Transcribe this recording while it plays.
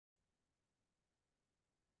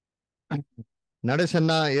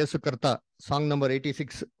ನಡೆಸನ್ನ ಯೇಸು ಕರ್ತ song number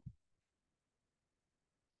 86.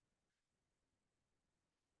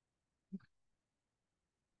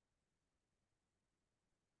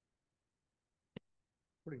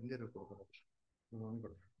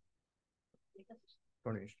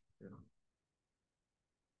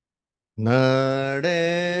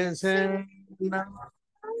 ನಡೆಸನ್ನ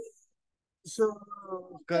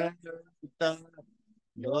ಸುಕರ್ತ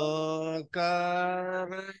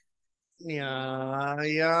ಲೋಕರ ನ್ಯಾಯತೆಯಳ್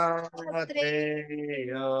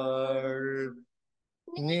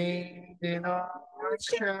ನೀನ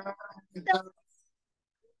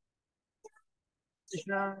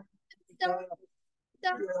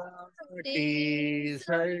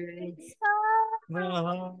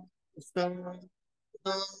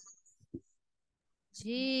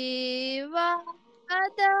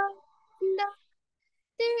ಜೀವದ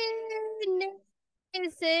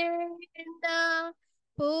ಸೇನ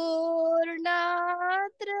ಪೂರ್ಣ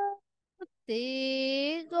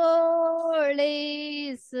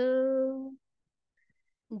ತೃಪ್ತಿಗೊಳಿಸು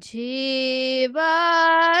ಜೀವ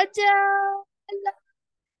ಜಲ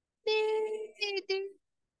ನಿಧಿಯಿಂದ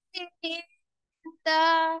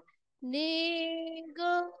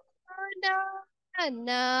ನಿಗುಣ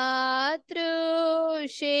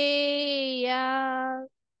ತೃಷೆಯ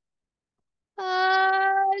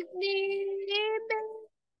ಅಗ್ನಿ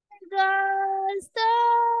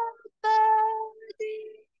ಸ್ತಪದಿಂದ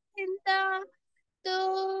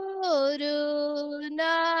ತೋರು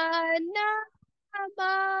ನನ್ನ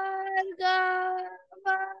ಮಾರ್ಗವ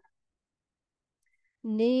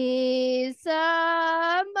ನಿಸಮರ್ಥ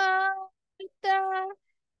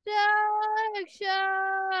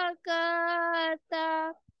ರಕ್ಷಕರ್ತ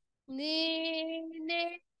ನೀನೆ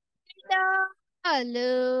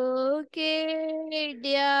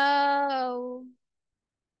ಕೇಳ್ಯಾವು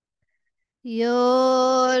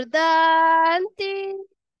ಯೋರ್ದಾನ್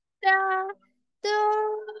ತೀರ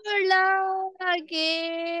ತುಳಗೆ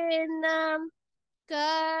ನಮ್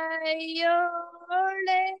ಕೈಯೋಳೆ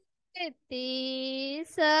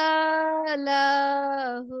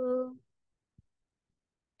ಸಲಹು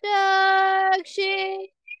ರಕ್ಷಿಸಿದು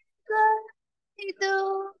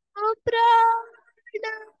ಪ್ರಾಣ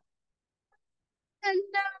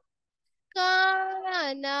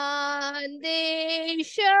ಕಾನಾನ್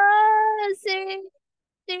ದೇಶ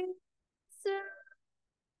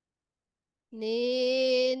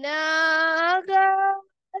ನೀನಾಗಲಿ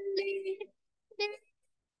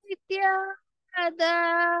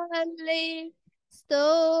ನಿತ್ಯದಲ್ಲಿ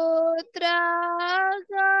ಸ್ತೋತ್ರಗಾನ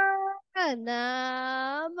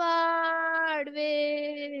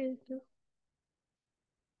ಮಾಡ್ಬೇಕು.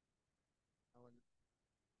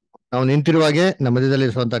 ನಾವು ನಿಂತಿರುವಾಗೆ ನಮ್ಮ ಮಧ್ಯದಲ್ಲಿ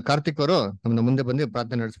ಇರುವಂತ ಕಾರ್ತಿಕ್ ಅವರು ನಮ್ಮನ್ನ ಮುಂದೆ ಬಂದು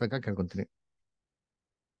ಪ್ರಾರ್ಥನೆ ನಡೆಸಬೇಕಾ ಕೇಳ್ಕೊಂತೀನಿ.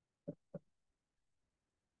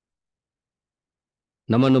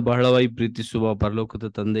 ನಮ್ಮನ್ನು ಬಹಳವಾಗಿ ಪ್ರೀತಿಸುವ ಪರಲೋಕದ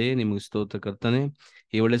ತಂದೆಯೇ, ನಿಮಗೆ ಸ್ತೋತ್ರ ಕರ್ತನೆ.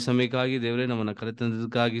 ಈ ಒಳ್ಳೆ ಸಮಯಕ್ಕಾಗಿ ದೇವರೇ ನಮ್ಮನ್ನ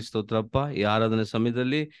ಕರೆತಂದದಕ್ಕಾಗಿ ಸ್ತೋತ್ರಪ್ಪ. ಈ ಆರಾಧನೆ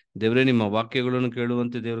ಸಮಯದಲ್ಲಿ ದೇವರೇ ನಿಮ್ಮ ವಾಕ್ಯಗಳನ್ನು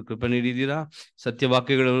ಕೇಳುವಂತೆ ದೇವರು ಕೃಪೆ ನೀಡಿದ್ದೀರಾ. ಸತ್ಯ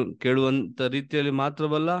ವಾಕ್ಯಗಳನ್ನು ಕೇಳುವಂತ ರೀತಿಯಲ್ಲಿ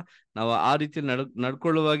ಮಾತ್ರವಲ್ಲ, ನಾವು ಆ ರೀತಿಯಲ್ಲಿ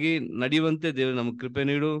ನಡ್ಕೊಳ್ಳುವಾಗಿ ನಡೆಯುವಂತೆ ದೇವರು ನಮಗೆ ಕೃಪೆ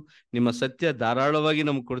ನೀಡು. ನಿಮ್ಮ ಸತ್ಯ ಧಾರಾಳವಾಗಿ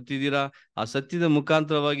ನಮ್ಗೆ ಕೊಡ್ತಿದ್ದೀರಾ. ಆ ಸತ್ಯದ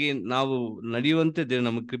ಮುಖಾಂತರವಾಗಿ ನಾವು ನಡೆಯುವಂತೆ ದೇವರು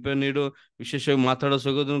ನಮಗೆ ಕೃಪೆ ನೀಡು. ವಿಶೇಷವಾಗಿ ಮಾತಾಡೋ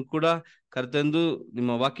ಸೋಗೋದನ್ನು ಕೂಡ ಕರ್ತಂದು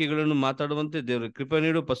ನಿಮ್ಮ ವಾಕ್ಯಗಳನ್ನು ಮಾತಾಡುವಂತೆ ದೇವರ ಕೃಪೆ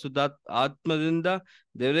ನೀಡು. ಆತ್ಮದಿಂದ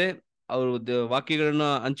ದೇವರೇ ಅವರು ವಾಕ್ಯಗಳನ್ನ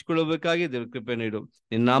ಹಂಚಿಕೊಳ್ಳಬೇಕಾಗಿ ದೇವ್ರ ಕೃಪೆ ನೀಡು.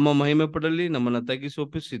 ನಿನ್ನ ನಾಮ ಮಹಿಮೆ ಪಡಲಿ. ನಮ್ಮನ್ನ ತಗ್ಗಿಸಿ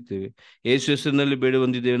ಒಪ್ಪಿಸುತ್ತೇವೆ. ಯೇಸು ಹೆಸರಿನಲ್ಲಿ ಬೇಡಿ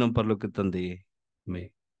ಹೊಂದಿದ್ದೇವೆ ನಮ್ಮ ಪರಲೋಕ ತಂದೆಯೇ, ಆಮೆನ್.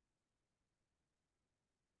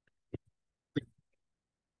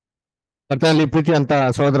 ಕರ್ತನಲ್ಲಿ ಪ್ರೀತಿ ಅಂತ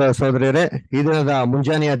ಸಹೋದರ ಸಹೋದರಿಯರೇ, ಈ ದಿನದ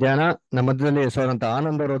ಮುಂಜಾನೆಯ ಧ್ಯಾನ ನಮ್ಮ ಮಧ್ಯದಲ್ಲಿ ಸೋದರಂತ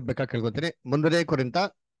ಆನಂದ ಅವರು ಓದ್ಬೇಕಾ ಕೇಳ್ಕೊತೀನಿ. ಮುಂದೆ ಕೊರಿಂತ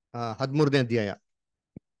 13ನೇ ಅಧ್ಯಾಯ.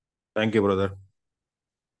 Thank you brother.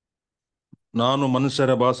 ನಾನು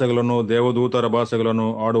ಮನುಷ್ಯರ ಭಾಷೆಗಳನ್ನು ದೇವದೂತರ ಭಾಷೆಗಳನ್ನು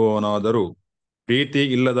ಆಡುವವನಾದರೂ ಪ್ರೀತಿ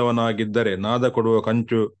ಇಲ್ಲದವನಾಗಿದ್ದರೆ ನಾದ ಕೊಡುವ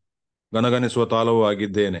ಕಂಚು ಗನಗನಿಸುವ ತಾಲವೂ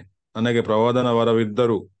ಆಗಿದ್ದೇನೆ. ನನಗೆ ಪ್ರವಾದನ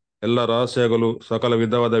ವರವಿದ್ದರೂ ಎಲ್ಲ ರಹಸ್ಯಗಳು ಸಕಲ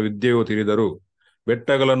ವಿಧವಾದ ವಿದ್ಯೆಯೂ ತಿಳಿದರೂ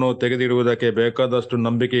ಬೆಟ್ಟಗಳನ್ನು ತೆಗೆದಿಡುವುದಕ್ಕೆ ಬೇಕಾದಷ್ಟು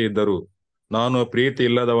ನಂಬಿಕೆ ಇದ್ದರೂ ನಾನು ಪ್ರೀತಿ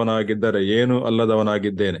ಇಲ್ಲದವನಾಗಿದ್ದರೆ ಏನೂ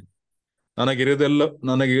ಅಲ್ಲದವನಾಗಿದ್ದೇನೆ. ನನಗೆ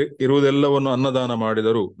ಇರುವುದೆಲ್ಲವನ್ನು ಅನ್ನದಾನ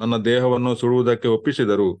ಮಾಡಿದರೂ ನನ್ನ ದೇಹವನ್ನು ಸುಡುವುದಕ್ಕೆ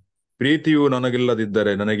ಒಪ್ಪಿಸಿದರೂ ಪ್ರೀತಿಯು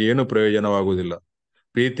ನನಗಿಲ್ಲದಿದ್ದರೆ ನನಗೆ ಏನು ಪ್ರಯೋಜನವಾಗುವುದಿಲ್ಲ.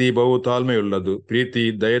 ಪ್ರೀತಿ ಬಹು ತಾಳ್ಮೆಯುಳ್ಳದು. ಪ್ರೀತಿ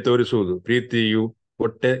ದಯೆ ತೋರಿಸುವುದು. ಪ್ರೀತಿಯು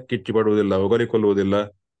ಹೊಟ್ಟೆ ಕಿಚ್ಚಿಪಡುವುದಿಲ್ಲ, ಹೊಗಳಿಕೊಳ್ಳುವುದಿಲ್ಲ,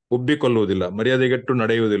 ಉಬ್ಬಿಕೊಳ್ಳುವುದಿಲ್ಲ, ಮರ್ಯಾದೆಗೆಟ್ಟು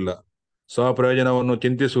ನಡೆಯುವುದಿಲ್ಲ, ಸ್ವಪ್ರಯೋಜನವನ್ನು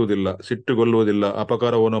ಚಿಂತಿಸುವುದಿಲ್ಲ, ಸಿಟ್ಟುಗೊಳ್ಳುವುದಿಲ್ಲ,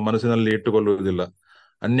 ಅಪಕಾರವನ್ನು ಮನಸ್ಸಿನಲ್ಲಿ ಇಟ್ಟುಕೊಳ್ಳುವುದಿಲ್ಲ,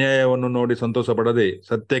 ಅನ್ಯಾಯವನ್ನು ನೋಡಿ ಸಂತೋಷ ಪಡದೆ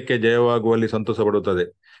ಸತ್ಯಕ್ಕೆ ಜಯವಾಗುವಲ್ಲಿ ಸಂತೋಷ ಪಡುತ್ತದೆ.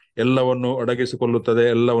 ಎಲ್ಲವನ್ನು ಅಡಗಿಸಿಕೊಳ್ಳುತ್ತದೆ,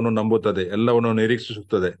 ಎಲ್ಲವನ್ನು ನಂಬುತ್ತದೆ, ಎಲ್ಲವನ್ನು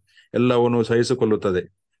ನಿರೀಕ್ಷಿಸುತ್ತದೆ, ಎಲ್ಲವನ್ನು ಸಹಿಸಿಕೊಳ್ಳುತ್ತದೆ.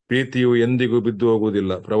 ಪ್ರೀತಿಯು ಎಂದಿಗೂ ಬಿದ್ದು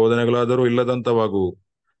ಹೋಗುವುದಿಲ್ಲ. ಪ್ರಬೋಧನೆಗಳಾದರೂ ಇಲ್ಲದಂತವಾಗುವು,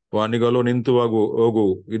 ವಾಣಿಗಳು ನಿಂತು ಹೋಗು,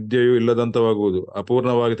 ವಿದ್ಯೆಯು ಇಲ್ಲದಂತವಾಗುವುದು.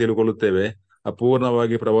 ಅಪೂರ್ಣವಾಗಿ ತಿಳಿದುಕೊಳ್ಳುತ್ತೇವೆ,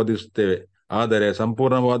 ಅಪೂರ್ಣವಾಗಿ ಪ್ರವಾದಿಸುತ್ತೇವೆ. ಆದರೆ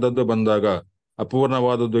ಸಂಪೂರ್ಣವಾದದ್ದು ಬಂದಾಗ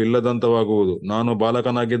ಅಪೂರ್ಣವಾದದ್ದು ಇಲ್ಲದಂತವಾಗುವುದು. ನಾನು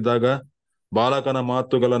ಬಾಲಕನಾಗಿದ್ದಾಗ ಬಾಲಕನ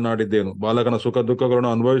ಮಾತುಗಳನ್ನಾಡಿದ್ದೇನು, ಬಾಲಕನ ಸುಖ ದುಃಖಗಳನ್ನು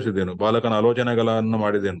ಅನುಭವಿಸಿದ್ದೇನು, ಬಾಲಕನ ಆಲೋಚನೆಗಳನ್ನು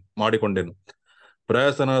ಮಾಡಿಕೊಂಡೆನು.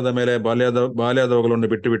 ಪ್ರಯಾಸನಾದ ಮೇಲೆ ಬಾಲ್ಯದವುಗಳನ್ನು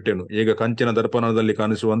ಬಿಟ್ಟು ಬಿಟ್ಟೆನು. ಈಗ ಕಂಚಿನ ದರ್ಪಣದಲ್ಲಿ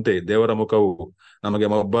ಕಾಣಿಸುವಂತೆ ದೇವರ ಮುಖವು ನಮಗೆ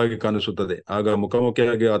ಮಬ್ಬಾಗಿ ಕಾಣಿಸುತ್ತದೆ. ಆಗ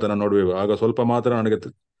ಮುಖಾಮುಖಿಯಾಗಿ ಆತನ ನೋಡುವೆವು.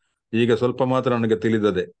 ಈಗ ಸ್ವಲ್ಪ ಮಾತ್ರ ನನಗೆ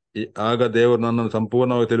ತಿಳಿದದೆ. ಆಗ ದೇವರು ನನ್ನನ್ನು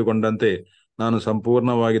ಸಂಪೂರ್ಣವಾಗಿ ತಿಳ್ಕೊಂಡಂತೆ ನಾನು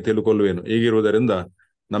ಸಂಪೂರ್ಣವಾಗಿ ತಿಳ್ಕೊಳ್ಳುವೆನು. ಹೀಗಿರುವುದರಿಂದ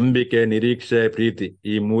ನಂಬಿಕೆ, ನಿರೀಕ್ಷೆ, ಪ್ರೀತಿ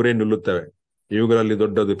ಈ ಮೂರೇ ನಿಲ್ಲುತ್ತವೆ. ಇವುಗಳಲ್ಲಿ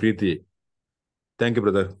ದೊಡ್ಡದು ಪ್ರೀತಿ. Thank you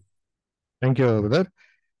brother. Thank you brother.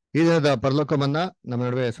 ಈ ದಿನದ ಪರಲೋಕವನ್ನ ನಮ್ಮ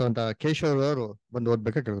ನಡುವೆ ಯಶವಂತ ಕೇಶವ್ ಅವರು ಬಂದು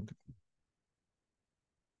ಓದ್ಬೇಕಾ ಕೇಳ್ಕೊತೀವಿ.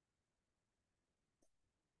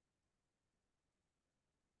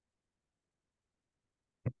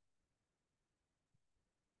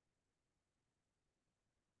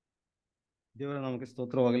 ದೇವರ ನಾಮಕ್ಕೆ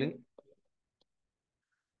ಸ್ತೋತ್ರವಾಗಲಿ.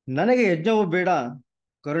 ನನಗೆ ಯಜ್ಞವು ಬೇಡ,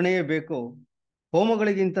 ಕರುಣೆಯೇ ಬೇಕು.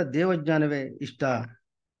 ಹೋಮಗಳಿಗಿಂತ ದೇವಜ್ಞಾನವೇ ಇಷ್ಟ.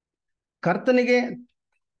 ಕರ್ತನಿಗೆ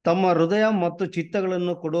ತಮ್ಮ ಹೃದಯ ಮತ್ತು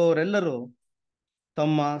ಚಿತ್ತಗಳನ್ನು ಕೊಡುವವರೆಲ್ಲರೂ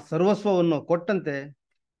ತಮ್ಮ ಸರ್ವಸ್ವವನ್ನು ಕೊಟ್ಟಂತೆ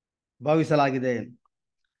ಭಾವಿಸಲಾಗಿದೆ.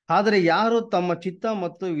 ಆದರೆ ಯಾರು ತಮ್ಮ ಚಿತ್ತ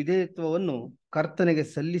ಮತ್ತು ವಿಧೇಯತ್ವವನ್ನು ಕರ್ತನಿಗೆ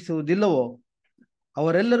ಸಲ್ಲಿಸುವುದಿಲ್ಲವೋ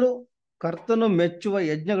ಅವರೆಲ್ಲರೂ ಕರ್ತನು ಮೆಚ್ಚುವ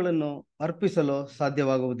ಯಜ್ಞಗಳನ್ನು ಅರ್ಪಿಸಲು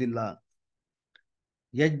ಸಾಧ್ಯವಾಗುವುದಿಲ್ಲ.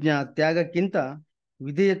 ಯಜ್ಞ ತ್ಯಾಗಕ್ಕಿಂತ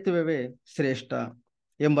ವಿಧೇಯತ್ವವೇ ಶ್ರೇಷ್ಠ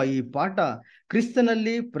ಎಂಬ ಈ ಪಾಠ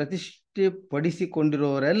ಕ್ರಿಸ್ತನಲ್ಲಿ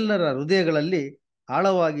ಪ್ರತಿಷ್ಠೆಪಡಿಸಿಕೊಂಡಿರುವವರೆಲ್ಲರ ಹೃದಯಗಳಲ್ಲಿ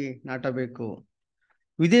ಆಳವಾಗಿ ನಾಟಬೇಕು.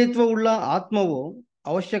 ವಿಧೇಯತ್ವವುಳ್ಳ ಆತ್ಮವು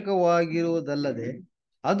ಅವಶ್ಯಕವಾಗಿರುವುದಲ್ಲದೆ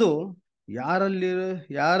ಅದು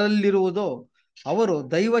ಯಾರಲ್ಲಿರುವುದೋ ಅವರು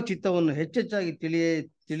ದೈವ ಚಿತ್ತವನ್ನು ಹೆಚ್ಚೆಚ್ಚಾಗಿ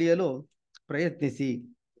ತಿಳಿಯಲು ಪ್ರಯತ್ನಿಸಿ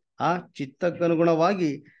ಆ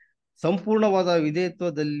ಚಿತ್ತಕ್ಕನುಗುಣವಾಗಿ ಸಂಪೂರ್ಣವಾದ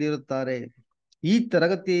ವಿಧೇಯತ್ವದಲ್ಲಿರುತ್ತಾರೆ. ಈ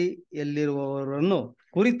ತರಗತಿಯಲ್ಲಿರುವವರನ್ನು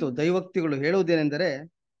ಕುರಿತು ದೈವೋಕ್ತಿಗಳು ಹೇಳುವುದೇನೆಂದರೆ,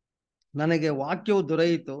 ನನಗೆ ವಾಕ್ಯವು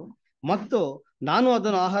ದೊರೆಯಿತು ಮತ್ತು ನಾನು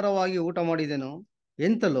ಅದನ್ನು ಆಹಾರವಾಗಿ ಊಟ ಮಾಡಿದೆನು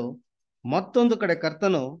ಎಂತಲೂ, ಮತ್ತೊಂದು ಕಡೆ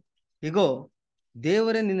ಕರ್ತನು, ಇಗೋ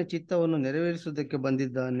ದೇವರೇ ನಿನ್ನ ಚಿತ್ತವನ್ನು ನೆರವೇರಿಸುವುದಕ್ಕೆ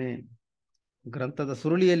ಬಂದಿದ್ದಾನೆ, ಗ್ರಂಥದ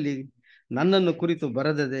ಸುರುಳಿಯಲ್ಲಿ ನನ್ನನ್ನು ಕುರಿತು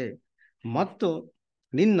ಬರೆದದೆ ಮತ್ತು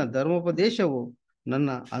ನಿನ್ನ ಧರ್ಮೋಪದೇಶವು ನನ್ನ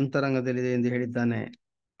ಅಂತರಂಗದಲ್ಲಿದೆ ಎಂದು ಹೇಳಿದ್ದಾನೆ.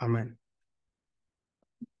 ಆಮೆನ್.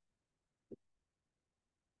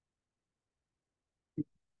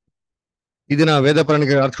 ಈ ದಿನ ವೇದ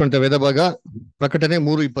ಪಠಣಕ್ಕೆ ಅರ್ಥಕೊಂಡ ವೇದ ಭಾಗ ಪ್ರಕಟಣೆ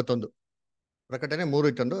 3:21. ಪ್ರಕಟಣೆ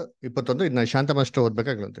 3:21. ಇದನ್ನ ಶಾಂತ ಮಾಸ್ಟರ್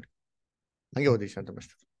ಓದ್ಬೇಕಾ ಕೇಳ್ತೀರಿ. ಹಂಗೆ ಓದಿ ಶಾಂತ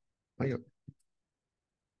ಮಾಸ್ಟರ್. ಹಂಗೆ ಓದಿ.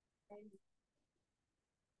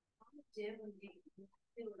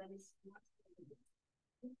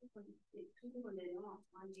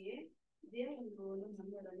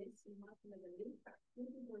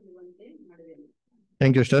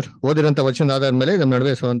 Thank you sir. ಓದಿರಂತ ವಚನ ಆದಾದ್ಮೇಲೆ ನಮ್ಮ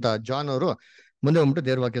ನಡುವೆ ಸ್ವಂತ ಜಾನ್ ಅವರು ಮುಂದೆ ಹೋಗ್ಬಿಟ್ಟು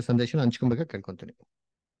ದೇವ್ರ ವಾಕ್ಯ ಸಂದೇಶನ ಹಂಚ್ಕೊಬೇಕಾ ಕೇಳ್ಕೊಂತೀನಿ.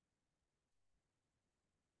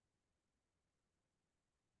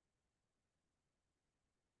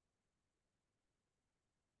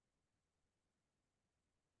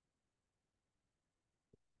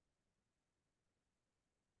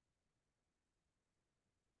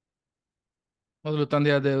 ಮೊದಲು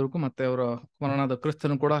ತಂದೆಯ ದೇವರಿಗೂ ಮತ್ತೆ ಅವರ ಕುಮಾರನಾದ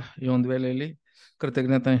ಕ್ರಿಸ್ತನು ಕೂಡ ಈ ಒಂದು ವೇಳೆಯಲ್ಲಿ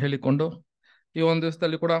ಕೃತಜ್ಞತೆ ಹೇಳಿಕೊಂಡು ಈ ಒಂದು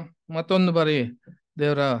ದಿವಸದಲ್ಲಿ ಕೂಡ ಮತ್ತೊಂದು ಬಾರಿ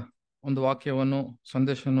ದೇವರ ಒಂದು ವಾಕ್ಯವನ್ನು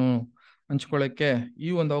ಸಂದೇಶವನ್ನು ಹಂಚಿಕೊಳ್ಳಕ್ಕೆ ಈ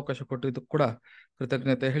ಒಂದು ಅವಕಾಶ ಕೊಟ್ಟಿದ್ದು ಕೂಡ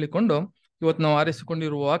ಕೃತಜ್ಞತೆ ಹೇಳಿಕೊಂಡು, ಇವತ್ತು ನಾವು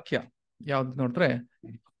ಆರಿಸಿಕೊಂಡಿರುವ ವಾಕ್ಯ ಯಾವ್ದು ನೋಡಿದ್ರೆ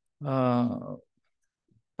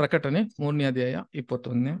ಪ್ರಕಟಣೆ 3ನೇ ಅಧ್ಯಾಯ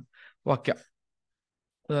 21ನೇ ವಾಕ್ಯ.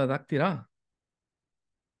 ಅದಾಗ್ತೀರಾ?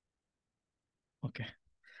 ಓಕೆ.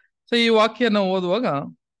 ಸೊ ಈ ವಾಕ್ಯ ನಾವು ಓದುವಾಗ,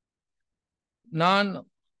 ನಾನು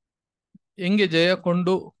ಹೆಂಗೆ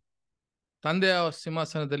ಜಯಕೊಂಡು ತಂದೆಯ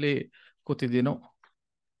ಸಿಂಹಾಸನದಲ್ಲಿ ಕೂತಿದ್ದೀನೋ,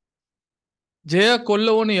 ಜಯ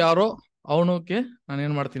ಕೊಲ್ಲುವವನು ಯಾರೋ ಅವನಿಗೆ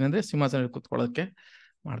ನಾನೇನ್ ಮಾಡ್ತೀನಿ ಅಂದ್ರೆ ಸಿಂಹಾಸನದಲ್ಲಿ ಕೂತ್ಕೊಳ್ಳೋಕೆ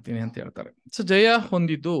ಮಾಡ್ತೀನಿ ಅಂತ ಹೇಳ್ತಾರೆ. ಸೊ ಜಯ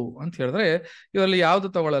ಹೊಂದಿದ್ದು ಅಂತ ಹೇಳಿದ್ರೆ ಇವರಲ್ಲಿ ಯಾವ್ದು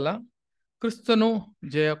ತಗೊಳ್ಳಲ್ಲ. ಕ್ರಿಸ್ತನು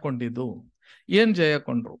ಜಯ ಕೊಂಡಿದ್ದು. ಏನ್ ಜಯ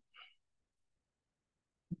ಕೊಂಡ್ರು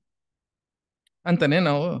ಅಂತಾನೆ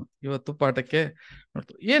ನಾವು ಇವತ್ತು ಪಾಠಕ್ಕೆ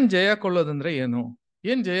ನೋಡ್ತೀವಿ. ಏನ್ ಜಯ ಕೊಳ್ಳೋದಂದ್ರೆ ಏನು,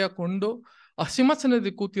 ಏನ್ ಜಯ ಕೊಂಡು ಆ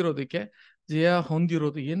ಸಿಂಹಾಸನದಲ್ಲಿ ಕೂತಿರೋದಕ್ಕೆ ಜಯ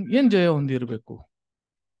ಹೊಂದಿರೋದು ಏನ್ ಜಯ ಹೊಂದಿರ್ಬೇಕು?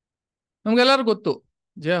 ನಮ್ಗೆಲ್ಲರಿಗೂ ಗೊತ್ತು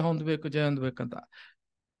ಜಯ ಹೊಂದ್ಬೇಕಂತ.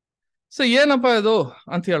 ಸೊ ಏನಪ್ಪ ಇದು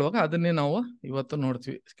ಅಂತ ಹೇಳುವಾಗ ಅದನ್ನೇ ನಾವು ಇವತ್ತು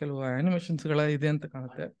ನೋಡ್ತೀವಿ. ಕೆಲವು ಅನಿಮೇಷನ್ಸ್ ಗಳ ಇದೆ ಅಂತ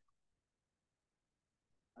ಕಾಣುತ್ತೆ.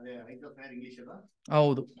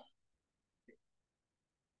 ಹೌದು.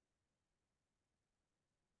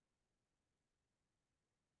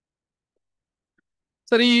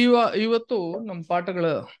 ಸರಿ, ಇವತ್ತು ನಮ್ಮ ಪಾಠಗಳ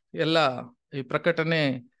ಎಲ್ಲ ಈ ಪ್ರಕಟಣೆ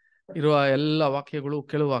ಇರುವ ಎಲ್ಲ ವಾಕ್ಯಗಳು,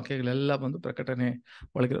 ಕೆಲವು ವಾಕ್ಯಗಳೆಲ್ಲ ಬಂದು ಪ್ರಕಟಣೆ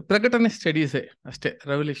ಒಳಗಿರೋ ಪ್ರಕಟಣೆ ಸ್ಟಡೀಸೇ ಅಷ್ಟೇ,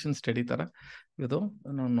 ರೆವಲ್ಯೂಷನ್ ಸ್ಟಡಿ ತರ ಇದು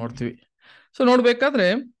ನಾವು ನೋಡ್ತೀವಿ. ಸೊ ನೋಡ್ಬೇಕಾದ್ರೆ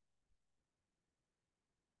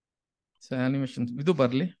ಅನಿಮೇಷನ್ ಇದು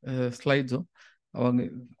ಬರ್ಲಿ, ಸ್ಲೈಡ್ಸು ಅವಾಗ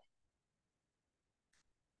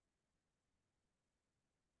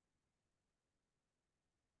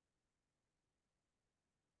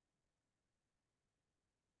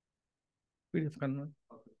PDF ಕನ್ನಡ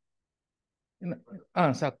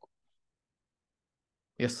ಸಾಕು.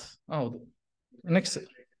 ಎಸ್ ಹೌದು, ನೆಕ್ಸ್ಟ್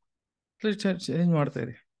ಚೇಂಜ್ ಮಾಡ್ತಾ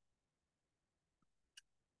ಇರಿ.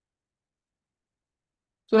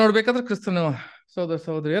 ಸೊ ನೋಡ್ಬೇಕಾದ್ರೆ ಕ್ರಿಸ್ತನ ಸಹೋದರ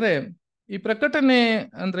ಸಹೋದರಿಯರೇ, ಈ ಪ್ರಕಟಣೆ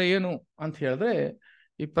ಅಂದ್ರೆ ಏನು ಅಂತ ಹೇಳಿದ್ರೆ,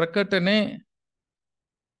 ಈ ಪ್ರಕಟಣೆ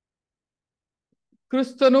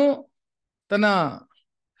ಕ್ರಿಸ್ತನು ತನ್ನ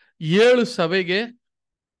 7 ಸಭೆಗೆ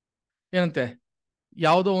ಏನಂತೆ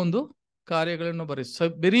ಯಾವುದೋ ಒಂದು ಕಾರ್ಯಗಳನ್ನು ಬರೀ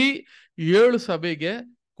 7 ಸಭೆಗೆ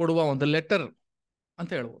ಕೊಡುವ ಒಂದು ಲೆಟರ್ ಅಂತ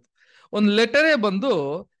ಹೇಳ್ಬೋದು. ಒಂದು ಲೆಟರೇ ಬಂದು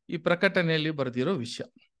ಈ ಪ್ರಕಟಣೆಯಲ್ಲಿ ಬರೆದಿರೋ ವಿಷಯ.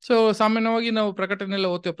 ಸೊ ಸಾಮಾನ್ಯವಾಗಿ ನಾವು ಪ್ರಕಟಣೆಲ್ಲ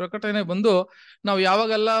ಓದ್ತೇವೆ. ಪ್ರಕಟಣೆ ಬಂದು ನಾವು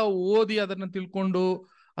ಯಾವಾಗೆಲ್ಲ ಓದಿ ಅದನ್ನ ತಿಳ್ಕೊಂಡು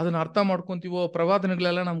ಅದನ್ನ ಅರ್ಥ ಮಾಡ್ಕೊಂತೀವೋ,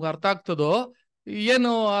 ಪ್ರವಾದನೆಗಳೆಲ್ಲ ನಮ್ಗೆ ಅರ್ಥ ಆಗ್ತದೋ,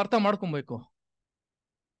 ಏನು ಅರ್ಥ ಮಾಡ್ಕೊಬೇಕು?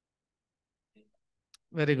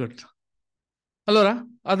 ವೆರಿ ಗುಡ್ ಅಲ್ವರ?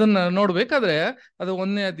 ಅದನ್ನ ನೋಡ್ಬೇಕಾದ್ರೆ ಅದು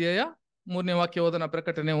 1ನೇ ಅಧ್ಯಾಯ 3ನೇ ವಾಕ್ಯ ಓದೋಣ.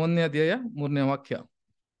 ಪ್ರಕಟಣೆ 1ನೇ ಅಧ್ಯಾಯ 3ನೇ ವಾಕ್ಯ.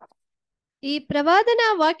 ಈ ಪ್ರವಾದನಾ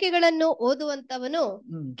ವಾಕ್ಯಗಳನ್ನು ಓದುವಂತವನು,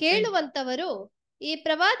 ಕೇಳುವಂತವರು, ಈ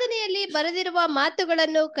ಪ್ರವಾದನೆಯಲ್ಲಿ ಬರೆದಿರುವ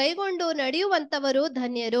ಮಾತುಗಳನ್ನು ಕೈಗೊಂಡು ನಡೆಯುವಂತವರು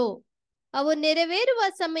ಧನ್ಯರು, ಅವು ನೆರವೇರುವ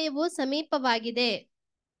ಸಮಯವು ಸಮೀಪವಾಗಿದೆ.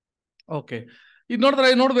 ಓಕೆ, ಇದು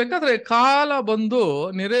ನೋಡ್ಬೇಕಾದ್ರೆ ಕಾಲ ಬಂದು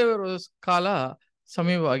ನೆರವೇರುವ ಕಾಲ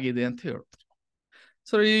ಸಮೀಪವಾಗಿದೆ ಅಂತ ಹೇಳ್ತಾರೆ.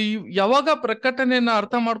 ಸೊ ಯಾವಾಗ ಪ್ರಕಟಣೆಯನ್ನ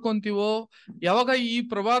ಅರ್ಥ ಮಾಡ್ಕೊಂತೀವೋ, ಯಾವಾಗ ಈ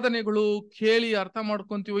ಪ್ರವಾದನೆಗಳು ಕೇಳಿ ಅರ್ಥ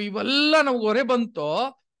ಮಾಡ್ಕೊಂತೀವೋ, ಇವೆಲ್ಲ ನಮ್ಗೆ ಹೊರೆ ಬಂತೋ,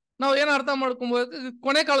 ನಾವು ಏನ್ ಅರ್ಥ ಮಾಡ್ಕೊಬೇಕು?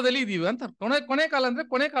 ಕೊನೆ ಕಾಲದಲ್ಲಿ ಇದೀವಿ ಅಂತ. ಕೊನೆ ಕಾಲ ಅಂದ್ರೆ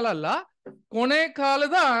ಕೊನೆ ಕಾಲ ಅಲ್ಲ, ಕೊನೆ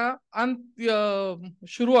ಕಾಲದ ಅಂತ್ಯ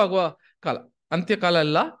ಶುರುವಾಗುವ ಕಾಲ, ಅಂತ್ಯಕಾಲ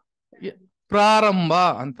ಅಲ್ಲ, ಪ್ರಾರಂಭ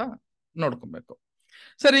ಅಂತ ನೋಡ್ಕೊಬೇಕು.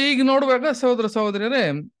 ಸರಿ, ಈಗ ನೋಡ್ಬೇಕಾ ಸಹೋದರ ಸಹೋದರಿಯರೇ,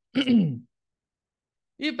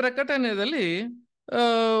 ಈ ಪ್ರಕಟಣೆಯಲ್ಲಿ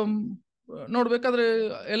ನೋಡ್ಬೇಕಾದ್ರೆ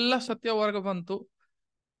ಎಲ್ಲ ಸತ್ಯ ಹೊರಗೆ ಬಂತು,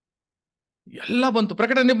 ಎಲ್ಲ ಬಂತು.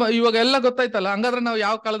 ಪ್ರಕಟಣೆ ಇವಾಗ ಎಲ್ಲ ಗೊತ್ತಾಯ್ತಲ್ಲ, ಹಂಗಾದ್ರೆ ನಾವು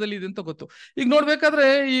ಯಾವ ಕಾಲದಲ್ಲಿ ಇದೆ ಅಂತ ಗೊತ್ತು. ಈಗ ನೋಡ್ಬೇಕಾದ್ರೆ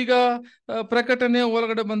ಈಗ ಪ್ರಕಟಣೆ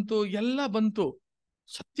ಹೊರಗಡೆ ಬಂತು, ಎಲ್ಲ ಬಂತು,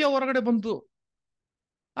 ಸತ್ಯ ಹೊರಗಡೆ ಬಂತು.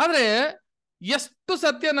 ಆದ್ರೆ ಎಷ್ಟು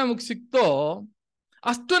ಸತ್ಯ ನಮಗ್ ಸಿಕ್ತೋ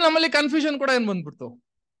ಅಷ್ಟು ನಮ್ಮಲ್ಲಿ ಕನ್ಫ್ಯೂಷನ್ ಕೂಡ ಏನ್ ಬಂದ್ಬಿಡ್ತು,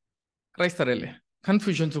 ಕ್ರೈಸ್ತರಲ್ಲಿ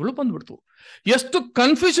ಕನ್ಫ್ಯೂಷನ್ಸ್ಗಳು ಬಂದ್ಬಿಡ್ತು. ಎಷ್ಟು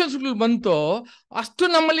ಕನ್ಫ್ಯೂಷನ್ಸ್ಗಳು ಬಂತೋ ಅಷ್ಟು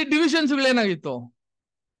ನಮ್ಮಲ್ಲಿ ಡಿವಿಷನ್ಸ್ಗಳು ಏನಾಗಿತ್ತು,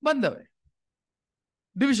 ಬಂದವೆ,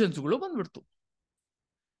 ಡಿವಿಷನ್ಸ್ಗಳು ಬಂದ್ಬಿಡ್ತು.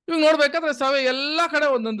 ಇವಾಗ ನೋಡ್ಬೇಕಾದ್ರೆ ಸಭೆ ಎಲ್ಲಾ ಕಡೆ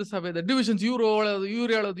ಒಂದೊಂದು ಸಭೆ ಇದೆ, ಡಿವಿಷನ್ಸ್. ಇವ್ರು ಹೇಳೋದು,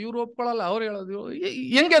 ಇವ್ರು ಹೇಳೋದು, ಇವ್ರು ಒಪ್ಕೊಳ್ಳಲ್ಲ, ಅವ್ರು ಹೇಳೋದು.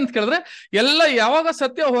 ಹೆಂಗೆ ಅಂತ ಕೇಳಿದ್ರೆ, ಎಲ್ಲ ಯಾವಾಗ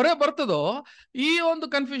ಸತ್ಯ ಹೊರೆ ಬರ್ತದೋ ಈ ಒಂದು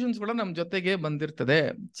ಕನ್ಫ್ಯೂಷನ್ಸ್ ಕೂಡ ನಮ್ ಜೊತೆಗೆ ಬಂದಿರ್ತದೆ.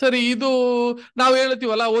 ಸರಿ, ಇದು ನಾವು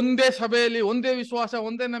ಹೇಳ್ತೀವಲ್ಲ, ಒಂದೇ ಸಭೆಯಲ್ಲಿ ಒಂದೇ ವಿಶ್ವಾಸ,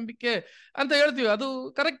 ಒಂದೇ ನಂಬಿಕೆ ಅಂತ ಹೇಳ್ತೀವಿ, ಅದು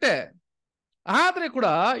ಕರೆಕ್ಟೇ. ಆದ್ರೆ ಕೂಡ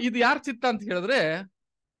ಇದು ಯಾರ ಚಿತ್ತ ಅಂತ ಹೇಳಿದ್ರೆ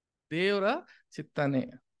ದೇವರ ಚಿತ್ತಾನೆ.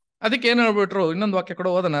 ಅದಕ್ಕೆ ಏನ್ ಹೇಳ್ಬಿಟ್ರು, ಇನ್ನೊಂದು ವಾಕ್ಯ ಕೂಡ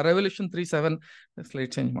ಓದೋಣ. ರೆವಲ್ಯೂಷನ್ 3:7.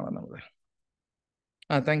 ಸ್ಲೈಡ್ ಚೇಂಜ್ ಮಾಡೋಣ.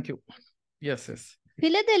 Thank you. ಎಸ್.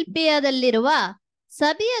 ಫಿಲದೆಲ್ಫಿಯಾದಲ್ಲಿರುವ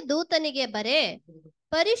ಸಭೆಯ ದೂತನಿಗೆ ಬರೆ,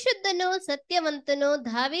 ಪರಿಶುದ್ಧನು, ಸತ್ಯವಂತನು,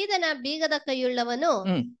 ದಾವೀದನ ಬೀಗದ ಕೈಯುಳ್ಳವನು,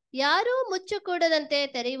 ಯಾರೂ ಮುಚ್ಚಕೂಡದಂತೆ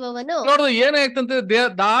ತೆರೆಯುವವನು. ನೋಡುದು ಏನಾಯ್ತಂತೆ,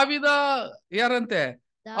 ದಾವಿದ ಯಾರಂತೆ,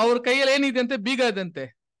 ಅವ್ರ ಕೈಯಲ್ಲಿ ಏನಿದೆ ಅಂತೆ, ಬೀಗ ಇದಂತೆ.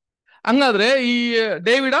 ಹಂಗಾದ್ರೆ ಈ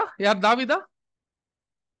ಡೇವಿಡ ಯಾರು?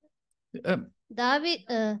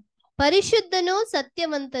 ಪರಿಶುದ್ಧನು,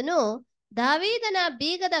 ಸತ್ಯವಂತನು, ದಾವೀದನ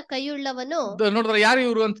ಬೀಗದ ಕೈಯುಳ್ಳವನು. ನೋಡಿದ್ರೆ ಯಾರು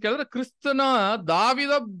ಇವರು ಅಂತ ಕೇಳಿದ್ರೆ, ಕ್ರಿಸ್ತನ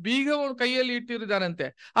ದಾವಿದ ಬೀಗ ಕೈಯಲ್ಲಿ ಇಟ್ಟಿರಿದಾರಂತೆ.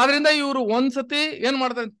 ಆದ್ರಿಂದ ಇವರು ಒಂದ್ಸತಿ ಏನ್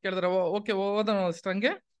ಮಾಡ್ತಾರೆ ಅಂತ ಕೇಳಿದ್ರೆ, ಓಕೆ ಓದೋಣ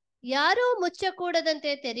ಅಷ್ಟಂಗೆ. ಯಾರೂ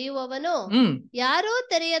ಮುಚ್ಚಕೂಡದಂತೆ ತೆರೆಯುವವನು, ಯಾರೂ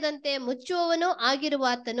ತೆರೆಯದಂತೆ ಮುಚ್ಚುವವನು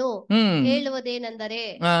ಆಗಿರುವಾತನು ಹೇಳುವುದೇನೆಂದರೆ,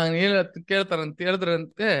 ಕೇಳ್ತಾರಂತ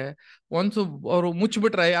ಹೇಳಿದ್ರಂತೆ, ಒಂದ್ಸು ಅವ್ರು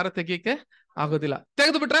ಮುಚ್ಚಿಬಿಟ್ರೆ ಯಾರು ತೆಗಿಯಕ್ಕೆ ಆಗೋದಿಲ್ಲ,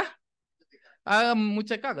 ತೆಗೆದು ಬಿಟ್ರೆ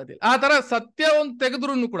ಮುಚ್ಚಕ್ಕೆ ಆಗೋದಿಲ್ಲ. ಆ ತರ ಸತ್ಯ ಒಂದು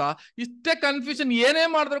ತೆಗೆದ್ರು ಕೂಡ ಇಷ್ಟೇ ಕನ್ಫ್ಯೂಷನ್, ಏನೇ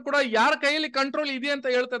ಮಾಡಿದ್ರು ಕೂಡ ಯಾರ ಕೈಯಲ್ಲಿ ಕಂಟ್ರೋಲ್ ಇದೆ ಅಂತ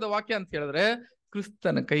ಹೇಳ್ತಾ ಇದ್ದ ವಾಕ್ಯ ಅಂತ ಹೇಳಿದ್ರೆ,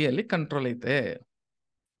 ಕ್ರಿಸ್ತನ ಕೈಯಲ್ಲಿ ಕಂಟ್ರೋಲ್ ಐತೆ.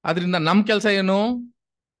 ಅದರಿಂದ ನಮ್ ಕೆಲಸ ಏನು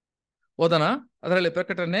ಓದೋಣ. ಅದರಲ್ಲಿ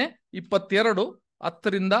ಪ್ರಕಟಣೆ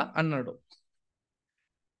 22:10-12.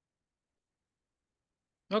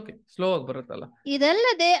 ಓಕೆ, ಸ್ಲೋ ಆಗಿ ಬರುತ್ತಲ್ಲ.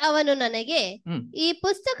 ಇದಲ್ಲದೆ ಅವನು ನನಗೆ, ಈ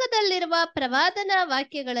ಪುಸ್ತಕದಲ್ಲಿರುವ ಪ್ರವಾದನಾ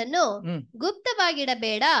ವಾಕ್ಯಗಳನ್ನು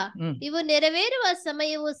ಗುಪ್ತವಾಗಿಡಬೇಡ, ಇವು ನೆರವೇರುವ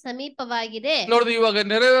ಸಮಯವು ಸಮೀಪವಾಗಿದೆ. ನೋಡಿದ್ರೆ ಇವಾಗ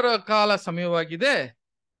ನೆರವೇರುವ ಕಾಲ ಸಮಯವಾಗಿದೆ.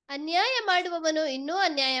 ಅನ್ಯಾಯ ಮಾಡುವವನು ಇನ್ನೂ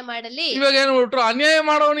ಅನ್ಯಾಯ ಮಾಡಲಿ. ಇವಾಗ ಏನ್ ಬಿಟ್ರು, ಅನ್ಯಾಯ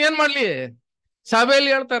ಮಾಡೋವನು ಏನ್ ಮಾಡ್ಲಿ?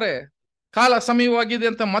 ಸಭೆಯಲ್ಲಿ ಹೇಳ್ತಾರೆ ಕಾಲ ಸಮಯವಾಗಿದೆ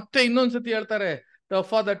ಅಂತ, ಮತ್ತೆ ಇನ್ನೊಂದ್ಸತಿ ಹೇಳ್ತಾರೆ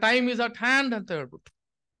for the time is at hand ಅಂತ ಹೇಳ್ಬಿಟ್ರು.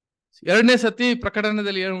 ಎರಡನೇ ಸತಿ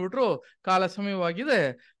ಪ್ರಕಟಣೆದಲ್ಲಿ ಹೇಳ್ಬಿಟ್ರು, ಕಾಲ ಸಮಯವಾಗಿದೆ,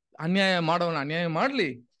 ಅನ್ಯಾಯ ಮಾಡೋನು ಅನ್ಯಾಯ ಮಾಡ್ಲಿ,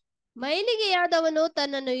 ಮೈಲಿಗೆಯಾದವನು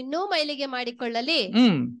ತನ್ನನ್ನು ಇನ್ನೂ ಮೈಲಿಗೆ ಮಾಡಿಕೊಳ್ಳಲಿ,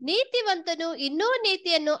 ನೀತಿವಂತನು ಇನ್ನೂ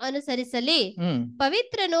ನೀತಿಯನ್ನು ಅನುಸರಿಸಲಿ,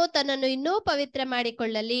 ಪವಿತ್ರನು ತನ್ನನ್ನು ಇನ್ನೂ ಪವಿತ್ರ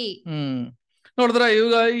ಮಾಡಿಕೊಳ್ಳಲಿ. ನೋಡಿದ್ರ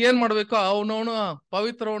ಇವಾಗ ಏನ್ ಮಾಡ್ಬೇಕು, ಅವನವನು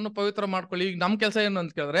ಪವಿತ್ರವನ್ನು ಪವಿತ್ರ ಮಾಡ್ಕೊಳ್ಳಿ. ಈಗ ನಮ್ ಕೆಲಸ ಏನು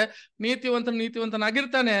ಅಂತ ಕೇಳಿದ್ರೆ,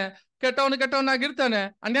 ನೀತಿವಂತನಾಗಿರ್ತಾನೆ, ಕೆಟ್ಟವನಾಗಿರ್ತಾನೆ,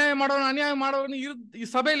 ಅನ್ಯಾಯ ಮಾಡೋನು ಈ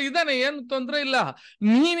ಸಭೆಯಲ್ಲಿ ಇದ್ದಾನೆ, ಏನು ತೊಂದ್ರೆ ಇಲ್ಲ,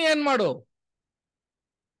 ನೀನ್ ಏನ್ ಮಾಡು.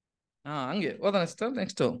 ಹಂಗೆ ಓದೋಣ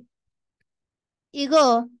ನೆಕ್ಸ್ಟ್. ಇಗೋ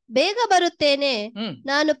ಬೇಗ ಬರುತ್ತೇನೆ,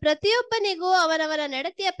 ನಾನು ಪ್ರತಿಯೊಬ್ಬನಿಗೂ ಅವನವನ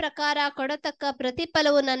ನಡತೆಯ ಪ್ರಕಾರ ಕೊಡತಕ್ಕ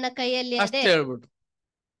ಪ್ರತಿಫಲವು ನನ್ನ ಕೈಯಲ್ಲಿ ಇದೆ. ಹೇಳ್ಬಿಟ್ಟು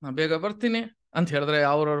ನಾ ಬೇಗ ಬರ್ತೀನಿ ಅಂತ ಹೇಳಿದ್ರೆ,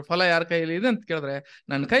 ಅವ್ರವ್ರ ಫಲ ಯಾರ ಕೈಯಲ್ಲಿ ಇದೆ ಅಂತ ಕೇಳಿದ್ರೆ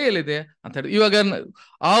ನನ್ನ ಕೈಯಲ್ಲಿದೆ ಅಂತ ಹೇಳಿ, ಇವಾಗ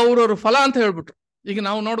ಅವ್ರವ್ರ ಫಲ ಅಂತ ಹೇಳ್ಬಿಟ್ರು. ಈಗ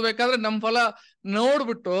ನಾವು ನೋಡ್ಬೇಕಾದ್ರೆ ನಮ್ ಫಲ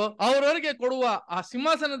ನೋಡ್ಬಿಟ್ಟು ಅವ್ರವ್ರಿಗೆ ಕೊಡುವ ಆ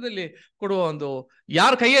ಸಿಂಹಾಸನದಲ್ಲಿ ಕೊಡುವ ಒಂದು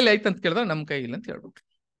ಯಾರ ಕೈಯಲ್ಲಿ ಐತೆ ಅಂತ ಕೇಳಿದ್ರೆ ನಮ್ಮ ಕೈಯಲ್ಲಿ ಅಂತ ಹೇಳ್ಬಿಟ್ರು.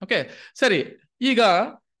 ಓಕೆ, ಸರಿ. ಈಗ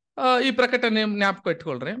ಈ ಪ್ರಕಟಣೆ ಜ್ಞಾಪಕ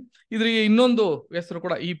ಇಟ್ಕೊಳ್ರಿ. ಇದ್ರಿಗೆ ಇನ್ನೊಂದು ಹೆಸರು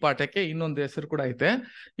ಕೂಡ, ಈ ಪಾಠಕ್ಕೆ ಇನ್ನೊಂದು ಹೆಸರು ಕೂಡ ಐತೆ.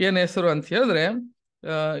 ಏನ್ ಹೆಸರು ಅಂತ ಹೇಳಿದ್ರೆ,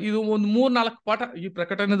 ಇದು ಒಂದು 3-4 ಪಾಠ, ಈ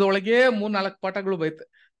ಪ್ರಕಟಣೆದೊಳಗೆ 3-4 ಪಾಠಗಳು ಬೈತೆ.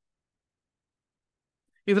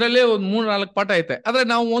 ಇದ್ರಲ್ಲೇ ಒಂದು 3-4 ಪಾಠ ಐತೆ, ಆದ್ರೆ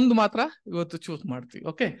ನಾವು ಒಂದು ಮಾತ್ರ ಇವತ್ತು ಚೂಸ್ ಮಾಡ್ತೀವಿ.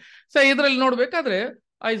 ಓಕೆ, ಸೊ ಇದ್ರಲ್ಲಿ ನೋಡ್ಬೇಕಾದ್ರೆ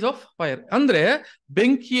ಐಸ್ ಆಫ್ ಫೈರ್ ಅಂದ್ರೆ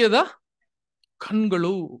ಬೆಂಕಿಯದ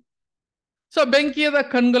ಕಣ್ಗಳು. ಸೊ ಬೆಂಕಿಯದ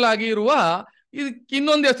ಕಣ್ಗಳಾಗಿ ಇರುವ ಇದಕ್ಕೆ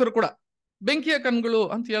ಇನ್ನೊಂದು ಹೆಸರು ಕೂಡ ಬೆಂಕಿಯ ಕಣ್ಗಳು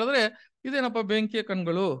ಅಂತ ಹೇಳಿದ್ರೆ, ಇದೇನಪ್ಪ ಬೆಂಕಿಯ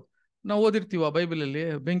ಕಣ್ಗಳು, ನಾವು ಓದಿರ್ತೀವ ಬೈಬಲಲ್ಲಿ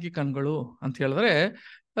ಬೆಂಕಿ ಕಣ್ಗಳು ಅಂತ ಹೇಳಿದ್ರೆ,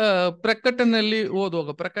 ಪ್ರಕಟಣೆಯಲ್ಲಿ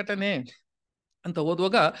ಓದುವಾಗ, ಪ್ರಕಟಣೆ ಅಂತ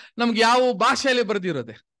ಓದುವಾಗ ನಮ್ಗೆ ಯಾವ ಭಾಷೆಯಲ್ಲಿ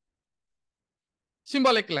ಬರೆದಿರೋದೆ?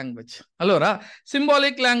 ಸಿಂಬಾಲಿಕ್ ಲ್ಯಾಂಗ್ವೇಜ್ ಅಲ್ವರ,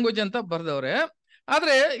 ಸಿಂಬಾಲಿಕ್ ಲ್ಯಾಂಗ್ವೇಜ್ ಅಂತ ಬರ್ದವ್ರೆ.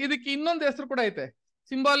 ಆದ್ರೆ ಇದಕ್ಕೆ ಇನ್ನೊಂದು ಹೆಸರು ಕೂಡ ಐತೆ.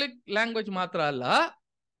 ಸಿಂಬಾಲಿಕ್ ಲ್ಯಾಂಗ್ವೇಜ್ ಮಾತ್ರ ಅಲ್ಲ,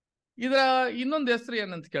 ಇದರ ಇನ್ನೊಂದು ಹೆಸರು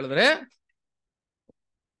ಏನಂತ ಕೇಳಿದ್ರೆ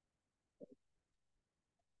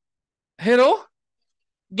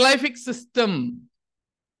ಹೇರೋಗ್ಲೈಫಿಕ್ ಸಿಸ್ಟಮ್.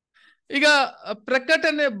 ಈಗ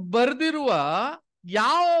ಪ್ರಕಟಣೆ ಬರ್ದಿರುವ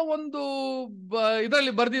ಯಾವ ಒಂದು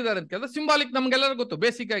ಇದರಲ್ಲಿ ಬರ್ದಿದ್ದಾರೆ ಅಂತ ಕೇಳಿದ್ರೆ, ಸಿಂಬಾಲಿಕ್ ನಮ್ಗೆಲ್ಲರೂ ಗೊತ್ತು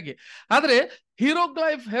ಬೇಸಿಕ್ ಆಗಿ, ಆದ್ರೆ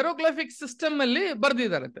ಹೇರೋಗ್ಲೈಫಿಕ್ ಸಿಸ್ಟಮ್ ಅಲ್ಲಿ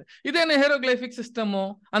ಬರ್ದಿದ್ದಾರಂತೆ. ಇದೇನು ಹೇರೋಗ್ಲೈಫಿಕ್ ಸಿಸ್ಟಮ್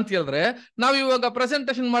ಅಂತ ಹೇಳಿದ್ರೆ, ನಾವ್ ಇವಾಗ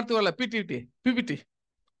ಪ್ರೆಸೆಂಟೇಶನ್ ಮಾಡ್ತೀವಲ್ಲ, PPT,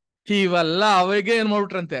 ಇವೆಲ್ಲ ಅವಾಗೆ ಏನ್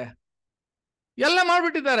ಮಾಡ್ಬಿಟ್ರಂತೆ, ಎಲ್ಲ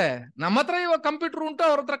ಮಾಡ್ಬಿಟ್ಟಿದ್ದಾರೆ. ನಮ್ಮ ಹತ್ರ ಇವಾಗ ಕಂಪ್ಯೂಟರ್ ಉಂಟು,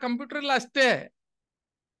 ಅವ್ರ ಹತ್ರ ಕಂಪ್ಯೂಟರ್ ಇಲ್ಲ ಅಷ್ಟೇ.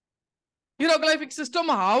 ಹೇರೋಗ್ಲೈಫಿಕ್ ಸಿಸ್ಟಮ್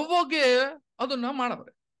ಅವಾಗೆ ಅದನ್ನ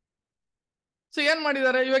ಮಾಡವ್ರೆ. ಸೊ ಏನ್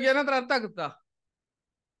ಮಾಡಿದ್ದಾರೆ, ಇವಾಗ ಏನಾದ್ರೂ ಅರ್ಥ ಆಗುತ್ತಾ?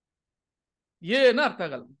 ಏನು ಅರ್ಥ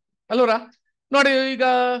ಆಗಲ್ಲ ಅಲ್ವರ. ನೋಡಿ, ಈಗ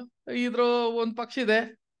ಇದ್ರ ಒಂದ್ ಪಕ್ಷ ಇದೆ,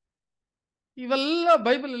 ಇವೆಲ್ಲ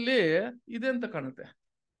ಬೈಬಲ್ ಅಲ್ಲಿ ಇದೆ ಅಂತ ಕಾಣುತ್ತೆ.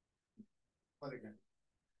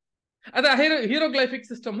 ಅದೇ ಹೀರೋಗ್ಲೈಫಿಕ್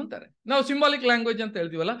ಸಿಸ್ಟಮ್ ಅಂತಾರೆ. ನಾವು ಸಿಂಬಾಲಿಕ್ ಲ್ಯಾಂಗ್ವೇಜ್ ಅಂತ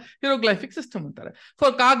ಹೇಳ್ತೀವಲ್ಲ, ಹೀರೋಗ್ಲೈಫಿಕ್ ಸಿಸ್ಟಮ್ ಅಂತಾರೆ.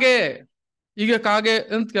 ಫಾರ್ ಕಾಗೆ, ಈಗ ಕಾಗೆ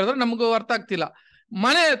ಅಂತ ಕೇಳಿದ್ರೆ ನಮಗೂ ಅರ್ಥ ಆಗ್ತಿಲ್ಲ.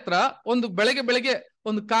 ಮನೆ ಹತ್ರ ಒಂದು ಬೆಳಗ್ಗೆ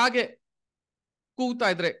ಒಂದು ಕಾಗೆ ಕೂಗ್ತಾ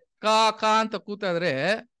ಇದ್ರೆ, ಕಾ ಅಂತ ಕೂಗ್ತಾ ಇದ್ರೆ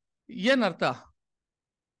ಏನ್ ಅರ್ಥ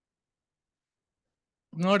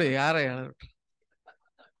ನೋಡಿ?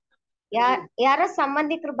 ಯಾರ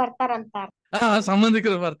ಸಂಬಂಧಿಕರು ಬರ್ತಾರಂತ.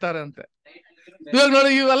 ಸಂಬಂಧಿಕರು ಬರ್ತಾರೆ ಅಂತೆ. ಇವಾಗ ನೋಡಿ,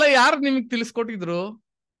 ಇವೆಲ್ಲ ಯಾರು ನಿಮಗ್ ತಿಳಿಸ್ಕೊಟ್ಟಿದ್ರು?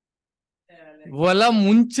 ಇವೆಲ್ಲ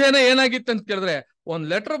ಮುಂಚೆನೆ ಏನಾಗಿತ್ತು ಅಂತ ಕೇಳಿದ್ರೆ, ಒಂದ್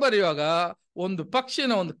ಲೆಟರ್ ಬರೆಯುವಾಗ ಒಂದು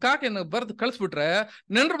ಪಕ್ಷಿನ, ಒಂದು ಕಾಕೆನ ಬರ್ದು ಕಳ್ಸ್ಬಿಟ್ರೆ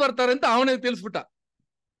ನೆಂಟ್ರು ಬರ್ತಾರೆ ಅಂತ ಅವನೇ ತಿಳಿಸ್ಬಿಟ್ಟ.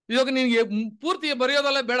 ಇವಾಗ ನಿನ್ಗೆ ಪೂರ್ತಿ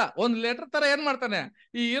ಬರೆಯೋದಲ್ಲ ಬೇಡ, ಒಂದ್ ಲೆಟರ್ ತರ ಏನ್ ಮಾಡ್ತಾನೆ,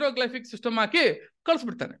 ಈ ಹೀರೋಗ್ಲೈಫಿಕ್ ಸಿಸ್ಟಮ್ ಹಾಕಿ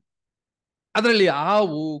ಕಳ್ಸ್ಬಿಡ್ತಾನೆ. ಅದ್ರಲ್ಲಿ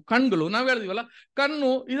ಹಾವು, ಕಣ್ಗಳು, ನಾವ್ ಹೇಳಿದ್ವಲ್ಲ ಕಣ್ಣು,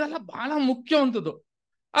 ಇದೆಲ್ಲ ಬಹಳ ಮುಖ್ಯವಂತದ್ದು.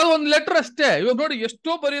 ಅದು ಒಂದ್ ಲೆಟರ್ ಅಷ್ಟೇ. ಇವಾಗ ನೋಡಿ,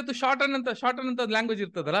 ಎಷ್ಟೋ ಬರೆಯೋದು ಶಾರ್ಟ್ ಅಂತ ಲ್ಯಾಂಗ್ವೇಜ್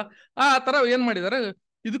ಇರ್ತದಲ್ಲ, ಆ ತರ ಏನ್ ಮಾಡಿದಾರೆ,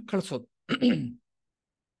 ಇದಕ್ ಕಳ್ಸೋದು.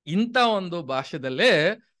 ಇಂಥ ಒಂದು ಭಾಷೆದಲ್ಲೇ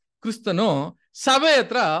ಕ್ರಿಸ್ತನು ಸಭೆ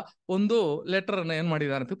ಹತ್ರ ಒಂದು ಲೆಟರ್ ಅನ್ನ ಏನ್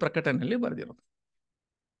ಮಾಡಿದಾರೆ ಅಂತ ಪ್ರಕಟಣೆಯಲ್ಲಿ ಬರ್ದಿರೋದು.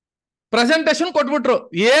 ಪ್ರೆಸೆಂಟೇಶನ್ ಕೊಟ್ಬಿಟ್ರು,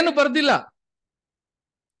 ಏನು ಬರ್ದಿಲ್ಲ.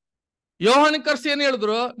 ಯೋಹಾನನ್ ಕರ್ಸಿ ಏನ್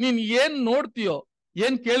ಹೇಳಿದ್ರು, ನೀನ್ ಏನ್ ನೋಡ್ತೀಯೋ,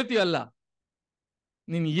 ಏನ್ ಕೇಳ್ತೀಯಲ್ಲ,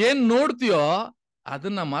 ನೀನ್ ಏನ್ ನೋಡ್ತೀಯೋ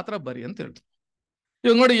ಅದನ್ನ ಮಾತ್ರ ಬರಿ ಅಂತ ಹೇಳ್ತು.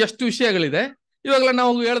 ಇವಾಗ ನೋಡಿ ಎಷ್ಟು ವಿಷಯಗಳಿದೆ. ಇವಾಗಲ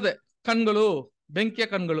ನಾವು ಹೇಳ್ದೆ, ಕಣ್ಗಳು, ಬೆಂಕಿಯ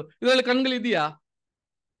ಕಣ್ಗಳು. ಇದರಲ್ಲಿ ಕಣ್ಗಳಿದೆಯಾ?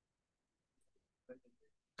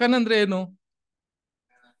 ಕಣ್ಣಂದ್ರೆ ಏನು?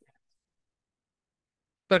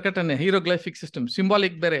 ಪ್ರಕಟಣೆ ಹೀರೋಗ್ಲೈಫಿಕ್ ಸಿಸ್ಟಮ್,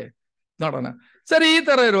 ಸಿಂಬಾಲಿಕ್ ಬೇರೆ ನೋಡೋಣ. ಸರಿ, ಈ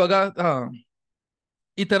ತರ ಇರುವಾಗ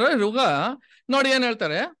ನೋಡಿ ಏನ್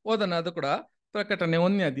ಹೇಳ್ತಾರೆ, ಓದೋಣ. ಅದು ಕೂಡ ಪ್ರಕಟಣೆ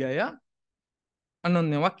 1ನೇ ಅಧ್ಯಾಯ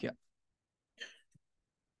 11ನೇ ವಾಕ್ಯ.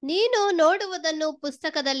 ನೀನು ನೋಡುವುದನ್ನು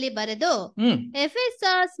ಪುಸ್ತಕದಲ್ಲಿ ಬರೆದು ಎಫೆಸ,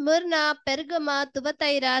 ಸ್ಮಿರ್ನ, ಪೆರ್ಗಮ,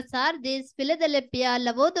 ತುಬತೈರ, ಸಾರ್ದಿಸ್, ಫಿಲದೆಲ್ಫಿಯ,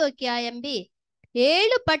 ಲವೋದೋಕ್ಯ ಎಂಬಿ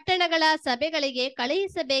 7 ಪಟ್ಟಣಗಳ ಸಭೆಗಳಿಗೆ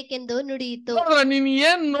ಕಳುಹಿಸಬೇಕೆಂದು ನುಡಿಯಿತು. ನೀನ್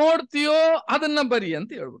ಏನ್ ನೋಡ್ತೀಯೋ ಅದನ್ನ ಬರಿ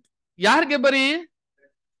ಅಂತ ಹೇಳ್ಬಿಟ್ಟು. ಯಾರಿಗೆ ಬರಿ?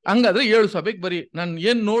 ಹಂಗಾದ್ರೆ 7 ಸಭೆಗೆ ಬರಿ. ನಾನು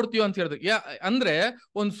ಏನ್ ನೋಡ್ತೀಯೋ ಅಂತ ಹೇಳಿದ್ರೆ ಅಂದ್ರೆ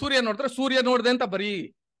ಒಂದ್ ಸೂರ್ಯ ನೋಡಿದ್ರೆ ಸೂರ್ಯ ನೋಡ್ದೆ ಅಂತ ಬರೀ,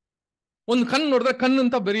 ಒಂದ್ ಕಣ್ಣು ನೋಡಿದ್ರೆ ಕಣ್ಣು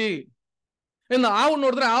ಅಂತ ಬರೀ, ಇನ್ನು ಹಾವು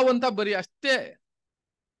ನೋಡಿದ್ರೆ ಹಾವು ಅಂತ ಬರೀ, ಅಷ್ಟೇ.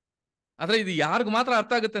 ಆದ್ರೆ ಇದು ಯಾರಿಗ ಮಾತ್ರ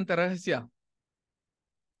ಅರ್ಥ ಆಗುತ್ತೆ ಅಂತ ರಹಸ್ಯ?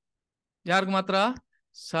 ಯಾರಿಗ ಮಾತ್ರ?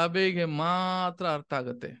 ಸಭೆಗೆ ಮಾತ್ರ ಅರ್ಥ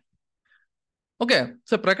ಆಗುತ್ತೆ. ಓಕೆ,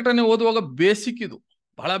 ಸೊ ಪ್ರಕಟಣೆ ಓದುವಾಗ ಬೇಸಿಕ್, ಇದು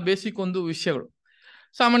ಬಹಳ ಬೇಸಿಕ್ ಒಂದು ವಿಷಯಗಳು.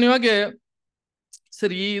 ಸಾಮಾನ್ಯವಾಗಿ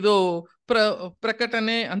ಸರಿ, ಇದು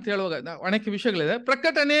ಪ್ರಕಟಣೆ ಅಂತ ಹೇಳುವಾಗ ಅನೇಕ ವಿಷಯಗಳಿದೆ.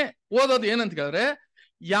 ಪ್ರಕಟಣೆ ಓದೋದು ಏನಂತ ಕೇಳಿದ್ರೆ,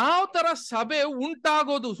 ಯಾವ ತರ ಸಭೆ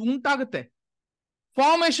ಉಂಟಾಗುತ್ತೆ,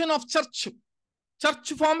 formation of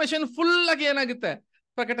church formation full ಆಗಿ ಏನಾಗುತ್ತೆ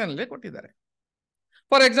ಪ್ರಕಟಣೆಯಲ್ಲಿ ಕೊಟ್ಟಿದ್ದಾರೆ.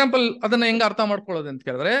 ಫಾರ್ ಎಕ್ಸಾಂಪಲ್ ಅದನ್ನ ಹೆಂಗ ಅರ್ಥ ಮಾಡ್ಕೊಳ್ಳೋದು ಅಂತ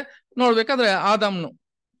ಕೇಳಿದ್ರೆ, ನೋಡ್ಬೇಕಾದ್ರೆ ಆದಾಮ್ನು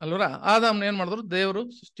ಅಲ್ವರ, ಆದಾಮ್ನ ಏನ್ ಮಾಡಿದ್ರು, ದೇವರು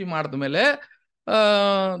ಸೃಷ್ಟಿ ಮಾಡಿದ ಮೇಲೆ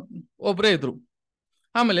ಒಬ್ರೇ ಇದ್ರು.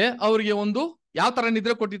 ಆಮೇಲೆ ಅವ್ರಿಗೆ ಒಂದು ಯಾವ ತರ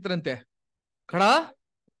ನಿದ್ರೆ ಕೊಟ್ಟಿದ್ರಂತೆ, ಕಡ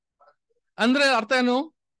ಅಂದ್ರೆ ಅರ್ಥ ಏನು,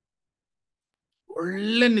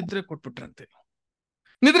 ಒಳ್ಳೆ ನಿದ್ರೆ ಕೊಟ್ಬಿಟ್ರಂತೆ.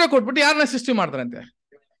 ನಿದ್ರೆ ಕೊಟ್ಬಿಟ್ಟು ಯಾರನ್ನ ಸೃಷ್ಟಿ ಮಾಡಿದ್ರಂತೆ?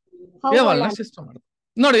 ಏವಲ್ನ ಸೃಷ್ಟಿ ಮಾಡಿದ್ರು.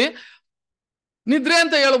 ನೋಡಿ, ನಿದ್ರೆ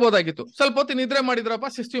ಅಂತ ಹೇಳ್ಬೋದಾಗಿತ್ತು, ಸ್ವಲ್ಪ ಹೊತ್ತು ನಿದ್ರೆ ಮಾಡಿದ್ರಪ್ಪ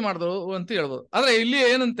ಸೃಷ್ಟಿ ಮಾಡಿದ್ರು ಅಂತ ಹೇಳ್ಬೋದು. ಆದ್ರೆ ಇಲ್ಲಿ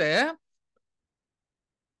ಏನಂತೆ,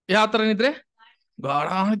 ಯಾವ ತರ ನಿದ್ರೆ? ಗಾಢ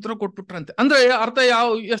ನಿದ್ರೆ ಕೊಟ್ಬಿಟ್ರಂತೆ. ಅಂದ್ರೆ ಅರ್ಥ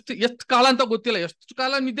ಎಷ್ಟು ಕಾಲ ಅಂತ ಗೊತ್ತಿಲ್ಲ, ಎಷ್ಟು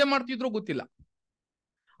ಕಾಲ ನಿದ್ದೆ ಮಾಡ್ತಿದ್ರು ಗೊತ್ತಿಲ್ಲ.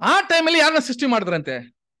 ಆ ಟೈಮಲ್ಲಿ ಯಾರನ್ನ ಸೃಷ್ಟಿ ಮಾಡಿದ್ರಂತೆ?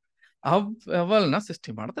 ಅವಲ್ನ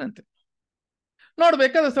ಸೃಷ್ಟಿ ಮಾಡಿದ್ರಂತೆ.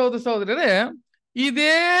 ನೋಡ್ಬೇಕಾದ್ರೆ ಸಹೋದರರೇ,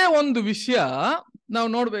 ಇದೇ ಒಂದು ವಿಷಯ ನಾವು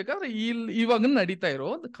ನೋಡ್ಬೇಕಾದ್ರೆ ಇವಾಗ ನಡೀತಾ ಇರೋ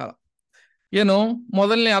ಒಂದು ಕಾಲ. ಏನು?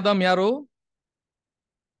 ಮೊದಲನೇ ಆದಾಮ್ ಯಾರು?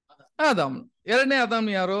 ಆದಾಮ್. ಎರಡನೇ ಆದಾಮ್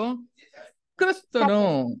ಯಾರು? ಕ್ರಿಸ್ತನು.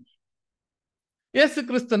 ಯೇಸು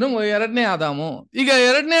ಕ್ರಿಸ್ತನು ಎರಡನೇ ಆದಾಮು. ಈಗ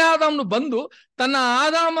ಎರಡನೇ ಆದಾಮ್ನು ಬಂದು ತನ್ನ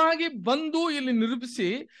ಆದಾಮಾಗಿ ಬಂದು ಇಲ್ಲಿ ನಿರೂಪಿಸಿ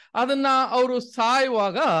ಅದನ್ನ ಅವರು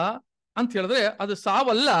ಸಾಯುವಾಗ ಅಂತ ಹೇಳಿದ್ರೆ ಅದು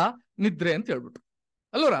ಸಾವಲ್ಲ, ನಿದ್ರೆ ಅಂತ ಹೇಳ್ಬಿಟ್ರು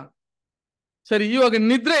ಅಲ್ವರ. ಸರಿ, ಇವಾಗ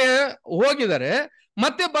ನಿದ್ರೆ ಹೋಗಿದ್ದಾರೆ,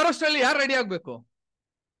 ಮತ್ತೆ ಬರೋಷ್ಟರಲ್ಲಿ ಯಾರು ರೆಡಿ ಆಗ್ಬೇಕು?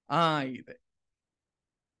 ಇದೆ.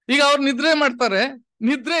 ಈಗ ಅವ್ರು ನಿದ್ರೆ ಮಾಡ್ತಾರೆ.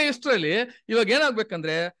 ನಿದ್ರೆ ಇಷ್ಟರಲ್ಲಿ ಇವಾಗ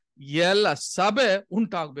ಏನಾಗ್ಬೇಕಂದ್ರೆ ಎಲ್ಲ ಸಭೆ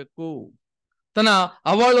ಉಂಟಾಗ್ಬೇಕು.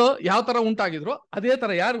 ಅವಳು ಯಾವ ತರ ಉಂಟಾಗಿದ್ರು ಅದೇ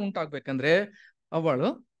ತರ ಯಾರು ಉಂಟಾಗ್ಬೇಕಂದ್ರೆ ಅವಳು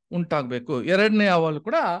ಉಂಟಾಗ್ಬೇಕು. ಎರಡನೇ ಅವಳು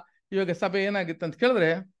ಕೂಡ ಇವಾಗ ಸಭೆ ಏನಾಗಿತ್ತು ಅಂತ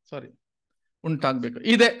ಕೇಳಿದ್ರೆ ಉಂಟಾಗ್ಬೇಕು.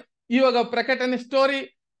 ಇದೆ ಇವಾಗ ಪ್ರಕಟಣೆ ಸ್ಟೋರಿ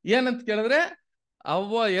ಏನಂತ ಕೇಳಿದ್ರೆ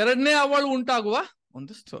ಎರಡನೇ ಅವಳು ಉಂಟಾಗುವ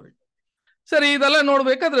ಒಂದು ಸ್ಟೋರಿ. ಸರಿ, ಇದೆಲ್ಲ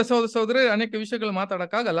ನೋಡ್ಬೇಕಾದ್ರೆ ಸಹೋದರಿ ಅನೇಕ ವಿಷಯಗಳು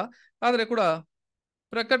ಮಾತಾಡಕ್ಕಾಗಲ್ಲ. ಆದ್ರೆ ಕೂಡ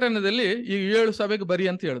ಪ್ರಕಟಣೆಯಲ್ಲಿ ಈ 7 ಸಭೆಗೆ ಬರಿ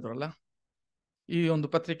ಅಂತ ಹೇಳಿದ್ರಲ್ಲ, ಈ ಒಂದು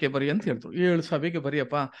ಪತ್ರಿಕೆ ಬರಿ ಅಂತ ಹೇಳಿದ್ರು. 7 ಸಭೆಗೆ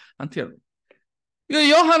ಬರಿಯಪ್ಪ ಅಂತ ಹೇಳಿದ್ರು. ಈಗ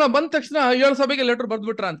ಯೋಹಾನ ಬಂದ ತಕ್ಷಣ 7 ಸಭೆಗೆ ಲೆಟರ್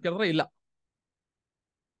ಬರ್ದ್ಬಿಟ್ರ ಅಂತ ಕೇಳಿದ್ರೆ ಇಲ್ಲ.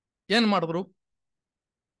 ಏನ್ ಮಾಡಿದ್ರು?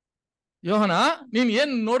 ಯೋಹಾನ, ನೀನ್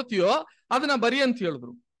ಏನ್ ನೋಡ್ತೀಯೋ ಅದನ್ನ ಬರಿ ಅಂತ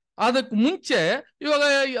ಹೇಳಿದ್ರು. ಅದಕ್ಕೆ ಮುಂಚೆ ಇವಾಗ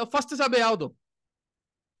ಫಸ್ಟ್ ಸಭೆ ಯಾವುದು?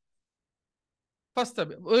 ಫಸ್ಟ್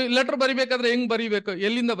ಸಭೆ ಲೆಟರ್ ಬರಿಬೇಕಾದ್ರೆ ಹೆಂಗ್ ಬರಿಬೇಕು,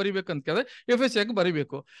 ಎಲ್ಲಿಂದ ಬರಿಬೇಕು ಅಂತ ಕೇಳಿದ್ರೆ ಎಫೆಸಕ್ಕೆ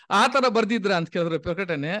ಬರಿಬೇಕು. ಆ ತರ ಬರ್ದಿದ್ರ ಅಂತ ಕೇಳಿದ್ರೆ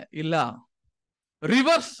ಪ್ರಕಟಣೆ ಇಲ್ಲ.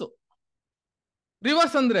 ರಿವರ್ಸ್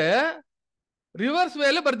ಅಂದ್ರೆ ರಿವರ್ಸ್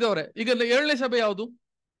ವೇಲೆ ಬರ್ದೇವ್ರೆ. ಈಗ 7ನೇ ಸಭೆ ಯಾವುದು?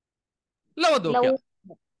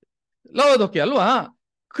 ಲವೋದೋಕ್ಯ ಅಲ್ವಾ?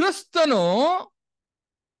 ಕ್ರಿಸ್ತನು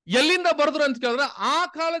ಎಲ್ಲಿಂದ ಬರ್ದ್ರು ಅಂತ ಕೇಳಿದ್ರೆ ಆ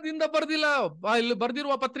ಕಾಲದಿಂದ ಬರ್ದಿಲ್ಲ. ಇಲ್ಲಿ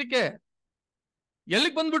ಬರ್ದಿರುವ ಪತ್ರಿಕೆ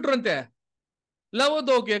ಎಲ್ಲಿಗೆ ಬಂದ್ಬಿಟ್ರಂತೆ?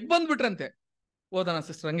 ಲವೋದೋಕ್ಯಕ್ಕೆ ಬಂದ್ಬಿಟ್ರಂತೆ. ಓದೋಣ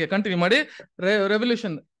ಸಿಸ್ಟರ್, ಹಂಗೆ ಕಂಟಿನ್ಯೂ ಮಾಡಿ.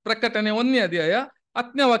 ರೆವಲ್ಯೂಷನ್ ಪ್ರಕಟಣೆ 1ನೇ ಅಧ್ಯಾಯ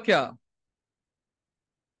 10ನೇ ವಾಕ್ಯ.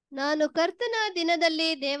 ನಾನು ಕರ್ತನ ದಿನದಲ್ಲಿ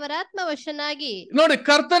ದೇವರಾತ್ಮ ವಶನಾಗಿ. ನೋಡಿ,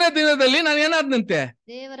 ಕರ್ತನ ದಿನದಲ್ಲಿ ನಾನು ಏನಾದ್ನಂತೆ?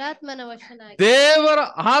 ದೇವರಾತ್ಮನ ವಶನಾಗಿ. ದೇವರ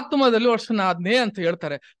ಆತ್ಮದಲ್ಲಿ ವಶನಾದ್ನೆ ಅಂತ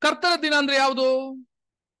ಹೇಳ್ತಾರೆ. ಕರ್ತನ ದಿನ ಅಂದ್ರೆ ಯಾವುದು?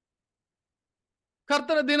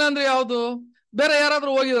 ಕರ್ತನ ದಿನ ಅಂದ್ರೆ ಯಾವುದು? ಬೇರೆ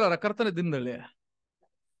ಯಾರಾದ್ರೂ ಹೋಗಿದಾರ ಕರ್ತನ ದಿನದಲ್ಲಿ?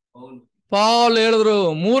 ಪೌಲ್ ಹೇಳಿದ್ರು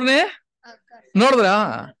 3ನೇ. ನೋಡಿದ್ರ?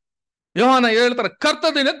 ಯೋಹಾನ ಹೇಳ್ತಾರೆ ಕರ್ತ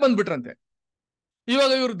ದಿನಕ್ಕೆ ಬಂದ್ಬಿಟ್ರಂತೆ.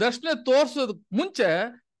 ಇವಾಗ ಇವ್ರು ದರ್ಶನ ತೋರ್ಸೋದ್ ಮುಂಚೆ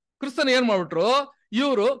ಕ್ರಿಸ್ತನ ಏನ್ ಮಾಡ್ಬಿಟ್ರು?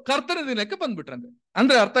 ಇವರು ಕರ್ತನ ದಿನಕ್ಕೆ ಬಂದ್ಬಿಟ್ರಂತೆ.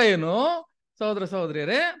 ಅಂದ್ರೆ ಅರ್ಥ ಏನು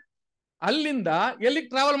ಸಹೋದರಿಯರೇ? ಅಲ್ಲಿಂದ ಎಲ್ಲಿಗೆ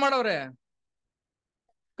ಟ್ರಾವೆಲ್ ಮಾಡವ್ರೆ?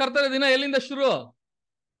 ಕರ್ತನ ದಿನ ಎಲ್ಲಿಂದ ಶುರು?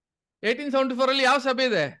 1874 ಅಲ್ಲಿ ಯಾವ ಸಭೆ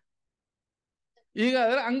ಇದೆ? ಈಗ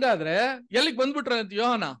ಹಂಗಾದ್ರೆ ಎಲ್ಲಿಗೆ ಬಂದ್ಬಿಟ್ರಂತೆ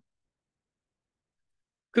ಯೋಹಾನ?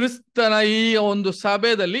 ಕ್ರಿಸ್ತನ ಈ ಒಂದು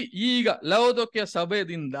ಸಭೆಯಲ್ಲಿ ಈಗ ಲವೋದೋಕ್ಯ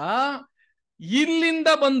ಸಭೆಯಿಂದ ಇಲ್ಲಿಂದ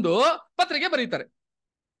ಬಂದು ಪತ್ರಿಕೆ ಬರೀತಾರೆ.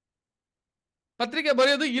 ಪತ್ರಿಕೆ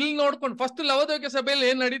ಬರೆಯೋದು ಇಲ್ಲಿ ನೋಡ್ಕೊಂಡು ಫಸ್ಟ್ ಲವೋದೋಕ್ಯ ಸಭೆಯಲ್ಲಿ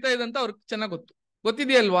ಏನ್ ನಡೀತಾ ಇದೆ ಅಂತ ಅವ್ರಿಗೆ ಚೆನ್ನಾಗಿ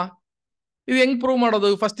ಗೊತ್ತಿದೆಯಲ್ವಾ? ಇದು ಹೆಂಗ್ ಪ್ರೂವ್ ಮಾಡೋದು?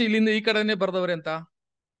 ಫಸ್ಟ್ ಇಲ್ಲಿಂದ ಈ ಕಡೆನೆ ಬರ್ದವ್ರೆ ಅಂತ.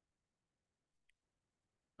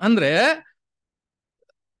 ಅಂದ್ರೆ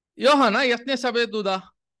ಯೋಹಾನ ಎಷ್ಟನೇ ಸಭೆ ದೂದ?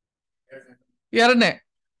 2ನೇ.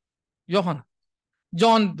 ಯೋಹಾನ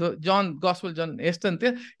ಜಾನ್ ಗಾಸ್ಪಲ್ ಜಾನ್ ಎಷ್ಟಂತೆ?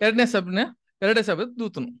 2ನೇ ಸಭೆ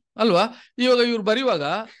ದೂತನು ಅಲ್ವಾ? ಇವಾಗ ಇವ್ರು ಬರೆಯುವಾಗ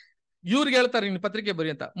ಇವ್ರಿಗೆ ಹೇಳ್ತಾರೆ ಇನ್ನು ಪತ್ರಿಕೆ ಬರಿ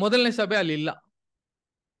ಅಂತ. ಮೊದಲನೇ ಸಭೆ ಅಲ್ಲಿ ಇಲ್ಲ.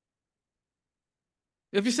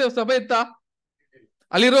 ಎಫೆಸ ಸಭೆ ಇತ್ತಾ?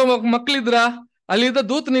 ಅಲ್ಲಿರೋ ಮಕ್ಳಿದ್ರ? ಅಲ್ಲಿದ್ದ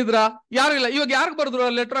ದೂತನಿದ್ರ? ಯಾರು ಇಲ್ಲ. ಇವಾಗ ಯಾರಿಗೆ ಬರ್ದ್ರು ಆ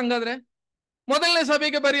ಲೆಟರ್? ಹಂಗಾದ್ರೆ ಮೊದಲನೇ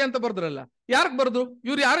ಸಭೆಗೆ ಬರಿ ಅಂತ ಬರ್ದ್ರಲ್ಲ, ಯಾರಿಗೆ ಬರ್ದ್ರು?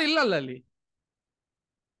 ಇವ್ರು ಯಾರು ಇಲ್ಲಲ್ಲ ಅಲ್ಲಿ.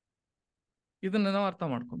 ಇದನ್ನ ನಾವು ಅರ್ಥ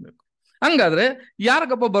ಮಾಡ್ಕೊಬೇಕು. ಹಂಗಾದ್ರೆ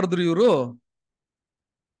ಯಾರಿಗಪ್ಪ ಬರ್ದ್ರು ಇವರು?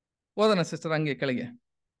 ಓದನ ಸಿಸ್ಟರ್ ಹಂಗೆ ಕೆಳಗೆ.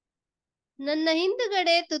 ನನ್ನ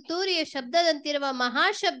ಹಿಂದುಗಡೆ ತುತ್ತೂರಿಯ ಶಬ್ದದಂತಿರುವ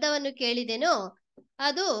ಮಹಾಶಬ್ದವನ್ನು ಕೇಳಿದೆನು.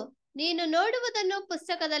 ಅದು ನೀನು ನೋಡುವುದನ್ನು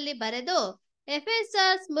ಪುಸ್ತಕದಲ್ಲಿ ಬರೆದು ಎಫೆಸ,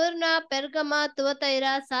 ಸ್ಮುರ್ನ, ಪೆರ್ಗಮ, ತುವತೈರ,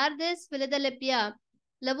 ಸಾರ್ದೆಸ್, ಫಿಲದೆಲ್ಫಿಯ,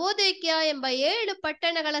 ಲವೋದಿಕ್ಯ ಎಂಬ 7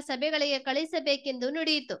 ಪಟ್ಟಣಗಳ ಸಭೆಗಳಿಗೆ ಕಳಿಸಬೇಕೆಂದು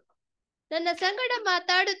ನುಡಿಯಿತು. ನನ್ನ ಸಂಗಡ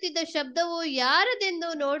ಮಾತಾಡುತ್ತಿದ್ದ ಶಬ್ದವು ಯಾರದೆಂದು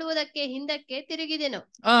ನೋಡುವುದಕ್ಕೆ ಹಿಂದಕ್ಕೆ ತಿರುಗಿದೆನು.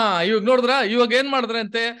 ಇವಾಗ ನೋಡಿದ್ರ, ಇವಾಗ ಏನ್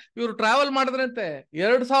ಮಾಡಿದ್ರಂತೆ? ಇವ್ರು ಟ್ರಾವೆಲ್ ಮಾಡಿದ್ರಂತೆ.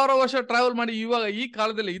 2000 ವರ್ಷ ಟ್ರಾವೆಲ್ ಮಾಡಿ ಇವಾಗ ಈ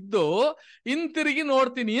ಕಾಲದಲ್ಲಿ ಇದ್ದು ಹಿಂತಿರುಗಿ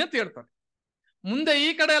ನೋಡ್ತೀನಿ ಅಂತ ಹೇಳ್ತಾರೆ. ಮುಂದೆ ಈ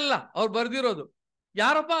ಕಡೆ ಅಲ್ಲ ಅವ್ರು ಬರ್ದಿರೋದು.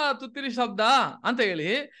 ಯಾರಪ್ಪ ತುತ್ತಿರಿ ಶಬ್ದ ಅಂತ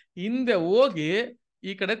ಹೇಳಿ ಹಿಂದೆ ಹೋಗಿ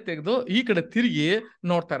ಈ ಕಡೆ ತೆಗೆದು ಈ ಕಡೆ ತಿರುಗಿ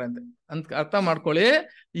ನೋಡ್ತಾರಂತೆ ಅಂತ ಅರ್ಥ ಮಾಡ್ಕೊಳ್ಳಿ.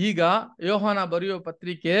 ಈಗ ಯೋಹಾನ ಬರೆಯೋ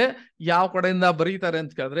ಪತ್ರಿಕೆ ಯಾವ ಕಡೆಯಿಂದ ಬರೀತಾರೆ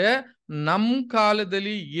ಅಂತ ಕೇಳಿದ್ರೆ, ನಮ್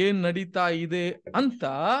ಕಾಲದಲ್ಲಿ ಏನ್ ನಡೀತಾ ಇದೆ ಅಂತ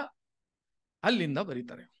ಅಲ್ಲಿಂದ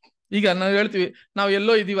ಬರೀತಾರೆ. ಈಗ ನಾವು ಹೇಳ್ತೀವಿ, ನಾವು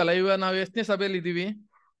ಎಲ್ಲೋ ಇದೀವಲ್ಲ, ಇವಾಗ ನಾವು ಎಷ್ಟನೇ ಸಭೆಯಲ್ಲಿ ಇದ್ದೀವಿ?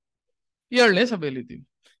 7ನೇ ಸಭೆಯಲ್ಲಿ ಇದ್ದೀವಿ.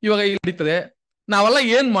 ಇವಾಗ ಇಲ್ಲಿ ನಡೀತದೆ, ನಾವೆಲ್ಲ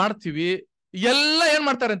ಏನ್ ಮಾಡ್ತೀವಿ? ಎಲ್ಲ ಏನ್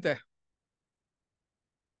ಮಾಡ್ತಾರಂತೆ?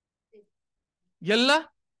 ಎಲ್ಲ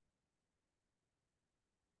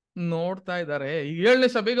ನೋಡ್ತಾ ಇದ್ದಾರೆ. ಈ 7ನೇ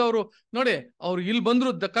ಸಭೆಗೆ ಅವರು ನೋಡಿ, ಅವ್ರು ಇಲ್ಲಿ ಬಂದ್ರು,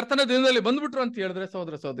 ಕರ್ತನ ದಿನದಲ್ಲಿ ಬಂದ್ಬಿಟ್ರು ಅಂತ ಹೇಳಿದ್ರೆ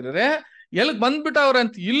ಸಹೋದರ ಸಹೋದರರೇ, ಎಲ್ಲಿ ಬಂದ್ಬಿಟ್ಟವ್ರೆ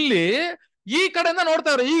ಅಂತ ಇಲ್ಲಿ ಈ ಕಡೆಯಿಂದ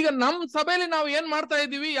ನೋಡ್ತಾವ್ರೆ. ಈಗ ನಮ್ ಸಭೆಯಲ್ಲಿ ನಾವು ಏನ್ ಮಾಡ್ತಾ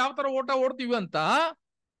ಇದೀವಿ, ಯಾವ ತರ ಓಟ ಓಡ್ತೀವಿ ಅಂತ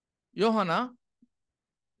ಯೋಹಾನ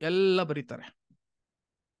ಎಲ್ಲ ಬರೀತಾರೆ.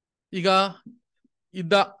 ಈಗ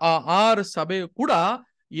ಇದ್ದ ಆ 6 ಸಭೆ ಕೂಡ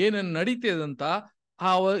ಏನೇನ್ ನಡೀತಿದೆ ಅಂತ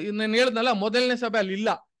ನಾನು ಹೇಳ್ದಲ್ಲ, ಮೊದಲನೇ ಸಭೆ ಅಲ್ಲಿ ಇಲ್ಲ.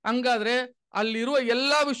 ಹಂಗಾದ್ರೆ ಅಲ್ಲಿರುವ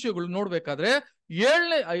ಎಲ್ಲಾ ವಿಷಯಗಳು ನೋಡ್ಬೇಕಾದ್ರೆ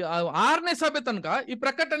 6ನೇ ಸಭೆ ತನಕ ಈ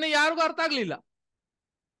ಪ್ರಕಟಣೆ ಯಾರಿಗೂ ಅರ್ಥ ಆಗ್ಲಿಲ್ಲ.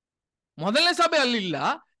 ಮೊದಲನೇ ಸಭೆ ಅಲ್ಲಿಲ್ಲ,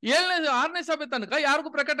 6ನೇ ಸಭೆ ತನಕ ಯಾರಿಗೂ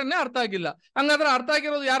ಪ್ರಕಟಣೆ ಅರ್ಥ ಆಗಿಲ್ಲ. ಹಂಗಾದ್ರೆ ಅರ್ಥ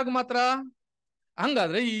ಆಗಿರೋದು ಯಾರಿಗೂ ಮಾತ್ರ?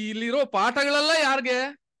 ಹಂಗಾದ್ರೆ ಇಲ್ಲಿರೋ ಪಾಠಗಳೆಲ್ಲ ಯಾರಿಗೆ?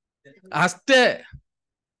 ಅಷ್ಟೇ.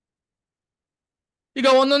 ಈಗ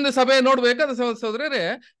ಒಂದೊಂದೇ ಸಭೆ ನೋಡ್ಬೇಕಾದ್ರೆ ಸಹೋದರರೇ,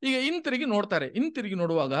 ಈಗ ಹಿಂತಿರುಗಿ ನೋಡ್ತಾರೆ. ಹಿಂತಿರುಗಿ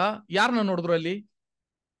ನೋಡುವಾಗ ಯಾರನ್ನ ನೋಡಿದ್ರು ಅಲ್ಲಿ?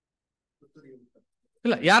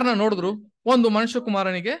 ಇಲ್ಲ, ಯಾರನ್ನ ನೋಡಿದ್ರು? ಒಂದು ಮನುಷ್ಯ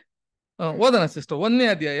ಕುಮಾರನಿಗೆ. ಓದನ ಸಿಸ್ಟರ್ 1ನೇ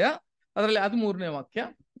ಅಧ್ಯಾಯ ಅದರಲ್ಲಿ 13ನೇ ವಾಕ್ಯ.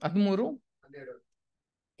 13.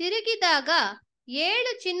 ತಿರುಗಿದಾಗ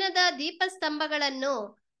 7 ಚಿನ್ನದ ದೀಪಸ್ತಂಭಗಳನ್ನು,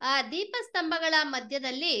 ಆ ದೀಪಸ್ತಂಭಗಳ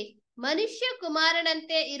ಮಧ್ಯದಲ್ಲಿ ಮನುಷ್ಯ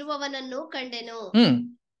ಕುಮಾರನಂತೆ ಇರುವವನನ್ನು ಕಂಡೆನು.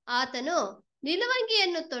 ಆತನು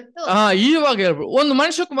ನಿಲುವಂಗಿಯನ್ನು ತೊಟ್ಟು. ಇವಾಗ ಹೇಳ್ಬಿಡು, ಒಂದು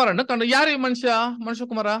ಮನುಷ್ಯ ಕುಮಾರನ ಕಂಡು. ಯಾರು ಈ ಮನುಷ್ಯ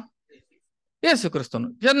ಕುಮಾರ? ಯೇಸು ಕ್ರಿಸ್ತನು.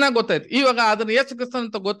 ಚೆನ್ನಾಗಿ ಗೊತ್ತಾಯ್ತು. ಇವಾಗ ಅದನ್ನ ಯೇಸು ಕ್ರಿಸ್ತನ್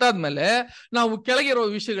ಅಂತ ಗೊತ್ತಾದ್ಮೇಲೆ ನಾವು ಕೆಳಗಿರೋ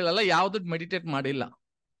ವಿಷಯಗಳೆಲ್ಲ ಯಾವ್ದು ಮೆಡಿಟೇಟ್ ಮಾಡಿಲ್ಲ.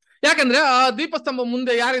 ಯಾಕಂದ್ರೆ ಆ ದೀಪಸ್ತಂಭ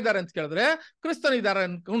ಮುಂದೆ ಯಾರಿದ್ದಾರೆ ಅಂತ ಕೇಳಿದ್ರೆ ಕ್ರಿಸ್ತನ್ ಇದ್ದಾರೆ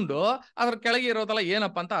ಅನ್ಕೊಂಡು ಅದ್ರ ಕೆಳಗೆ ಇರೋದೆಲ್ಲ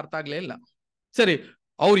ಏನಪ್ಪಾ ಅಂತ ಅರ್ಥ ಆಗ್ಲೇ ಇಲ್ಲ. ಸರಿ,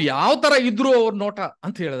 ಅವ್ರು ಯಾವ ತರ ಇದ್ರು ಅವ್ರ ನೋಟ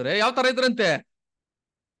ಅಂತ ಹೇಳಿದ್ರೆ ಯಾವ ತರ ಇದ್ರಂತೆ?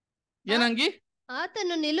 ಏನಂಗಿ?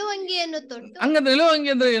 ಆತನು ನಿಲುವಂಗಿಯನ್ನು ತೊಟ್ಟು. ಹಂಗಂದ್ರೆ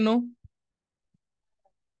ನಿಲುವಂಗಿ ಅಂದ್ರೆ ಏನು?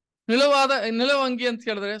 ನಿಲುವಂಗಿ ಅಂತ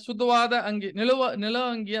ಹೇಳಿದ್ರೆ ಶುದ್ಧವಾದ ಅಂಗಿ.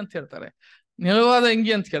 ನಿಲುವಂಗಿ ಅಂತ ಹೇಳ್ತಾರೆ. ನಿಲುವಾದ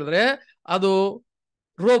ಅಂಗಿ ಅಂತ ಹೇಳಿದ್ರೆ ಅದು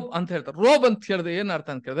ರೋಬ್ ಅಂತ ಹೇಳ್ತಾರೆ. ರೋಬ್ ಅಂತ ಹೇಳಿದ್ರೆ ಏನ್ ಅರ್ಥ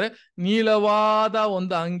ಅಂತ ಕೇಳಿದ್ರೆ ನೀಲವಾದ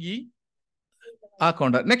ಒಂದು ಅಂಗಿ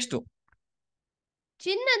ಹಾಕೊಂಡ. ನೆಕ್ಸ್ಟ್,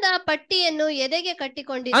 ಚಿನ್ನದ ಪಟ್ಟಿಯನ್ನು ಎದೆಗೆ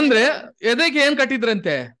ಕಟ್ಟಿಕೊಂಡಿದ್ದ. ಅಂದ್ರೆ ಎದೆಗೆ ಏನ್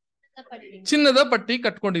ಕಟ್ಟಿದ್ರಂತೆ? ಚಿನ್ನದ ಪಟ್ಟಿ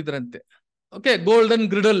ಕಟ್ಕೊಂಡಿದ್ರಂತೆ. ಓಕೆ, ಗೋಲ್ಡನ್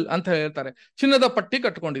ಗ್ರಿಡಲ್ ಅಂತ ಹೇಳ್ತಾರೆ. ಚಿನ್ನದ ಪಟ್ಟಿ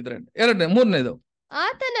ಕಟ್ಕೊಂಡಿದ್ರಂತೆ. 3ನೇದು,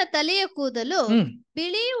 ಆತನ ತಲೆಯ ಕೂದಲು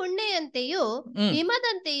ಬಿಳಿ ಉಣ್ಣೆಯಂತೆಯೂ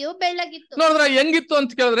ಹಿಮದಂತೆಯೂ ಬೆಳ್ಳಗಿತ್ತು. ನೋಡಿದ್ರ ಹೆಂಗಿತ್ತು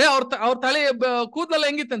ಅಂತ ಕೇಳಿದ್ರೆ ಅವ್ರ ತಲೆ ಕೂದಲೆಲ್ಲ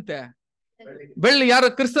ಹೆಂಗಿತ್ತಂತೆ? ಬೆಳ್ಳಿ. ಯಾರ?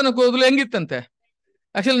 ಕ್ರಿಸ್ತನ ಕೂದಲು ಹೆಂಗಿತ್ತಂತೆ?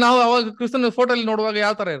 ಆಕ್ಚುಲಿ ನಾವು ಅವಾಗ ಕ್ರಿಸ್ತನ ಫೋಟೋ ಅಲ್ಲಿ ನೋಡುವಾಗ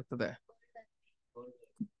ಯಾವ ತರ ಇರ್ತದೆ?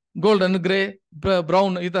 ಗೋಲ್ಡನ್, ಗ್ರೇ,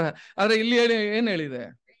 ಬ್ರೌನ್ ಈ ತರ. ಆದ್ರೆ ಇಲ್ಲಿ ಏನ್ ಹೇಳಿದೆ?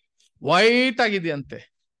 ವೈಟ್ ಆಗಿದೆಯಂತೆ.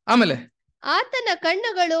 ಆಮೇಲೆ ಆತನ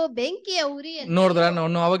ಕಣ್ಣುಗಳು ಬೆಂಕಿಯ ಉರಿ. ನೋಡಿದ್ರ,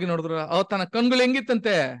 ನಾವು ಅವಾಗ ನೋಡಿದ್ರ ತನ್ನ ಕಣ್ಗಳು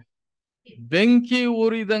ಹೆಂಗಿತ್ತಂತೆ? ಬೆಂಕಿ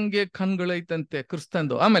ಉರಿದಂಗೆ ಕಣ್ಗಳೈತಂತೆ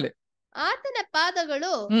ಕ್ರಿಸ್ತಂದು. ಆಮೇಲೆ ಆತನ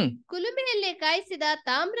ಪಾದಗಳು ಕುಲುಮೆಯಲ್ಲಿ ಕಾಯಿಸಿದ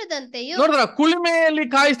ತಾಮ್ರದಂತೆಯೂ. ನೋಡಿದ್ರ, ಕುಲುಮೆಯಲ್ಲಿ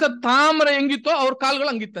ಕಾಯಿಸಿದ ತಾಮ್ರ ಹೆಂಗಿತ್ತೋ ಅವ್ರ ಕಾಲ್ಗಳು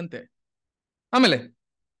ಹಂಗಿತ್ತಂತೆ. ಆಮೇಲೆ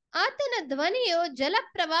ಆತನ ಧ್ವನಿಯು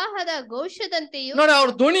ಜಲಪ್ರವಾಹದ ಘೋಷದಂತೆಯೂ. ನೋಡಿ, ಅವ್ರ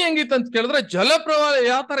ಧ್ವನಿ ಹೆಂಗಿತ್ತಂತ ಕೇಳಿದ್ರೆ ಜಲಪ್ರವಾಹ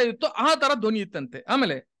ಯಾವ ತರ ಇತ್ತು ಆ ತರ ಧ್ವನಿ ಇತ್ತಂತೆ.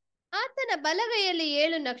 ಆಮೇಲೆ ಆತನ ಬಲಗೈಯಲ್ಲಿ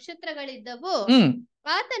 7 ನಕ್ಷತ್ರಗಳಿದ್ದವು.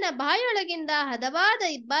 ಆತನ ಬಾಯೊಳಗಿಂದ ಹದವಾದ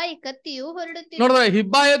ಇಬ್ಬಾಯಿ ಕತ್ತಿಯು ಹೊರಡುತ್ತಿತ್ತು. ನೋಡಿದ್ರೆ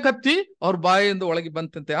ಹಿಬ್ಬಾಯ ಕತ್ತಿ ಅವ್ರ ಬಾಯಿಂದ ಒಳಗೆ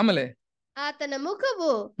ಬಂತಂತೆ. ಆಮೇಲೆ ಆತನ ಮುಖವು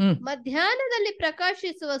ಮಧ್ಯಾಹ್ನದಲ್ಲಿ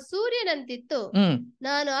ಪ್ರಕಾಶಿಸುವ ಸೂರ್ಯನಂತಿತ್ತು.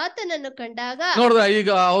 ನಾನು ಆತನನ್ನು ಕಂಡಾಗ. ನೋಡಿದ್ರ, ಈಗ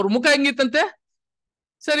ಅವ್ರ ಮುಖ ಹೆಂಗಿತ್ತಂತೆ?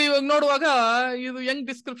 ಸರಿ, ಇವಾಗ ನೋಡುವಾಗ ಇದು ಹೆಂಗ್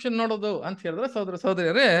ಡಿಸ್ಕ್ರಿಪ್ಷನ್ ನೋಡೋದು ಅಂತ ಹೇಳಿದ್ರೆ ಸಹೋದರ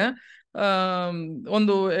ಸಹೋದರಿಯರೇ,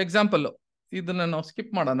 ಒಂದು ಎಕ್ಸಾಂಪಲ್ ಇದನ್ನ ನಾವು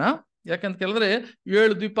ಸ್ಕಿಪ್ ಮಾಡೋಣ. ಯಾಕಂತ ಕೇಳಿದ್ರೆ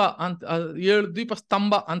 7 ದೀಪ ಅಂತ 7 ದೀಪ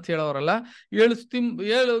ಸ್ತಂಭ ಅಂತ ಹೇಳೋರಲ್ಲ,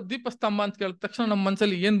 7 ದೀಪ ಸ್ತಂಭ ಅಂತ ಕೇಳಿದ ತಕ್ಷಣ ನಮ್ಮ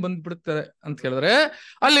ಮನಸ್ಸಲ್ಲಿ ಏನ್ ಬಂದ್ಬಿಡುತ್ತೆ ಅಂತ ಕೇಳಿದ್ರೆ,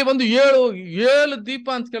 ಅಲ್ಲಿ ಒಂದು 7 ದೀಪ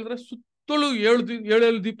ಅಂತ ಕೇಳಿದ್ರೆ ಸುತ್ತಲೂ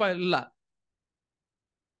 7 ದೀಪ ಇಲ್ಲ.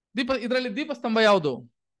 ಇದರಲ್ಲಿ ದೀಪಸ್ತಂಭ ಯಾವುದು?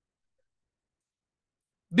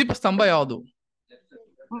 ದೀಪಸ್ತಂಭ ಯಾವುದು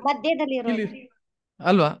ಮಧ್ಯದಲ್ಲಿ ಇಲ್ಲಿ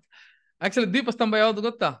ಅಲ್ವಾ? ಆಕ್ಚುಲಿ ದೀಪಸ್ತಂಭ ಯಾವ್ದು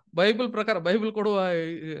ಗೊತ್ತಾ? ಬೈಬಲ್ ಪ್ರಕಾರ, ಬೈಬಲ್ ಕೊಡುವ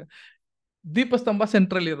ದೀಪಸ್ತಂಭ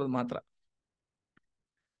ಸೆಂಟ್ರಲ್ ಇರೋದು ಮಾತ್ರ.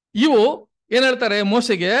 ಇವು ಏನ್ ಹೇಳ್ತಾರೆ,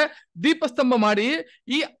 ಮೋಸೆಗೆ ದೀಪಸ್ತಂಭ ಮಾಡಿ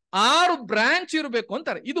ಈ 6 ಬ್ರಾಂಚ್ ಇರಬೇಕು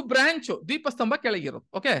ಅಂತಾರೆ. ಇದು ಬ್ರಾಂಚ್, ದೀಪಸ್ತಂಭ ಕೆಳಗಿರೋದು.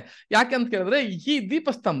 ಓಕೆ, ಯಾಕೆಂತ ಕೇಳಿದ್ರೆ ಈ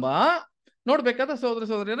ದೀಪಸ್ತಂಭ ನೋಡ್ಬೇಕಾದ್ರೆ ಸಹೋದರ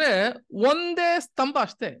ಸಹೋದರಿಯರೇ ಒಂದೇ ಸ್ತಂಭ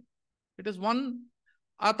ಅಷ್ಟೇ. It is one.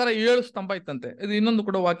 ಆ ತರ 7 ಸ್ತಂಭ ಇತ್ತಂತೆ. ಇದು ಇನ್ನೊಂದು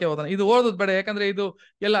ಕೂಡ ವಾಕ್ಯ ಓದೋಣ. ಇದು ಓದೋದು ಬೇಡ, ಯಾಕಂದ್ರೆ ಇದು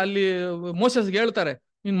ಎಲ್ಲ ಅಲ್ಲಿ ಮೋಸೆಸ್ಗೆ ಹೇಳ್ತಾರೆ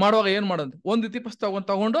ನೀನ್ ಮಾಡುವಾಗ ಏನ್ ಮಾಡೋದು, ಒಂದು ದೀಪಸ್ತಂಭ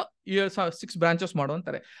ತಗೊಂಡು 6 ಬ್ರಾಂಚಸ್ ಮಾಡು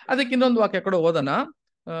ಅಂತಾರೆ. ಅದಕ್ಕೆ ಇನ್ನೊಂದು ವಾಕ್ಯ ಕೂಡ ಓದೋಣ.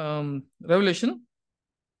 ರೆವಲ್ಯೂಷನ್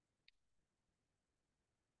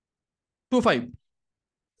 2:5.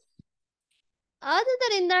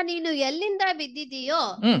 ಆದುದರಿಂದ ನೀನು ಎಲ್ಲಿಂದ ಬಿದ್ದಿದೀಯೋ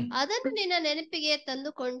ಅದನ್ನು ನಿನ್ನ ನೆನಪಿಗೆ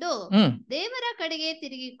ತಂದುಕೊಂಡು ದೇವರ ಕಡೆಗೆ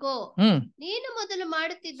ತಿರುಗಿಕೋ. ನೀನು ಮೊದಲು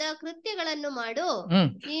ಮಾಡುತ್ತಿದ್ದ ಕೃತ್ಯಗಳನ್ನು ಮಾಡು.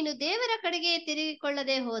 ನೀನು ದೇವರ ಕಡೆಗೆ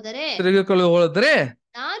ತಿರುಗಿಕೊಳ್ಳದೆ ಹೋದರೆ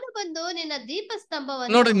ನಾನು ಬಂದು ನಿನ್ನ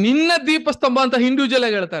ದೀಪಸ್ತಂಭವನ್ನು ನೋಡಿ, ನಿನ್ನ ದೀಪಸ್ತಂಭ ಅಂತ ಇಂಡಿವಿಜುವಲ್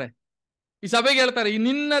ಆಗಿ ಹೇಳ್ತಾರೆ. ಈ ಸಭೆಗೆ ಹೇಳ್ತಾರೆ, ಈ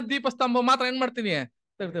ನಿನ್ನ ದೀಪಸ್ತಂಭ ಮಾತ್ರ ಏನ್ ಮಾಡ್ತೀನಿ,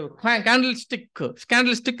 ಕ್ಯಾಂಡಲ್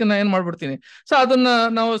ಸ್ಟಿಕ್ ಏನ್ ಮಾಡ್ಬಿಡ್ತೀನಿ. ಸೊ ಅದನ್ನ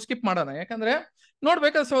ನಾವು ಸ್ಕಿಪ್ ಮಾಡೋಣ. ಯಾಕಂದ್ರೆ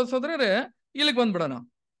ನೋಡ್ಬೇಕಾದ್ರೆ ಸೋದರೇ ಇಲ್ಲಿಗೆ ಬಂದ್ಬಿಡೋಣ.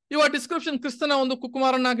 ಇವಾಗ ಡಿಸ್ಕ್ರಿಪ್ಷನ್ ಕ್ರಿಸ್ತನ ಒಂದು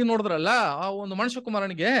ಕುಮಾರನಾಗಿ ನೋಡಿದ್ರಲ್ಲ, ಆ ಒಂದು ಮನುಷ್ಯ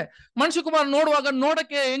ಕುಮಾರ ನೋಡುವಾಗ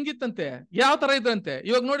ನೋಡಕ್ಕೆ ಹೆಂಗಿತ್ತಂತೆ, ಯಾವ ತರ ಇದ್ರಂತೆ.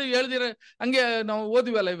 ಇವಾಗ ನೋಡಿ ಹೇಳಿದಿರ ಹಂಗೆ ನಾವು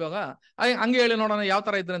ಓದಿವಲ್ಲ, ಇವಾಗ ಹಂಗೆ ಹೇಳಿ ನೋಡೋಣ ಯಾವ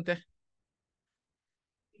ತರ ಇದ್ರಂತೆ.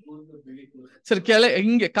 ಸರಿ,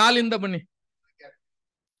 ಹಿಂಗೆ ಕಾಲಿಂದ ಬನ್ನಿ,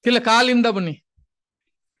 ಕಾಲಿಂದ ಬನ್ನಿ.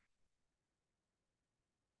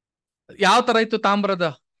 ಯಾವ ತರ ಇತ್ತು? ತಾಮ್ರದ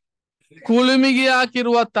ಕುಲುಮಿಗೆ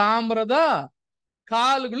ಹಾಕಿರುವ ತಾಮ್ರದ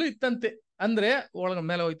ಕಾಲುಗಳು ಇತ್ತಂತೆ. ಅಂದ್ರೆ ಒಳಗ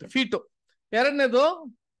ಮೇಲೆ ಹೋಯ್ತು ಫೀಟು. ಎರಡನೇದು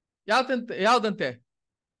ಯಾವ್ದಂತೆ?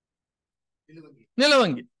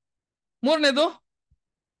 ನಿಲವಂಗಿ. ಮೂರನೇದು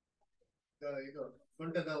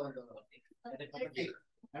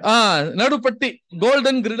ನಡುಪಟ್ಟಿ,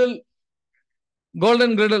 ಗೋಲ್ಡನ್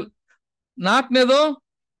ಗ್ರಿಡಲ್. ನಾಲ್ಕನೇದು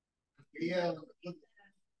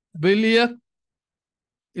ಬಿಳಿಯ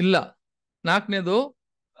ಇಲ್ಲ. ನಾಲ್ಕನೇದು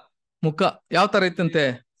ಮುಖ ಯಾವ ತರ ಇತ್ತಂತೆ?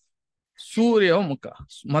 ಸೂರ್ಯ ಮುಖ.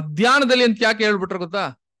 ಮಧ್ಯಾಹ್ನದಲ್ಲಿ ಅಂತ ಯಾಕೆ ಹೇಳ್ಬಿಟ್ರ ಗೊತ್ತಾ?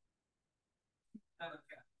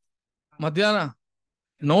 ಮಧ್ಯಾಹ್ನ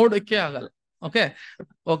ನೋಡಕ್ಕೆ ಆಗಲ್ಲ.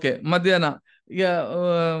 ಓಕೆ ಮಧ್ಯಾಹ್ನ.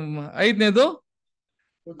 ಐದನೇದು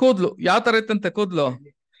ಕೂದ್ಲು ಯಾವ ತರ ಇತ್ತಂತೆ? ಕೂದ್ಲು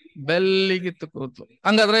ಬೆಲ್ಲಿಗಿತ್ತು ಕೂದ್ಲು.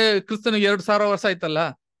 ಹಂಗಾದ್ರೆ ಕ್ರಿಸ್ತನಿಗೆ 2000 ವರ್ಷ ಆಯ್ತಲ್ಲ,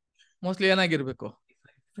 ಮೋಸ್ಟ್ಲಿ ಏನಾಗಿರ್ಬೇಕು?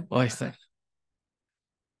 ವಯಸ್ಸ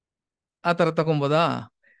ಆ ತರ ತಗೊಂಬೋದಾ?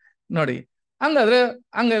 ನೋಡಿ, ಹಂಗಾದ್ರೆ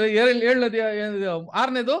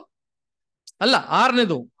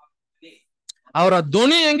ಆರನೇದು ಅವರ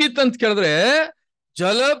ಧ್ವನಿ ಹೆಂಗಿತ್ತಂತ ಕೇಳಿದ್ರೆ,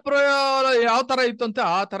 ಜಲಪ್ರಯಾಣ ಯಾವ ತರ ಇತ್ತಂತೆ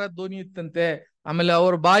ಆ ತರ ಧ್ವನಿ ಇತ್ತಂತೆ. ಆಮೇಲೆ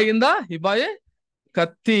ಅವ್ರ ಬಾಯಿಯಿಂದ ಈ ಬಾಯಿ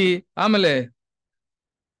ಕತ್ತಿ. ಆಮೇಲೆ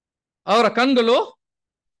ಅವರ ಕಣ್ಗಳು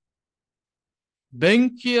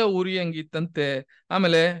ಬೆಂಕಿಯ ಉರಿ ಹಂಗಿತ್ತಂತೆ.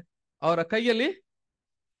 ಆಮೇಲೆ ಅವರ ಕೈಯಲ್ಲಿ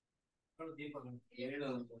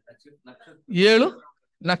 7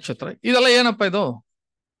 ನಕ್ಷತ್ರ. ಇದೆಲ್ಲ ಏನಪ್ಪ ಇದು?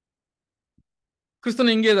 ಕ್ರಿಸ್ತನ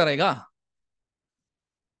ಹಿಂಗೆ ಇದಾರೆ ಈಗ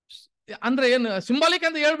ಅಂದ್ರೆ ಏನು ಸಿಂಬಾಲಿಕ್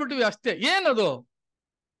ಅಂತ ಹೇಳ್ಬಿಟ್ಟಿವಿ ಅಷ್ಟೇ. ಏನದು?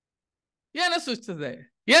 ಏನು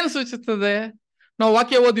ಸೂಚಿಸ್ತದೆ? ನಾವು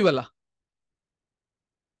ವಾಕ್ಯ ಓದಿವಲ್ಲ,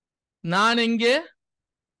 ನಾನೆಂಗೆ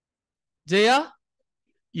ಜಯ,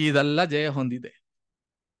 ಇದೆಲ್ಲ ಜಯ ಹೊಂದಿದೆ.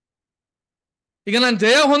 ಈಗ ನಾನು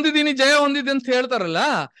ಜಯ ಹೊಂದಿದ್ದೀನಿ ಅಂತ ಹೇಳ್ತಾರಲ್ಲ,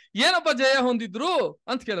 ಏನಪ್ಪ ಜಯ ಹೊಂದಿದ್ರು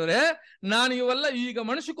ಅಂತ ಕೇಳಿದ್ರೆ, ನಾನು ಇವೆಲ್ಲ ಈಗ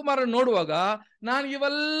ಮನುಷ್ಯ ಕುಮಾರ ನೋಡುವಾಗ ನಾನು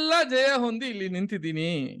ಇವೆಲ್ಲ ಜಯ ಹೊಂದಿ ಇಲ್ಲಿ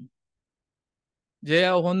ನಿಂತಿದ್ದೀನಿ. ಜಯ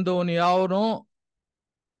ಹೊಂದೋನು ಯಾವನು?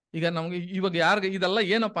 ಈಗ ನಮ್ಗೆ ಇವಾಗ ಯಾರಿಗೆ ಇದೆಲ್ಲ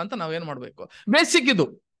ಏನಪ್ಪಾ ಅಂತ ನಾವೇನ್ ಮಾಡ್ಬೇಕು? ಬೇಸಿಕ್ ಇದು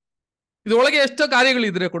ಒಳಗೆ ಎಷ್ಟೋ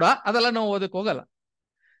ಕಾರ್ಯಗಳಿದ್ರೆ ಕೂಡ ಅದೆಲ್ಲ ನಾವು ಓದಕ್ಕೆ ಹೋಗಲ್ಲ.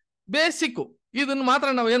 ಬೇಸಿಕ್ ಇದನ್ನ ಮಾತ್ರ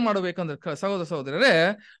ನಾವು ಏನ್ ಮಾಡ್ಬೇಕಂದ್ರೆ ಸಹೋದರ ಸಹೋದರರೇ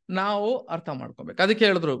ನಾವು ಅರ್ಥ ಮಾಡ್ಕೋಬೇಕು. ಅದಕ್ಕೆ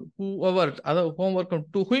ಹೇಳಿದ್ರು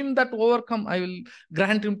to him that overcome I will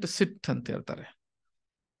grant him to sit ಅಂತ ಹೇಳ್ತಾರೆ.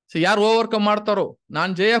 ಸೊ ಯಾರು ಓವರ್ಕಮ್ ಮಾಡ್ತಾರೋ,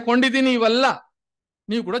 ನಾನ್ ಜಯ ಕೊಂಡಿದ್ದೀನಿ, ಇವೆಲ್ಲ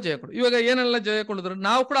ನೀವು ಕೂಡ ಜಯ ಕೊಡು. ಇವಾಗ ಏನೆಲ್ಲ ಜಯ ಕೊಂಡಿದ್ರು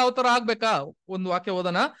ನಾವು ಕೂಡ ಅವತರ ಆಗ್ಬೇಕಾ? ಒಂದು ವಾಕ್ಯ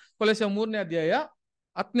ಓದೋಣ. ಕೊಲೊಸ್ಸೆ 3ನೇ ಅಧ್ಯಾಯ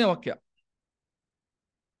 10ನೇ ವಾಕ್ಯ.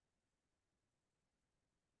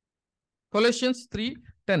 Colossians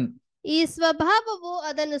 3:10. ಈ ಸ್ವಭಾವವು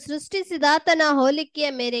ಅದನ್ನು ಸೃಷ್ಟಿಸಿದಾತನ ಹೋಲಿಕೆಯ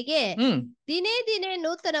ಮೇರೆಗೆ ಹ್ಮ್ ದಿನೇ ದಿನೇ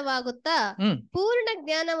ನೂತನವಾಗುತ್ತಾ ಹ್ಮ್ ಪೂರ್ಣ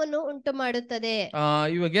ಜ್ಞಾನವನ್ನು ಉಂಟು ಮಾಡುತ್ತದೆ.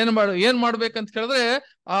 ಇವಾಗ ಏನ್ ಮಾಡ್ಬೇಕಂತ ಕೇಳಿದ್ರೆ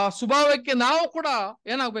ಆ ಸ್ವಭಾವಕ್ಕೆ ನಾವು ಕೂಡ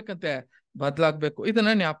ಏನಾಗ್ಬೇಕಂತೆ, ಬದಲಾಗ್ಬೇಕು.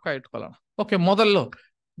 ಇದನ್ನ ಜ್ಞಾಪಕ ಇಟ್ಕೊಳ್ಳೋಣ. ಓಕೆ, ಮೊದಲು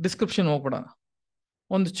ಡಿಸ್ಕ್ರಿಪ್ಷನ್ ಹೋಗ್ಬಿಡೋಣ.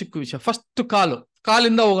 ಒಂದು ಚಿಕ್ಕ ವಿಷಯ, ಫಸ್ಟ್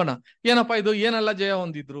ಕಾಲಿಂದ ಹೋಗೋಣ. ಏನಪ್ಪಾ ಇದು, ಏನೆಲ್ಲ ಜಯ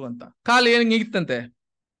ಹೊಂದಿದ್ರು ಅಂತ. ಕಾಲು ಏನಿತ್ತಂತೆ,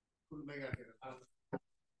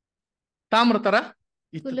 ತಾಮ್ರ ತರ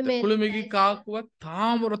ಇತ್ತಂತೆ. ಕುಲುಮೆಗೆ ಕಾಕುವ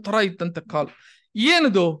ತಾಮ್ರ ತರ ಇತ್ತಂತೆ ಕಾಲು.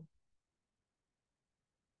 ಏನಿದು,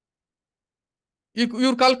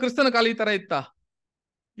 ಇವ್ರ ಕಾಲು ಕ್ರಿಸ್ತನ ಕಾಲು ಈ ತರ ಇತ್ತ,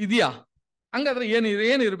 ಇದೆಯಾ? ಹಂಗಾದ್ರೆ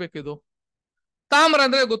ಏನಿರ್ಬೇಕು ಇದು? ತಾಮ್ರ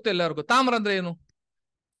ಅಂದ್ರೆ ಗೊತ್ತು ಎಲ್ಲರಿಗೂ. ತಾಮ್ರ ಅಂದ್ರೆ ಏನು?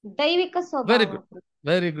 ದೈವಿಕ ಸ್ವಭಾವ. Very good,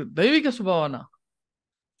 very good. ದೈವಿಕ ಸ್ವಭಾವನ,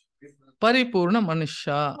 ಪರಿಪೂರ್ಣ ಮನುಷ್ಯ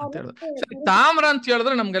ಅಂತ ಹೇಳಿದ್ರೆ ಸರಿ. ತಾಮ್ರ ಅಂತ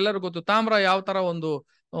ಹೇಳಿದ್ರೆ ನಮ್ಗೆಲ್ಲರೂ ಗೊತ್ತು. ತಾಮ್ರ ಯಾವ ತರ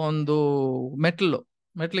ಒಂದು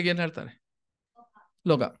ಮೆಟ್ಲಿಗೆ ಏನ್ ಹೇಳ್ತಾರೆ,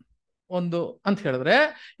 ಲೋಗ ಒಂದು ಅಂತ ಹೇಳಿದ್ರೆ,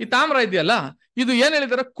 ಈ ತಾಮ್ರ ಇದೆಯಲ್ಲ, ಇದು ಏನ್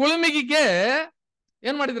ಹೇಳಿದಾರೆ, ಕುಳುಮಿಗೆ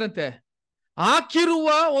ಏನ್ ಮಾಡಿದ್ರಂತೆ, ಹಾಕಿರುವ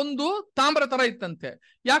ಒಂದು ತಾಮ್ರ ತರ ಇತ್ತಂತೆ.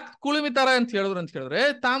 ಯಾಕೆ ಕುಳುಮಿ ತರ ಅಂತ ಹೇಳಿದ್ರೆ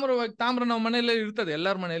ತಾಮ್ರ ನಮ್ಮ ಮನೆಯಲ್ಲೇ ಇರ್ತದೆ,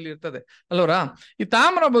 ಎಲ್ಲರ ಮನೆಯಲ್ಲಿ ಇರ್ತದೆ ಅಲ್ವರಾ? ಈ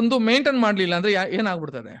ತಾಮ್ರ ಬಂದು ಮೇಂಟೈನ್ ಮಾಡ್ಲಿಲ್ಲ ಅಂದ್ರೆ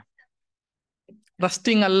ಏನಾಗ್ಬಿಡ್ತದೆ,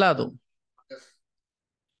 ರಸ್ಟಿಂಗ್ ಅಲ್ಲ ಅದು,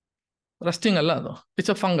 ರಸ್ಟಿಂಗ್ ಅಲ್ಲ ಅದು,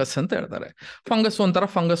 ಇಟ್ಸ್ ಅ ಫಂಗಸ್ ಅಂತ ಹೇಳ್ತಾರೆ. ಫಂಗಸ್ ಒಂಥರ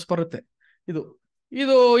ಫಂಗಸ್ ಬರುತ್ತೆ.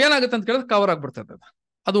 ಇದು ಏನಾಗುತ್ತೆ ಅಂತ ಕೇಳಿದ್ರೆ ಕವರ್ ಆಗ್ಬಿಡ್ತದೆ.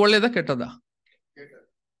 ಅದು ಒಳ್ಳೇದ ಕೆಟ್ಟದ?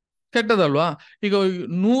 ಕೆಟ್ಟದಲ್ವಾ? ಈಗ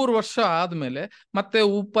 100 ವರ್ಷ ಆದ್ಮೇಲೆ ಮತ್ತೆ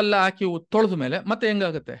ಉಪ್ಪೆಲ್ಲ ಹಾಕಿ ತೊಳೆದ ಮೇಲೆ ಮತ್ತೆ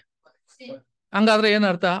ಹೆಂಗಾಗುತ್ತೆ? ಹಂಗಾದ್ರೆ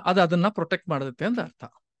ಏನರ್ಥ? ಅದನ್ನ ಪ್ರೊಟೆಕ್ಟ್ ಮಾಡುತ್ತೆ ಅಂತ ಅರ್ಥ.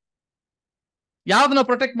 ಯಾವ್ದನ್ನ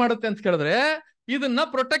ಪ್ರೊಟೆಕ್ಟ್ ಮಾಡುತ್ತೆ ಅಂತ ಕೇಳಿದ್ರೆ, ಇದನ್ನ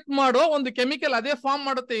ಪ್ರೊಟೆಕ್ಟ್ ಮಾಡೋ ಒಂದು ಕೆಮಿಕಲ್ ಅದೇ ಫಾರ್ಮ್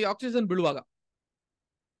ಮಾಡುತ್ತೆ ಈ ಆಕ್ಸಿಜನ್ ಬೀಳುವಾಗ.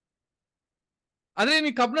 ಅದೇ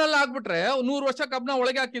ನೀವು ಕಬ್ಬಿಣ ಹಾಕ್ಬಿಟ್ರೆ 100 ವರ್ಷ ಕಬ್ಬಿಣ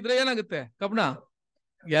ಒಳಗೆ ಹಾಕಿದ್ರೆ ಏನಾಗುತ್ತೆ? ಕಬ್ಬಿಣ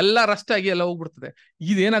ಎಲ್ಲ ರಸ್ಟ್ ಆಗಿ ಎಲ್ಲ ಹೋಗ್ಬಿಡ್ತದೆ.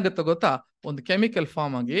 ಇದೇನಾಗುತ್ತೆ ಗೊತ್ತಾ, ಒಂದು ಕೆಮಿಕಲ್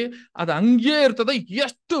ಫಾರ್ಮ್ ಆಗಿ ಅದು ಹಂಗೇ ಇರ್ತದೆ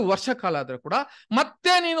ಎಷ್ಟು ವರ್ಷ ಕಾಲ ಆದ್ರೆ ಕೂಡ.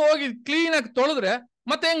 ಮತ್ತೆ ನೀನು ಹೋಗಿ ಕ್ಲೀನ್ ಆಗಿ ತೊಳೆದ್ರೆ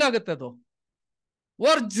ಮತ್ತೆ ಹೆಂಗಾಗುತ್ತೆ? ಅದು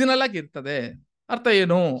ಒರಿಜಿನಲ್ ಆಗಿ ಇರ್ತದೆ. ಅರ್ಥ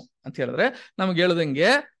ಏನು ಅಂತ ಹೇಳಿದ್ರೆ, ನಮ್ಗೆ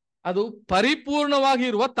ಹೇಳ್ದಂಗೆ ಅದು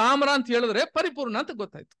ಪರಿಪೂರ್ಣವಾಗಿರುವ ತಾಮ್ರ ಅಂತ ಹೇಳಿದ್ರೆ ಪರಿಪೂರ್ಣ ಅಂತ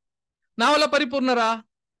ಗೊತ್ತಾಯ್ತು. ನಾವೆಲ್ಲ ಪರಿಪೂರ್ಣರ?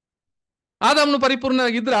 ಆದಾಮನು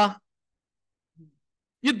ಪರಿಪೂರ್ಣರಾಗಿದ್ರ?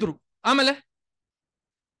 ಇದ್ರು. ಆಮೇಲೆ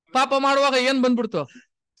ಪಾಪ ಮಾಡುವಾಗ ಏನ್ ಬಂದ್ಬಿಡ್ತು?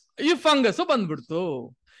 ಈ ಫಂಗಸ್ ಬಂದ್ಬಿಡ್ತು.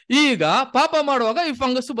 ಈಗ ಪಾಪ ಮಾಡುವಾಗ ಈ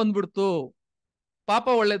ಫಂಗಸ್ ಬಂದ್ಬಿಡ್ತು. ಪಾಪ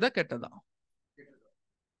ಒಳ್ಳೇದ ಕೆಟ್ಟದ?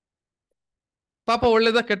 ಪಾಪ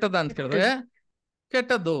ಒಳ್ಳೇದ ಕೆಟ್ಟದ ಅಂತ ಕೇಳಿದ್ರೆ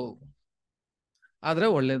ಕೆಟ್ಟದ್ದು. ಆದ್ರೆ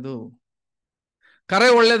ಒಳ್ಳೇದು. ಕರೆ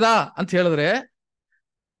ಒಳ್ಳೇದಾ ಅಂತ ಹೇಳಿದ್ರೆ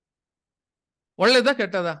ಒಳ್ಳೇದ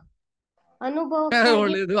ಕೆಟ್ಟದ? ಅನುಭವ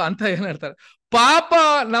ಒಳ್ಳೇದು ಅಂತ ಏನ್ ಹೇಳ್ತಾರೆ. ಪಾಪ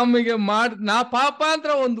ನಮಗೆ ಪಾಪ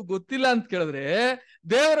ಅಂತ ಒಂದು ಗೊತ್ತಿಲ್ಲ ಅಂತ ಕೇಳಿದ್ರೆ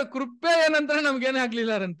ದೇವರ ಕೃಪೆ ಏನಂದ್ರೆ ನಮ್ಗೇನೇ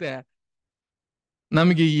ಆಗ್ಲಿಲ್ಲಾರಂತೆ.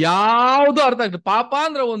 ನಮಗೆ ಯಾವ್ದು ಅರ್ಥ ಆಗ್ತದೆ. ಪಾಪ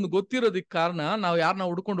ಅಂದ್ರೆ ಒಂದು ಗೊತ್ತಿರೋದಕ್ಕೆ ಕಾರಣ ನಾವು ಯಾರನ್ನ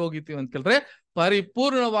ಹುಡ್ಕೊಂಡು ಹೋಗಿರ್ತೀವಿ ಅಂತ ಕೇಳಿದ್ರೆ,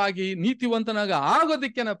 ಪರಿಪೂರ್ಣವಾಗಿ ನೀತಿವಂತನಾಗ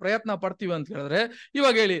ಆಗೋದಿಕ್ಕೆ ನಾವು ಪ್ರಯತ್ನ ಪಡ್ತೀವಿ ಅಂತ ಹೇಳಿದ್ರೆ,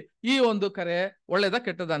 ಇವಾಗ ಹೇಳಿ, ಈ ಒಂದು ಕರೆ ಒಳ್ಳೇದ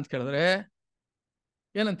ಕೆಟ್ಟದ ಅಂತ ಕೇಳಿದ್ರೆ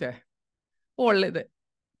ಏನಂತೆ? ಒಳ್ಳೇದೆ.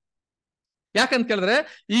 ಯಾಕಂತ ಕೇಳಿದ್ರೆ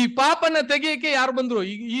ಈ ಪಾಪನ ತೆಗಿಯಕ್ಕೆ ಯಾರು ಬಂದ್ರು?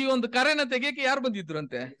 ಈ ಒಂದು ಕರೆನ ತೆಗಿಯಕ್ಕೆ ಯಾರು ಬಂದಿದ್ರು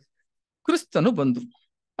ಅಂತೆ? ಕ್ರಿಸ್ತನು ಬಂದ್ರು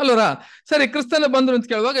ಅಲ್ವರಾ? ಸರಿ, ಕ್ರಿಸ್ತನ ಬಂದ್ರು ಅಂತ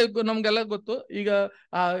ಕೇಳುವಾಗ ನಮ್ಗೆಲ್ಲ ಗೊತ್ತು. ಈಗ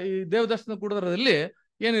ಈ ದೇವದರ್ಶನ ಕೂಡದಲ್ಲಿ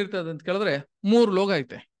ಏನಿರ್ತದೆ ಅಂತ ಕೇಳಿದ್ರೆ 3 ಲೋಗ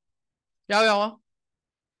ಐತೆ. ಯಾವ್ಯಾವ?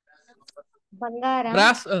 ಬಂಗಾರ,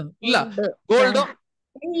 ಬ್ರಾಸ್ ಇಲ್ಲ, ಗೋಲ್ಡ್,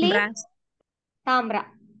 ಬೆಳ್ಳಿ, ತಾಮ್ರ,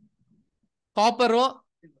 ಕಾಪರ್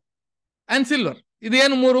ಅಂಡ್ ಸಿಲ್ವರ್.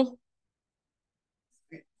 ಇದೇನು 3?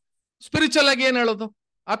 ಸ್ಪಿರಿಚುವಲ್ ಆಗಿ ಏನ್ ಹೇಳೋದು?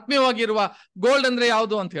 ಆತ್ಮೀಯವಾಗಿರುವ ಗೋಲ್ಡ್ ಅಂದ್ರೆ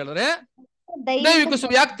ಯಾವುದು ಅಂತ ಹೇಳಿದ್ರೆ ದೈವಿಕ ಶುಭ.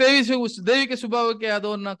 ಯಾಕೆ ದೈವಿಕ ಶುಭಕ್ಕೆ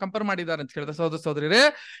ಅದನ್ನ ಕಂಪೇರ್ ಮಾಡಿದ್ದಾರೆ ಅಂತ ಹೇಳಿದ್ರೆ ಸಹೋದರ ಸಹೋದರಿಯರೇ,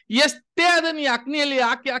 ಎಷ್ಟೇ ಅದನ್ನ ಈ ಅಗ್ನಿಯಲ್ಲಿ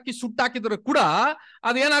ಹಾಕಿ ಸುಟ್ಟಾಕಿದ್ರು ಕೂಡ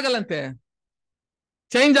ಅದೇನಾಗಲ್ಲಂತೆ,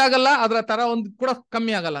 ಚೇಂಜ್ ಆಗಲ್ಲ. ಅದರ ತರ ಒಂದು ಕೂಡ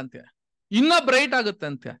ಕಮ್ಮಿ ಆಗಲ್ಲ ಅಂತೆ, ಇನ್ನ ಬ್ರೈಟ್ ಆಗುತ್ತೆ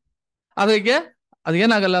ಅಂತೆ. ಅದಕ್ಕೆ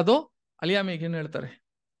ಅದೇನಾಗಲ್ಲ, ಅದು ಅಲಿಯಾಮಿಗೆ ಏನ್ ಹೇಳ್ತಾರೆ,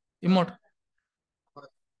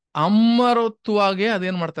 ಅಮರತ್ವವಾಗಿ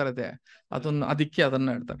ಅದೇನ್ ಮಾಡ್ತಾರೆ, ಅದಕ್ಕೆ ಅದನ್ನ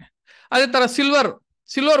ಹೇಳ್ತಾರೆ. ಅದೇ ತರ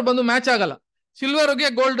ಸಿಲ್ವರ್ ಬಂದು ಮ್ಯಾಚ್ ಆಗಲ್ಲ. ಸಿಲ್ವರ್ಗೆ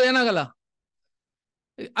ಗೋಲ್ಡ್ ಏನಾಗಲ್ಲ.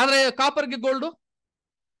 ಆದ್ರೆ ಕಾಪರ್ಗೆ ಗೋಲ್ಡ್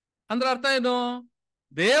ಅಂದ್ರೆ ಅರ್ಥ ಏನು?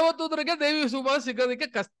 ದೇವದೂತರಿಗೆ ದೈವಿಕ ಶುಭ ಸಿಗೋದಕ್ಕೆ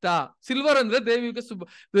ಕಷ್ಟ. ಸಿಲ್ವರ್ ಅಂದ್ರೆ ದೈವಿಕ ಶುಭ.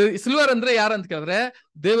 ಸಿಲ್ವರ್ ಅಂದ್ರೆ ಯಾರಂತ ಕೇಳಿದ್ರೆ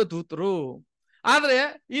ದೇವದೂತರು. ಆದ್ರೆ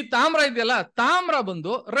ಈ ತಾಮ್ರ ಇದೆಯಲ್ಲ, ತಾಮ್ರ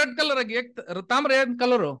ಬಂದು ರೆಡ್ ಕಲರ್ ಆಗಿ. ತಾಮ್ರ ಏನ್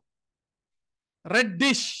ಕಲರು?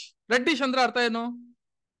 ರೆಡ್ಡಿಶ್. ರೆಡ್ಡಿಶ್ ಅಂದ್ರೆ ಅರ್ಥ ಏನು?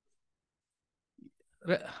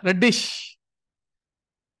 ರೆಡ್ಡಿಶ್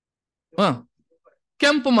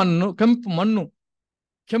ಕೆಂಪು ಮಣ್ಣು.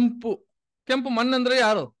 ಕೆಂಪು ಮಣ್ಣು ಅಂದ್ರೆ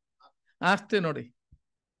ಯಾರು? ಅಷ್ಟೇ ನೋಡಿ.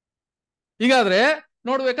 ಹೀಗಾದ್ರೆ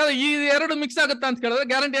ನೋಡ್ಬೇಕಾದ್ರೆ ಈ 2 ಮಿಕ್ಸ್ ಆಗುತ್ತಾ ಅಂತ ಕೇಳಿದ್ರೆ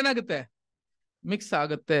ಗ್ಯಾರಂಟಿ ಏನಾಗುತ್ತೆ? ಮಿಕ್ಸ್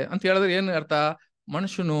ಆಗುತ್ತೆ ಅಂತ ಹೇಳಿದ್ರೆ ಏನ್ ಅರ್ಥ?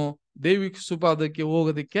 ಮನುಷ್ಯನು ದೈವಿಕ ಸ್ವಭಾವಕ್ಕೆ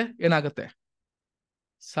ಹೋಗೋದಕ್ಕೆ ಏನಾಗುತ್ತೆ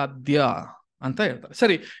ಸಾಧ್ಯ ಅಂತ ಹೇಳ್ತಾರೆ.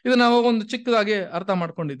 ಸರಿ, ಇದು ನಾವು ಒಂದು ಚಿಕ್ಕದಾಗಿ ಅರ್ಥ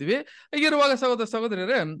ಮಾಡ್ಕೊಂಡಿದ್ವಿ. ಹೀಗಿರುವಾಗ ಸಹೋದರ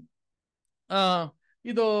ಸಹೋದರಿಯರೇ,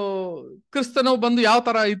 ಇದು ಕ್ರಿಸ್ತನು ಬಂದು ಯಾವ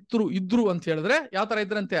ತರ ಇದ್ರು ಅಂತ ಹೇಳಿದ್ರೆ, ಯಾವ ತರ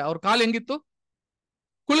ಇದ್ರಂತೆ, ಅವ್ರ ಕಾಲು ಹೆಂಗಿತ್ತು,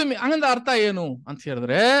 ಕುಳಿಮಿ. ಹಂಗಂದ ಅರ್ಥ ಏನು ಅಂತ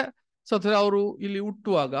ಹೇಳಿದ್ರೆ, ಸಹೋದರ ಅವರು ಇಲ್ಲಿ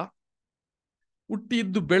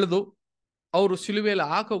ಹುಟ್ಟಿದ್ದು ಬೆಳೆದು ಅವರು ಸಿಲುವೆಯಲ್ಲಿ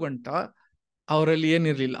ಹಾಕೋ ಗಂಟ ಅವರಲ್ಲಿ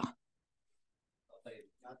ಏನಿರ್ಲಿಲ್ಲ,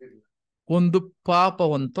 ಒಂದು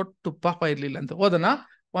ತೊಟ್ಟು ಪಾಪ ಇರ್ಲಿಲ್ಲ ಅಂತ. ಓದನ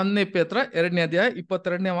 1 ಪೇತ್ರ 2ನೇ ಅಧ್ಯಾಯ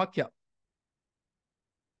 22ನೇ ವಾಕ್ಯ.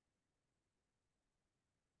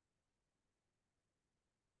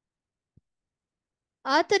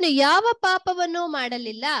 ಆತನು ಯಾವ ಪಾಪವನ್ನೂ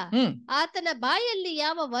ಮಾಡಲಿಲ್ಲ, ಆತನ ಬಾಯಲ್ಲಿ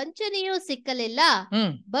ಯಾವ ವಂಚನೆಯೂ ಸಿಕ್ಕಲಿಲ್ಲ.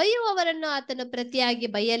 ಬೈಯುವವರನ್ನು ಆತನು ಪ್ರತಿಯಾಗಿ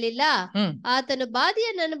ಬೈಯಲಿಲ್ಲ. ಆತನು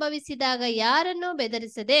ಬಾಧೆಯನ್ನು ಅನುಭವಿಸಿದಾಗ ಯಾರನ್ನೂ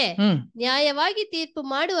ಬೆದರಿಸದೆ ನ್ಯಾಯವಾಗಿ ತೀರ್ಪು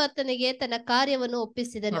ಮಾಡುವ ಆತನಿಗೆ ತನ್ನ ಕಾರ್ಯವನ್ನು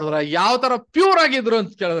ಒಪ್ಪಿಸಿದನು. ಯಾವ ತರ ಪ್ಯೂರ್ ಆಗಿದ್ರು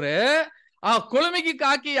ಅಂತ ಕೇಳಿದ್ರೆ, ಆ ಕೊಳಮಿಗೆ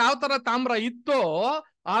ಹಾಕಿ ಯಾವ ತರ ತಾಮ್ರ ಇತ್ತೋ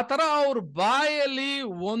ಆ ತರ ಅವ್ರ ಬಾಯಲ್ಲಿ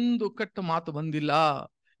ಒಂದು ಕಟ್ಟು ಮಾತು ಬಂದಿಲ್ಲ,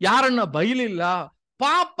 ಯಾರನ್ನ ಬೈಲಿಲ್ಲ,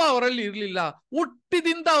 ಪಾಪ ಅವರಲ್ಲಿ ಇರ್ಲಿಲ್ಲ,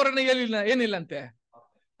 ಹುಟ್ಟಿದಿಂದ ಅವರನ್ನ ಏನಿಲ್ಲಂತೆ.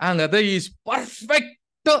 ಹಂಗದ ಈಸ್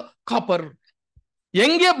ಪರ್ಫೆಕ್ಟ್ ಕಾಪರ್.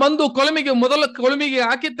 ಹೆಂಗೆ ಬಂದು ಮೊದಲ ಕೊಳಮಿಗೆ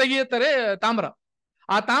ಹಾಕಿ ತೆಗಿಯುತ್ತಾರೆ ತಾಮ್ರ,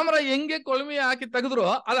 ಆ ತಾಮ್ರ ಹೆಂಗೆ ಕೊಳಮಿ ಹಾಕಿ ತೆಗೆದ್ರು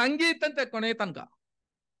ಅದು ಹಂಗೆ ಇತ್ತಂತೆ ಕೊನೆ ತನಕ.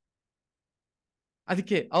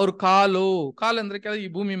 ಅದಕ್ಕೆ ಅವ್ರ ಕಾಲು ಅಂದ್ರೆ ಈ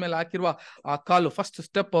ಭೂಮಿ ಮೇಲೆ ಹಾಕಿರುವ ಆ ಕಾಲು ಫಸ್ಟ್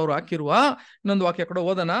ಸ್ಟೆಪ್ ಅವ್ರು ಹಾಕಿರುವ. ಇನ್ನೊಂದು ವಾಕ್ಯ ಕೂಡ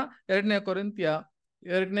ಓದನ, 2ನೇ ಕೊರಿಂಥಿಯ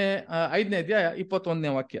 5ನೇ ಅಧ್ಯಾಯ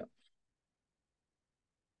 21ನೇ ವಾಕ್ಯ.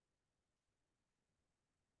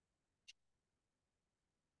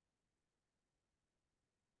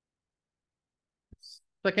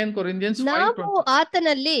 ನಾವು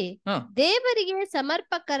ಆತನಲ್ಲಿ ದೇವರಿಗೆ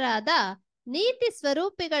ಸಮರ್ಪಕರಾದ ನೀತಿ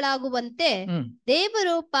ಸ್ವರೂಪಿಗಳಾಗುವಂತೆ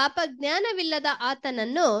ದೇವರು ಪಾಪ ಜ್ಞಾನವಿಲ್ಲದ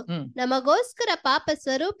ಆತನನ್ನು ನಮಗೋಸ್ಕರ ಪಾಪ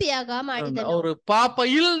ಸ್ವರೂಪಿಯಾಗ ಮಾಡಿದನು. ಅವರು ಪಾಪ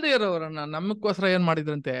ಇಲ್ಲದೆ ಇರೋರನ್ನ ನಮಗೋಸ್ಕರ ಏನ್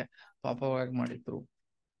ಮಾಡಿದ್ರಂತೆ, ಪಾಪವಾಗಿ ಮಾಡಿದ್ರು.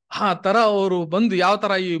 ಆ ತರ ಅವರು ಬಂದು ಯಾವ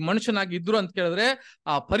ತರ ಈ ಮನುಷ್ಯನಾಗಿ ಇದ್ರು ಅಂತ ಕೇಳಿದ್ರೆ,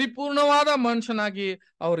 ಆ ಪರಿಪೂರ್ಣವಾದ ಮನುಷ್ಯನಾಗಿ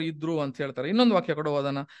ಅವರು ಇದ್ರು ಅಂತ ಹೇಳ್ತಾರೆ. ಇನ್ನೊಂದು ವಾಕ್ಯ ಕೂಡ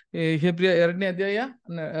ಓದೋಣ, ಹೆಬ್ರಿಯ 2ನೇ ಅಧ್ಯಾಯ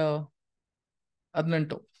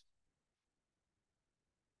 18.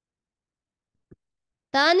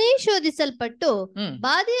 ತಾನೇ ಶೋಧಿಸಲ್ಪಟ್ಟು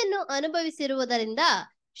ಬಾಧೆಯನ್ನು ಅನುಭವಿಸಿರುವುದರಿಂದ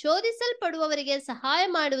ಶೋಧಿಸಲ್ಪಡುವವರಿಗೆ ಸಹಾಯ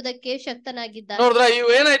ಮಾಡುವುದಕ್ಕೆ ಶಕ್ತನಾಗಿದ್ದಾನೆ. ನೋಡಿದ್ರ, ಇವು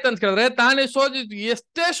ಏನಾಯ್ತು ಅಂತ ಕೇಳಿದ್ರೆ, ತಾನೇ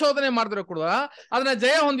ಎಷ್ಟೇ ಶೋಧನೆ ಮಾಡಿದ್ರು ಕೂಡ ಅದನ್ನ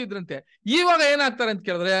ಜಯ ಹೊಂದಿದ್ರಂತೆ. ಇವಾಗ ಏನಾಗ್ತಾರೆ ಅಂತ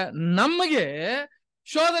ಕೇಳಿದ್ರೆ, ನಮಗೆ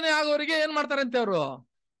ಶೋಧನೆ ಆಗೋರಿಗೆ ಏನ್ ಮಾಡ್ತಾರಂತೆ, ಅವರು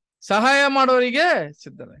ಸಹಾಯ ಮಾಡೋರಿಗೆ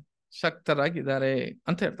ಶಕ್ತರಾಗಿದ್ದಾರೆ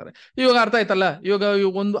ಅಂತ ಹೇಳ್ತಾರೆ. ಇವಾಗ ಅರ್ಥ ಆಯ್ತಲ್ಲ. ಇವಾಗ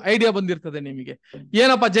ಒಂದು ಐಡಿಯಾ ಬಂದಿರ್ತದೆ ನಿಮಗೆ,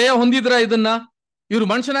 ಏನಪ್ಪ ಜಯ ಹೊಂದಿದ್ರ ಇದನ್ನ. ಇವ್ರು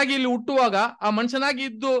ಮನುಷ್ಯನಾಗಿ ಇಲ್ಲಿ ಹುಟ್ಟುವಾಗ ಆ ಮನುಷ್ಯನಾಗಿ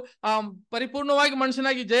ಇದ್ದು ಆ ಪರಿಪೂರ್ಣವಾಗಿ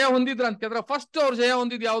ಮನುಷ್ಯನಾಗಿ ಜಯ ಹೊಂದಿದ್ರ ಅಂತ ಕೇಳಿದ್ರೆ, ಫಸ್ಟ್ ಅವ್ರು ಜಯ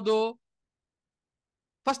ಹೊಂದಿದ್ ಯಾವುದು,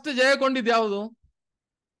 ಫಸ್ಟ್ ಜಯಗೊಂಡಿದ್ ಯಾವುದು,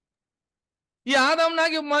 ಈ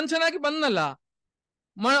ಆದಾಮ್ನಾಗಿ ಮನುಷ್ಯನಾಗಿ ಬಂದಲ್ಲ,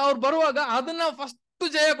 ಅವ್ರು ಬರುವಾಗ ಅದನ್ನ ಫಸ್ಟ್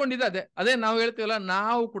ಜಯಗೊಂಡಿದ್ದೆ. ಅದೇ ನಾವು ಹೇಳ್ತೀವಲ್ಲ,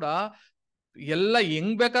 ನಾವು ಕೂಡ ಎಲ್ಲ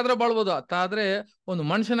ಹೆಂಗ್ ಬೇಕಾದ್ರೆ ಬಾಳ್ಬೋದು, ಅದಾದ್ರೆ ಒಂದು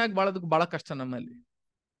ಮನುಷ್ಯನಾಗಿ ಬಾಳೋದಕ್ಕೆ ಬಹಳ ಕಷ್ಟ. ನಮ್ಮಲ್ಲಿ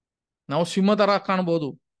ನಾವು ಸಿಂಹ ತರ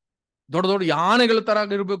ಕಾಣ್ಬೋದು, ದೊಡ್ಡ ದೊಡ್ಡ ಯಾನೆಗಳ ತರ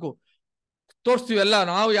ಇರ್ಬೇಕು, ತೋರಿಸ್ತೀವಿ ಎಲ್ಲ.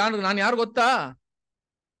 ನಾನು ಯಾರು ಗೊತ್ತಾ,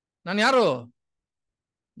 ನಾನು ಯಾರು,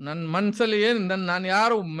 ನನ್ನ ಮನ್ಸಲ್ಲಿ ನಾನು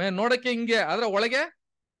ಯಾರು ನೋಡಕ್ಕೆ ಹಿಂಗೆ, ಆದ್ರೆ ಒಳಗೆ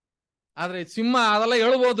ಆದ್ರೆ ಸಿಂಹ ಅದೆಲ್ಲ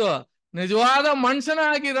ಹೇಳ್ಬೋದು. ನಿಜವಾದ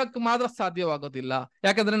ಮನುಷ್ಯನಾಗಿರಕ್ ಮಾತ್ರ ಸಾಧ್ಯವಾಗೋದಿಲ್ಲ.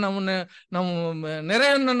 ಯಾಕಂದ್ರೆ ನಮ್ಮ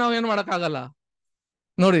ನೆರೆಯನ್ನ ನಾವು ಏನ್ ಮಾಡಕ್ಕಾಗಲ್ಲ.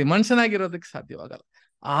 ನೋಡಿ, ಮನುಷ್ಯನಾಗಿರೋದಕ್ಕೆ ಸಾಧ್ಯವಾಗಲ್ಲ.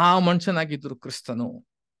 ಆ ಮನುಷ್ಯನಾಗಿದ್ರು ಕ್ರಿಸ್ತನು,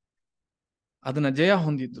 ಅದನ್ನ ಜಯ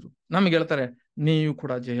ಹೊಂದಿದ್ರು. ನಮ್ಗೆ ಹೇಳ್ತಾರೆ, ನೀವು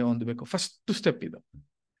ಕೂಡ ಜಯ ಹೊಂದಬೇಕು. ಫಸ್ಟ್ ಸ್ಟೆಪ್ ಇದು.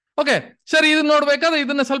 ಓಕೆ, ಸರಿ. ಇದನ್ನ ನೋಡ್ಬೇಕಾದ್ರೆ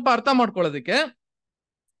ಇದನ್ನ ಸ್ವಲ್ಪ ಅರ್ಥ ಮಾಡ್ಕೊಳ್ಳೋದಕ್ಕೆ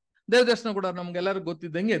ದೇವದರ್ಶನ ಕೂಡ ನಮ್ಗೆಲ್ಲರಿಗೂ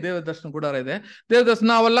ಗೊತ್ತಿದ್ದಂಗೆ ದೇವದರ್ಶನ ಗುಡಾರ ಇದೆ. ದೇವದರ್ಶನ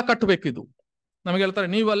ನಾವೆಲ್ಲ ಕಟ್ಟಬೇಕು. ಇದು ನಮ್ಗೆ ಹೇಳ್ತಾರೆ,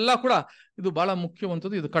 ನೀವೆಲ್ಲ ಕೂಡ ಇದು ಬಹಳ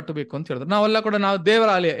ಮುಖ್ಯವಂತದ್ದು, ಇದು ಕಟ್ಟಬೇಕು ಅಂತ ಹೇಳಿದ್ರೆ, ನಾವೆಲ್ಲ ಕೂಡ ನಾವು ದೇವರ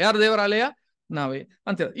ಆಲಯ. ಯಾರು ದೇವರ ಆಲಯ? ನಾವೇ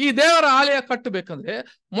ಅಂತ ಹೇಳಿ. ಈ ದೇವರ ಆಲಯ ಕಟ್ಟಬೇಕಂದ್ರೆ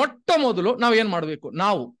ಮೊಟ್ಟ ಮೊದಲು ನಾವ್ ಏನ್ ಮಾಡ್ಬೇಕು,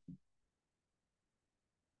 ನಾವು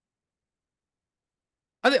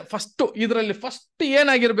ಅದೇ ಇದರಲ್ಲಿ ಫಸ್ಟ್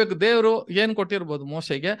ಏನಾಗಿರ್ಬೇಕು, ದೇವರು ಏನ್ ಕೊಟ್ಟಿರ್ಬೋದು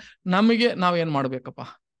ಮೋಶೆಗೆ, ನಮಗೆ ನಾವೇನ್ ಮಾಡ್ಬೇಕಪ್ಪ,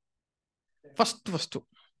 ಫಸ್ಟ್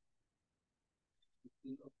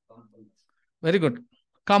ವೆರಿ ಗುಡ್.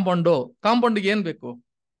 ಕಾಂಪೌಂಡ್ಗೆ ಏನ್ ಬೇಕು,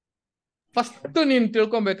 ಫಸ್ಟ್ ನೀನ್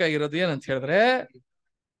ತಿಳ್ಕೊಬೇಕಾಗಿರೋದು ಏನಂತ ಹೇಳಿದ್ರೆ,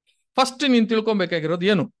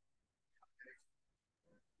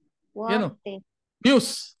 ಏನು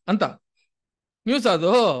ನ್ಯೂಸ್ ಅಂತ. ನ್ಯೂಸ್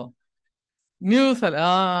ಅದು ನ್ಯೂಸ್ ಅಲ್ಲ,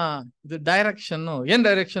 ಇದು ಡೈರೆಕ್ಷನ್. ಏನ್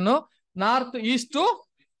direction? North, East,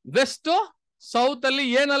 West, south ಅಲ್ಲಿ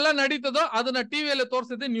ಏನೆಲ್ಲ ನಡೀತದೋ ಅದನ್ನ ಟಿವಿಯಲ್ಲಿ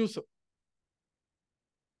ತೋರಿಸಿದ್ರೆ ನ್ಯೂಸ್.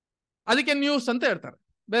 ಅದಕ್ಕೆ ನ್ಯೂಸ್ ಅಂತ ಹೇಳ್ತಾರೆ,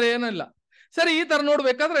 ಬೇರೆ ಏನಿಲ್ಲ. ಸರಿ, ಈ ತರ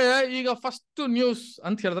ನೋಡ್ಬೇಕಾದ್ರೆ ಈಗ ಫಸ್ಟ್ ನ್ಯೂಸ್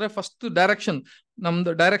ಅಂತ ಹೇಳಿದ್ರೆ ಫಸ್ಟ್ ಡೈರೆಕ್ಷನ್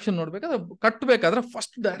ನಮ್ದು ಡೈರೆಕ್ಷನ್ ನೋಡ್ಬೇಕಾದ್ರೆ ಕಟ್ಟಬೇಕಾದ್ರೆ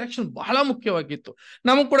ಫಸ್ಟ್ ಡೈರೆಕ್ಷನ್ ಬಹಳ ಮುಖ್ಯವಾಗಿತ್ತು.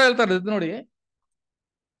 ನಮಗ್ ಕೂಡ ಹೇಳ್ತಾರೆ ಇದು ನೋಡಿ,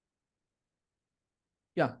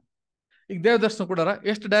 ಈಗ ದೇವದರ್ಶನ ಕೂಡ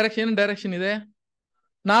ಎಷ್ಟು ಡೈರೆಕ್ಷನ್, ಏನು ಡೈರೆಕ್ಷನ್ ಇದೆ?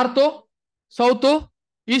 North, south,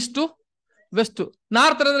 is to, West.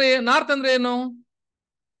 North ಅಂದ್ರೆ ಏನು?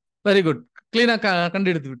 ವೆರಿ ಗುಡ್, ಕ್ಲೀನ್ ಆಗಿ ಕಂಡು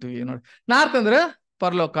ಹಿಡಿದ್ಬಿಟ್ವಿ ನೋಡಿ. ನಾರ್ತ್ ಅಂದ್ರೆ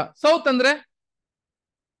ಪರಲೋಕ, ಸೌತ್ ಅಂದ್ರೆ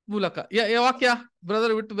ಭೂಲೋಕ. ವಾಕ್ಯ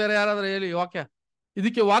ಬ್ರದರ್ ಬಿಟ್ಟು ಬೇರೆ ಯಾರಾದ್ರೂ ಹೇಳಿ ವಾಕ್ಯ.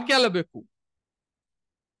 ಇದಕ್ಕೆ ವಾಕ್ಯ ಎಲ್ಲ ಬೇಕು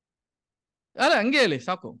ಅಲ್ಲ, ಹಂಗೆ ಹೇಳಿ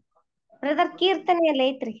ಸಾಕು. ಬ್ರದರ್ ಕೀರ್ತನೆಯಲ್ಲಿ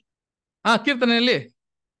ಐತ್ರಿ. ಕೀರ್ತನೆಯಲ್ಲಿ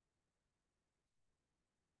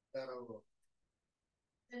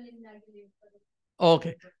ಓಕೆ,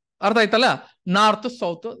 ಅರ್ಥ ಆಯ್ತಲ್ಲ. ನಾರ್ತ್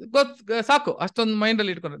ಸೌತ್ ಸಾಕು, ಅಷ್ಟೊಂದು ಮೈಂಡ್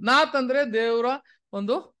ಅಲ್ಲಿ ಇಟ್ಕೊಂಡ್ರೆ. ನಾರ್ತ್ ಅಂದ್ರೆ ದೇವರ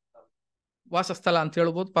ಒಂದು ವಾಸಸ್ಥಳ ಅಂತ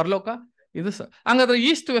ಹೇಳ್ಬೋದು, ಪರಲೋಕ. ಇದು ಹಂಗಾದ್ರೆ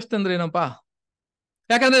ಈಸ್ಟ್ ವೆಸ್ಟ್ ಅಂದ್ರೆ ಏನಪ್ಪಾ?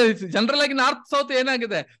 ಯಾಕಂದ್ರೆ ಜನರಲ್ ಆಗಿ ನಾರ್ತ್ ಸೌತ್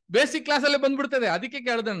ಏನಾಗಿದೆ, ಬೇಸಿಕ್ ಕ್ಲಾಸ್ ಅಲ್ಲೇ ಬಂದ್ಬಿಡ್ತದೆ. ಅದಕ್ಕೆ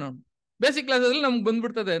ಕೇಳಿದೆ ನಾನು, ಬೇಸಿಕ್ ಕ್ಲಾಸ್ ಅಲ್ಲಿ ನಮ್ಗೆ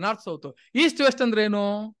ಬಂದ್ಬಿಡ್ತದೆ ನಾರ್ತ್ ಸೌತ್. ಈಸ್ಟ್ ವೆಸ್ಟ್ ಅಂದ್ರೆ ಏನು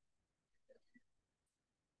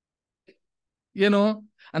ಏನು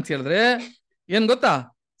ಅಂತ ಹೇಳಿದ್ರೆ ಏನ್ ಗೊತ್ತಾ?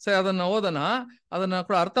 ಸರಿ, ಅದನ್ನ ಓದೋಣ, ಅದನ್ನ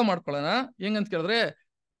ಕೂಡ ಅರ್ಥ ಮಾಡ್ಕೊಳ್ಳೋಣ. ಹೆಂಗಂತ ಕೇಳಿದ್ರೆ,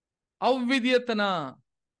 ಅವಿದ್ಯತನ,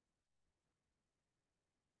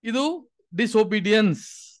 ಇದು ಡಿಸೊಬಿಡಿಯನ್ಸ್.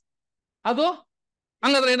 ಅದು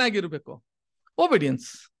ಹಂಗಾದ್ರೆ ಏನಾಗಿರ್ಬೇಕು? ಒಬಿಡಿಯನ್ಸ್.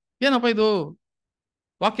 ಏನಪ್ಪ ಇದು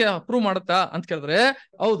ವಾಕ್ಯ ಪ್ರೂವ್ ಮಾಡುತ್ತಾ ಅಂತ ಕೇಳಿದ್ರೆ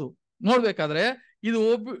ಹೌದು. ನೋಡ್ಬೇಕಾದ್ರೆ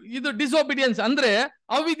ಇದು ಡಿಸೊಬಿಡಿಯನ್ಸ್ ಅಂದ್ರೆ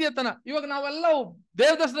ಅವಿದ್ಯತನ. ಇವಾಗ ನಾವೆಲ್ಲ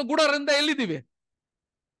ದೇವದರ್ಶನ ಗೂಢರಿಂದ ಎಲ್ಲಿದ್ದೀವಿ?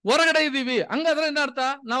 ಹೊರಗಡೆ ಇದ್ದೀವಿ. ಹಂಗಾದ್ರೆ ಏನರ್ಥ?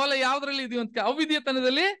 ನಾವೆಲ್ಲ ಯಾವ್ದ್ರಲ್ಲಿ ಇದೀವಿ ಅಂತ?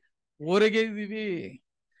 ಅವಿದ್ಯತನದಲ್ಲಿ ಹೊರಗೆ ಇದೀವಿ.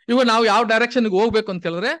 ಇವಾಗ ನಾವು ಯಾವ ಡೈರೆಕ್ಷನ್ಗೆ ಹೋಗ್ಬೇಕು ಅಂತ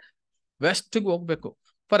ಹೇಳಿದ್ರೆ ವೆಸ್ಟ್ಗೆ ಹೋಗ್ಬೇಕು.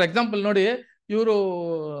 ಫಾರ್ ಎಕ್ಸಾಂಪಲ್ ನೋಡಿ, ಇವರು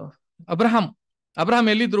ಅಬ್ರಹಾಂ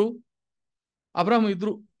ಎಲ್ಲಿದ್ರು? ಅಬ್ರಹಾಂ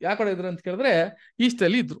ಇದ್ರು, ಯಾವ ಕಡೆ ಇದ್ರು ಅಂತ ಕೇಳಿದ್ರೆ ಈಸ್ಟ್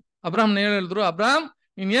ಅಲ್ಲಿ ಇದ್ರು. ಅಬ್ರಹಾಂ ಹೇಳಿದ್ರು, ಅಬ್ರಹಾಂ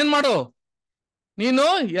ನೀನ್ ಏನ್ ಮಾಡು, ನೀನು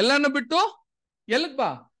ಎಲ್ಲಾನು ಬಿಟ್ಟು ಎಲ್ಲಿಗ್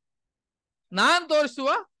ಬಾ, ನಾನ್ ತೋರಿಸುವ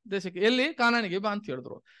ದೇಶಕ್ಕೆ. ಎಲ್ಲಿ? ಕಾನಾನಿಗೆ ಬಾ ಅಂತ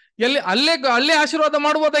ಹೇಳಿದ್ರು. ಎಲ್ಲಿ? ಅಲ್ಲೇ ಆಶೀರ್ವಾದ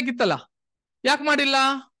ಮಾಡ್ಬೋದಾಗಿತ್ತಲ್ಲ, ಯಾಕೆ ಮಾಡಿಲ್ಲ?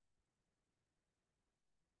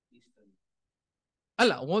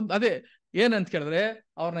 ಅಲ್ಲ, ಅದೇ ಏನಂತ ಕೇಳಿದ್ರೆ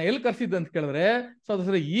ಅವ್ರನ್ನ ಎಲ್ಲಿ ಕರ್ಸಿದ್ದು ಅಂತ ಕೇಳಿದ್ರೆ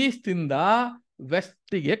ಸಹೋದರ ಈಸ್ಟ್ ಇಂದ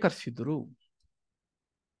ವೆಸ್ಟಿಗೆ ಕರ್ಸಿದ್ರು.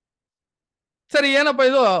 ಸರಿ, ಏನಪ್ಪ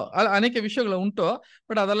ಇದು? ಅನೇಕ ವಿಷಯಗಳು ಉಂಟು,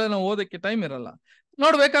 ಬಟ್ ಅದೆಲ್ಲ ನಾವು ಓದಕ್ಕೆ ಟೈಮ್ ಇರಲ್ಲ.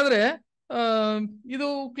 ನೋಡ್ಬೇಕಾದ್ರೆ ಇದು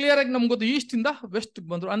ಕ್ಲಿಯರ್ ಆಗಿ ನಮ್ಗೆ ಗೊತ್ತು. ಈಸ್ಟ್ ಇಂದ ವೆಸ್ಟ್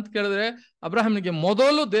ಬಂದ್ರು ಅಂತ ಕೇಳಿದ್ರೆ ಅಬ್ರಹಾಮಿಗೆ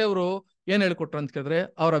ಮೊದಲು ದೇವರು ಏನ್ ಹೇಳ್ಕೊಟ್ರು ಅಂತ ಕೇಳಿದ್ರೆ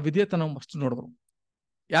ಅವರ ವಿಧೇಯತನ ಅಷ್ಟು ನೋಡಿದ್ರು.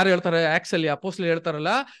 ಯಾರು ಹೇಳ್ತಾರೆ? ಆಕ್ಚುಲಿ ಅಪೋಸ್ಟಲ್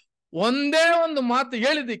ಹೇಳ್ತಾರಲ್ಲ, ಒಂದೇ ಒಂದು ಮಾತು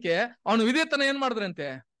ಹೇಳಿದ್ದಕ್ಕೆ ಅವನು ವಿಧೇಯತನ ಏನ್ ಮಾಡಿದ್ರಂತೆ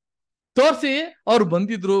ತೋರಿಸಿ ಅವ್ರು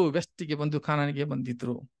ಬಂದಿದ್ರು, ವೆಸ್ಟಿಗೆ ಬಂದು ಕಾನಾನಿಗೆ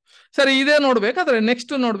ಬಂದಿದ್ರು. ಸರಿ, ಇದೇ ನೋಡ್ಬೇಕಾದ್ರೆ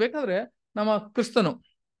ನೆಕ್ಸ್ಟ್ ನೋಡ್ಬೇಕಾದ್ರೆ ನಮ್ಮ ಕ್ರಿಸ್ತನು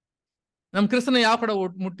ಯಾವ ಕಡೆ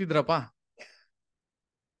ಮುಟ್ಟಿದ್ರಪ್ಪ?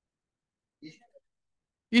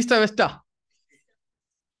 ಈಸ್ಟ ವೆಸ್ಟಾ?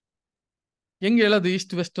 ಹೆಂಗ್ ಹೇಳೋದು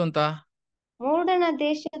ಈಸ್ಟ್ ವೆಸ್ಟ್ ಅಂತ? ಮೂಡಣ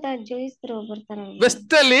ದೇಶದ ಜಯಿಸ್ರು ಬರ್ತಾರ.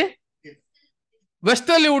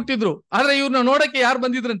 ವೆಸ್ಟ್ ಅಲ್ಲಿ ಹುಟ್ಟಿದ್ರು. ಆದ್ರೆ ಇವ್ರನ್ನ ನೋಡಕ್ಕೆ ಯಾರು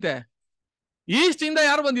ಬಂದಿದ್ರಂತೆ? ಈಸ್ಟ್ ಇಂದ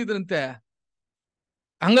ಯಾರು ಬಂದಿದ್ರಂತೆ?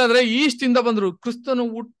 ಹಂಗಾದ್ರೆ ಈಸ್ಟ್ ಇಂದ ಬಂದ್ರು. ಕ್ರಿಸ್ತನು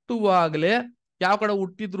ಹುಟ್ಟುವಾಗಲೇ ಯಾವ ಕಡೆ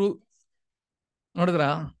ಹುಟ್ಟಿದ್ರು ನೋಡಿದ್ರ?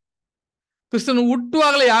 ಕ್ರಿಸ್ತನು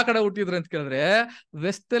ಹುಟ್ಟುವಾಗಲೇ ಯಾವ ಕಡೆ ಹುಟ್ಟಿದ್ರು ಅಂತ ಕೇಳಿದ್ರೆ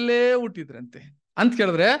ವೆಸ್ಟ್ ಅಲ್ಲೇ ಹುಟ್ಟಿದ್ರಂತೆ. ಅಂತ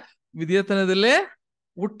ಕೇಳಿದ್ರೆ ವಿಧೇಯತನದಲ್ಲೇ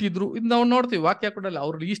ಹುಟ್ಟಿದ್ರು. ಇದು ನಾವು ನೋಡ್ತೀವಿ, ವಾಕ್ಯ ಕೊಡಲ್ಲ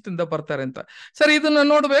ಅವ್ರು ಈಸ್ಟ್ ಇಂದ ಬರ್ತಾರೆ ಅಂತ. ಸರಿ, ಇದನ್ನ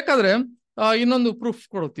ನೋಡ್ಬೇಕಾದ್ರೆ ಇನ್ನೊಂದು ಪ್ರೂಫ್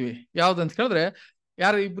ಕೊಡ್ತೀವಿ. ಯಾವ್ದಂತ ಕೇಳಿದ್ರೆ,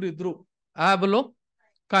 ಯಾರು ಇಬ್ರು ಇದ್ರು, ಆಬಲು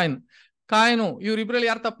ಕಾಯಿನು. ಇವ್ರಿಬ್ರಲ್ಲಿ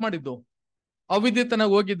ಯಾರು ತಪ್ಪು ಮಾಡಿದ್ದು? ಅವಿದ್ಯತನ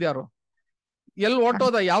ಹೋಗಿದ್ದು ಯಾರು? ಎಲ್ಲಿ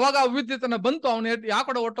ಹೊಟ್ಟೋದ? ಯಾವಾಗ ಅವಿದ್ಯತನ ಬಂತು ಅವನು ಯಾವ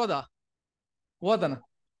ಕಡೆ ಹೊಟ್ಟೋದ? ಓದನ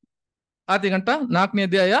ಆದಿಕಾಂಡ 4ನೇ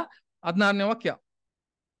ಅಧ್ಯಾಯ 16ನೇ ವಾಕ್ಯ.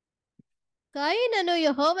 ಕಾಯಿನನು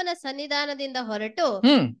ಯೆಹೋವನ ಸನ್ನಿಧಾನದಿಂದ ಹೊರಟು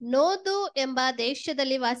ನೋದು ಎಂಬ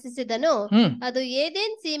ದೇಶದಲ್ಲಿ ವಾಸಿಸಿದನು. ಅದು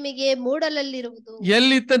ಏದೇನ್ ಸೀಮೆಗೆ ಮೂಡಲಲ್ಲಿರುವುದು.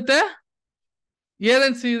 ಎಲ್ಲಿತ್ತಂತೆ?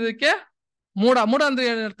 ಏದೇನ್ ಸೀಮೆಗೆ ಮೂಡ ಅಂದ್ರೆ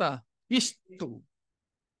ಏನರ್ಥ? ಇಷ್ಟು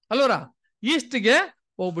ಅಲ್ವರ, ಈಸ್ಟ್ಗೆ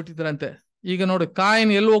ಹೋಗ್ಬಿಟ್ಟಿದ್ರಂತೆ. ಈಗ ನೋಡಿ,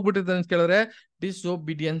 ಕಾಯಿನ್ ಎಲ್ಲಿ ಹೋಗ್ಬಿಟ್ಟಿದ್ದಾರೆ ಅಂತ ಕೇಳಿದ್ರೆ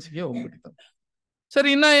ಡಿಸೊಬಿಡಿಯನ್ಸ್ಗೆ ಹೋಗ್ಬಿಟ್ಟಿದ್ದಾರೆ. ಸರಿ,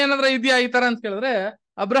 ಇನ್ನ ಏನಾದ್ರ ಇದೆಯಾ ಈ ತರ ಅಂತ ಕೇಳಿದ್ರೆ,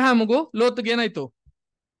 ಅಬ್ರಹಾಮ್ಗೂ ಲೋತ್ಗೆ ಏನಾಯ್ತು?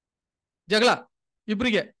 ಜಗಳ.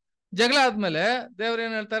 ಇಬ್ರಿಗೆ ಜಗಳ ಆದ್ಮೇಲೆ ದೇವ್ರ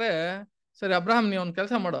ಏನ್ ಹೇಳ್ತಾರೆ, ಸರಿ ಅಬ್ರಹಾಂ ನೀ ಒಂದ್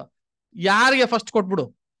ಕೆಲಸ ಮಾಡು, ಯಾರಿಗೆ ಫಸ್ಟ್ ಕೊಟ್ಬಿಡು?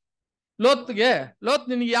 ಲೋತ್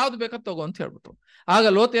ನಿನ್ಗೆ ಯಾವ್ದು ಬೇಕತ್ ತಗೋ ಅಂತ ಹೇಳ್ಬಿಟ್ರು. ಆಗ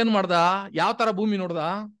ಲೋತ್ ಏನ್ ಮಾಡ್ದ? ಯಾವ ತರ ಭೂಮಿ ನೋಡ್ದ?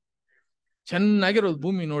 ಚೆನ್ನಾಗಿರೋದು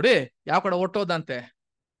ಭೂಮಿ ನೋಡಿ ಯಾವ ಕಡೆ ಒಟ್ಟೋದಂತೆ.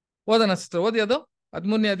 ಓದನ ಸಿಸ್ಟರ್, ಓದಿ ಅದು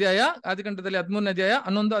 13ನೇ ಅಧ್ಯಾಯ, ಆದಿಕಾಂಡದಲ್ಲಿ 13ನೇ ಅಧ್ಯಾಯ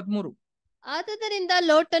 11, 13. ಆದುದರಿಂದ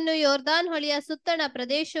ಲೋಟನು ಯೋರ್ದಾನ್ ಹೊಳೆಯ ಸುತ್ತಣ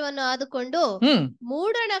ಪ್ರದೇಶವನ್ನು ಆದುಕೊಂಡು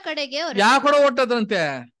ಮೂಡಣ ಕಡೆಗೆ ಯಾವ ಕಡೆ ಹೊಟ್ಟೋದ್ರಂತೆ?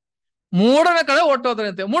 ಮೂಡನ ಕಡೆ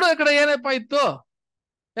ಹೊಟ್ಟೋದ್ರಂತೆ. ಮೂಡನ ಕಡೆ ಏನಪ್ಪ ಇತ್ತು?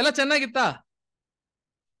 ಎಲ್ಲ ಚೆನ್ನಾಗಿತ್ತ?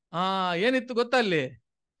 ಏನಿತ್ತು ಗೊತ್ತಾ? ಅಲ್ಲಿ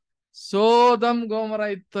ಸೋದಮ್ ಗೋಮರ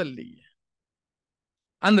ಇತ್ತು ಅಲ್ಲಿ.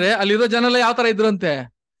 ಅಂದ್ರೆ ಅಲ್ಲಿರೋ ಜನ ಎಲ್ಲ ಯಾವ ತರ ಇದ್ರಂತೆ?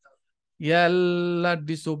 ಎಲ್ಲ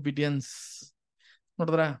ಡಿಸೊಬಿಡಿಯನ್ಸ್.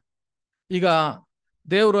 ನೋಡಿದ್ರ, ಈಗ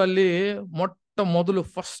ದೇವರು ಅಲ್ಲಿ ಮೊಟ್ಟ ಮೊದಲು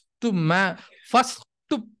ಫಸ್ಟ್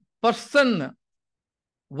ಪರ್ಸನ್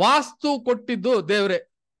ವಾಸ್ತು ಕೊಟ್ಟಿದ್ದು ದೇವ್ರೆ.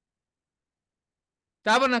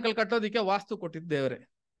 ಟ್ಯಾಬರ್ನಾಕಲ್ ಕಟ್ಟೋದಿಕ್ಕೆ ವಾಸ್ತು ಕೊಟ್ಟಿದ್ದು ದೇವ್ರೆ.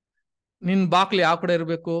 ನಿನ್ ಬಾಕ್ಲಿ ಯಾವ ಕಡೆ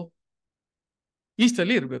ಇರ್ಬೇಕು? ಈಸ್ಟ್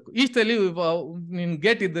ಅಲ್ಲಿ ಇರ್ಬೇಕು. ಈಸ್ಟ್ ಅಲ್ಲಿ ನಿನ್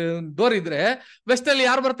ಗೇಟ್ ಇದ್ರೆ, ಡೋರ್ ಇದ್ರೆ ವೆಸ್ಟ್ ಅಲ್ಲಿ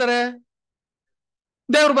ಯಾರು ಬರ್ತಾರೆ?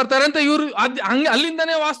 ದೇವ್ರು ಬರ್ತಾರೆ ಅಂತ ಇವ್ರು ಹಂಗೆ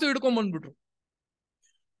ಅಲ್ಲಿಂದಾನೇ ವಾಸ್ತು ಹಿಡ್ಕೊಂಡ್ ಬಂದ್ಬಿಟ್ರು.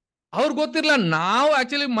 ಅವ್ರಿಗೆ ಗೊತ್ತಿರ್ಲ, ನಾವು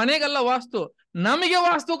ಆಕ್ಚುಲಿ ಮನೆಗೆಲ್ಲ ವಾಸ್ತು, ನಮಗೆ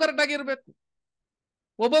ವಾಸ್ತು ಕರೆಕ್ಟ್ ಆಗಿರ್ಬೇಕು.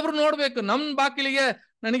 ಒಬ್ಬೊಬ್ರು ನೋಡ್ಬೇಕು, ನಮ್ ಬಾಕಿಲಿಗೆ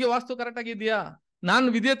ನನಗೆ ವಾಸ್ತು ಕರೆಕ್ಟ್ ಆಗಿದ್ಯಾ, ನಾನು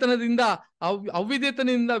ವಿದ್ಯೇತನದಿಂದ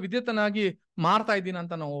ಅವಿದ್ಯೇತನದಿಂದ ವಿದ್ಯೇತನಾಗಿ ಮಾರ್ತಾ ಇದ್ದೀನಿ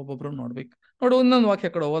ಅಂತ ನಾವು ಒಬ್ಬೊಬ್ರು ನೋಡ್ಬೇಕು. ನೋಡು, ಒಂದೊಂದು ವಾಕ್ಯ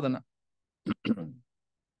ಕಡೆ ಓದನ.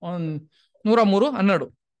 103:12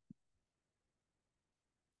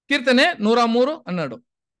 ಕೀರ್ತನೆ 103:12.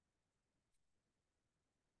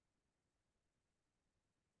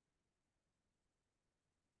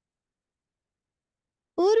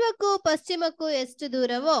 ಪೂರ್ವಕ್ಕೂ ಪಶ್ಚಿಮಕ್ಕೂ ಎಷ್ಟು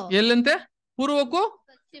ದೂರವೋ, ಎಲ್ಲಂತೆ? ಪೂರ್ವಕ್ಕೂ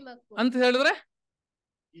ಪಶ್ಚಿಮಕ್ಕೂ ಅಂತ ಹೇಳಿದ್ರೆ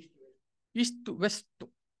ಈಸ್ಟ್ ವೆಸ್ಟ್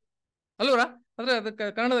ಅಲ್ವರ? ಅಂದ್ರೆ ಅದಕ್ಕೆ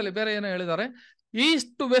ಕನ್ನಡದಲ್ಲಿ ಬೇರೆ ಏನೋ ಹೇಳಿದ್ದಾರೆ,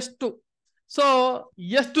 ಈಸ್ಟ್ ವೆಸ್ಟ್. ಸೊ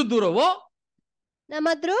ಎಷ್ಟು ದೂರವೋ, ನಮ್ಮ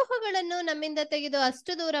ದ್ರೋಹಗಳನ್ನು ನಮ್ಮಿಂದ ತೆಗೆದು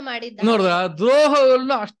ಅಷ್ಟು ದೂರ ಮಾಡಿದ್ದಾನೆ. ನೋಡಿದ್ರ,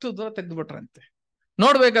 ದ್ರೋಹಗಳನ್ನ ಅಷ್ಟು ದೂರ ತೆಗೆದು ಬಿಟ್ರಂತೆ.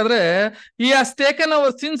 ನೋಡ್ಬೇಕಾದ್ರೆ he has taken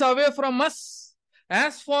our sins away from us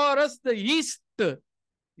as far as the east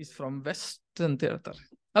is from west ಅಂತ ಹೇಳ್ತಾರೆ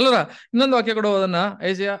ಅಲ್ವರ? ಇನ್ನೊಂದು ವಾಕ್ಯ ಕೂಡ ಅದನ್ನ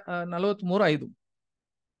ಏಷಿಯಾ 43:5.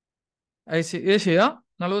 ಏಷಿಯಾ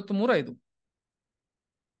 43:5.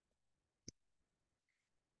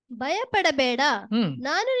 ಭಯಪಡಬೇಡ,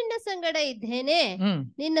 ನಾನು ನಿನ್ನ ಸಂಗಡ ಇದ್ದೇನೆ,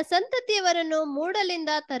 ನಿನ್ನ ಸಂತತಿಯವರನ್ನು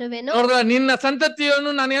ಮೂಡಲಿಂದ ತರುವೆನು. ನೋಡ್ರ, ನಿನ್ನ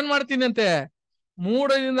ಸಂತತಿಯನ್ನು ನಾನು ಏನ್ ಮಾಡ್ತೀನಿ ಅಂತೆ?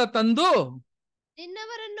 ಮೂಡಲಿಂದ ತಂದು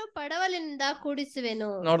ನಿನ್ನವರನ್ನು ಪಡವಲಿನಿಂದ ಕೂಡಿಸುವೆನು.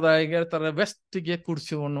 ನೋಡ್ದ, ಈಗ ಹೇಳ್ತಾರೆ ವೆಸ್ಟ್ ಗೆ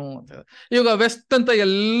ಕೂಡಿಸುವನು ಅಂತ. ಇವಾಗ ವೆಸ್ಟ್ ಅಂತ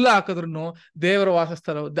ಎಲ್ಲ ಹಾಕಿದ್ರು ದೇವರ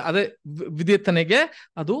ವಾಸಸ್ಥಳ, ಅದೇ ವಿದ್ಯೇತನೆಗೆ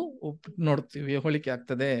ಅದು ನೋಡ್ತೀವಿ, ಹೋಲಿಕೆ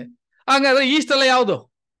ಆಗ್ತದೆ. ಹಾಗಾದ್ರೆ ಈಸ್ಟ್ ಎಲ್ಲ ಯಾವುದು?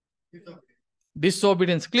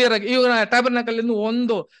 ಡಿಸೋಬಿಡಿಯನ್ಸ್. ಕ್ಲಿಯರ್ ಆಗಿ ಇವಾಗ ಟ್ಯಾಬರ್ನಾಕಲ್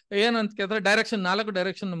ಒಂದು ಏನಂತ ಕೇಳಿದ್ರೆ ಡೈರೆಕ್ಷನ್, 4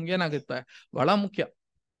 ಡೈರೆಕ್ಷನ್ ನಮ್ಗೆ ಏನಾಗುತ್ತೆ ಬಹಳ ಮುಖ್ಯ.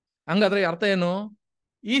 ಹಂಗಾದ್ರೆ ಅರ್ಥ ಏನು?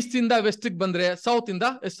 ಈಸ್ಟ್ ಇಂದ ವೆಸ್ಟ್ ಗೆ ಬಂದ್ರೆ ಸೌತ್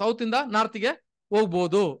ಇಂದ ನಾರ್ತ್ ಗೆ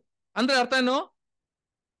ಹೋಗ್ಬೋದು ಅಂದ್ರೆ ಅರ್ಥ ಏನು?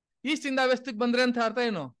 ಈಸ್ಟ್ ಇಂದ ವೆಸ್ಟ್ ಗೆ ಬಂದ್ರೆ ಅಂತ ಅರ್ಥ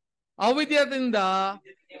ಏನು? ಅವಿದ್ಯದಿಂದ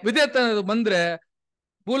ವಿದ್ಯೇತನ ಬಂದ್ರೆ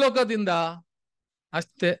ಭೂಲೋಕದಿಂದ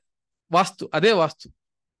ಅಷ್ಟೇ ವಾಸ್ತು, ಅದೇ ವಾಸ್ತು.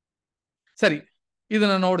 ಸರಿ,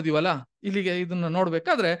 ಇದನ್ನ ನೋಡಿದಿವಲ್ಲ, ಇಲ್ಲಿಗೆ ಇದನ್ನ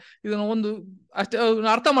ನೋಡ್ಬೇಕಾದ್ರೆ ಇದನ್ನ ಒಂದು ಅಷ್ಟೇ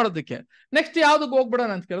ಅರ್ಥ ಮಾಡೋದಕ್ಕೆ ನೆಕ್ಸ್ಟ್ ಯಾವ್ದಕ್ಕೆ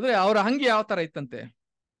ಹೋಗ್ಬಿಡೋಣ ಅಂತ ಕೇಳಿದ್ರೆ, ಅವರ ಅಂಗಿ ಯಾವ ತರ ಇತ್ತಂತೆ?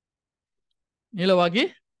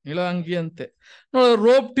 ನೀಳಂಗಿ ಅಂತೆ.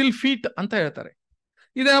 ರೋಪ್ ಟಿಲ್ ಫೀಟ್ ಅಂತ ಹೇಳ್ತಾರೆ.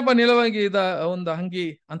 ಇದೇನಪ್ಪ ನೀಳವಾಗಿ ಒಂದು ಅಂಗಿ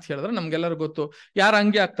ಅಂತ ಹೇಳಿದ್ರೆ ನಮ್ಗೆಲ್ಲರೂ ಗೊತ್ತು. ಯಾರ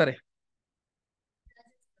ಅಂಗಿ ಹಾಕ್ತಾರೆ?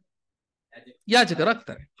 ಯಾಜಕರು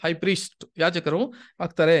ಹಾಕ್ತಾರೆ. ಹೈ ಪ್ರೀಸ್ಟ್ ಯಾಜಕರು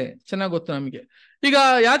ಹಾಕ್ತಾರೆ, ಚೆನ್ನಾಗ್ ಗೊತ್ತು ನಮಗೆ. ಈಗ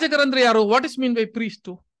ಯಾಜಕರಂದ್ರೆ ಯಾರು? What is mean by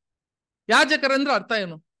priest? ಯಾಜಕರಂದ್ರೆ ಅರ್ಥ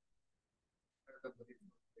ಏನು?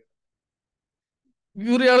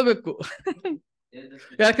 ಇವ್ರು ಹೇಳ್ಬೇಕು,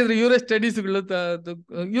 ಯಾಕಂದ್ರೆ ಇವರೇ ಸ್ಟಡೀಸ್ಗಳು,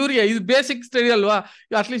 ಇವ್ರಿಗೆ ಇದು ಬೇಸಿಕ್ ಸ್ಟಡಿ ಅಲ್ವಾ,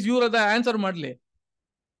 ಅಟ್ಲೀಸ್ಟ್ ಇವ್ರ ಅದ ಆನ್ಸರ್ ಮಾಡ್ಲಿ.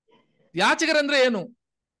 ಯಾಚಕರಂದ್ರೆ ಏನು?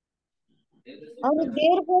 ಅವರು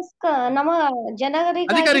ದೇವ್ರಿಗೋಸ್ಕರ ನಮ್ಮ ಜನರಿಗೆ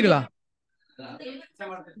ಅಧಿಕಾರಿಗಳ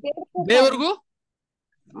ದೇವರಿಗೂ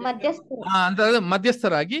ಮಧ್ಯಸ್ಥರು. ಅಂತ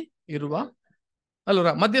ಮಧ್ಯಸ್ಥರಾಗಿ ಇರುವ ಅಲ್ವರ?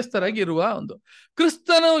 ಮಧ್ಯಸ್ಥರಾಗಿ ಇರುವ ಒಂದು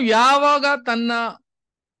ಕ್ರಿಸ್ತನು ಯಾವಾಗ ತನ್ನ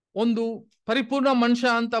ಒಂದು ಪರಿಪೂರ್ಣ ಮನುಷ್ಯ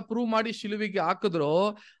ಅಂತ ಪ್ರೂವ್ ಮಾಡಿ ಶಿಲುವಿಗೆ ಹಾಕಿದ್ರು,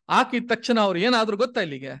 ಹಾಕಿದ ತಕ್ಷಣ ಅವ್ರು ಏನಾದ್ರು ಗೊತ್ತಾ?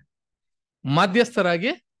 ಇಲ್ಲಿಗೆ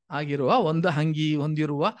ಮಧ್ಯಸ್ಥರಾಗಿ ಆಗಿರುವ ಒಂದು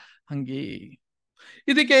ಹೊಂದಿರುವ ಅಂಗಿ.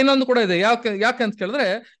 ಇದಕ್ಕೆ ಇನ್ನೊಂದು ಕೂಡ ಇದೆ. ಯಾಕಂತ ಕೇಳಿದ್ರೆ,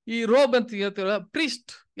 ಈ ರೋಬ್ ಅಂತ ಹೇಳ್ತೀರ,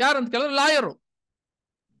 ಪ್ರೀಸ್ಟ್ ಯಾರಂತ ಕೇಳಿದ್ರೆ ಲಾಯರು.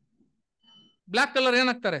 ಬ್ಲಾಕ್ ಕಲರ್ ಏನ್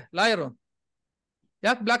ಹಾಕ್ತಾರೆ? ಲಾಯರು.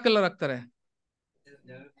 ಯಾಕೆ ಬ್ಲಾಕ್ ಕಲರ್ ಹಾಕ್ತಾರೆ?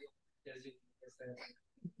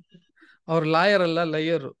 ಅವ್ರ ಲಾಯರ್ ಅಲ್ಲ,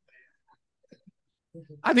 ಲೈಯರು.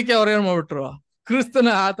 ಅದಕ್ಕೆ ಅವ್ರು ಏನ್ ಮಾಡ್ಬಿಟ್ರು? ಕ್ರಿಸ್ತನ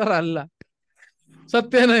ಆತರ ಅಲ್ಲ,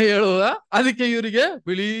 ಸತ್ಯನ ಹೇಳುವ, ಅದಕ್ಕೆ ಇವರಿಗೆ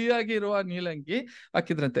ಬಿಳಿಯಾಗಿ ಇರುವ ನೀಲಂಗಿ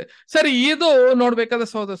ಹಾಕಿದ್ರಂತೆ. ಸರಿ, ಇದು ನೋಡ್ಬೇಕಾದ್ರೆ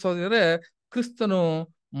ಸಹೋದರರೇ, ಕ್ರಿಸ್ತನು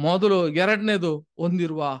ಮೊದಲು ಎರಡನೇದು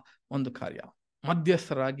ಹೊಂದಿರುವ ಒಂದು ಕಾರ್ಯ,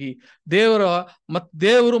 ಮಧ್ಯಸ್ಥರಾಗಿ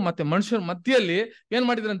ದೇವರು ಮತ್ತೆ ಮನುಷ್ಯರ ಮಧ್ಯದಲ್ಲಿ ಏನ್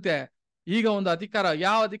ಮಾಡಿದ್ರಂತೆ? ಈಗ ಒಂದು ಅಧಿಕಾರ.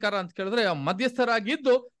 ಯಾವ ಅಧಿಕಾರ ಅಂತ ಕೇಳಿದ್ರೆ,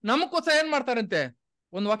 ಮಧ್ಯಸ್ಥರಾಗಿದ್ದು ನಮಗೋಸ್ಕರ ಏನ್ ಮಾಡ್ತಾರಂತೆ?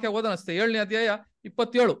 ಒಂದು ವಾಕ್ಯ ಓದೋಣ ಅಷ್ಟೇ. 7ನೇ ಅಧ್ಯಾಯ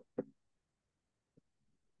 27.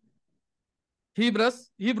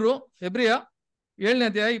 ಹೆಬ್ರಿಯ 7ನೇ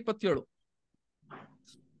ಅಧ್ಯಾಯ 27.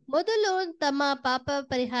 ಮೊದಲು ತಮ್ಮ ಪಾಪ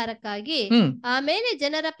ಪರಿಹಾರಕ್ಕಾಗಿ, ಆಮೇಲೆ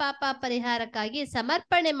ಜನರ ಪಾಪ ಪರಿಹಾರಕ್ಕಾಗಿ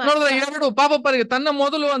ಸಮರ್ಪಣೆ ನೋಡಿದ್ರೆ ಎರಡು ಪಾಪ ಪರಿಹಾರ. ತನ್ನ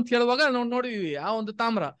ಮೊದಲು ಅಂತ ಹೇಳುವಾಗ ನಾವು ನೋಡಿದೀವಿ ಆ ಒಂದು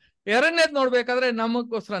ತಾಮ್ರ. ಎರಡನೇದ್ ನೋಡ್ಬೇಕಾದ್ರೆ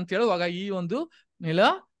ನಮಗೋಸ್ಕರ ಅಂತ ಹೇಳುವಾಗ ಈ ಒಂದು ನೀಲ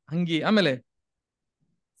ಅಂಗಿ. ಆಮೇಲೆ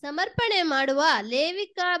ಸಮರ್ಪಣೆ ಮಾಡುವ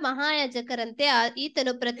ಲೇವಿಕ ಮಹಾಯಾಜಕರಂತೆ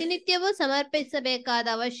ಈತನು ಪ್ರತಿನಿತ್ಯವೂ ಸಮರ್ಪಿಸಬೇಕಾದ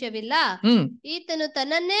ಅವಶ್ಯವಿಲ್ಲ. ಈತನು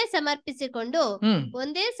ತನ್ನನ್ನೇ ಸಮರ್ಪಿಸಿಕೊಂಡು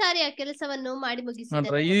ಒಂದೇ ಸಾರಿ ಆ ಕೆಲಸವನ್ನು ಮಾಡಿ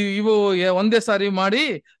ಮುಗಿಸಿದ. ಇವು ಒಂದೇ ಸಾರಿ ಮಾಡಿ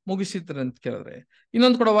ಮುಗಿಸಿದ್ರು ಅಂತ ಕೇಳಿದ್ರೆ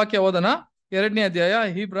ಇನ್ನೊಂದು ಕೂಡ ವಾಕ್ಯ ಓದನ. 2ನೇ ಅಧ್ಯಾಯ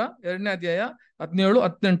ಹೀಬ್ರ 2ನೇ ಅಧ್ಯಾಯ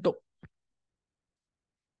 17-18.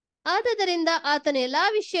 ಆದುದರಿಂದ ಆತನು ಎಲ್ಲಾ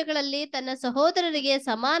ವಿಷಯಗಳಲ್ಲಿ ತನ್ನ ಸಹೋದರರಿಗೆ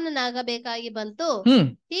ಸಮಾನನಾಗಬೇಕಾಗಿ ಬಂತು.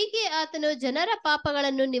 ಹೀಗೆ ಆತನು ಜನರ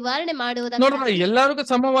ಪಾಪಗಳನ್ನು ನಿವಾರಣೆ ಮಾಡುವುದಕ್ಕೆ, ಎಲ್ಲರಿಗೂ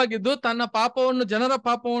ಸಮವಾಗಿದ್ದು ತನ್ನ ಪಾಪವನ್ನು, ಜನರ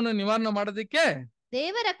ಪಾಪವನ್ನು ನಿವಾರಣೆ ಮಾಡೋದಿಕ್ಕೆ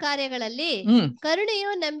ದೇವರ ಕಾರ್ಯಗಳಲ್ಲಿ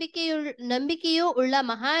ಕರುಣೆಯು ನಂಬಿಕೆಯೂ ಉಳ್ಳ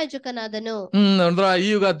ಮಹಾಯಾಜಕನಾದನು.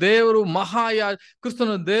 ಈಗ ದೇವರು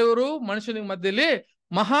ಕ್ರಿಸ್ತನು ದೇವರು ಮನುಷ್ಯನಿಗೆ ಮಧ್ಯದಲ್ಲಿ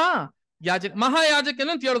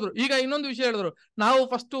ಮಹಾಯಾಜಕನು ಅಂತ ಹೇಳಿದ್ರು. ಈಗ ಇನ್ನೊಂದು ವಿಷಯ ಹೇಳಿದ್ರು, ನಾವು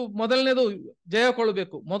ಫಸ್ಟ್ ಮೊದಲನೇದು ಜಯ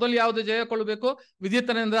ಕೊಳ್ಳಬೇಕು. ಮೊದಲು ಯಾವ್ದು ಜಯ ಕೊಳ್ಳಬೇಕು?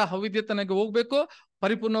 ವಿದ್ಯುತ್ತನಿಂದ ಅವಿದ್ಯುತ್ತನಿಗೆ ಹೋಗ್ಬೇಕು.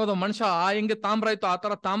 ಪರಿಪೂರ್ಣವಾದ ಮನುಷ್ಯ ಹೆಂಗೆ ತಾಮ್ರ ಇತ್ತು ಆ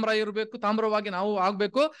ತರ ತಾಮ್ರ ಇರಬೇಕು, ತಾಮ್ರವಾಗಿ ನಾವು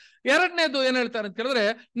ಆಗ್ಬೇಕು. ಎರಡನೇದು ಏನ್ ಹೇಳ್ತಾರೆ ಅಂತ ಹೇಳಿದ್ರೆ,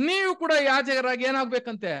 ನೀವು ಕೂಡ ಯಾಜಕರಾಗಿ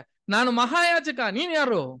ಏನಾಗ್ಬೇಕಂತೆ? ನಾನು ಮಹಾಯಾಜಕ, ನೀನ್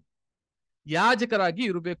ಯಾರು? ಯಾಜಕರಾಗಿ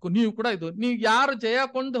ಇರಬೇಕು. ನೀವು ಕೂಡ ನೀವು ಯಾರು ಜಯ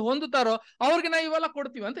ಹೊಂದುತ್ತಾರೋ ಅವ್ರಿಗೆ ನಾವು ಇವೆಲ್ಲ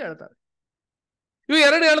ಕೊಡ್ತೀವಿ ಅಂತ ಹೇಳ್ತಾರೆ. ಇವು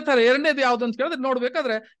ಎರಡು ಹೇಳ್ತಾರೆ. ಎರಡನೇದು ಯಾವ್ದು ಅಂತ ಕೇಳಿದ್ರೆ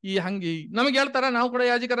ನೋಡ್ಬೇಕಾದ್ರೆ ಈ ಹಂಗಿ ನಮಗೆ ಹೇಳ್ತಾರ ನಾವು ಕೂಡ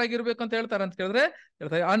ಯಾಜಕರಾಗಿ ಇರ್ಬೇಕು ಅಂತ ಹೇಳ್ತಾರೆ ಅಂತ ಕೇಳಿದ್ರೆ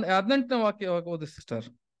ಹೇಳ್ತಾರೆ. 18ನೇ ವಾಕ್ಯ ಓದಿ ಸಿಸ್ಟರ್.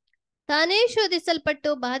 ತಾನೇ ಶೋಧಿಸಲ್ಪಟ್ಟು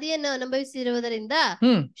ಬಾಧೆಯನ್ನು ಅನುಭವಿಸಿರುವುದರಿಂದ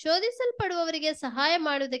ಶೋಧಿಸಲ್ಪಡುವವರಿಗೆ ಸಹಾಯ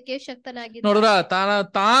ಮಾಡುವುದಕ್ಕೆ ಶಕ್ತನಾಗಿದ್ದ. ನೋಡ್ರ,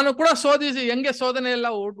 ತಾನು ಕೂಡ ಶೋಧಿಸಿ ಹೆಂಗೆ ಶೋಧನೆ ಎಲ್ಲ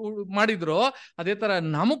ಮಾಡಿದ್ರು ಅದೇ ತರ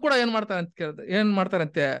ನಮಗ್ ಕೂಡ ಏನ್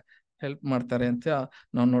ಮಾಡ್ತಾರಂತೆ ಹೆಲ್ಪ್ ಮಾಡ್ತಾರೆ ಅಂತ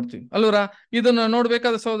ನಾವು ನೋಡ್ತೀವಿ ಅಲ್ವರ. ಇದನ್ನ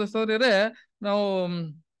ನೋಡ್ಬೇಕಾದ ಸಹೋದರರೇ, ನಾವು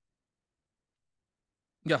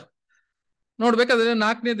ನೋಡ್ಬೇಕಾದ್ರೆ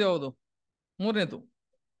 4ನೇದು ಯಾವುದು? 3ನೇದು.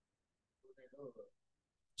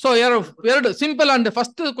 ಸೊ ಎರಡು ಸಿಂಪಲ್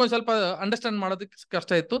ಫಸ್ಟ್ ಸ್ವಲ್ಪ ಅಂಡರ್ಸ್ಟ್ಯಾಂಡ್ ಮಾಡೋದಕ್ಕೆ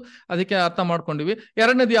ಕಷ್ಟ ಇತ್ತು, ಅದಕ್ಕೆ ಅರ್ಥ ಮಾಡ್ಕೊಂಡಿವಿ.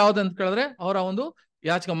 ಎರಡನೇದು ಯಾವ್ದು ಅಂತ ಕೇಳಿದ್ರೆ ಅವರ ಒಂದು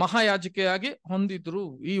ಮಹಾಯಾಜಿಕೆಯಾಗಿ ಹೊಂದಿದ್ರು.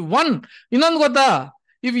 ಈ ಇನ್ನೊಂದು ಗೊತ್ತಾ,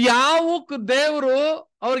 ಇವ್ ಯಾವ ದೇವರು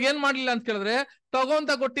ಅವ್ರಿಗೆ ಏನ್ ಮಾಡ್ಲಿಲ್ಲ ಅಂತ ಕೇಳಿದ್ರೆ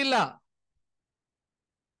ತಗೋಂತ ಕೊಟ್ಟಿಲ್ಲ.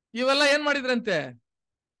 ಇವೆಲ್ಲ ಏನ್ ಮಾಡಿದ್ರಂತೆ?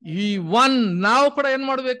 ಈ ನಾವು ಕೂಡ ಏನ್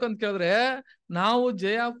ಮಾಡ್ಬೇಕು ಅಂತ ಕೇಳಿದ್ರೆ ನಾವು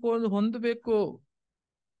ಜಯ ಹೊಂದಬೇಕು.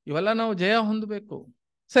 ಇವೆಲ್ಲ ನಾವು ಜಯ ಹೊಂದಬೇಕು.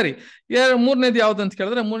 ಸರಿ, 3ನೇದು ಯಾವ್ದು ಅಂತ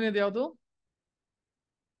ಕೇಳಿದ್ರೆ 3ನೇದು ಯಾವ್ದು?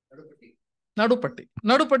 ನಡುಪಟ್ಟಿ.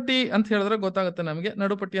 ನಡುಪಟ್ಟಿ ಅಂತ ಹೇಳಿದ್ರೆ ಗೊತ್ತಾಗುತ್ತೆ ನಮಗೆ.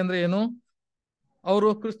 ನಡುಪಟ್ಟಿ ಅಂದ್ರೆ ಏನು? ಅವರು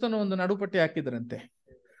ಕ್ರಿಸ್ತನ ಒಂದು ನಡುಪಟ್ಟಿ ಹಾಕಿದ್ರಂತೆ,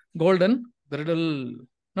 ಗೋಲ್ಡನ್ ಬ್ರಿಡಲ್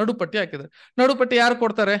ನಡುಪಟ್ಟಿ ಹಾಕಿದ್ರೆ. ನಡುಪಟ್ಟಿ ಯಾರು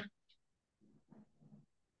ಕೊಡ್ತಾರೆ?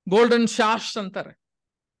 ಗೋಲ್ಡನ್ ಶಾಶ್ ಅಂತಾರೆ.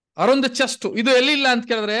 ಅರೊಂದು ಚೆಸ್ಟ್. ಇದು ಎಲ್ಲಿಲ್ಲ ಅಂತ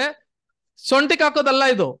ಕೇಳಿದ್ರೆ ಸೊಂಟಿಗೆ ಹಾಕೋದಲ್ಲ,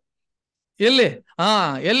 ಇದು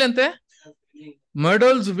ಎಲ್ಲಿ ಅಂತೆ?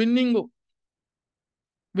 ಮೆಡಲ್ಸ್ ವಿನ್ನಿಂಗು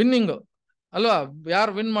ಅಲ್ವಾ?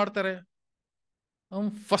 ಯಾರು ವಿನ್ ಮಾಡ್ತಾರೆ?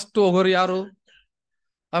 ಫಸ್ಟ್ ಹೋಗೋರು ಯಾರು?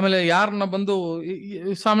 ಆಮೇಲೆ ಯಾರನ್ನ ಬಂದು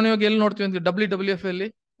ಸಾಮಾನ್ಯವಾಗಿ ಎಲ್ಲಿ ನೋಡ್ತೀವಿ ಅಂತ WWF ಅಲ್ಲಿ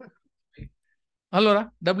ಅಲ್ವರ,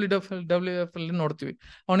 WWF ಅಲ್ಲಿ ನೋಡ್ತೀವಿ.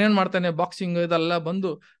 ಅವನೇನ್ ಮಾಡ್ತಾನೆ, ಬಾಕ್ಸಿಂಗ್ ಇದೆಲ್ಲ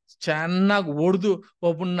ಬಂದು ಚೆನ್ನಾಗಿ ಹೊಡೆದು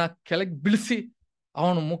ಒಬ್ಬನ್ನ ಕೆಳಗೆ ಬೀಳಿಸಿ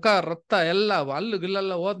ಅವನ ಮುಖ ರಕ್ತ ಎಲ್ಲ ಅಲ್ಲು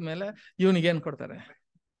ಗಿಲ್ಲೆಲ್ಲ ಹೋದ್ಮೇಲೆ ಇವನಿಗೆ ಏನ್ ಕೊಡ್ತಾರೆ?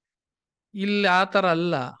 ಇಲ್ಲಿ ಆತರ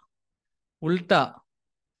ಅಲ್ಲ, ಉಲ್ಟಾ.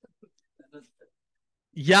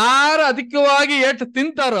 ಯಾರು ಅಧಿಕವಾಗಿ ಏಟು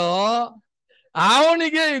ತಿಂತಾರೋ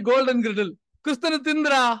ಅವನಿಗೆ ಈ ಗೋಲ್ಡನ್ ಗ್ರಿಡಲ್. ಕ್ರಿಸ್ತನ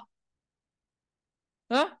ತಿಂದ್ರ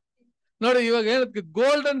ನೋಡಿ, ಇವಾಗ ಹೇಳಕ್ಕೆ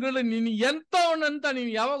ಗೋಲ್ಡನ್ ಗ್ರಿಡಲ್ ನೀನ್ ಎಂತವನಂತ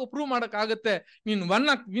ನೀನ್ ಯಾವಾಗ ಪ್ರೂವ್ ಮಾಡಕ್ ಆಗತ್ತೆ? ನೀನ್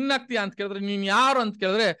ವಿನ್ ಆಗ್ತೀಯ ಅಂತ ಕೇಳಿದ್ರೆ ನೀನ್ ಯಾರು ಅಂತ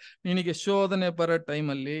ಕೇಳಿದ್ರೆ, ನಿನಗೆ ಶೋಧನೆ ಬರೋ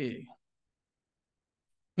ಟೈಮಲ್ಲಿ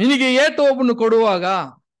ನಿನಗೆ ಏಟು ಒಬ್ಬನು ಕೊಡುವಾಗ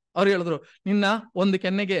ಅವ್ರು ಹೇಳಿದ್ರು, ನಿನ್ನ ಒಂದು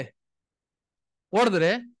ಕೆನ್ನೆಗೆ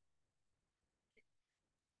ಹೊಡೆದ್ರೆ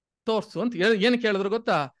ತೋರ್ಸು ಅಂತ ಏನ್ ಕೇಳಿದ್ರು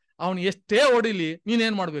ಗೊತ್ತಾ? ಅವನು ಎಷ್ಟೇ ಹೊಡಿಲಿ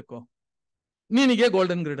ನೀನೇನ್ ಮಾಡ್ಬೇಕು? ನಿನಗೆ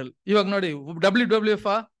ಗೋಲ್ಡನ್ ಗ್ರಿಡಲ್. ಇವಾಗ ನೋಡಿ WWF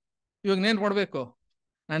ಇವಾಗ ನೇನ್ ಮಾಡ್ಬೇಕು?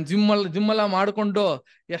 ನಾನು ಜಿಮ್ಮೆಲ್ಲ ಮಾಡ್ಕೊಂಡು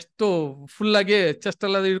ಎಷ್ಟು ಫುಲ್ ಆಗಿ ಚೆಸ್ಟ್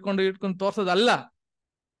ಎಲ್ಲ ಇಟ್ಕೊಂಡು ತೋರ್ಸೋದಲ್ಲ.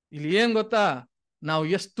 ಇಲ್ಲಿ ಏನ್ ಗೊತ್ತಾ, ನಾವು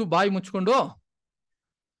ಎಷ್ಟು ಬಾಯಿ ಮುಚ್ಕೊಂಡು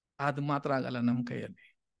ಅದು ಮಾತ್ರ ಆಗಲ್ಲ ನಮ್ಮ ಕೈಯಲ್ಲಿ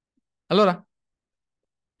ಅಲ್ವರ.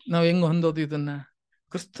 ನಾವ್ ಹೆಂಗ್ ಹೊಂದೋದು ಇದನ್ನ?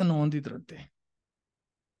 ಕ್ರಿಸ್ತನ ಹೊಂದಿದ್ರಂತೆ.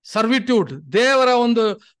 ಸರ್ವಿಟ್ಯೂಡ್, ದೇವರ ಒಂದು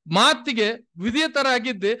ಮಾತಿಗೆ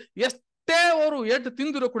ವಿಧೇಯತರಾಗಿದ್ದೆ. ಎಷ್ಟೇ ಅವರು ಏಟು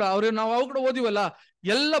ತಿಂದ್ರು ಕೂಡ ನಾವು ಅವು ಕೂಡ ಓದಿವಲ್ಲ,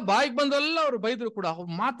 ಎಲ್ಲ ಬಾಯಿಗೆ ಬಂದೆಲ್ಲ ಅವ್ರು ಬೈದ್ರು ಕೂಡ ಅವ್ರ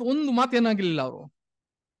ಒಂದು ಮಾತು ಏನಾಗಿರ್ಲಿಲ್ಲ. ಅವರು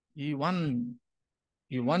ಈ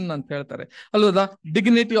ಒನ್ ಅಂತ ಹೇಳ್ತಾರೆ ಅಲ್ವದ.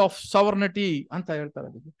 ಡಿಗ್ನಿಟಿ ಆಫ್ ಸಾವರ್ನಿಟಿ ಅಂತ ಹೇಳ್ತಾರೆ.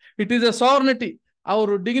 It is A sovereignty.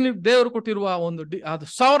 ಅವರು ದೇವರು ಕೊಟ್ಟಿರುವ ಒಂದು ಅದು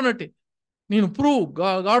ಸಾವರ್ನಿಟಿ. ನೀನು ಪ್ರೂವ್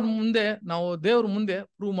ಗಾಡ್ ಮುಂದೆ, ನಾವು ದೇವ್ರ ಮುಂದೆ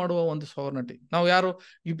ಪ್ರೂವ್ ಮಾಡುವ ಒಂದು ಸಾವರ್ನಿಟಿ. ನಾವು ಯಾರು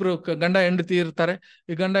ಇಬ್ರು ಗಂಡ ಹೆಂಡತಿ ಇರ್ತಾರೆ,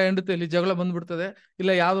 ಈ ಗಂಡ ಹೆಂಡತಿಯಲ್ಲಿ ಜಗಳ ಬಂದ್ಬಿಡ್ತದೆ,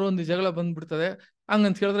 ಇಲ್ಲ ಯಾವ್ದೋ ಒಂದು ಜಗಳ ಬಂದ್ಬಿಡ್ತದೆ.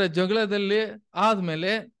 ಹಂಗಂತ ಹೇಳಿದ್ರೆ ಜಗಳದಲ್ಲಿ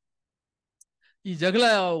ಆದ್ಮೇಲೆ ಈ ಜಗಳ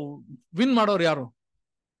ವಿನ್ ಮಾಡೋರು ಯಾರು?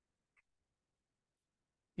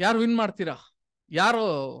 ಯಾರು ವಿನ್ ಮಾಡ್ತೀರಾ? ಯಾರು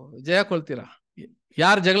ಜಯ ಕೊಳ್ತೀರಾ?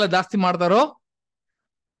 ಯಾರು ಜಗಳ ಜಾಸ್ತಿ ಮಾಡ್ತಾರೋ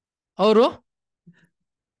ಅವರು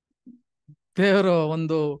ದೇವರ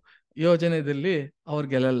ಒಂದು ಯೋಜನೆಯಲ್ಲಿ ಅವ್ರು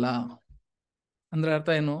ಗೆಲ್ಲಲ್ಲ. ಅಂದ್ರೆ ಅರ್ಥ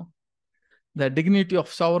ಏನು? ದ ಡಿಗ್ನಿಟಿ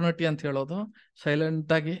ಆಫ್ ಸಾವರ್ನಿಟಿ ಅಂತ ಹೇಳೋದು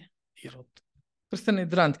ಸೈಲೆಂಟ್ ಆಗಿ ಇರೋದು. ಕ್ರಿಸ್ತನ್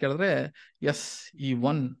ಇದ್ರ ಅಂತ ಕೇಳಿದ್ರೆ ಎಸ್ ಈ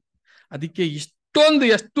ಒನ್. ಅದಕ್ಕೆ ಇಷ್ಟೊಂದು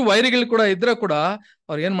ಎಷ್ಟು ವೈರಿಗಳು ಕೂಡ ಇದ್ರೆ ಕೂಡ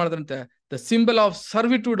ಅವ್ರು ಏನ್ ಮಾಡಿದ್ರಂತೆ, the symbol of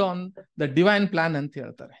ಸರ್ವಿಟ್ಯೂಡ್ on the divine plan ಅಂತ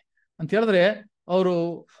ಹೇಳ್ತಾರೆ. ಅಂತ ಹೇಳಿದ್ರೆ ಅವರು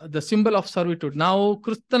ದ ಸಿಂಬಲ್ ಆಫ್ ಸರ್ವಿಟ್ಯೂಡ್. ನಾವು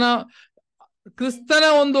ಕ್ರಿಸ್ತನ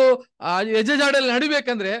ಒಂದು ಹೆಜ್ಜೆಜಾಡಲ್ಲಿ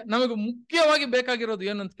ನಡಿಬೇಕಂದ್ರೆ ನಮಗೆ ಮುಖ್ಯವಾಗಿ ಬೇಕಾಗಿರೋದು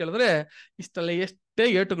ಏನು ಅಂತ ಕೇಳಿದ್ರೆ, ಇಷ್ಟೆಲ್ಲ ಎಷ್ಟೇ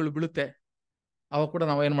ಏಟುಗಳು ಬೀಳುತ್ತೆ ಅವ ಕೂಡ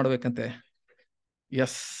ನಾವು ಏನ್ ಮಾಡ್ಬೇಕಂತೆ,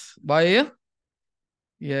 ಎಸ್ ಬಾಯ್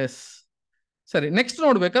ಎಸ್. ಸರಿ, ನೆಕ್ಸ್ಟ್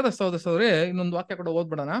ನೋಡ್ಬೇಕಾದ್ರೆ ಸಹೋದರಿ ಇನ್ನೊಂದು ವಾಕ್ಯ ಕೂಡ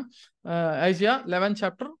ಓದ್ಬಿಡೋಣ. ಐಸಿಯಾ 11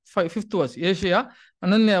 ಚಾಪ್ಟರ್ 5th ವರ್ಸ್. ಏಷಿಯಾ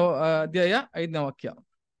 11ನೇ ಅಧ್ಯಾಯ 5ನೇ ವಾಕ್ಯ.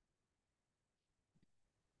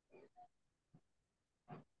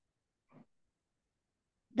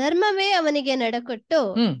 ಧರ್ಮವೇ ಅವನಿಗೆ ನಡಕೊಟ್ಟು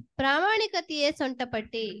ಪ್ರಾಮಾಣಿಕತೆಯೇ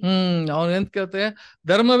ಸೊಂಟಪಟ್ಟಿ. ಅವ್ನು ಎಂತ ಕೇಳ್ತೆ,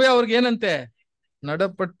 ಧರ್ಮವೇ ಅವ್ರಿಗೆ ಏನಂತೆ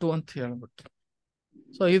ನಡಪಟ್ಟು ಅಂತ ಹೇಳ್ಬಿಟ್ಟು.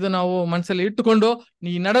 ಸೊ ಇದು ನಾವು ಮನಸ್ಸಲ್ಲಿ ಇಟ್ಟುಕೊಂಡು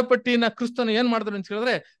ಈ ನಡಪಟ್ಟಿನ ಕ್ರಿಸ್ತನು ಏನ್ ಮಾಡಿದ್ರು ಅಂತ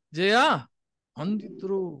ಹೇಳಿದ್ರೆ ಜಯ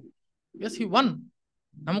ಹೊಂದಿದ್ರು. ಎಸ್ ಈ ಒನ್.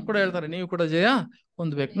 ನಮಗ್ ಕೂಡ ಹೇಳ್ತಾರೆ ನೀವು ಕೂಡ ಜಯ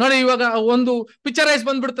ಹೊಂದ್ಬೇಕು. ನೋಡಿ ಇವಾಗ ಒಂದು ಪಿಕ್ಚರೈಸ್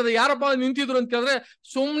ಬಂದ್ಬಿಡ್ತದೆ. ಯಾರಪ್ಪ ನಿಂತಿದ್ರು ಅಂತ ಕೇಳಿದ್ರೆ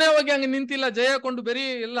ಸುಮ್ನೆ ಹೋಗಿ ಹಂಗೆ ನಿಂತಿಲ್ಲ, ಜಯ ಕೊಂಡು ಬೆರಿ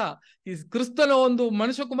ಇಲ್ಲ. ಈ ಕ್ರಿಸ್ತನ ಒಂದು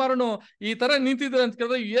ಮನುಷ್ಯ ಕುಮಾರನು ಈ ತರ ನಿಂತಿದ್ರು ಅಂತ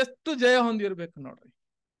ಕೇಳಿದ್ರೆ ಎಷ್ಟು ಜಯ ಹೊಂದಿರ್ಬೇಕು ನೋಡ್ರಿ.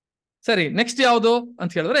 ಸರಿ, ನೆಕ್ಸ್ಟ್ ಯಾವುದು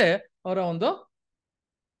ಅಂತ ಹೇಳಿದ್ರೆ ಅವರ ಒಂದು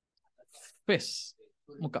ಫೇಸ್,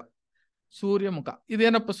 ಮುಖ, ಸೂರ್ಯ ಮುಖ.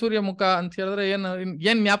 ಇದೇನಪ್ಪ ಸೂರ್ಯ ಮುಖ ಅಂತ ಹೇಳಿದ್ರೆ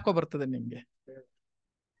ಏನ್ ಜ್ಞಾಪಕ ಬರ್ತದೆ ನಿಮ್ಗೆ?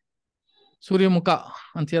 ಸೂರ್ಯ ಮುಖ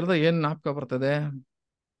ಅಂತ ಹೇಳಿದ್ರೆ ಏನ್ ಜ್ಞಾಪಕ ಬರ್ತದೆ?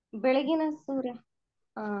 ಬೆಳಗಿನ ಸೂರ್ಯ.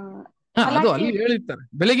 ಅದು ಅಲ್ಲಿ ಹೇಳಿರ್ತಾರೆ.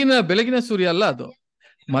 ಬೆಳಗಿನ ಸೂರ್ಯ ಅಲ್ಲ, ಅದು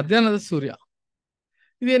ಮಧ್ಯಾಹ್ನದ ಸೂರ್ಯ.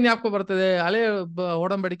 ಇದೇನ್ ಜ್ಞಾಪಕ ಬರ್ತದೆ? ಹಳೆ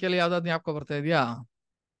ಒಡಂಬಡಿಕೆಯಲ್ಲಿ ಯಾವ್ದಾದ್ರು ಜ್ಞಾಪಕ ಬರ್ತಾ ಇದೆಯಾ?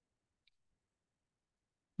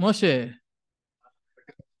 ಮೋಶೆ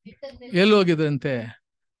ಎಲ್ಲಿ ಹೋಗಿದ್ರಂತೆ?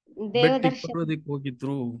 ಬೆಟ್ಟಿಗೆ ಪರ್ವದಕ್ಕೆ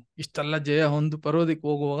ಹೋಗಿದ್ರು. ಇಷ್ಟೆಲ್ಲ ಜಯ ಹೊಂದು ಪರ್ವದಕ್ಕೆ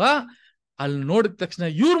ಹೋಗುವಾಗ ಅಲ್ಲಿ ನೋಡಿದ ತಕ್ಷಣ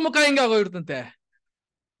ಇವ್ರ ಮುಖ ಹೆಂಗ ಆಗೋಗಿರ್ತಂತೆ,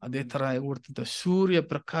 ಅದೇ ತರ ಆಗ್ಬಿಡ್ತಂತೆ. ಸೂರ್ಯ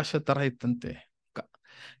ಪ್ರಕಾಶ ತರ ಇತ್ತಂತೆ.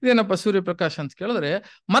 ಇದೇನಪ್ಪ ಸೂರ್ಯ ಪ್ರಕಾಶ ಅಂತ ಕೇಳಿದ್ರೆ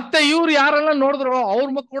ಮತ್ತೆ ಇವ್ರು ಯಾರೆಲ್ಲ ನೋಡಿದ್ರು ಅವ್ರ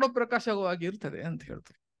ಮುಖ ಕೂಡ ಪ್ರಕಾಶವಾಗಿ ಇರ್ತದೆ ಅಂತ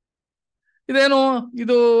ಹೇಳ್ತಾರೆ. ಇದೇನು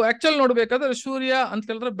ಇದು ಆಕ್ಚುಲ್ ನೋಡ್ಬೇಕಾದ್ರೆ ಸೂರ್ಯ ಅಂತ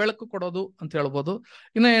ಹೇಳಿದ್ರೆ ಬೆಳಕು ಕೊಡೋದು ಅಂತ ಹೇಳ್ಬೋದು.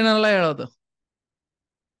 ಇನ್ನ ಏನೆಲ್ಲ ಹೇಳೋದು?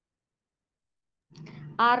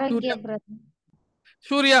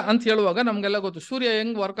 ಸೂರ್ಯ ಅಂತ ಹೇಳುವಾಗ ನಮ್ಗೆಲ್ಲ ಗೊತ್ತು ಸೂರ್ಯ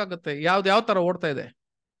ಹೆಂಗ್ ವರ್ಕ್ ಆಗುತ್ತೆ, ಯಾವ ತರ ಓಡ್ತಾ ಇದೆ.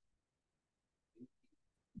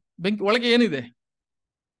 ಬೆಂಕಿ ಒಳಗೆ ಏನಿದೆ?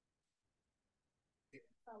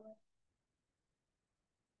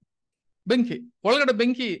 ಬೆಂಕಿ. ಒಳಗಡೆ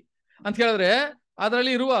ಬೆಂಕಿ ಅಂತ ಹೇಳಿದ್ರೆ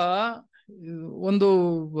ಅದರಲ್ಲಿ ಇರುವ ಒಂದು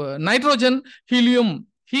ನೈಟ್ರೋಜನ್,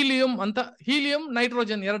 ಹೀಲಿಯಂ ಅಂತ, ಹೀಲಿಯಂ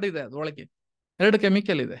ನೈಟ್ರೋಜನ್ ಎರಡಿದೆ ಅದ್ರೊಳಗೆ, 2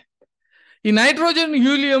 ಕೆಮಿಕಲ್ ಇದೆ. ಈ ನೈಟ್ರೋಜನ್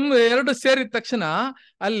ಹೀಲಿಯಂ 2 ಸೇರಿದ ತಕ್ಷಣ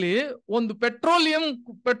ಅಲ್ಲಿ ಒಂದು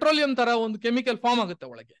ಪೆಟ್ರೋಲಿಯಂ ತರ ಒಂದು ಕೆಮಿಕಲ್ ಫಾರ್ಮ್ ಆಗುತ್ತೆ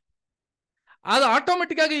ಒಳಗೆ. ಅದು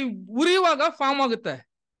ಆಟೋಮೆಟಿಕ್ ಆಗಿ ಉರಿಯುವಾಗ ಫಾರ್ಮ್ ಆಗುತ್ತೆ.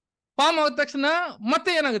 ಫಾರ್ಮ್ ಆದ ತಕ್ಷಣ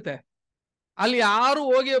ಮತ್ತೆ ಏನಾಗುತ್ತೆ, ಅಲ್ಲಿ ಯಾರು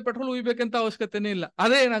ಹೋಗಿ ಪೆಟ್ರೋಲ್ ಉಯ್ಬೇಕಂತ ಅವಶ್ಯಕತೆನೇ ಇಲ್ಲ.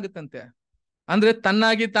 ಅದೇ ಏನಾಗುತ್ತಂತೆ ಅಂದ್ರೆ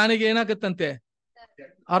ತನ್ನಾಗಿ ತಾನಿಗೆ ಏನಾಗುತ್ತಂತೆ.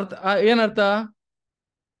 ಏನರ್ಥ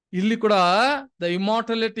ಇಲ್ಲಿ ಕೂಡ? The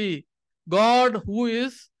immortality, God who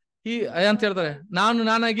is he ಅಂತ ಹೇಳ್ತಾರೆ.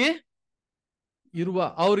 ನಾನಾಗಿ ಇರುವ,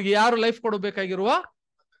 ಅವ್ರಿಗೆ ಯಾರು ಲೈಫ್ ಕೊಡಬೇಕಾಗಿರುವ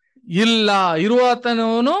ಇಲ್ಲ,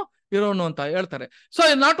 ಇರುವಾತನವನು ಇರೋನು ಅಂತ ಹೇಳ್ತಾರೆ. ಸೊ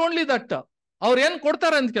ನಾಟ್ ಓನ್ಲಿ ದಟ್, ಅವ್ರು ಏನ್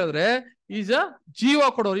ಕೊಡ್ತಾರೆ ಅಂತ ಕೇಳಿದ್ರೆ ಈಸ್ ಅ ಜೀವ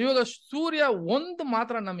ಕೊಡೋರು. ಇವಾಗ ಸೂರ್ಯ ಒಂದು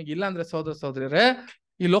ಮಾತ್ರ ನಮಗಿಲ್ಲ ಅಂದ್ರೆ ಸಹೋದರ ಸಹೋದರಿಯರೇ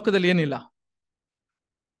ಈ ಲೋಕದಲ್ಲಿ ಏನಿಲ್ಲ,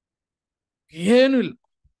 ಏನು ಇಲ್ಲ.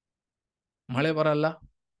 ಮಳೆ ಬರಲ್ಲ,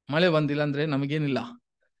 ಮಳೆ ಬಂದಿಲ್ಲ ಅಂದ್ರೆ ನಮಗೇನಿಲ್ಲ.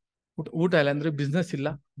 ಊಟ ಇಲ್ಲ ಅಂದ್ರೆ ಬಿಸ್ನೆಸ್ ಇಲ್ಲ,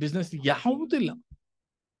 ಬಿಸ್ನೆಸ್ ಯಾವುದೂ ಇಲ್ಲ.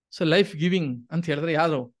 ಸೊ ಲೈಫ್ ಗಿವಿಂಗ್ ಅಂತ ಹೇಳಿದ್ರೆ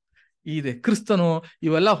ಯಾರು ಇದೆ? ಕ್ರಿಸ್ತನು.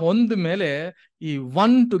 ಇವೆಲ್ಲ ಹೊಂದ ಮೇಲೆ ಈ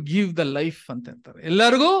one to give the life ಅಂತ ಹೇಳ್ತಾರೆ.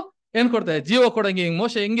 ಎಲ್ಲರಿಗೂ ಏನ್ ಕೊಡ್ತಾರೆ? ಜೀವ ಕೊಡಂಗೆ. ಹಿಂಗ್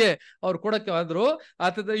ಮೋಶೆ ಹೆಂಗೆ ಅವ್ರು ಕೊಡಕ್ಕೆ ಆದ್ರು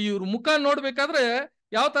ಆತದ ಇವ್ರ ಮುಖ ನೋಡ್ಬೇಕಾದ್ರೆ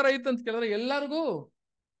ಯಾವ ತರ ಇತ್ತು ಅಂತ ಕೇಳಿದ್ರೆ ಎಲ್ಲರಿಗೂ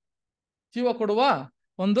ಜೀವ ಕೊಡುವ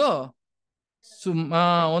ಒಂದು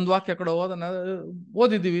ವಾಕ್ಯ ಕೂಡ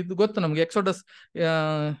ಓದಿದ್ದೀವಿ. ಇದು ಗೊತ್ತು ನಮ್ಗೆ. ಎಕ್ಸೋಡಸ್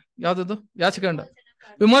ಯಾವ್ದದು? ಯಾಚಕಾಂಡ,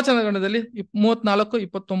 ವಿಮೋಚನಾ ಕಾಂಡದಲ್ಲಿ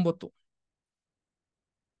 34:29.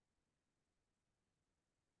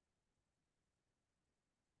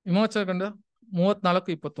 ವಿಮೋಚನಾ ಕಾಂಡ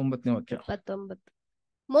 34:29 ವಾಕ್ಯ. 29.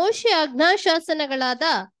 ಮೋಶೆ ಆಜ್ಞಾಶಾಸನಗಳಾದ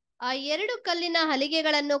ಆ 2 ಕಲ್ಲಿನ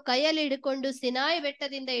ಹಲಿಗೆಗಳನ್ನು ಕೈಯಲ್ಲಿ ಹಿಡಿಕೊಂಡು ಸಿನಾಯಿ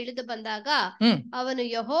ಬೆಟ್ಟದಿಂದ ಇಳಿದು ಬಂದಾಗ ಅವನು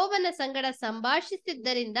ಯೆಹೋವನ ಸಂಗಡ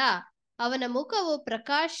ಸಂಭಾಷಿಸಿದ್ದರಿಂದ ಅವನ ಮುಖವು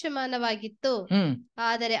ಪ್ರಕಾಶಮಾನವಾಗಿತ್ತು,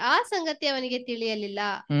 ಆದರೆ ಆ ಸಂಗತಿ ಅವನಿಗೆ ತಿಳಿಯಲಿಲ್ಲ.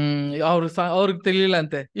 ಅವ್ರಿಗೆ ತಿಳಿಲಿಲ್ಲ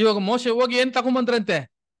ಅಂತೆ. ಇವಾಗ ಮೋಶೆ ಹೋಗಿ ಏನ್ ತಗೊಂಬಂದ್ರಂತೆ?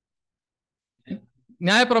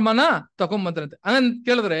 ನ್ಯಾಯ ಪ್ರಮಾಣ ತಗೊಂಬಂದ್ರಂತೆ. ಅಂತ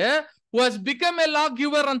ಕೇಳಿದ್ರೆ ವಾಸ್ ಬಿಕಮ್ ಎ ಲಾ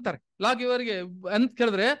ಗಿವರ್ ಅಂತಾರೆ. ಲಾ ಗಿವರ್ಗೆ ಅಂತ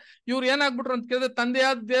ಕೇಳಿದ್ರೆ ಇವ್ರು ಏನಾಗ್ಬಿಟ್ರು ಅಂತ ಕೇಳಿದ್ರೆ,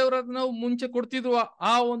 ತಂದೆಯಾದ ದೇವರನ್ನ ನಾವು ಮುಂಚೆ ಕೊಡ್ತಿದ್ವು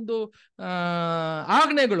ಆ ಒಂದು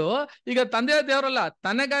ಆಜ್ಞೆಗಳು ಈಗ ತಂದೆಯಾದ ದೇವರಲ್ಲ,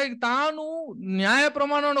 ತನಗಾಗಿ ತಾನು ನ್ಯಾಯ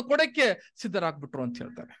ಪ್ರಮಾಣವನ್ನು ಕೊಡಕ್ಕೆ ಸಿದ್ಧರಾಗ್ಬಿಟ್ರು ಅಂತ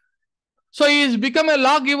ಹೇಳ್ತಾರೆ. So is become a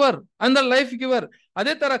law ಗಿವರ್ ಅಂದ್ರೆ ಲೈಫ್ ಗಿವರ್.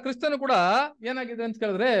 ಅದೇ ತರ ಕ್ರಿಸ್ತನು ಕೂಡ ಏನಾಗಿದೆ ಅಂತ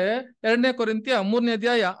ಕೇಳಿದ್ರೆ 2 ಕೊರಿಂಥಿಯ 3ನೇ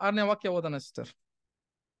ಅಧ್ಯಾಯ 6ನೇ ವಾಕ್ಯ ಓದೋಣ ಸಿಸ್ಟರ್.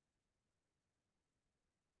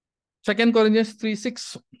 2 Corinthians 3:6.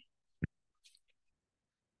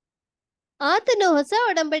 ಆತನು ಹೊಸ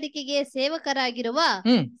ಒಡಂಬಡಿಕೆಗೆ ಸೇವಕರಾಗಿರುವ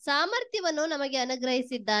ಸಾಮರ್ಥ್ಯವನ್ನು ನಮಗೆ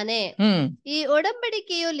ಅನುಗ್ರಹಿಸಿದ್ದಾನೆ. ಈ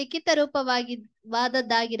ಒಡಂಬಡಿಕೆಯು ಲಿಖಿತ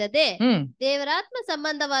ರೂಪವಾದದ್ದಾಗಿರದೆ ದೇವರಾತ್ಮ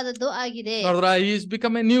ಸಂಬಂಧವಾದದ್ದು ಆಗಿದೆ. Is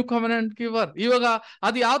become A new ಕವೆನೆಂಟ್ ಗಿವರ್. ಇವಾಗ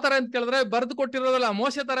ಅದು ಯಾವ ತರ ಅಂತ ಕೇಳಿದ್ರೆ ಬರೆದು ಕೊಟ್ಟಿರೋದಲ್ಲ,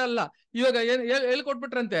 ಮೋಸೆ ತರ ಅಲ್ಲ. ಇವಾಗ ಎಲ್ಲಿ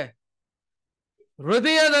ಕೊಟ್ಬಿಟ್ರಂತೆ?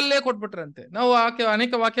 ಹೃದಯದಲ್ಲೇ ಕೊಟ್ಬಿಟ್ರಂತೆ. ನಾವು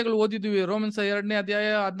ಅನೇಕ ವಾಕ್ಯಗಳು ಓದಿದ್ವಿ. ರೋಮನ್ಸ್ 2ನೇ ಅಧ್ಯಾಯ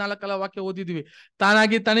 14 ವಾಕ್ಯ ಓದಿದ್ವಿ.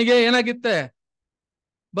 ತಾನಾಗಿ ತನಗೆ ಏನಾಗಿತ್ತೆ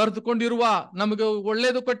ಬರೆದುಕೊಂಡಿರುವ ನಮಗೆ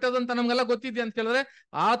ಒಳ್ಳೇದು ಕೊಟ್ಟದಂತ ನಮ್ಗೆಲ್ಲ ಗೊತ್ತಿದ್ಯಾ ಅಂತ ಕೇಳಿದ್ರೆ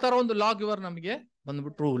ಆ ತರ ಒಂದು ಲಾ ಗಿವರ್ ನಮಗೆ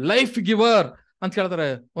ಬಂದ್ಬಿಟ್ರು. ಲೈಫ್ ಗಿವರ್ ಅಂತ ಹೇಳ್ತಾರೆ.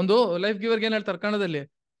 ಒಂದು ಲೈಫ್ ಗಿವರ್ಗೆ ಏನ್ ಹೇಳ್ತಾರೆ ಕನ್ನಡದಲ್ಲಿ?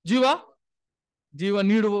 ಜೀವ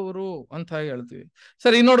ನೀಡುವವರು ಅಂತ ಹೇಳ್ತೀವಿ.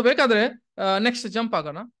 ಸರಿ, ನೋಡ್ಬೇಕಾದ್ರೆ ನೆಕ್ಸ್ಟ್ ಜಂಪ್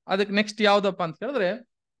ಆಗೋಣ. ಅದಕ್ಕೆ ನೆಕ್ಸ್ಟ್ ಯಾವ್ದಪ್ಪ ಅಂತ ಕೇಳಿದ್ರೆ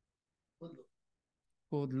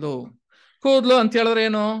ಕೂದ್ಲು ಅಂತ ಹೇಳಿದ್ರೆ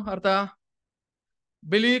ಏನು ಅರ್ಥ?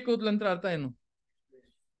 ಬಿಳಿ ಕೂದ್ಲು ಅಂತ ಅರ್ಥ ಏನು?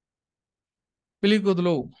 ಬಿಳಿ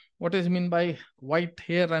ಕೂದಲು. What is mean by white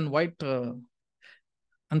hair and white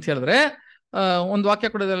ಅಂತ ಹೇಳಿದ್ರೆ ಒಂದು ವಾಕ್ಯ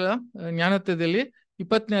ಕೊಡೋದಲ್ಲ ಜ್ಞಾನೋಕ್ತಿಯಲ್ಲಿ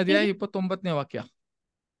 20ನೇ ಅಧ್ಯಾಯ 29ನೇ ವಾಕ್ಯ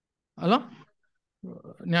ಅಲ್ಲ?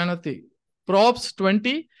 ಜ್ಞಾನೋಕ್ತಿ ಪ್ರಾಬ್ಸ್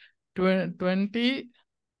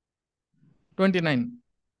 20:29.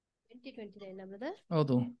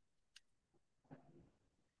 ಹೌದು.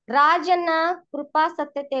 ರಾಜನ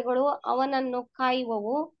ಕೃಪಾಸತ್ಯತೆಗಳು ಅವನನ್ನು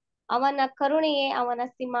ಕಾಯುವವು, ಅವನ ಕರುಣೆಯೇ ಅವನ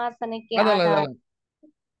ಸಿಂಹಾಸನಕ್ಕೆ ಆಧಾರ.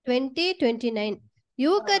 20:29.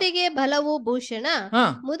 ಯುವಕರಿಗೆ ಬಲವು ಭೂಷಣ,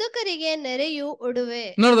 ಮುದುಕರಿಗೆ ನೆರೆಯು ಉಡುವೆ.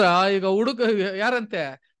 ನೋಡಿದ್ರ ಈಗ ಯಾರಂತೆ?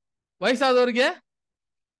 ವಯಸ್ಸಾದವ್ರಿಗೆ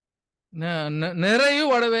ನೆರೆಯು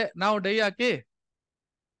ಒಡವೆ. ನಾವು ಡೈ ಹಾಕಿ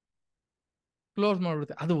ಕ್ಲೋಸ್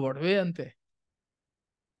ಮಾಡ್ಬಿಡುತ್ತೆ, ಅದು ಒಡವೆ ಅಂತೆ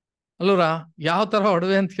ಅಲ್ವರ? ಯಾವ ತರ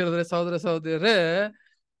ಒಡವೆ ಅಂತ ಕೇಳಿದ್ರೆ ಸಹೋದರರೇ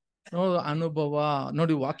ಅನುಭವ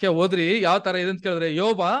ನೋಡಿ. ವಾಕ್ಯ ಓದ್ರಿ ಯಾವ ತರ ಇದೆ ಅಂತ ಕೇಳಿದ್ರೆ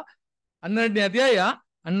ಯೋಬ 12ನೇ ಅಧ್ಯಾಯ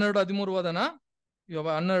 12-13 ಓದನ. ಯೋಬ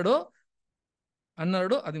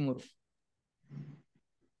 12:13.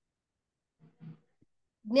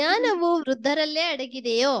 ಜ್ಞಾನವು ವೃದ್ಧರಲ್ಲೇ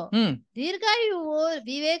ಅಡಗಿದೆಯೋ? ದೀರ್ಘಾಯುವು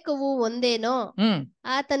ವಿವೇಕವು ಒಂದೇನೋ?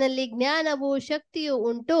 ಆತನಲ್ಲಿ ಜ್ಞಾನವು ಶಕ್ತಿಯು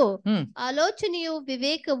ಉಂಟು, ಆಲೋಚನೆಯು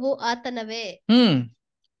ವಿವೇಕವು ಆತನವೇ.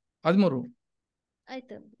 13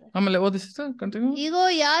 ಆಯ್ತು. ಆಮೇಲೆ ಓದಿಸಿ ಕಂಟಿನ್ಯೂ. ಈಗ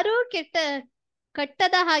ಯಾರು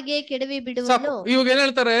ಕಟ್ಟದ ಹಾಗೆ ಕೆಡವಿ ಬಿಡುವನು. ಇವಾಗ ಏನ್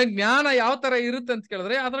ಹೇಳ್ತಾರೆ? ಜ್ಞಾನ ಯಾವ ತರ ಇರುತ್ತೆ ಅಂತ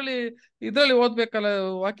ಕೇಳಿದ್ರೆ ಇದ್ರಲ್ಲಿ ಓದ್ಬೇಕಲ್ಲ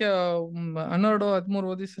ವಾಕ್ಯ 12-13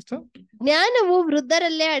 ಓದಿ ಸಿಸ್ಟರ್. ಜ್ಞಾನವು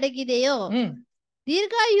ವೃದ್ಧರಲ್ಲೇ ಅಡಗಿದೆಯೋ?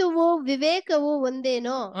 ದೀರ್ಘಾಯುವು ವಿವೇಕವು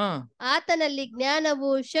ಒಂದೇನೋ? ಆತನಲ್ಲಿ ಜ್ಞಾನವು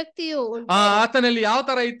ಶಕ್ತಿಯು ಉಂಟು. ಆತನಲ್ಲಿ ಯಾವ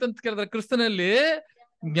ತರ ಇತ್ತಂತ ಕೇಳಿದ್ರೆ ಕ್ರಿಸ್ತನಲ್ಲಿ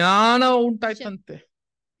ಜ್ಞಾನ ಉಂಟಾಯ್ತಂತೆ.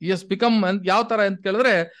 ಎಸ್ ಬಿಕಮ್ ಯಾವ ತರ ಅಂತ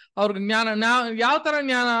ಕೇಳಿದ್ರೆ ಅವ್ರಿಗೆ ಜ್ಞಾನ. ಯಾವ ತರ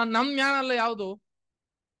ಜ್ಞಾನ? ನಮ್ ಜ್ಞಾನ ಅಲ್ಲ. ಯಾವುದು?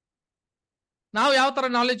 ನಾವು ಯಾವ ತರ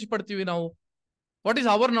ನಾಲೆಜ್ ಪಡ್ತೀವಿ? ನಾವು ವಾಟ್ ಈಸ್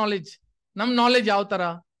ಅವರ್ ನಾಲೆಜ್? ನಮ್ ನಾಲೆಜ್ ಯಾವ ತರ?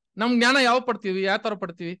 ನಮ್ ಜ್ಞಾನ ಯಾವ ಪಡ್ತೀವಿ? ಯಾವ ತರ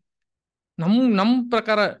ಪಡ್ತೀವಿ? ನಮ್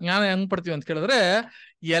ಪ್ರಕಾರ ಜ್ಞಾನ ಹೆಂಗ್ ಪಡ್ತೀವಿ ಅಂತ ಕೇಳಿದ್ರೆ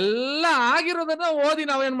ಎಲ್ಲ ಆಗಿರೋದನ್ನ ಓದಿ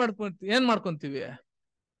ನಾವ್ ಏನ್ ಮಾಡ್ಕೊಂತೀವಿ?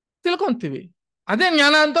 ತಿಳ್ಕೊಂತೀವಿ. ಅದೇ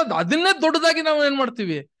ಜ್ಞಾನ ಅಂತ. ಅದನ್ನೇ ದೊಡ್ಡದಾಗಿ ನಾವು ಏನ್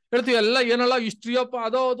ಮಾಡ್ತೀವಿ? ಹೇಳ್ತೀವಿ ಎಲ್ಲ ಏನೆಲ್ಲ ಹಿಸ್ಟ್ರಿಯಪ್ಪ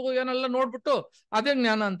ಅದು ಏನೆಲ್ಲ ನೋಡ್ಬಿಟ್ಟು ಅದೇ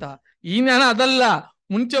ಜ್ಞಾನ ಅಂತ. ಈ ಜ್ಞಾನ ಅದಲ್ಲ.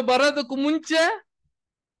 ಮುಂಚೆ ಬರೋದಕ್ಕೂ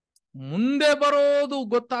ಮುಂದೆ ಬರೋದು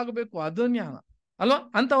ಗೊತ್ತಾಗಬೇಕು, ಅದು ಜ್ಞಾನ ಅಲ್ವಾ?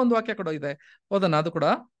 ಅಂತ ಒಂದು ವಾಕ್ಯ ಕೂಡ ಇದೆ, ಓದೋಣ ಅದು ಕೂಡ.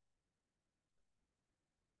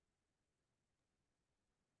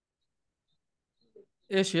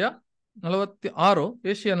 ಏಷ್ಯಾ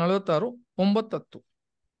 46:9-10.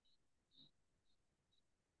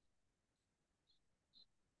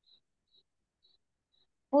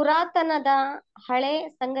 ಪುರಾತನದ ಹಳೆ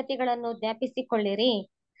ಸಂಗತಿಗಳನ್ನು ಜ್ಞಾಪಿಸಿಕೊಳ್ಳಿರಿ.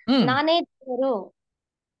 ನಾನೇ ದೇವರು,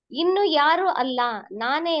 ಇನ್ನು ಯಾರು ಅಲ್ಲ.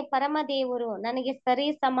 ನಾನೇ ಪರಮ ದೇವರು, ನನಗೆ ಸರಿ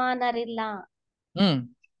ಸಮಾನರಿಲ್ಲ.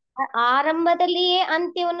 ಆರಂಭದಲ್ಲಿಯೇ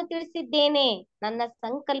ಅಂತ್ಯವನ್ನು ತಿಳಿಸಿದ್ದೇನೆ. ನನ್ನ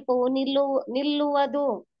ಸಂಕಲ್ಪವು ನಿಲ್ಲುವುದು,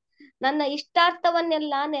 ನನ್ನ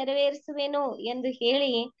ಇಷ್ಟಾರ್ಥವನ್ನೆಲ್ಲ ನೆರವೇರಿಸುವೆನು ಎಂದು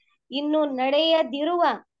ಹೇಳಿ ಇನ್ನು ನಡೆಯದಿರುವ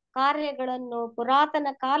ಕಾರ್ಯಗಳನ್ನು ಪುರಾತನ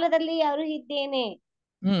ಕಾಲದಲ್ಲಿ ಅರಿಹಿದ್ದೇನೆ.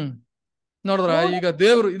 ನೋಡಿದ್ರ ಈಗ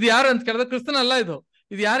ದೇವ್ರು ಇದು ಯಾರು ಅಂತ ಕೇಳಿದ್ರೆ ಕ್ರಿಸ್ತನಲ್ಲ. ಇದು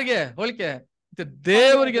ಯಾರಿಗೆ ಹೋಲಿಕೆ?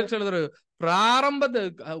 ದೇವರಿಗೆ ಹೇಳಿದ್ರು.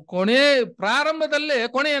 ಪ್ರಾರಂಭದಲ್ಲೇ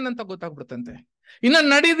ಕೊನೆ ಏನಂತ ಗೊತ್ತಾಗ್ಬಿಡುತ್ತಂತೆ. ಇನ್ನ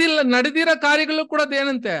ನಡೆದಿರೋ ಕಾರ್ಯಗಳು ಕೂಡ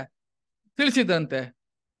ಏನಂತೆ ತಿಳಿಸಿದಂತೆ.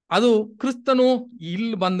 ಅದು ಕ್ರಿಸ್ತನು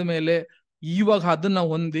ಇಲ್ಲಿ ಬಂದ ಮೇಲೆ ಇವಾಗ ಅದನ್ನ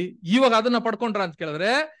ಹೊಂದಿ ಇವಾಗ ಅದನ್ನ ಪಡ್ಕೊಂಡ್ರ ಅಂತ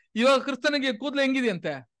ಕೇಳಿದ್ರೆ, ಇವಾಗ ಕ್ರಿಸ್ತನಿಗೆ ಕೂದಲು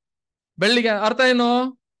ಹೆಂಗಿದೆಯಂತೆ? ಬೆಳ್ಳಿಗೆ. ಅರ್ಥ ಏನು?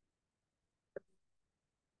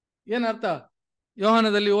 ಏನ್ ಅರ್ಥ?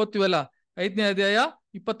 ಯೋಹಾನದಲ್ಲಿ ಓದ್ತೀವಲ್ಲ 5ನೇ ಅಧ್ಯಾಯ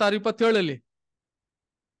 26-27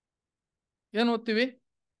 ಏನ್ ಓದ್ತೀವಿ?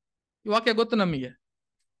 ಈ ವಾಕ್ಯ ಗೊತ್ತು ನಮಗೆ.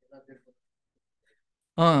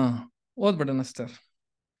 ಓದ್ಬಿಡೋಣ ಸರ್.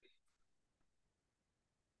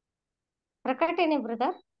 ಪ್ರಕಟಣೆ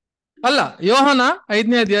ಬ್ರದರ್ ಅಲ್ಲ, ಯೋಹಾನ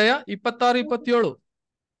 5ನೇ ಅಧ್ಯಾಯ 26-27.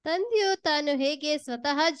 ತಂದೆಯು ತಾನು ಹೇಗೆ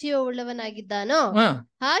ಸ್ವತಃ ಜೀವವುಳ್ಳವನಾಗಿದ್ದಾನೋ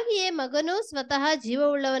ಹಾಗೆಯೇ ಮಗನು ಸ್ವತಃ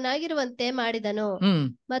ಜೀವವುಳ್ಳವನಾಗಿರುವಂತೆ ಮಾಡಿದನು.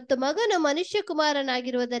 ಮತ್ತು ಮಗನು ಮನುಷ್ಯ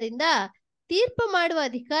ಕುಮಾರನಾಗಿರುವುದರಿಂದ ತೀರ್ಪು ಮಾಡುವ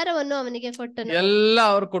ಅಧಿಕಾರವನ್ನು ಅವನಿಗೆ ಕೊಟ್ಟನು. ಎಲ್ಲ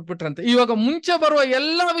ಅವ್ರು ಕೊಟ್ಬಿಟ್ರಂತೆ. ಇವಾಗ ಮುಂಚೆ ಬರುವ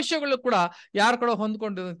ಎಲ್ಲಾ ವಿಷಯಗಳು ಕೂಡ ಯಾರ ಕಡೆ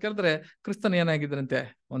ಹೊಂದ್ಕೊಂಡಿದ್ರು ಅಂತ ಕೇಳಿದ್ರೆ ಕ್ರಿಸ್ತನ್ ಏನಾಗಿದ್ರಂತೆ?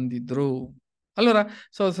 ಹೊಂದಿದ್ರು ಅಲ್ವರ?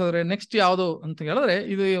 ಸೋದ್ರೆ ನೆಕ್ಸ್ಟ್ ಯಾವ್ದು ಅಂತ ಹೇಳಿದ್ರೆ,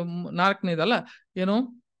 ಇದು 4ನೇದಲ್ಲ, ಏನು?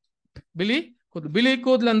 ಬಿಳಿ ಕೂದ್ಲು. ಬಿಳಿ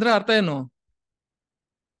ಕೂದ್ಲು ಅಂದ್ರೆ ಅರ್ಥ ಏನು?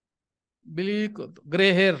 ಬಿಳಿ ಕೂದ್ಲು, ಗ್ರೇ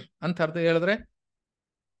ಹೇರ್ ಅಂತ ಅರ್ಥ ಹೇಳಿದ್ರೆ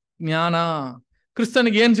ಜ್ಞಾನ.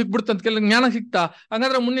 ಕ್ರಿಸ್ತನಿಗೆ ಏನ್ ಸಿಕ್ಬಿಡ್ತು ಅಂತ ಕೇಳಿದ್ರೆ ಜ್ಞಾನ ಸಿಕ್ತಾ?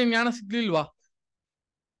 ಹಂಗಾದ್ರೆ ಮುನ್ನೆ ಜ್ಞಾನ ಸಿಗ್ಲಿಲ್ವಾ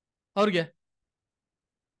ಅವ್ರಿಗೆ?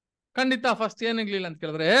 ಖಂಡಿತ ಫಸ್ಟ್ ಏನಿರ್ಲಿಲ್ಲ ಅಂತ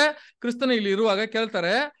ಕೇಳಿದ್ರೆ, ಕ್ರಿಸ್ತನ ಇಲ್ಲಿ ಇರುವಾಗ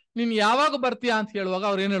ಕೇಳ್ತಾರೆ, ನೀನ್ ಯಾವಾಗ ಬರ್ತೀಯಾ ಅಂತ ಹೇಳುವಾಗ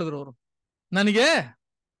ಅವ್ರು ಏನ್ ಹೇಳಿದ್ರು? ಅವರು ನನಗೆ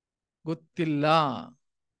ಗೊತ್ತಿಲ್ಲ,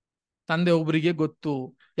 ತಂದೆ ಒಬ್ಬರಿಗೆ ಗೊತ್ತು.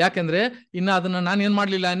 ಯಾಕೆಂದ್ರೆ ಇನ್ನ ಅದನ್ನ ನಾನು ಏನ್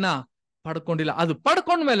ಮಾಡ್ಲಿಲ್ಲ, ಇನ್ನ ಪಡ್ಕೊಂಡಿಲ್ಲ. ಅದು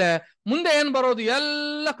ಪಡ್ಕೊಂಡ್ಮೇಲೆ ಮುಂದೆ ಏನ್ ಬರೋದು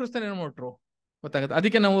ಎಲ್ಲ ಕ್ರಿಸ್ತನ್ ಏನ್ ಮಾಡ್ರು ಗೊತ್ತಾಗತ್ತೆ.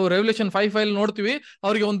 ಅದಕ್ಕೆ ನಾವು ರೆವಲ್ಯೂಷನ್ 5 ನೋಡ್ತೀವಿ,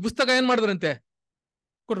 ಅವ್ರಿಗೆ ಒಂದು ಪುಸ್ತಕ ಏನ್ ಮಾಡಿದ್ರಂತೆ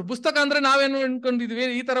ಕೊಟ್ರು. ಪುಸ್ತಕ ಅಂದ್ರೆ ನಾವೇನು ಅನ್ಕೊಂಡಿದ್ವಿ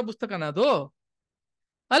ಈ ತರ ಪುಸ್ತಕನ? ಅದು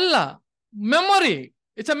ಅಲ್ಲ, ಮೆಮೊರಿ.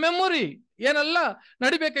 It's a memory. ಏನಲ್ಲ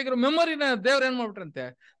ನಡಿಬೇಕಾಗಿರೋ ಮೆಮೊರಿನ ದೇವ್ರ ಏನ್ ಮಾಡ್ಬಿಟ್ರಂತೆ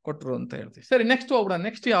ಕೊಟ್ರು ಅಂತ ಹೇಳ್ತೀವಿ. ಸರಿ, ನೆಕ್ಸ್ಟ್ ಹೋಗ್ಬಿಡ.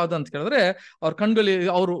 ನೆಕ್ಸ್ಟ್ ಯಾವ್ದು ಅಂತ ಕೇಳಿದ್ರೆ, ಅವ್ರ ಕಣ್ಗಳಿ,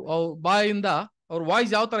 ಅವ್ರ ಬಾಯಿಂದ ಅವ್ರ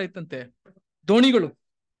ವಾಯ್ಸ್ ಯಾವ ತರ ಇತ್ತಂತೆ? ದೋಣಿಗಳು.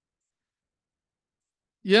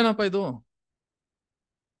 ಏನಪ್ಪ ಇದು?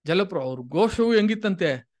 ಜಲಪ್ರವಾಹ. ಅವ್ರ ಘೋಷವು ಹೆಂಗಿತ್ತಂತೆ?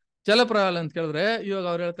 ಜಲಪ್ರವಾಹ ಅಂತ ಕೇಳಿದ್ರೆ, ಇವಾಗ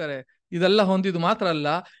ಅವ್ರು ಹೇಳ್ತಾರೆ, ಇದೆಲ್ಲ ಹೊಂದಿದ್ದು ಮಾತ್ರ ಅಲ್ಲ,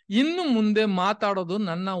 ಇನ್ನು ಮುಂದೆ ಮಾತಾಡೋದು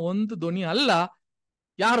ನನ್ನ ಒಂದು ಧ್ವನಿ ಅಲ್ಲ,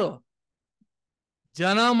 ಯಾರು?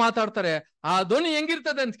 ಜನ ಮಾತಾಡ್ತಾರೆ. ಆ ಧ್ವನಿ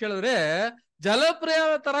ಹೆಂಗಿರ್ತದೆ ಅಂತ ಕೇಳಿದ್ರೆ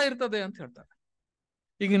ಜಲಪ್ರವಾಹ ತರ ಇರ್ತದೆ ಅಂತ ಹೇಳ್ತಾರೆ.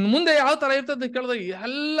 ಈಗ ಮುಂದೆ ಯಾವ ತರ ಇರ್ತದೆ ಅಂತ ಕೇಳಿದ್ರೆ,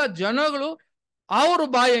 ಎಲ್ಲ ಜನಗಳು ಅವ್ರ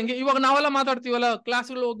ಬಾಯಿ ಹೆಂಗೆ. ಇವಾಗ ನಾವೆಲ್ಲ ಮಾತಾಡ್ತೀವಲ್ಲ,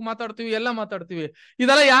 ಕ್ಲಾಸ್ಗಳು ಹೋಗಿ ಮಾತಾಡ್ತೀವಿ, ಎಲ್ಲ ಮಾತಾಡ್ತೀವಿ.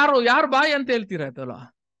 ಇದೆಲ್ಲ ಯಾರು ಬಾಯಿ ಅಂತ ಹೇಳ್ತೀರಾ? ಇದಲ್ಲ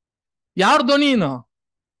ಯಾರ ಧ್ವನಿನೋ?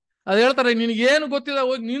 ಅದ್ ಹೇಳ್ತಾರೆ, ನಿನ್ಗೇನು ಗೊತ್ತಿಲ್ಲ,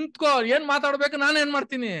 ಹೋಗಿ ನಿಂತ್ಕೋ, ಏನ್ ಮಾತಾಡ್ಬೇಕು, ನಾನು ಏನ್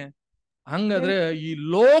ಮಾಡ್ತೀನಿ. ಹಂಗಾದ್ರೆ ಈ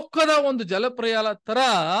ಲೋಕದ ಒಂದು ಜಲಪ್ರಯಾಲ ತರ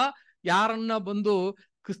ಯಾರನ್ನ ಬಂದು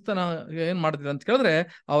ಕ್ರಿಸ್ತನ ಏನ್ ಮಾಡ್ತಿದ್ರು ಅಂತ ಕೇಳಿದ್ರೆ,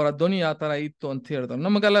 ಅವರ ಧ್ವನಿ ಆ ತರ ಇತ್ತು ಅಂತ ಹೇಳಿದ್ರು.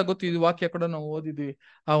 ನಮಗೆಲ್ಲ ಗೊತ್ತಿದ್ವಿ, ವಾಕ್ಯ ಕೂಡ ನಾವು ಓದಿದ್ವಿ.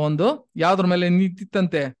 ಆ ಒಂದು ಯಾವ್ದ್ರ ಮೇಲೆ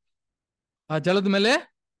ನಿಂತಿತ್ತಂತೆ? ಆ ಜಲದ ಮೇಲೆ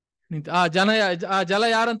ನಿಂತ. ಆ ಜಲ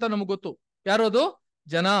ಯಾರಂತ ನಮಗ್ ಗೊತ್ತು. ಯಾರು ಅದು?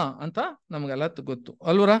 ಜನ ಅಂತ ನಮ್ಗೆಲ್ಲ ಗೊತ್ತು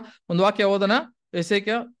ಅಲ್ವರ? ಒಂದು ವಾಕ್ಯ ಓದನ.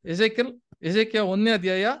 ಎಸೇಕ್ಯ 1ನೇ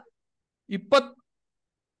ಅಧ್ಯಾಯ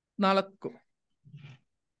 24.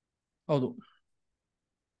 ಹೌದು.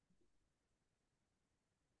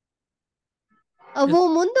 ಅವು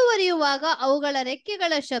ಮುಂದುವರಿಯುವಾಗ ಅವುಗಳ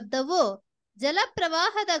ರೆಕ್ಕೆಗಳ ಶಬ್ದವು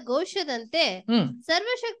ಜಲಪ್ರವಾಹದ ಘೋಷದಂತೆ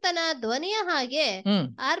ಸರ್ವಶಕ್ತನ ಧ್ವನಿಯ ಹಾಗೆ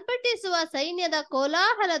ಆರ್ಭಟಿಸುವ ಸೈನ್ಯದ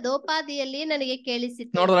ಕೋಲಾಹಲದೋಪಾದಿಯಲ್ಲಿ ನನಗೆ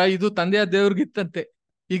ಕೇಳಿಸಿತು. ನೋಡ್ರ, ಇದು ತಂದೆಯ ದೇವ್ರಿಗಿತ್ತಂತೆ.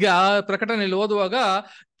 ಈಗ ಆ ಪ್ರಕಟಣೆಯಲ್ಲಿ ಓದುವಾಗ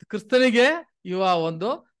ಕ್ರಿಸ್ತನಿಗೆ ಇವ ಒಂದು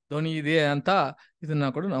ಧ್ವನಿ ಇದೆ ಅಂತ ಇದನ್ನ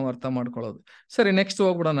ಕೂಡ ನಾವು ಅರ್ಥ ಮಾಡ್ಕೊಳ್ಳೋದು. ಸರಿ, ನೆಕ್ಸ್ಟ್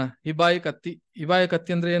ಹೋಗ್ಬಿಡೋಣ. ಹಿಬಾಯಿ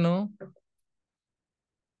ಕತ್ತಿ ಅಂದ್ರೆ ಏನು?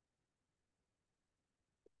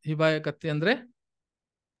 ಹಿಬಾಯ ಕತ್ತಿ ಅಂದ್ರೆ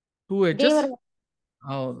 2 edges.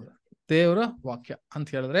 ಹೌದು, ದೇವರ ವಾಕ್ಯ ಅಂತ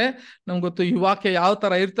ಹೇಳಿದ್ರೆ ನಮ್ಗೆ ಗೊತ್ತು. ಈ ವಾಕ್ಯ ಯಾವ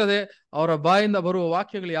ತರ ಇರ್ತದೆ, ಅವರ ಬಾಯಿಂದ ಬರುವ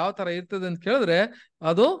ವಾಕ್ಯಗಳು ಯಾವ ತರ ಇರ್ತದೆ ಅಂತ ಕೇಳಿದ್ರೆ,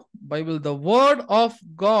 ಅದು Bible, the word of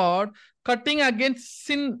god cutting against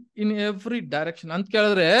sin in every direction ಅಂತ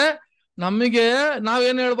ಕೇಳಿದ್ರೆ, ನಮಗೆ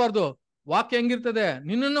ನಾವೇನ್ ಹೇಳ್ಬಾರ್ದು, ವಾಕ್ಯ ಹೆಂಗಿರ್ತದೆ,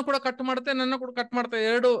 ನಿನ್ನನ್ನು ಕೂಡ ಕಟ್ ಮಾಡುತ್ತೆ, ನನ್ನ ಕೂಡ ಕಟ್ ಮಾಡುತ್ತೆ,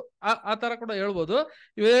 ಎರಡು ಆ ತರ ಕೂಡ ಹೇಳ್ಬೋದು.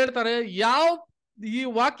 ಇವ್ ಹೇಳ್ತಾರೆ, ಈ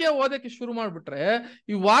ವಾಕ್ಯ ಓದಕ್ಕೆ ಶುರು ಮಾಡ್ಬಿಟ್ರೆ,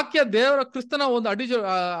 ಈ ವಾಕ್ಯ ದೇವರ ಕ್ರಿಸ್ತನ ಒಂದು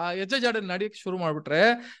ಹೆಜ್ಜೆ ನಡಿಯಕ್ಕೆ ಶುರು ಮಾಡ್ಬಿಟ್ರೆ,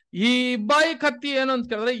 ಈ ಬಾಯಿ ಕತ್ತಿ ಏನು ಅಂತ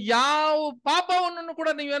ಕೇಳಿದ್ರೆ, ಯಾವ ಪಾಪವನ್ನು ಕೂಡ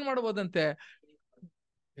ನೀವೇನ್ ಮಾಡ್ಬೋದಂತೆ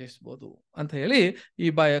ಎಸ್ಬೋದು ಅಂತ ಹೇಳಿ ಈ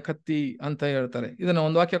ಬಾಯ ಕತ್ತಿ ಅಂತ ಹೇಳ್ತಾರೆ. ಇದನ್ನ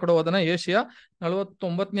ಒಂದು ವಾಕ್ಯ ಕೂಡ ಓದನ. ಏಷಿಯ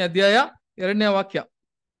 49ನೇ ಅಧ್ಯಾಯ 2ನೇ ವಾಕ್ಯ.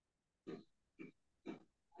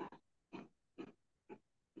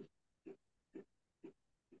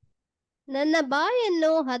 ನನ್ನ ಬಾಯನ್ನು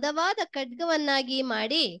ಹದವಾದ ಖಡ್ಗವನ್ನಾಗಿ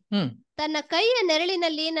ಮಾಡಿ ತನ್ನ ಕೈಯ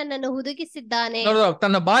ನೆರಳಿನಲ್ಲಿ ನನ್ನನ್ನು ಹುದುಗಿಸಿದ್ದಾನೆ.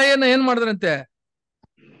 ತನ್ನ ಬಾಯನ್ನು ಏನ್ ಮಾಡಿದ್ರಂತೆ?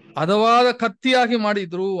 ಹದವಾದ ಕತ್ತಿಯಾಗಿ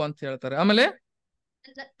ಮಾಡಿದ್ರು ಅಂತ ಹೇಳ್ತಾರೆ. ಆಮೇಲೆ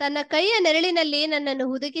ತನ್ನ ಕೈಯ ನೆರಳಿನಲ್ಲಿ ನನ್ನನ್ನು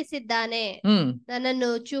ಹುದುಗಿಸಿದ್ದಾನೆ. ನನ್ನನ್ನು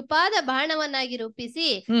ಚೂಪಾದ ಬಾಣವನ್ನಾಗಿ ರೂಪಿಸಿ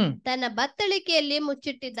ತನ್ನ ಬತ್ತಳಿಕೆಯಲ್ಲಿ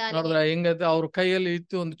ಮುಚ್ಚಿಟ್ಟಿದ್ದಾನೆ. ನೋಡಿದ್ರ ಹೆಂಗೈತೆ ಅವ್ರ ಕೈಯಲ್ಲಿ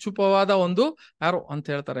ಇತ್ತು ಒಂದು ಚುಪವಾದ ಒಂದು ಯಾರು ಅಂತ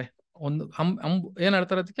ಹೇಳ್ತಾರೆ, ಒಂದು ಏನ್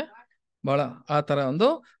ಹೇಳ್ತಾರೆ ಅದಕ್ಕೆ, ಬಹಳ ಆ ತರ ಒಂದು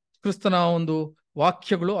ಕ್ರಿಸ್ತನ ಒಂದು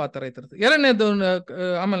ವಾಕ್ಯಗಳು ಆ ತರ ಇರ್ತದೆ. ಎರಡನೇದು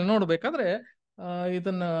ಆಮೇಲೆ ನೋಡ್ಬೇಕಾದ್ರೆ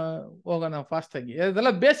ಇದನ್ನ ಹೋಗೋಣ ಫಾಸ್ಟ್ ಆಗಿ,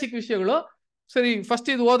 ಇದೆಲ್ಲ ಬೇಸಿಕ್ ವಿಷಯಗಳು. ಸರಿ, ಫಸ್ಟ್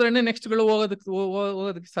ಇದು ಹೋದ್ರೇನೆ ನೆಕ್ಸ್ಟ್ಗಳು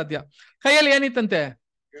ಹೋಗೋದಕ್ಕೆ ಸಾಧ್ಯ. ಕೈಯಲ್ಲಿ ಏನಿತ್ತಂತೆ?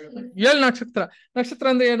 7 ನಕ್ಷತ್ರ. ನಕ್ಷತ್ರ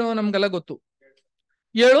ಅಂದ್ರೆ ಏನು ನಮ್ಗೆಲ್ಲ ಗೊತ್ತು.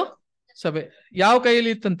 7 ಸಭೆ. ಯಾವ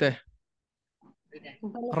ಕೈಯಲ್ಲಿ ಇತ್ತಂತೆ?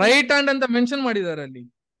 ರೈಟ್ ಹ್ಯಾಂಡ್ ಅಂತ ಮೆನ್ಷನ್ ಮಾಡಿದ್ದಾರೆ ಅಲ್ಲಿ.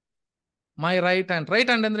 My right hand.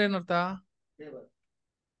 Right hand ಅಂದ್ರೆ ಏನರ್ಥ?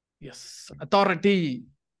 ಎಸ್, ಅಥಾರಿಟಿ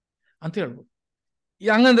ಅಂತ ಹೇಳ್ಬೋದು.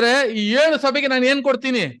 ಹಂಗಂದ್ರೆ ಈ 7 ಸಭೆಗೆ ನಾನು ಏನ್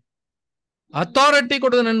ಕೊಡ್ತೀನಿ? ಅಥಾರಿಟಿ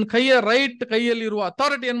ಕೊಡೋದು. ನನ್ನ ಕೈಯ ರೈಟ್ ಕೈಯಲ್ಲಿ ಇರುವ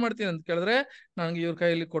ಅಥಾರಿಟಿ ಏನ್ ಮಾಡ್ತೀನಿ ಅಂತ ಕೇಳಿದ್ರೆ ನನಗೆ ಇವ್ರ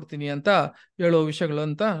ಕೈಯಲ್ಲಿ ಕೊಡ್ತೀನಿ ಅಂತ ಹೇಳೋ ವಿಷಯಗಳು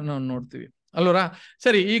ಅಂತ ನಾವು ನೋಡ್ತೀವಿ ಅಲ್ವರಾ.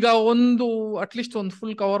 ಸರಿ, ಈಗ ಒಂದು ಅಟ್ಲೀಸ್ಟ್ ಒಂದು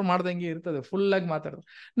ಫುಲ್ ಕವರ್ ಮಾಡ್ದಂಗೆ ಇರ್ತದೆ, ಫುಲ್ ಆಗಿ ಮಾತಾಡೋದು.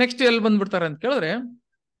 ನೆಕ್ಸ್ಟ್ ಎಲ್ಲಿ ಬಂದ್ಬಿಡ್ತಾರೆ ಅಂತ ಕೇಳಿದ್ರೆ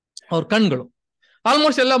ಅವ್ರ ಕಣ್ಗಳು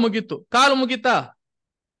ಆಲ್ಮೋಸ್ಟ್ ಎಲ್ಲ ಮುಗೀತು. ಕಾಲು ಮುಗೀತಾ?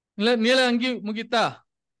 ನೀಳ ಅಂಗಿ ಮುಗೀತಾ?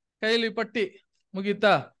 ಕೈಯಲ್ಲಿ ಪಟ್ಟಿ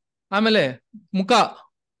ಮುಗೀತಾ? ಆಮೇಲೆ ಮುಖ,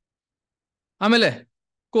 ಆಮೇಲೆ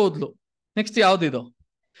ಕೂದ್ಲು. ನೆಕ್ಸ್ಟ್ ಯಾವ್ದಿದು?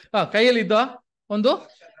 ಕೈಯಲ್ಲಿ ಇದ್ದ ಒಂದು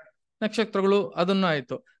ನಕ್ಷತ್ರಗಳು, ಅದನ್ನು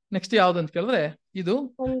ಆಯ್ತು. ನೆಕ್ಸ್ಟ್ ಯಾವ್ದು ಅಂತ ಕೇಳಿದ್ರೆ ಇದು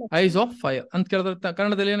ಐಸ್ ಆಫ್ ಫೈರ್ ಅಂತ ಕೇಳಿದ್ರೆ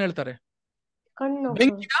ಕನ್ನಡದಲ್ಲಿ ಏನ್ ಹೇಳ್ತಾರೆ?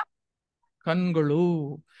 ಬೆಂಕಿಯ ಕಣ್ಗಳು.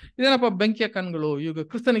 ಇದೇನಪ್ಪ ಬೆಂಕಿಯ ಕಣ್ಗಳು? ಈಗ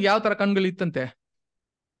ಕ್ರಿಸ್ತನಿಗೆ ಯಾವ ತರ ಕಣ್ಗಳು ಇತ್ತಂತೆ?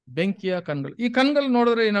 ಬೆಂಕಿಯ ಕಣ್ಗಳು. ಈ ಕಣ್ಗಳು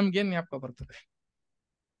ನೋಡಿದ್ರೆ ನಮ್ಗೆ ಏನ್ ಜ್ಞಾಪಕ ಬರ್ತದೆ?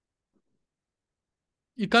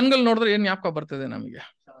 ಈ ಕಣ್ಗಳು ನೋಡಿದ್ರೆ ಏನ್ ಜ್ಞಾಪಕ ಬರ್ತದೆ ನಮಗೆ?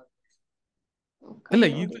 ಇಲ್ಲ,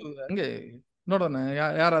 ಇದು ಹಂಗೆ ನೋಡೋಣ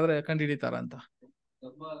ಯಾರಾದ್ರೆ ಕಂಡು ಹಿಡಿತಾರ ಅಂತ.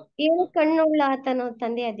 7 ಕಣ್ಣುಳ್ಳ ಆತನು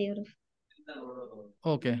ತಂದೆಯ ದೇವರು.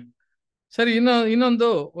 ಓಕೆ, ಸರಿ. ಇನ್ನೊಂದು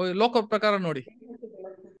ಲೋಕ ಪ್ರಕಾರ ನೋಡಿ.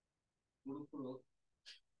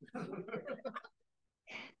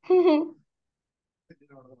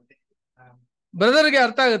 ಬ್ರದರ್ಗೆ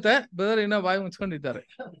ಅರ್ಥ ಆಗುತ್ತೆ. ಬ್ರದರ್ ಇನ್ನ ಬಾಯಿ ಮುಚ್ಕೊಂಡಿದ್ದಾರೆ.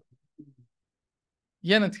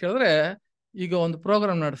 ಏನಂತ ಕೇಳಿದ್ರೆ ಈಗ ಒಂದು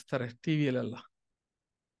ಪ್ರೋಗ್ರಾಮ್ ನಡೆಸ್ತಾರೆ ಟಿವಿಯಲ್ಲೆಲ್ಲ,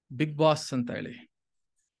 ಬಿಗ್ ಬಾಸ್ ಅಂತ ಹೇಳಿ.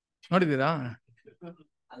 ನೋಡಿದೀರಾ?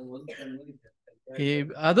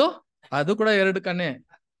 ಅದು ಕೂಡ 2 ಕಣ್ಣೆ.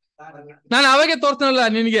 ನಾನು ಅವಾಗೆ ತೋರ್ಸನಲ್ಲ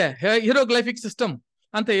ನಿನಗೆ ಹೀರೋಗ್ಲೈಫಿಕ್ ಸಿಸ್ಟಮ್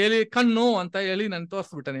ಅಂತ ಹೇಳಿ, ಕಣ್ಣು ಅಂತ ಹೇಳಿ ನಾನು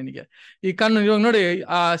ತೋರಿಸ್ಬಿಟ್ಟೆ ನಿನಗೆ. ಈ ಕಣ್ಣು ಇವಾಗ ನೋಡಿ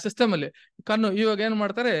ಆ ಸಿಸ್ಟಮ್ ಅಲ್ಲಿ ಕಣ್ಣು. ಇವಾಗ ಏನ್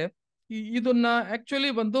ಮಾಡ್ತಾರೆ, ಇದನ್ನ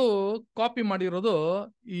ಆಕ್ಚುಲಿ ಬಂದು ಕಾಪಿ ಮಾಡಿರೋದು,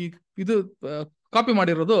 ಇದು ಕಾಪಿ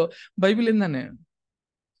ಮಾಡಿರೋದು ಬೈಬಲ್ ಇಂದಾನೆ.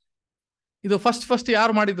 ಇದು ಫಸ್ಟ್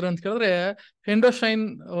ಯಾರು ಮಾಡಿದ್ರು ಅಂತ ಕೇಳಿದ್ರೆ ಹೆಂಡೋಶೈನ್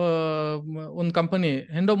ಒಂದು ಕಂಪನಿ,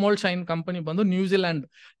 ಹೆಂಡೋಮೋಲ್ಡ್ ಶೈನ್ ಕಂಪನಿ ಬಂದು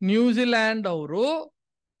ನ್ಯೂಜಿಲ್ಯಾಂಡ್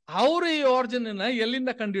ಅವರು ಈ ಆರ್ಜಿನ್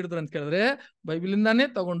ಎಲ್ಲಿಂದ ಕಂಡಿಡಿದ್ರು ಅಂತ ಕೇಳಿದ್ರೆ ಬೈಬಲ್ ಇಂದಾನೇ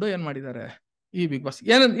ತಗೊಂಡು ಏನ್ ಮಾಡಿದ್ದಾರೆ ಈ ಬಿಗ್ ಬಾಸ್.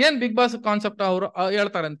 ಏನ್ ಬಿಗ್ ಬಾಸ್ ಕಾನ್ಸೆಪ್ಟ್ ಅವರು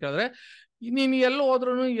ಹೇಳ್ತಾರೆ ಅಂತ ಕೇಳಿದ್ರೆ, ನೀನ್ ಎಲ್ಲೂ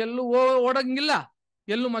ಹೋದ್ರು ಎಲ್ಲೂ ಓಡಂಗಿಲ್ಲ,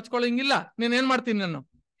 ಎಲ್ಲೂ ಮಚ್ಕೊಳಂಗಿಲ್ಲ. ನೀನ್ ಏನ್ ಮಾಡ್ತೀನಿ? ನಾನು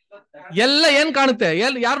ಎಲ್ಲ ಏನ್ ಕಾಣುತ್ತೆ?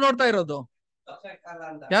 ಯಾರು ನೋಡ್ತಾ ಇರೋದು?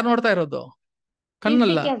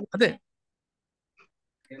 ಕಣ್ಣಲ್ಲ, ಅದೇ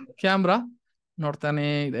ಕ್ಯಾಮ್ರಾ ನೋಡ್ತಾನೆ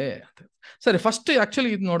ಇದೆ. ಸರಿ, ಫಸ್ಟ್ ಆಕ್ಚುಲಿ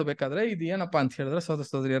ಇದು ನೋಡ್ಬೇಕಾದ್ರೆ ಇದು ಏನಪ್ಪಾ ಅಂತ ಹೇಳಿದ್ರೆ ಸಹೋದರ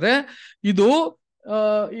ಸಹೋದರಿಯರೇ, ಇದು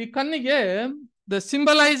ಈ ಕಣ್ಣಿಗೆ the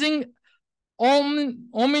symbolising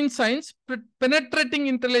ಓಮಿನ್ science penetrating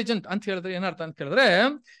intelligent ಅಂತ ಹೇಳಿದ್ರೆ ಏನರ್ಥ ಅಂತ ಕೇಳಿದ್ರೆ,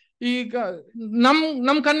 ಈಗ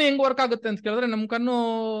ನಮ್ ಕಣ್ಣು ಹೆಂಗ್ ವರ್ಕ್ ಆಗುತ್ತೆ ಅಂತ ಕೇಳಿದ್ರೆ ನಮ್ ಕಣ್ಣು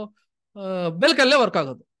ಬೆಳಕಲ್ಲೇ ವರ್ಕ್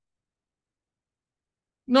ಆಗೋದು.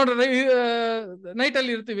 ನೋಡ್ರಿ, ನೈಟ್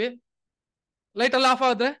ಅಲ್ಲಿ ಇರ್ತೀವಿ, ಲೈಟ್ ಎಲ್ಲ ಆಫ್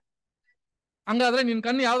ಆದ್ರೆ ಹಂಗಾದ್ರೆ ನಿನ್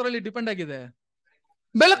ಕಣ್ಣು ಯಾವ್ದ್ರಲ್ಲಿ ಡಿಪೆಂಡ್ ಆಗಿದೆ?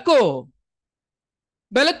 ಬೆಳಕು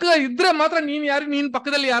ಇದ್ರೆ ಮಾತ್ರ ನೀನ್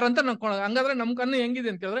ಪಕ್ಕದಲ್ಲಿ ಯಾರು ಅಂತ ಹಂಗಾದ್ರೆ ನಮ್ ಕಣ್ಣು ಹೆಂಗಿದೆ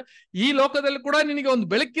ಅಂತ ಕೇಳಿದ್ರೆ, ಈ ಲೋಕದಲ್ಲಿ ಕೂಡ ನಿನಗೆ ಒಂದು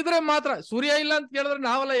ಬೆಳಕಿದ್ರೆ ಮಾತ್ರ. ಸೂರ್ಯ ಇಲ್ಲ ಅಂತ ಕೇಳಿದ್ರೆ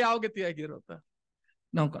ನಾವೆಲ್ಲ ಯಾವ ಗತಿಯಾಗಿರುತ್ತೆ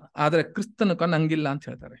ಆದ್ರೆ ಕ್ರಿಸ್ತನ ಕಣ್ಣು ಹಂಗಿಲ್ಲ ಅಂತ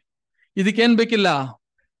ಹೇಳ್ತಾರೆ. ಇದಕ್ಕೇನ್ ಬೇಕಿಲ್ಲ?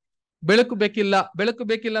 ಬೆಳಕು ಬೇಕಿಲ್ಲ. ಬೆಳಕು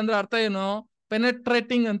ಬೇಕಿಲ್ಲ ಅಂದ್ರೆ ಅರ್ಥ ಏನು?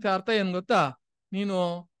 ಪೆನೆಟ್ರೇಟಿಂಗ್ ಅಂತ ಅರ್ಥ ಏನ್ ಗೊತ್ತಾ?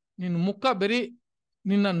 ನಿನ್ನ ಮುಖ ಬರೀ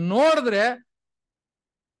ನಿನ್ನ ನೋಡಿದ್ರೆ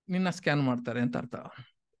ನಿನ್ನ ಸ್ಕ್ಯಾನ್ ಮಾಡ್ತಾರೆ ಅಂತ ಅರ್ಥ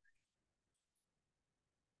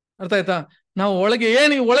ಆಯ್ತಾ? ನಾವು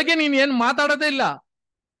ಒಳಗೆ ನೀನ್ ಏನ್ ಮಾತಾಡೋದೇ ಇಲ್ಲ.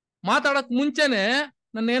 ಮಾತಾಡಕ್ ಮುಂಚೆನೆ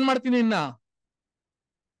ನನ್ನ ಏನ್ ಮಾಡ್ತೀನಿ?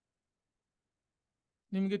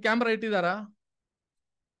 ನಿಮ್ಗೆ ಕ್ಯಾಮ್ರಾ ಇಟ್ಟಿದಾರಾ?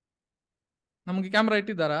 ನಮ್ಗೆ ಕ್ಯಾಮ್ರಾ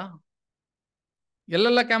ಇಟ್ಟಿದ್ದಾರಾ?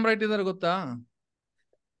 ಎಲ್ಲೆಲ್ಲ ಕ್ಯಾಮ್ರಾ ಇಟ್ಟಿದ್ದಾರೆ ಗೊತ್ತಾ?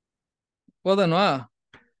 ಹೋದನ್ವಾ?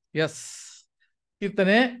 ಎಸ್.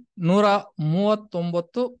 ಕೀರ್ತನೆ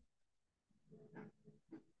 139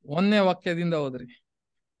 1ನೇ ವಾಕ್ಯದಿಂದ ಹೋದ್ರಿ.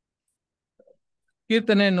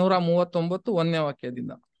 ಕೀರ್ತನೆ 139 1ನೇ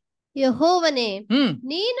ವಾಕ್ಯದಿಂದ. ಯೆಹೋವನೇ,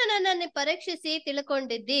 ನೀನು ನನ್ನನ್ನು ಪರೀಕ್ಷಿಸಿ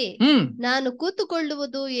ತಿಳ್ಕೊಂಡಿದ್ದಿ. ನಾನು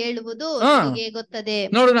ಕೂತುಕೊಳ್ಳುವುದು ಹೇಳುವುದು ನಿನಗೆ ಗೊತ್ತದೆ.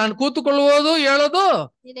 ನೋಡು, ನಾನು ಕೂತುಕೊಳ್ಳುವುದು ಹೇಳೋದು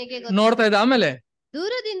ನಿನಗೆ ನೋಡ್ತಾ ಇದ್ದ. ಆಮೇಲೆ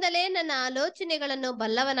ದೂರದಿಂದಲೇ ನನ್ನ ಆಲೋಚನೆಗಳನ್ನು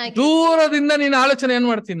ದೂರದಿಂದ ನೀನು ಆಲೋಚನೆ ಏನ್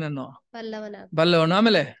ಮಾಡ್ತೀನಿ ನಾನು ಬಲ್ಲವನು.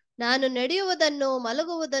 ಆಮೇಲೆ ನಾನು ನಡೆಯುವುದನ್ನು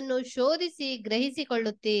ಮಲಗುವುದನ್ನು ಶೋಧಿಸಿ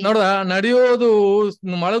ಗ್ರಹಿಸಿಕೊಳ್ಳುತ್ತೀನಿ. ನೋಡ್ದ, ನಡೆಯೋದು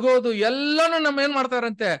ಮಲಗೋದು ಎಲ್ಲಾನು ನಮ್ಮ ಏನ್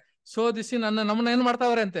ಮಾಡ್ತಾರಂತೆ, ಶೋಧಿಸಿ ನಮ್ಮನ್ನ ಏನ್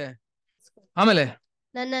ಮಾಡ್ತಾವ್ರಂತೆ. ಆಮೇಲೆ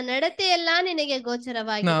ನನ್ನ ನಡತೆ ಎಲ್ಲಾ ನಿನಗೆ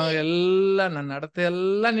ಗೋಚರವಾಗಿದೆ. ನನ್ನ ನಡತೆ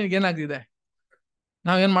ಎಲ್ಲ ನಿನಗೇನಾಗಿದೆ,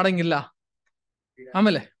 ನಾವೇನ್ ಮಾಡಂಗಿಲ್ಲ.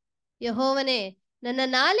 ಆಮೇಲೆ ಯೆಹೋವನೇ, ನನ್ನ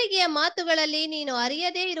ನಾಲಿಗೆಯ ಮಾತುಗಳಲ್ಲಿ ನೀನು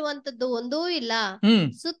ಅರಿಯದೇ ಇರುವಂತದ್ದು ಒಂದೂ ಇಲ್ಲ.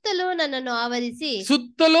 ಸುತ್ತಲೂ ನನ್ನನ್ನು ಆವರಿಸಿ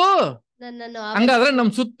ಹಂಗಾದ್ರೆ ನಮ್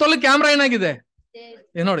ಸುತ್ತಲೂ ಕ್ಯಾಮ್ರಾ ಏನಾಗಿದೆ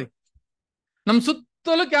ನೋಡಿ, ನಮ್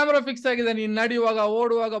ಸುತ್ತಲೂ ಕ್ಯಾಮ್ರಾ ಫಿಕ್ಸ್ ಆಗಿದೆ. ನೀನ್ ನಡೆಯುವಾಗ,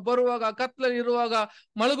 ಓಡುವಾಗ, ಬರುವಾಗ, ಕತ್ಲಲ್ಲಿ ಇರುವಾಗ,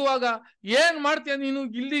 ಮಲಗುವಾಗ ಏನ್ ಮಾಡ್ತೀಯ ನೀನು,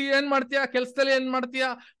 ಇಲ್ಲಿ ಏನ್ ಮಾಡ್ತೀಯ, ಕೆಲ್ಸದಲ್ಲಿ ಏನ್ ಮಾಡ್ತೀಯ,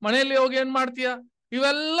 ಮನೆಯಲ್ಲಿ ಹೋಗಿ ಏನ್ ಮಾಡ್ತೀಯ,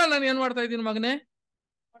 ಇವೆಲ್ಲ ನಾನು ಏನ್ ಮಾಡ್ತಾ ಇದ್ದೀನಿ ಮಗನೇ,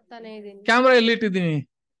 ಕ್ಯಾಮ್ರಾ ಎಲ್ಲಿ ಇಟ್ಟಿದ್ದೀನಿ?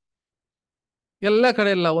 ಎಲ್ಲ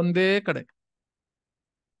ಕಡೆ ಇಲ್ಲ, ಒಂದೇ ಕಡೆ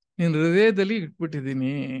ನೀನ್ ಹೃದಯದಲ್ಲಿ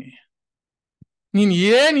ಇಟ್ಬಿಟ್ಟಿದ್ದೀನಿ. ನೀನ್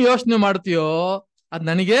ಏನ್ ಯೋಚನೆ ಮಾಡ್ತೀಯೋ ಅದ್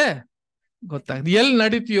ನನಗೆ ಗೊತ್ತಾಗ್ತದೆ. ಎಲ್ಲಿ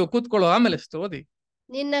ನಡೀತೀಯೋ ಕೂತ್ಕೊಳ್ಳೋ. ಆಮೇಲೆ ಓದಿ.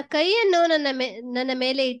 ನಿನ್ನ ಕೈಯನ್ನು ನನ್ನ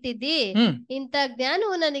ಮೇಲೆ ಇಟ್ಟಿದ್ದಿ, ಇಂಥ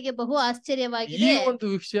ಜ್ಞಾನವು ನನಗೆ ಬಹು ಆಶ್ಚರ್ಯವಾಗಿದೆ. ಈ ಒಂದು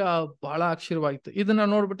ವಿಷಯ ಬಹಳ ಆಶ್ಚರ್ಯವಾಯಿತು. ಇದನ್ನ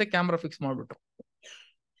ನೋಡ್ಬಿಟ್ಟೆ ಕ್ಯಾಮ್ರಾ ಫಿಕ್ಸ್ ಮಾಡ್ಬಿಟ್ರು.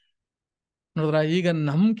 ನೋಡ್ರ, ಈಗ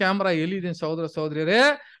ನಮ್ ಕ್ಯಾಮ್ರಾ ಎಲ್ಲಿದೆ ಸಹೋದರ ಸಹೋದರಿಯರೇ?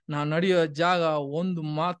 ನಾವ್ ನಡೆಯೋ ಜಾಗ, ಒಂದು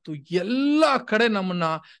ಮಾತು, ಎಲ್ಲಾ ಕಡೆ ನಮ್ಮನ್ನ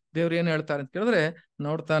ದೇವ್ರು ಏನ್ ಹೇಳ್ತಾರೆ ಅಂತ ಕೇಳಿದ್ರೆ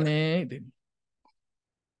ನೋಡ್ತಾನೇ ಇದ್ದೀನಿ.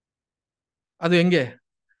 ಅದು ಹೆಂಗೆ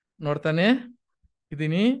ನೋಡ್ತಾನೆ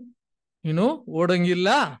ಇದೀನಿ, ನೀನು ಓಡಂಗಿಲ್ಲ,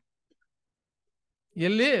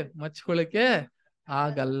 ಎಲ್ಲಿ ಮಚ್ಕೊಳಕ್ಕೆ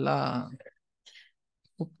ಆಗಲ್ಲ,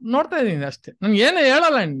 ನೋಡ್ತಾ ಇದೀನಿ ಅಷ್ಟೇ, ನನ್ಗೆ ಏನು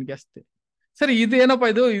ಹೇಳಲ್ಲ ನಿನ್ಗೆ ಅಷ್ಟೇ. ಸರಿ, ಇದು ಏನಪ್ಪಾ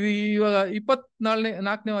ಇದು ಇವಾಗ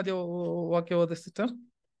 24ನೇ ವಾಕ್ಯ ಓದಿ ಸಿಸ್ಟರ್.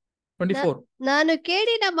 24. ನಾನು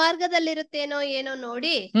ಕೇಡಿನ ಮಾರ್ಗದಲ್ಲಿರುತ್ತೇನೋ ಏನೋ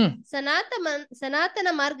ನೋಡಿ ಸನಾತನ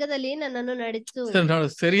ಮಾರ್ಗದಲ್ಲಿ ನನ್ನನ್ನು ನಡೆಸು.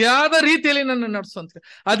 ಸರಿಯಾದ ರೀತಿಯಲ್ಲಿ ನನ್ನ ನಡೆಸು ಅಂತ.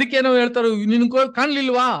 ಅದಕ್ಕೆ ನಾವು ಹೇಳ್ತಾರ, ನಿನ್ಗೆ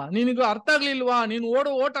ಕಾಣ್ಲಿಲ್ವಾ, ನಿನಗೂ ಅರ್ಥ ಆಗ್ಲಿಲ್ವಾ, ನೀನು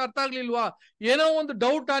ಓಟ ಅರ್ಥ ಆಗ್ಲಿಲ್ವಾ, ಏನೋ ಒಂದು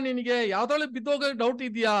ಡೌಟಾ ನಿನಗೆ, ಯಾವ್ದ್ರೊಳಗೆ ಬಿದ್ದೋಗ ಡೌಟ್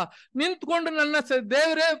ಇದೆಯಾ, ನಿಂತ್ಕೊಂಡು ನನ್ನ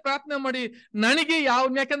ದೇವರೇ ಪ್ರಾರ್ಥನೆ ಮಾಡಿ ನನಗೆ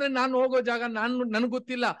ಯಾಕಂದ್ರೆ ನಾನು ಹೋಗೋ ಜಾಗ ನನಗ್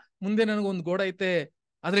ಗೊತ್ತಿಲ್ಲ, ಮುಂದೆ ನನಗೊಂದು ಗೋಡ ಐತೆ,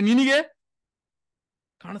 ಆದ್ರೆ ನಿನಗೆ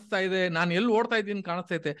ಕಾಣಿಸ್ತಾ ಇದೆ, ನಾನು ಎಲ್ಲಿ ಓಡ್ತಾ ಇದ್ದೀನಿ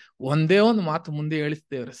ಕಾಣಿಸ್ತಾ ಐತೆ, ಒಂದೇ ಒಂದು ಮಾತು ಮುಂದೆ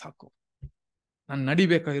ಹೇಳಿಸ್ತೇವ್ರೆ ಸಾಕು, ನಾನು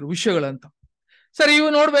ನಡಿಬೇಕಾಗಿರೋ ವಿಷಯಗಳಂತ. ಸರಿ, ಇವು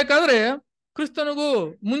ನೋಡ್ಬೇಕಾದ್ರೆ ಕ್ರಿಸ್ತನಿಗೂ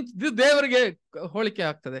ದೇವರಿಗೆ ಹೋಲಿಕೆ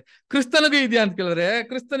ಆಗ್ತದೆ. ಕ್ರಿಸ್ತನಿಗೂ ಇದೆಯಾ ಅಂತ ಕೇಳಿದ್ರೆ,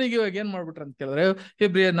 ಕ್ರಿಸ್ತನಿಗೆ ಇವಾಗ ಏನ್ ಮಾಡ್ಬಿಟ್ರ ಅಂತ ಕೇಳಿದ್ರೆ,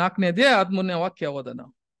 Hebrews 4ನೇ ಅಧ್ಯಾಯ 13ನೇ ವಾಕ್ಯ ಓದೋಣ.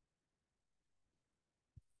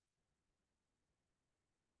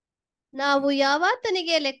 ನಾವು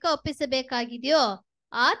ಯಾವಾತನಿಗೆ ಲೆಕ್ಕ ಒಪ್ಪಿಸಬೇಕಾಗಿದೆಯೋ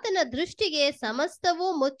ಆತನ ದೃಷ್ಟಿಗೆ ಸಮಸ್ತವೂ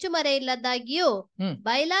ಮುಚ್ಚುಮರೆ ಇಲ್ಲದಾಗಿಯೂ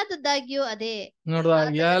ಬಯಲಾದದ್ದಾಗಿಯೂ ಅದೇ. ನೋಡ್ದ,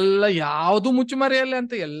 ಎಲ್ಲ ಯಾವ್ದು ಮುಚ್ಚುಮರೆ ಇಲ್ಲ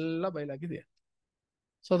ಅಂತ ಎಲ್ಲ ಬಯಲಾಗಿದೆ.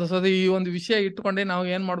 ಸದ ಈ ಒಂದು ವಿಷಯ ಇಟ್ಕೊಂಡೆ ನಾವು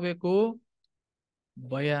ಏನ್ ಮಾಡ್ಬೇಕು,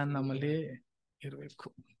 ಭಯ ನಮ್ಮಲ್ಲಿ ಇರ್ಬೇಕು.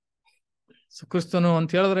 ಕ್ರಿಸ್ತನು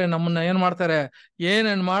ಅಂತ ಹೇಳಿದ್ರೆ ನಮ್ಮನ್ನ ಏನ್ ಮಾಡ್ತಾರೆ,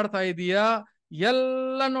 ಏನೇನ್ ಮಾಡ್ತಾ ಇದೀಯಾ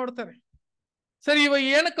ಎಲ್ಲ ನೋಡ್ತಾರೆ. ಸರಿ, ಇವಾಗ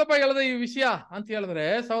ಏನಕ್ಕಪ್ಪ ಹೇಳದ ಈ ವಿಷಯ ಅಂತ ಹೇಳಿದ್ರೆ,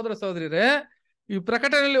 ಸಹೋದರ ಸಹೋದರಿಯರೇ, ಈ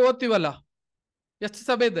ಪ್ರಕಟಣೆಯಲ್ಲಿ ಓದ್ತೀವಲ್ಲ, ಎಷ್ಟು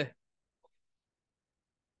ಸಭೆ ಇದೆ,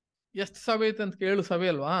 ಎಷ್ಟು ಸಭೆ ಐತೆ ಅಂತ ಕೇಳು, ಸಭೆ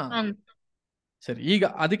ಅಲ್ವಾ? ಸರಿ, ಈಗ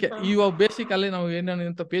ಅದಕ್ಕೆ ಇವಾಗ ಬೇಸಿಕ್ ಅಲ್ಲಿ ನಾವು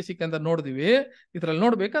ಏನೇನು ಬೇಸಿಕ್ ಅಂತ ನೋಡಿದಿವಿ. ಇದ್ರಲ್ಲಿ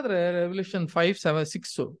ನೋಡ್ಬೇಕಾದ್ರೆ ರೆವಲ್ಯೂಷನ್ 5, 7,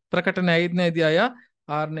 6 ಪ್ರಕಟಣೆ 5ನೇ ಅಧ್ಯಾಯ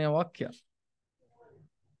 6ನೇ ವಾಕ್ಯ.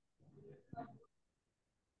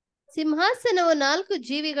 ಸಿಂಹಾಸನವು 4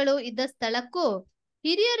 ಜೀವಿಗಳು ಇದ್ದ ಸ್ಥಳಕ್ಕೂ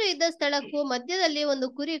ಹಿರಿಯರು ಇದ್ದ ಸ್ಥಳಕ್ಕೂ ಮಧ್ಯದಲ್ಲಿ ಒಂದು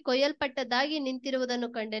ಕುರಿ ಕೊಯ್ಯಲ್ಪಟ್ಟದಾಗಿ ನಿಂತಿರುವುದನ್ನು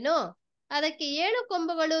ಕಂಡೆನು. ಅದಕ್ಕೆ 7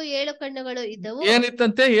 ಕೊಂಬುಗಳು 7 ಕಣ್ಣುಗಳು ಇದ್ದವು.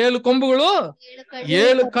 ಏನಿತ್ತಂತೆ? 7 ಕೊಂಬುಗಳು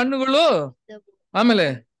 7 ಕಣ್ಣುಗಳು. ಆಮೇಲೆ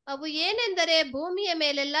ಅವು ಏನೆಂದರೆ ಭೂಮಿಯ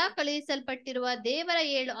ಮೇಲೆಲ್ಲ ಕಳುಹಿಸಲ್ಪಟ್ಟಿರುವ ದೇವರ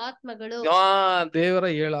 7 ಆತ್ಮಗಳು. ದೇವರ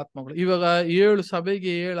 7 ಆತ್ಮಗಳು. ಇವಾಗ 7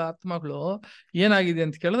 ಸಭೆಗೆ 7 ಆತ್ಮಗಳು ಏನಾಗಿದೆ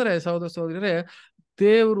ಅಂತ ಕೇಳಿದ್ರೆ, ಸಹೋದರ ಸಹೋದರಿಯರೇ,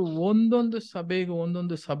 ದೇವರು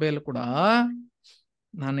ಒಂದೊಂದು ಸಭೆಯಲ್ಲಿ ಕೂಡ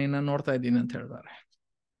ನಾನಿನ್ನ ನೋಡ್ತಾ ಇದ್ದೀನಿ ಅಂತ ಹೇಳಿದ್ದಾರೆ.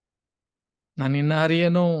 ನಾನಿನ್ನ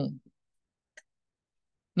ಅರಿಯೇನು,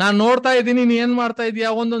 ನಾನ್ ನೋಡ್ತಾ ಇದ್ದೀನಿ, ನೀ ಏನ್ ಮಾಡ್ತಾ ಇದೀಯಾ,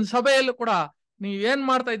 ಒಂದೊಂದು ಸಭೆಯಲ್ಲೂ ಕೂಡ ನೀವ್ ಏನ್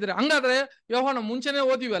ಮಾಡ್ತಾ ಇದ್ದೀರಾ. ಹಂಗಾದ್ರೆ ಯೋಹಾನ ಮುಂಚೆನೆ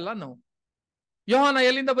ಓದಿವಲ್ಲ ನಾವು. ಯೋಹಾನ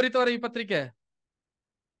ಎಲ್ಲಿಂದ ಬರೀತವ್ರೆ ಈ ಪತ್ರಿಕೆ?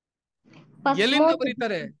 ಎಲ್ಲಿಂದ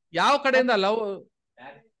ಬರೀತಾರೆ? ಯಾವ ಕಡೆಯಿಂದ?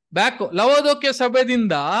 ಲವೋದೋಕ್ಯ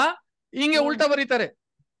ಸಭೆದಿಂದ ಹಿಂಗೆ ಉಲ್ಟಾ ಬರೀತಾರೆ.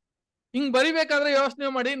 ಹಿಂಗ್ ಬರಿಬೇಕಾದ್ರೆ ಯೋಚನೆ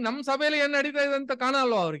ಮಾಡಿ, ನಮ್ ಸಭೆಯಲ್ಲಿ ಏನ್ ನಡೀತಾ ಇದೆ ಅಂತ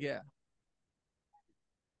ಕಾಣಲ್ವಾ ಅವ್ರಿಗೆ?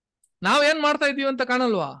 ನಾವ್ ಏನ್ ಮಾಡ್ತಾ ಇದೀವಿ ಅಂತ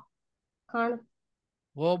ಕಾಣಲ್ವಾ?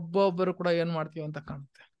 ಒಬ್ಬೊಬ್ಬರು ಕೂಡ ಏನ್ ಮಾಡ್ತೀವಿ ಅಂತ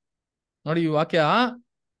ಕಾಣುತ್ತೆ. ನೋಡಿ, ಈ ವಾಕ್ಯ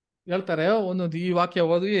ಹೇಳ್ತಾರೆ, ಒಂದೊಂದು ಈ ವಾಕ್ಯ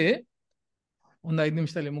ಓದಿ ಒಂದು 5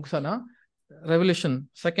 ನಿಮಿಷದಲ್ಲಿ ಮುಗಿಸೋಣ. ರೆವಲ್ಯೂಷನ್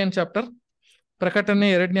 2nd ಚಾಪ್ಟರ್, ಪ್ರಕಟಣೆ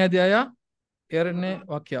 2ನೇ ಅಧ್ಯಾಯ 2ನೇ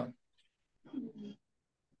ವಾಕ್ಯ.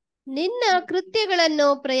 ನಿನ್ನ ಕೃತ್ಯಗಳನ್ನು,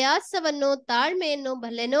 ಪ್ರಯಾಸವನ್ನು, ತಾಳ್ಮೆಯನ್ನು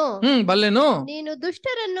ಬಲ್ಲೆನು. ಬಲ್ಲೆನು. ನೀನು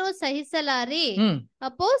ದುಷ್ಟರನ್ನು ಸಹಿಸಲಾರಿ. ಹ್ಮ್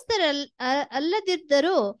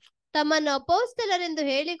ಅಲ್ಲದಿದ್ದರೂ ತಮ್ಮನ್ನು ಅಪೋಸ್ತಲರೆಂದು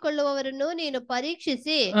ಹೇಳಿಕೊಳ್ಳುವವರನ್ನು ನೀನು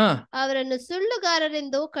ಪರೀಕ್ಷಿಸಿ ಹ ಅವರನ್ನು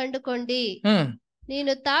ಸುಳ್ಳುಗಾರರೆಂದು ಕಂಡುಕೊಂಡಿ.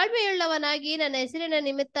 ನೀನು ತಾಳ್ಮೆಯುಳ್ಳವನಾಗಿ ನನ್ನ ಹೆಸರಿನ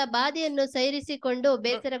ನಿಮಿತ್ತ ಬಾಧೆಯನ್ನು ಸೈರಿಸಿಕೊಂಡು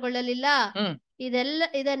ಬೇಸರಗೊಳ್ಳಲಿಲ್ಲ.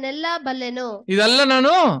 ಇದನ್ನೆಲ್ಲ ಬಲ್ಲೆನು. ಇದೆಲ್ಲ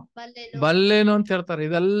ನಾನು ಬಲ್ಲೆನು. ಬಲ್ಲೇನು ಅಂತ ಹೇಳ್ತಾರೆ.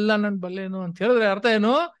 ಇದೆಲ್ಲ ನಾನು ಬಲ್ಲೇನು ಅಂತ ಹೇಳಿದ್ರೆ ಅರ್ಥ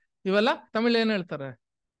ಏನು? ಇವೆಲ್ಲ ತಮಿಳ್ ಏನ್ ಹೇಳ್ತಾರೆ?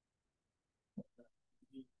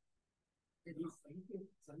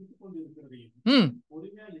 ಹ್ಮ್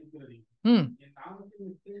ಹ್ಮ್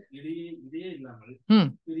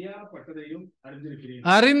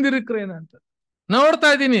ಅರಿಂದಿರುಕ್ರೇನ ಅಂತ ನೋಡ್ತಾ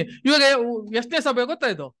ಇದ್ದೀನಿ. ಇವಾಗ ಎಷ್ಟನೇ ಸಭೆ ಗೊತ್ತಾ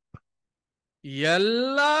ಇದು?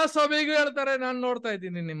 ಎಲ್ಲಾ ಸಭೆಗೂ ಹೇಳ್ತಾರೆ ನಾನು ನೋಡ್ತಾ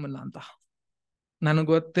ಇದ್ದೀನಿ ನಿಮ್ಮನ್ನ ಅಂತ. ನನ್ಗೆ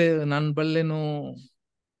ಗೊತ್ತೇ, ನಾನು ಬಲ್ಲೆನು.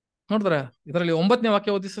 ನೋಡಿದ್ರ ಇದರಲ್ಲಿ 9ನೇ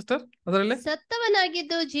ವಾಕ್ಯ ಓದಿ ಸಿಸ್ಟರ್. ಅದರಲ್ಲಿ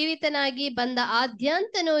ಸತ್ತವನಾಗಿದ್ದು ಜೀವಿತನಾಗಿ ಬಂದ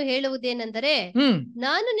ಆದ್ಯಂತನು ಹೇಳುವುದೇನೆಂದರೆ,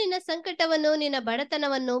 ನಾನು ನಿನ್ನ ಸಂಕಟವನ್ನು, ನಿನ್ನ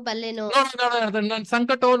ಬಡತನವನ್ನು ಬಲ್ಲೆನು. ನನ್ನ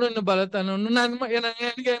ಸಂಕಟವನ್ನು, ನಿನ್ನ ಬಡತನವನ್ನು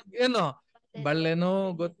ಏನು ಬಲ್ಲೆನು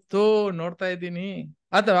ಗೊತ್ತು, ನೋಡ್ತಾ ಇದ್ದೀನಿ.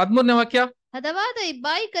 13ನೇ ವಾಕ್ಯ. ಹದವಾದ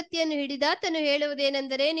ಇಬ್ಬಾಯಿ ಕತ್ತಿಯನ್ನು ಹಿಡಿದಾತನು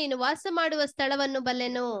ಹೇಳುವುದೇನೆಂದರೆ, ನೀನು ವಾಸ ಮಾಡುವ ಸ್ಥಳವನ್ನು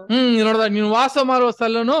ಬಲ್ಲೆನು. ನೋಡ್ದ, ನೀನು ವಾಸ ಮಾಡುವ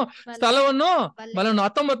ಸ್ಥಳವನ್ನು ಬಲ್ಲೆನು.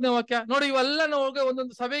 19ನೇ ವಾಕ್ಯ ನೋಡಿ. ಇವೆಲ್ಲ ಹೋಗಿ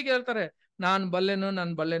ಒಂದೊಂದು ಸಭೆಗೆ ಹೇಳ್ತಾರೆ ನಾನ್ ಬಲ್ಲೆನು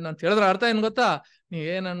ಅಂತ ಹೇಳಿದ್ರೆ ಅರ್ಥ ಏನ್ ಗೊತ್ತಾ? ನೀವ್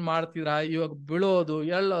ಏನನ್ ಮಾಡ್ತೀರಾ, ಇವಾಗ ಬೀಳೋದು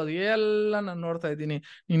ಎಳ್ಳೋದು ಎಲ್ಲ ನಾನು ನೋಡ್ತಾ ಇದ್ದೀನಿ.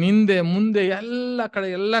 ನೀನ್ ಹಿಂದೆ ಮುಂದೆ ಎಲ್ಲ ಕಡೆ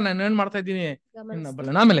ಎಲ್ಲ ನಾನು ಏನ್ ಮಾಡ್ತಾ ಇದ್ದೀನಿ,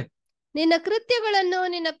 ಬಲ್ಲೆನು. ಆಮೇಲೆ ನಿನ್ನ ಕೃತ್ಯಗಳನ್ನು,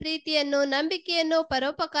 ನಿನ್ನ ಪ್ರೀತಿಯನ್ನು, ನಂಬಿಕೆಯನ್ನು,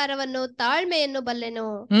 ಪರೋಪಕಾರವನ್ನು, ತಾಳ್ಮೆಯನ್ನು ಬಲ್ಲೆನು.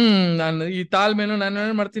 ನಾನು ಈ ತಾಳ್ಮೆನು ನಾನು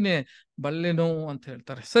ಏನ್ ಮಾಡ್ತೀನಿ, ಬಲ್ಲೆನು ಅಂತ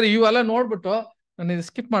ಹೇಳ್ತಾರೆ. ಸರಿ, ಇವೆಲ್ಲ ನೋಡ್ಬಿಟ್ಟು ನಾನು ಇದು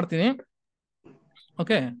ಸ್ಕಿಪ್ ಮಾಡ್ತೀನಿ.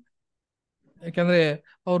 ಓಕೆ, ಯಾಕಂದ್ರೆ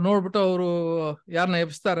ಅವ್ರು ನೋಡ್ಬಿಟ್ಟು ಅವರು ಯಾರನ್ನ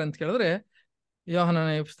ಎಬ್ಸ್ತಾರೆ ಅಂತ ಕೇಳಿದ್ರೆ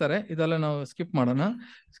ಯೋಹಾನನ ಎಬ್ಸ್ತಾರೆ. ಇದೆಲ್ಲ ನಾವು ಸ್ಕಿಪ್ ಮಾಡೋಣ.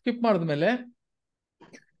 ಸ್ಕಿಪ್ ಮಾಡಿದ್ಮೇಲೆ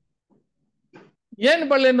ಏನ್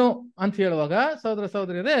ಬಲ್ಲೆನು ಅಂತ ಹೇಳುವಾಗ ಸಹೋದರ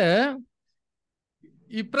ಸಹೋದರಿಯರೇ,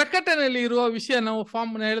 ಈ ಪ್ರಕಟಣೆಯಲ್ಲಿ ಇರುವ ವಿಷಯ ನಾವು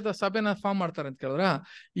ಹೇಳಿದ ಸಭೆನ ಫಾರ್ಮ್ ಮಾಡ್ತಾರೆ ಅಂತ ಕೇಳಿದ್ರ,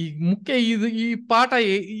 ಈ ಮುಖ್ಯ ಈ ಪಾಠ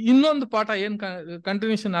ಇನ್ನೊಂದು ಪಾಠ ಏನ್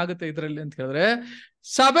ಕಂಟಿನ್ಯೂಷನ್ ಆಗುತ್ತೆ ಇದರಲ್ಲಿ ಅಂತ ಕೇಳಿದ್ರೆ,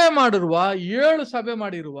 ಸಭೆ ಮಾಡಿರುವ 7 ಸಭೆ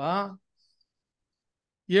ಮಾಡಿರುವ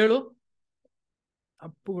 7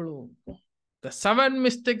 ತಪ್ಪುಗಳು, ದ 7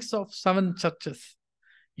 ಮಿಸ್ಟೇಕ್ಸ್ ಆಫ್ 7 ಚರ್ಚಸ್.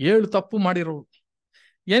 7 ತಪ್ಪು ಮಾಡಿರೋ.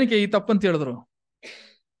 ಏನಕ್ಕೆ ಈ ತಪ್ಪು ಅಂತ ಹೇಳಿದ್ರು?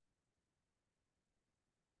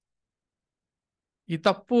 ಈ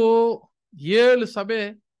ತಪ್ಪು 7 ಸಭೆ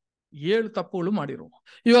 7 ತಪ್ಪುಗಳು ಮಾಡಿರು.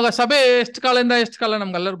 ಇವಾಗ ಸಭೆ ಎಷ್ಟು ಕಾಲದಿಂದ ಎಷ್ಟು ಕಾಲ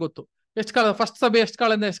ನಮ್ಗೆಲ್ಲರಿಗೂ ಗೊತ್ತು. ಎಷ್ಟು ಕಾಲ? ಫಸ್ಟ್ ಸಭೆ ಎಷ್ಟು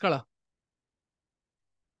ಕಾಲದಿಂದ ಎಷ್ಟು ಕಾಲ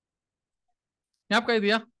ಜ್ಞಾಪಕ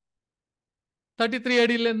ಇದೆಯಾ? 33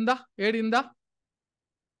 AD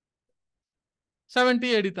 70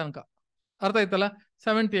 AD ತನಕ. ಅರ್ಥ ಆಯ್ತಲ್ಲ?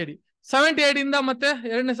 70 AD ಇಂದ ಮತ್ತೆ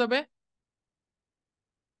 2ನೇ ಸಭೆ.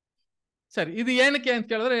 ಸರಿ, ಇದು ಏನಕ್ಕೆ ಅಂತ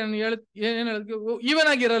ಕೇಳಿದ್ರೆ ಏನ್ ಈವನ್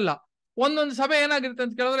ಆಗಿರಲ್ಲ. ಒಂದೊಂದು ಸಭೆ ಏನಾಗಿರುತ್ತೆ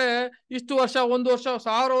ಅಂತ ಕೇಳಿದ್ರೆ ಇಷ್ಟು ವರ್ಷ, 1 ವರ್ಷ,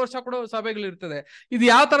 1000 ವರ್ಷ ಕೂಡ ಸಭೆಗಳಿರ್ತದೆ. ಇದು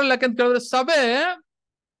ಯಾವ ತರ ಲೆಕ್ಕ ಅಂತ ಕೇಳಿದ್ರೆ, ಸಭೆ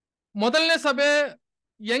ಮೊದಲನೇ ಸಭೆ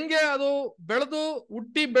ಹೆಂಗೆ ಅದು ಬೆಳೆದು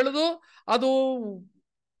ಹುಟ್ಟಿ ಬೆಳೆದು ಅದು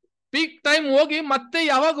ಪೀಕ್ ಟೈಮ್ ಹೋಗಿ ಮತ್ತೆ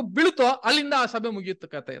ಯಾವಾಗ ಬೀಳುತ್ತೋ ಅಲ್ಲಿಂದ ಆ ಸಭೆ ಮುಗಿಯುತ್ತೆ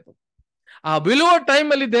ಕಥೆ. ಅದು ಆ ಬೀಳುವ ಟೈಮ್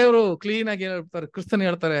ಅಲ್ಲಿ ದೇವರು ಕ್ಲೀನ್ ಆಗಿ ಹೇಳ್ತಾರೆ, ಕ್ರಿಸ್ತನ್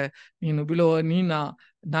ಹೇಳ್ತಾರೆ, ನೀನು ಬೀಳುವ ನಿನ್ನ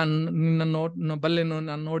ಬಲ್ಲೆನು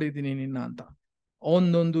ನಾನು ನೋಡಿದ್ದೀನಿ ನಿನ್ನ ಅಂತ.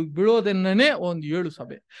 ಒಂದೊಂದು ಬೀಳೋದನ್ನೇ 7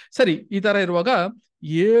 ಸಭೆ. ಸರಿ, ಈ ತರ ಇರುವಾಗ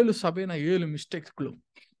 7 ಸಭೆನ 7 ಮಿಸ್ಟೇಕ್ಸ್ಗಳು,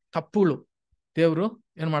 ತಪ್ಪುಗಳು ದೇವ್ರು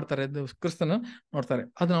ಏನ್ ಮಾಡ್ತಾರೆ, ಕ್ರಿಸ್ತನು ನೋಡ್ತಾರೆ.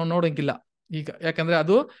 ಅದು ನಾವು ನೋಡಂಗಿಲ್ಲ ಈಗ, ಯಾಕಂದ್ರೆ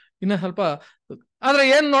ಅದು ಇನ್ನ ಸ್ವಲ್ಪ. ಆದ್ರೆ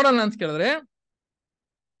ಏನ್ ನೋಡೋಣ ಅಂತ ಕೇಳಿದ್ರೆ,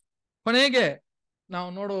 ಕೊನೆಗೆ ನಾವು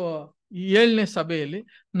ನೋಡುವ ಈ 7ನೇ ಸಭೆಯಲ್ಲಿ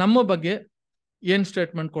ನಮ್ಮ ಬಗ್ಗೆ ಏನ್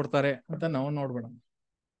ಸ್ಟೇಟ್ಮೆಂಟ್ ಕೊಡ್ತಾರೆ ಅಂತ ನಾವು ನೋಡ್ಬೇಡ.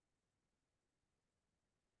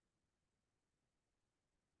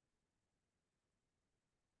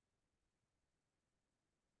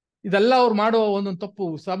 ಇದೆಲ್ಲ ಅವ್ರು ಮಾಡುವ ಒಂದೊಂದು ತಪ್ಪು,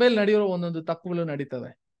 ಸಭೆಯಲ್ಲಿ ನಡೆಯುವ ಒಂದೊಂದು ತಪ್ಪುಗಳು ನಡೀತವೆ.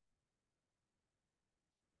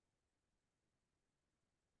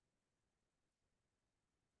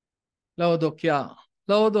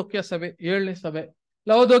 ಲವೋದೋಕ್ಯ ಸಭೆ 7ನೇ ಸಭೆ.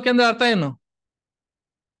 ಲವೋದೋಕ್ಯ ಅಂದ್ರೆ ಅರ್ಥ ಏನು?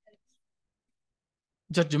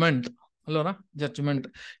 ಜಡ್ಜ್ಮೆಂಟ್ ಅಲ್ವರಾ? ಜಡ್ಜ್ಮೆಂಟ್.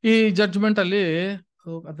 ಈ ಜಡ್ಜ್ಮೆಂಟ್ ಅಲ್ಲಿ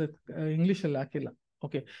ಅದು ಇಂಗ್ಲಿಷ್ ಅಲ್ಲಿ ಹಾಕಿಲ್ಲ.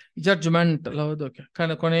 ಓಕೆ, ಜಡ್ಜ್ಮೆಂಟ್ ಲವೋದೋಕ್ಯ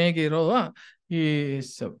ಕೊನೆಗೆ ಇರೋ ಈ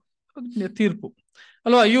ತೀರ್ಪು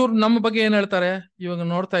ಅಲ್ವಾ? ಇವ್ರು ನಮ್ಮ ಬಗ್ಗೆ ಏನ್ ಹೇಳ್ತಾರೆ? ಇವಾಗ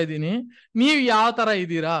ನೋಡ್ತಾ ಇದ್ದೀನಿ, ನೀವ್ ಯಾವ ತರ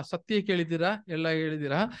ಇದ್ದೀರಾ, ಸತ್ಯ ಕೇಳಿದ್ದೀರಾ, ಎಲ್ಲ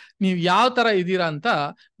ಹೇಳಿದೀರಾ, ನೀವ್ ಯಾವ ತರ ಇದ್ದೀರಾ ಅಂತ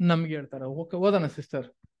ನಮ್ಗೆ ಹೇಳ್ತಾರೆ. ಓದೋಣ ಸಿಸ್ಟರ್.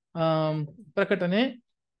 ಪ್ರಕಟಣೆ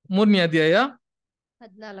 3ನೇ ಅಧ್ಯಾಯ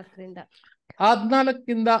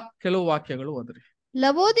 14ರಿಂದ ಕೆಲವು ವಾಕ್ಯಗಳು ಓದ್ರಿ.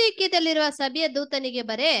 ಲವೋದಿಕೀಯದಲ್ಲಿರುವ ಸಭೆಯ ದೂತನಿಗೆ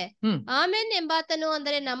ಬರೆ, ಹ್ಮ್ ಆಮೆನ್ ಎಂಬಾತನು,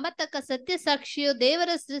 ಅಂದರೆ ನಂಬತಕ್ಕ ಸತ್ಯ ಸಾಕ್ಷಿಯು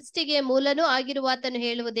ದೇವರ ಸೃಷ್ಟಿಗೆ ಮೂಲನೂ ಆಗಿರುವಾತನು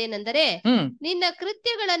ಹೇಳುವುದೇನೆಂದರೆ, ಹ್ಮ್ ನಿನ್ನ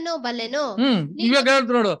ಕೃತ್ಯಗಳನ್ನು ಬಲ್ಲೆನು. ಇವಾಗ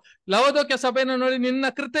ಹೇಳಿದ್ರು ನೋಡು, ಲವೋದಿಕೀಯ ಸಭೆಯನ್ನು ನೋಡಿ ನಿನ್ನ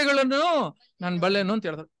ಕೃತ್ಯಗಳನ್ನು ನಾನು ಬಲ್ಲೆನು ಅಂತ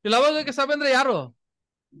ಹೇಳ್ತಾರೆ. ಈ ಲವೋದಿಕೀಯ ಸಭೆ ಅಂದ್ರೆ ಯಾರು?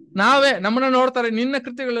 ನಾವೇ. ನಮ್ಮನ್ನ ನೋಡ್ತಾರೆ, ನಿನ್ನ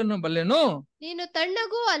ಕೃತ್ಯಗಳನ್ನು ಬಲ್ಲೆನು, ನೀನು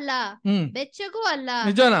ತಣ್ಣಗೂ ಅಲ್ಲ ಬೆಚ್ಚಗೂ ಅಲ್ಲ.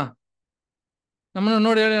 ನಿಜನಾ? ನಮ್ಮನ್ನ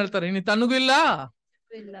ನೋಡಿ ಹೇಳ್ತಾರೆ, ನೀ ತಣ್ಣಗೂ ಇಲ್ಲ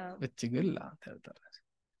ಇಲ್ಲ. ಬೆಚ್ಚಗೂ ಇಲ್ಲ ಅಂತ ಹೇಳ್ತಾರೆ.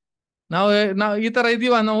 ನಾವು ಈ ತರ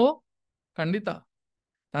ಇದೀವ ನಾವು? ಖಂಡಿತ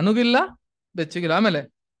ತಣ್ಣಗಿಲ್ಲ ಬೆಚ್ಚಗಿಲ್ಲ. ಆಮೇಲೆ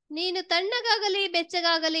ನೀನು ತಣ್ಣಗಾಗಲಿ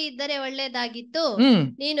ಬೆಚ್ಚಗಾಗಲಿ ಇದ್ದರೆ ಒಳ್ಳೇದಾಗಿತ್ತು.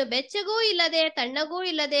 ನೀನು ಬೆಚ್ಚಗೂ ಇಲ್ಲದೆ ತಣ್ಣಗೂ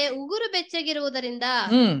ಇಲ್ಲದೆ ಉಗುರು ಬೆಚ್ಚಗಿರುವುದರಿಂದ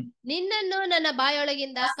ನಿನ್ನನ್ನು ನನ್ನ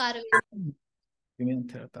ಬಾಯೊಳಗಿಂದ ಕಾರುವೆ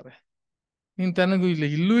ಅಂತ ಹೇಳ್ತಾರೆ. ನೀನ್ ತನಗೂ ಇಲ್ಲ,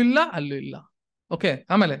 ಇಲ್ಲೂ ಇಲ್ಲ ಅಲ್ಲೂ ಇಲ್ಲ. ಓಕೆ,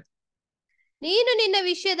 ಆಮೇಲೆ ನೀನು ನಿನ್ನ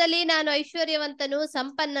ವಿಷಯದಲ್ಲಿ ನಾನು ಐಶ್ವರ್ಯವಂತನು,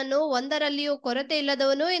 ಸಂಪನ್ನನು, ಒಂದರಲ್ಲಿಯೂ ಕೊರತೆ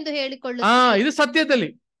ಇಲ್ಲದವನು ಎಂದು ಹೇಳಿಕೊಳ್ಳು. ಇದು ಸತ್ಯದಲ್ಲಿ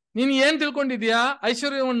ನೀನ್ ಏನ್ ತಿಳ್ಕೊಂಡಿದ್ಯಾ?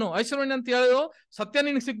 ಐಶ್ವರ್ಯವನ್ನು ಅಂತ ಹೇಳು, ಸತ್ಯ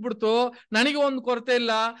ನಿನ್ಗೆ ಸಿಕ್ಬಿಡ್ತು, ನನಗೆ ಒಂದು ಕೊರತೆ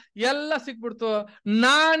ಇಲ್ಲ, ಎಲ್ಲ ಸಿಕ್ಬಿಡ್ತು,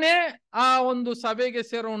 ನಾನೇ ಆ ಒಂದು ಸಭೆಗೆ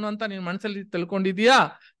ಸೇರೋನು ಅಂತ ನೀನ್ ಮನಸ್ಸಲ್ಲಿ ತಿಳ್ಕೊಂಡಿದ್ಯಾ,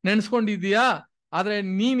 ನೆನ್ಸ್ಕೊಂಡಿದ್ಯಾ? ಆದ್ರೆ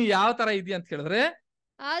ನೀನ್ ಯಾವ ತರ ಇದೀಯ ಅಂತ ಹೇಳಿದ್ರೆ,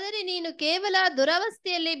 ಆದರೆ ನೀನು ಕೇವಲ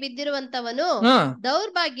ದುರವಸ್ಥೆಯಲ್ಲಿ ಬಿದ್ದಿರುವಂತವನು,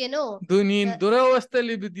 ದೌರ್ಭಾಗ್ಯನು. ನೀನ್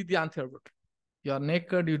ದುರವಸ್ಥೆಯಲ್ಲಿ ಬಿದ್ದಿದ್ಯಾ ಅಂತ ಹೇಳ್ಬಿಟ್ರು. You are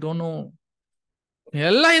naked, you don't know.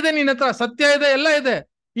 ಎಲ್ಲ ಇದೆ ನಿನ್ನ ಹತ್ರ, ಸತ್ಯ ಇದೆ, ಎಲ್ಲ ಇದೆ.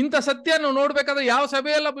 ಇಂಥ ಸತ್ಯ ನೋಡ್ಬೇಕಾದ್ರೆ ಯಾವ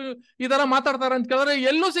ಸಭೆಯೆಲ್ಲ ಈ ತರ ಮಾತಾಡ್ತಾರೆ ಅಂತ ಕೇಳಿದ್ರೆ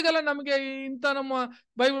ಎಲ್ಲೂ ಸಿಗಲ್ಲ ನಮಗೆ ಇಂಥ ನಮ್ಮ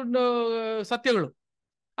ಬೈಬಲ್ ಸತ್ಯಗಳು.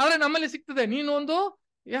 ಆದ್ರೆ ನಮ್ಮಲ್ಲಿ ಸಿಗ್ತದೆ. ನೀನು ಒಂದು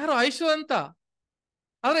ಯಾರು ಐಶ್ವರ್ಯ ಅಂತ,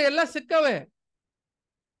 ಆದ್ರೆ ಎಲ್ಲ ಸಿಕ್ಕವೆ.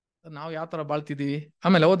 ನಾವು ಯಾವ ತರ ಬಾಳ್ತಿದೀವಿ?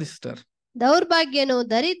 ಆಮೇಲೆ ಓದಿ ಸಿಸ್ಟರ್. ದೌರ್ಭಾಗ್ಯನು,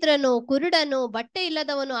 ದರಿದ್ರನು, ಕುರುಡನು, ಬಟ್ಟೆ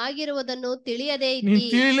ಇಲ್ಲದವನು ಆಗಿರುವುದನ್ನು ತಿಳಿಯದೇ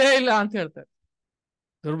ತಿಳಿಲೇ ಇಲ್ಲ ಅಂತ ಹೇಳ್ತಾರೆ.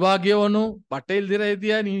 ದುರ್ಭಾಗ್ಯವನು, ಬಟ್ಟೆ ಇಲ್ದಿರ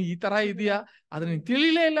ಇದೆಯಾ, ನೀನ್ ಈ ತರ ಇದೆಯಾ, ಆದ್ರೆ ನೀನ್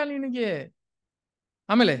ತಿಳಿಲೇ ಇಲ್ಲ ನಿನಗೆ.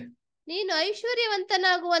 ಆಮೇಲೆ ನೀನು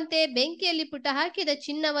ಐಶ್ವರ್ಯವಂತನಾಗುವಂತೆ ಬೆಂಕಿಯಲ್ಲಿ ಪುಟ ಹಾಕಿದ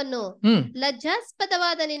ಚಿನ್ನವನ್ನು,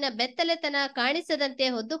 ಲಜ್ಜಾಸ್ಪದವಾದ ನಿನ್ನ ಬೆತ್ತಲೆತನ ಕಾಣಿಸದಂತೆ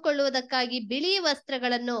ಹೊದ್ದುಕೊಳ್ಳುವುದಕ್ಕಾಗಿ ಬಿಳಿ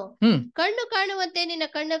ವಸ್ತ್ರಗಳನ್ನು, ಕಣ್ಣು ಕಾಣುವಂತೆ ನಿನ್ನ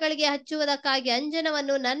ಕಣ್ಣುಗಳಿಗೆ ಹಚ್ಚುವುದಕ್ಕಾಗಿ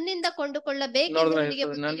ಅಂಜನವನ್ನು ನನ್ನಿಂದ ಕೊಂಡುಕೊಳ್ಳಬೇಕು.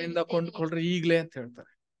 ನನ್ನಿಂದ ಕೊಂಡುಕೊಳ್ಳ್ರಿ ಈಗ್ಲೇ ಅಂತ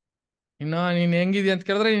ಹೇಳ್ತಾರೆ. ಇನ್ನ ನೀನ್ ಹೆಂಗಿದ್ಯಾ ಅಂತ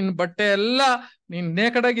ಕೇಳಿದ್ರೆ, ನಿನ್ ಬಟ್ಟೆ ಎಲ್ಲ ನೀನ್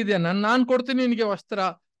ನೇಕಡಾಗಿದ್ಯಾ, ನಾನ್ ಕೊಡ್ತೀನಿ ನಿನ್ಗೆ ವಸ್ತ್ರ,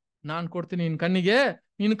 ನಾನ್ ಕೊಡ್ತೀನಿ ನಿನ್ ಕಣ್ಣಿಗೆ.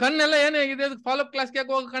 ನಿನ್ ಕಣ್ಣೆಲ್ಲ ಏನಾಗಿದೆ? ಅದಕ್ಕೆ ಫಾಲೋಅಪ್ ಕ್ಲಾಸ್ಗೆ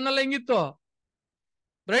ಹೋಗ ಕಣ್ಣೆಲ್ಲ ಹೆಂಗಿತ್ತು?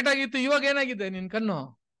 ಬ್ರೈಟ್ ಆಗಿತ್ತು. ಇವಾಗ ಏನಾಗಿದೆ ನಿನ್ ಕಣ್ಣು?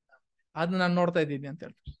 ಅದ್ ನಾನು ನೋಡ್ತಾ ಇದ್ದೀನಿ ಅಂತ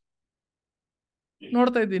ಹೇಳ್ತಾರೆ.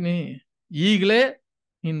 ನೋಡ್ತಾ ಇದ್ದೀನಿ. ಈಗ್ಲೇ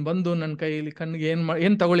ನೀನ್ ಬಂದು ನನ್ನ ಕೈಯಲ್ಲಿ ಕಣ್ಣಿಗೆ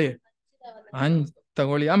ಏನ್ ತಗೊಳ್ಳಿ,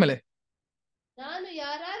 ತಗೊಳ್ಳಿ. ಆಮೇಲೆ ನಾನು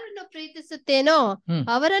ಯಾರನ್ನು ಪ್ರೀತಿಸುತ್ತೇನೋ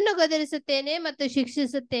ಅವರನ್ನು ಗದರಿಸುತ್ತೇನೆ ಮತ್ತು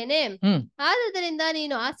ಶಿಕ್ಷಿಸುತ್ತೇನೆ. ಆದುದರಿಂದ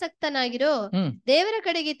ನೀನು ಆಸಕ್ತನಾಗಿರು, ದೇವರ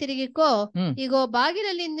ಕಡೆಗೆ ತಿರುಗಿಕೋ. ಈಗೋ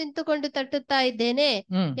ಬಾಗಿಲಲ್ಲಿ ನಿಂತುಕೊಂಡು ತಟ್ಟುತ್ತಾ ಇದ್ದೇನೆ.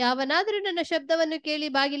 ಯಾವನಾದ್ರೂ ನನ್ನ ಶಬ್ದವನ್ನು ಕೇಳಿ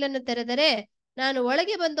ಬಾಗಿಲನ್ನು ತೆರೆದರೆ ನಾನು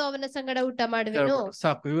ಒಳಗೆ ಬಂದು ಅವನ ಸಂಗಡ ಊಟ ಮಾಡುವೆನು.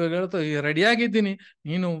 ಸಾಕು, ಇವಾಗ ಹೇಳ್ತಾ ರೆಡಿಯಾಗಿದ್ದೀನಿ,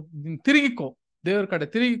 ನೀನು ತಿರುಗಿಕೋ, ದೇವರ ಕಡೆ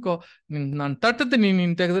ತಿರುಗಿಕೋ. ನಾನು ತಟ್ಟುತ್ತೀನಿ,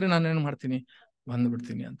 ನೀನ್ ತೆಗೆದ್ರೆ ನಾನು ಏನ್ ಮಾಡ್ತೀನಿ,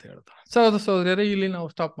 ಬಂದ್ಬಿಡ್ತೀನಿ ಅಂತ ಹೇಳ್ತಾ. ಸಹೋದರರೇ, ಇಲ್ಲಿ ನಾವು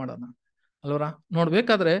ಸ್ಟಾಪ್ ಮಾಡೋಣ ಅಲ್ವರ?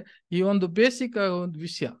 ನೋಡ್ಬೇಕಾದ್ರೆ ಈ ಒಂದು ಬೇಸಿಕ್ ಒಂದು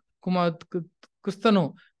ವಿಷಯ, ಕ್ರಿಸ್ತನು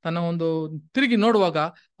ತನ್ನ ಒಂದು ತಿರುಗಿ ನೋಡುವಾಗ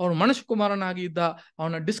ಅವನು ಮನುಷ್ಯ ಕುಮಾರನಾಗಿ ಇದ್ದ,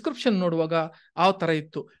 ಅವನ ಡಿಸ್ಕ್ರಿಪ್ಷನ್ ನೋಡುವಾಗ ಆ ತರ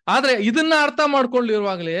ಇತ್ತು. ಆದ್ರೆ ಇದನ್ನ ಅರ್ಥ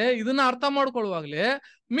ಮಾಡ್ಕೊಳ್ಳುವಾಗ್ಲೇ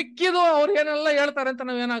ಮಿಕ್ಕಿದು ಅವ್ರು ಏನೆಲ್ಲ ಹೇಳ್ತಾರೆ ಅಂತ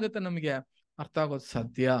ನಾವೇನಾಗುತ್ತೆ ನಮಗೆ ಅರ್ಥ ಆಗೋದು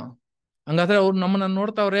ಸಾಧ್ಯ. ಹಂಗಾದ್ರೆ ಅವ್ರು ನಮ್ಮನ್ನ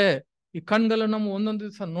ನೋಡ್ತಾವ್ರೆ, ಈ ಕಣ್ಗಳು ನಮ್ಮ ಒಂದೊಂದು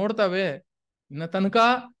ದಿವಸ ನೋಡ್ತಾವೆ. ಇನ್ನ ತನಕ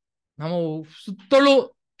ನಮ್ಮ ಸುತ್ತಲೂ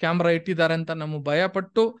ಕ್ಯಾಮ್ರಾ ಇಟ್ಟಿದ್ದಾರೆ ಅಂತ ನಮ್ಮ ಭಯ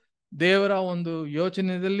ಪಟ್ಟು ದೇವರ ಒಂದು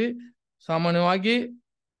ಯೋಚನೆಯಲ್ಲಿ ಸಾಮಾನ್ಯವಾಗಿ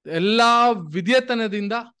ಎಲ್ಲಾ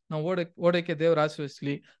ವಿದ್ಯತನದಿಂದ ನಾವು ಓಡಕ್ಕೆ ದೇವರ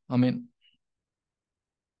ಆಶೀರ್ವದಿಸಲಿ. ಆಮೇನ್.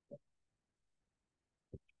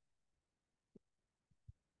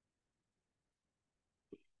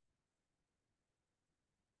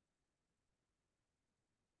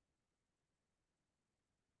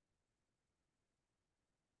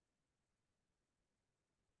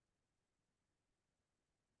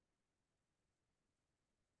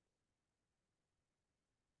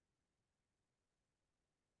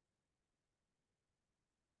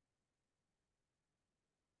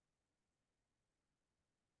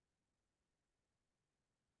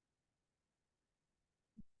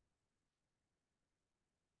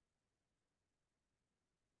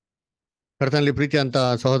 ಕರ್ತನಲ್ಲಿ ಪ್ರೀತಿ ಅಂತ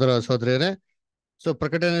ಸಹೋದರ ಸಹೋದರಿಯರೇ, ಸೊ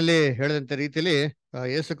ಪ್ರಕಟಣೆಯಲ್ಲಿ ಹೇಳಿದಂತ ರೀತಿಯಲ್ಲಿ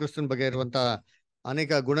ಯೇಸು ಕ್ರಿಸ್ತನ ಬಗ್ಗೆ ಇರುವಂತ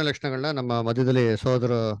ಅನೇಕ ಗುಣಲಕ್ಷಣಗಳನ್ನ ನಮ್ಮ ಮಧ್ಯದಲ್ಲಿ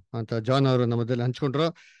ಸಹೋದರ ಅಂತ ಜಾನ್ ಅವರು ನಮ್ಮ ಮಧ್ಯದಲ್ಲಿ ಹಂಚ್ಕೊಂಡ್ರು.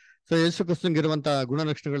 ಸೊ ಯೇಸು ಕ್ರಿಸ್ತನ್ಗೆ ಇರುವಂತ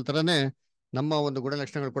ಗುಣಲಕ್ಷಣಗಳ ತರನೇ ನಮ್ಮ ಒಂದು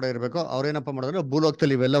ಗುಣಲಕ್ಷಣಗಳು ಕೂಡ ಇರಬೇಕು. ಅವ್ರೇನಪ್ಪ ಮಾಡಿದ್ರು,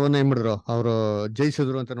 ಭೂಲೋಕದಲ್ಲಿ ಇವೆಲ್ಲವನ್ನ ಏನ್ ಮಾಡಿದ್ರು, ಅವರು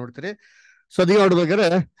ಜಯಿಸಿದ್ರು ಅಂತ ನೋಡ್ತೀರಿ. ಸೊ ಅದೇ ನೋಡ್ಬೇಕಾದ್ರೆ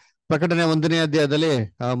ಪ್ರಕಟಣೆ 1ನೇ ಅಧ್ಯಾಯದಲ್ಲಿ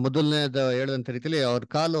ಮೊದಲನೇದ ಹೇಳದಂತ ರೀತಿಯಲ್ಲಿ ಅವ್ರ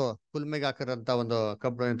ಕಾಲು ಕುಲ್ಮೆಗೆ ಹಾಕಿರಂತ ಒಂದು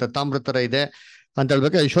ಕಬ್ಬು ತಾಮ್ರ ತರ ಇದೆ ಅಂತ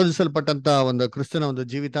ಹೇಳ್ಬೇಕು. ಶೋಧಿಸಲ್ಪಟ್ಟಂತ ಒಂದು ಕ್ರಿಸ್ತನ ಒಂದು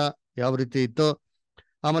ಜೀವಿತ ಯಾವ ರೀತಿ ಇತ್ತು.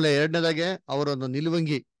 ಆಮೇಲೆ ಎರಡನೇದಾಗೆ ಅವರೊಂದು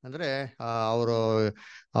ನಿಲುವಂಗಿ ಅಂದ್ರೆ ಅವರು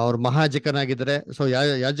ಅವ್ರ ಮಹಾಜಕನಾಗಿದ್ದಾರೆ. ಸೊ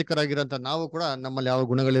ಯಾಜಕರಾಗಿರೋಂಥ ನಾವು ಕೂಡ ನಮ್ಮಲ್ಲಿ ಯಾವ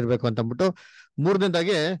ಗುಣಗಳಿರ್ಬೇಕು ಅಂತ ಅಂದ್ಬಿಟ್ಟು.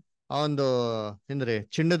 ಮೂರನೇದಾಗಿ ಆ ಒಂದು ಅಂದ್ರೆ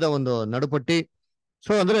ಚಿನ್ನದ ಒಂದು ನಡುಪಟ್ಟಿ.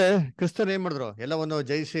 ಸೊ ಅಂದ್ರೆ ಕ್ರಿಸ್ತನ್ ಏನ್ ಮಾಡಿದ್ರು, ಎಲ್ಲವನ್ನು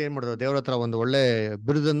ಜಯಿಸಿ ಏನ್ ಮಾಡಿದ್ರು, ದೇವ್ರ ಹತ್ರ ಒಂದು ಒಳ್ಳೆ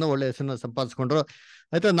ಬಿರುದನ್ನು ಒಳ್ಳೆ ಹೆಸರನ್ನ ಸಂಪಾದಿಸ್ಕೊಂಡ್ರು.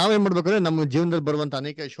 ಆಯ್ತಾ, ನಾವೇನ್ ಮಾಡ್ಬೇಕು ಅಂದ್ರೆ ನಮ್ಮ ಜೀವನದಲ್ಲಿ ಬರುವಂತ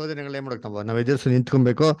ಅನೇಕ ಶೋಧನೆಗಳು ಏನ್ ಮಾಡ್ಬೇಕು, ನಾವು ಎದುರಿಸಿ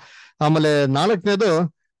ನಿಂತ್ಕೊಬೇಕು. ಆಮೇಲೆ ನಾಲ್ಕನೇದು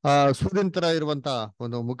ಸೂರ್ಯನ ತರ ಇರುವಂತ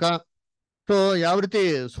ಒಂದು ಮುಖ. ಸೊ ಯಾವ ರೀತಿ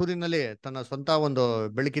ಸೂರ್ಯನಲ್ಲಿ ತನ್ನ ಸ್ವಂತ ಒಂದು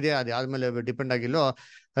ಬೆಳಕಿದೆ, ಅದು ಯಾವ್ದ್ಮೇಲೆ ಡಿಪೆಂಡ್ ಆಗಿಲ್ಲೋ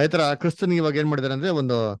ಅದೇ ತರ ಕ್ರಿಸ್ತನ್ ಇವಾಗ ಏನ್ ಮಾಡಿದಾರೆ ಅಂದ್ರೆ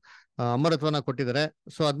ಒಂದು ಅಮರತ್ವನ ಕೊಟ್ಟಿದ್ದಾರೆ.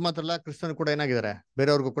 ಸೊ ಅದ್ ಮಾತ್ರ ಅಲ್ಲ, ಕ್ರಿಸ್ತನ್ ಕೂಡ ಏನಾಗಿದ್ದಾರೆ,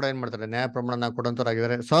 ಬೇರೆಯವ್ರಿಗೂ ಕೂಡ ಏನ್ ಮಾಡ್ತಾರೆ, ನ್ಯಾಯ ಪ್ರಮಾಣನ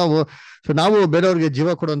ಕೊಡುವಂತರಾಗಿದ್ದಾರೆ. ಸೊ ನಾವು ಬೇರೆಯವ್ರಿಗೆ ಜೀವ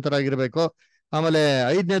ಕೊಡುವಂತರಾಗಿರ್ಬೇಕು. ಆಮೇಲೆ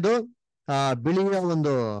ಐದನೇದು ಬಿಳಿಯ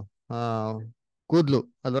ಒಂದು ಆ ಕೂದ್ಲು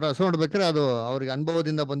ಅದರ. ಸೊ ನೋಡ್ಬೇಕಾದ್ರೆ ಅದು ಅವ್ರಿಗೆ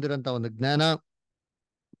ಅನುಭವದಿಂದ ಬಂದಿರೋಂತ ಒಂದು ಜ್ಞಾನ.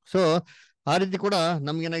 ಸೊ ಆ ರೀತಿ ಕೂಡ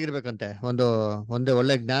ನಮ್ಗೇನಾಗಿರ್ಬೇಕಂತೆ, ಒಂದೇ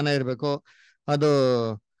ಒಳ್ಳೆ ಜ್ಞಾನ ಇರಬೇಕು. ಅದು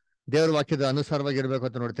ದೇವ್ರ ವಾಕ್ಯದ ಅನುಸಾರವಾಗಿರ್ಬೇಕು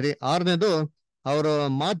ಅಂತ ನೋಡ್ತೀರಿ. ಆರನೇದು ಅವರ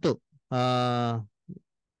ಮಾತು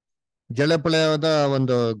ಜಲಪಳಯದ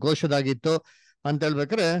ಒಂದು ಘೋಷದಾಗಿತ್ತು ಅಂತ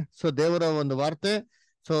ಹೇಳ್ಬೇಕಾರೆ. ಸೊ ದೇವರ ಒಂದು ವಾರ್ತೆ,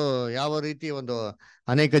 ಸೊ ಯಾವ ರೀತಿ ಒಂದು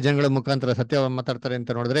ಅನೇಕ ಜನಗಳ ಮುಖಾಂತರ ಸತ್ಯ ಮಾತಾಡ್ತಾರೆ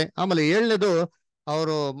ಅಂತ ನೋಡಿದ್ರೆ. ಆಮೇಲೆ ಏಳನೇದು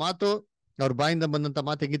ಅವರು ಮಾತು, ಅವ್ರ ಬಾಯಿಂದ ಬಂದಂತ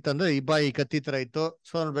ಮಾತು ಹೆಂಗಿತ್ತಂದ್ರೆ ಇಬ್ಬಾಯಿ ಕತ್ತಿ ತರ ಇತ್ತು.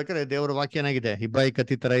 ಸೊ ನೋಡ್ಬೇಕಾದ್ರೆ ದೇವರ ವಾಕ್ಯ ಏನಾಗಿದೆ, ಇಬ್ಬಾಯಿ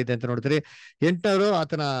ಕತ್ತಿ ತರ ಇದೆ ಅಂತ ನೋಡ್ತೀರಿ. ಎಂಟನೇದು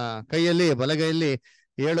ಆತನ ಕೈಯಲ್ಲಿ ಬಲಗೈಯಲ್ಲಿ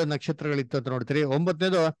 7 ನಕ್ಷತ್ರಗಳಿತ್ತು ಅಂತ ನೋಡ್ತೀರಿ.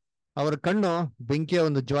 ಒಂಬತ್ತನೇದು ಅವರ ಕಣ್ಣು ಬೆಂಕಿಯ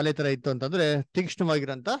ಒಂದು ಜ್ವಾಲೆ ತರ ಇತ್ತು ಅಂತಂದ್ರೆ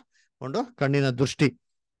ತೀಕ್ಷ್ಣವಾಗಿರಂತ ಒಂದು ಕಣ್ಣಿನ ದೃಷ್ಟಿ.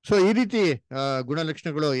 ಸೊ ಈ ರೀತಿ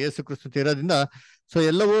ಗುಣಲಕ್ಷಣಗಳು ಯೇಸು ಕ್ರಿಸ್ತ ಇರೋದ್ರಿಂದ ಸೊ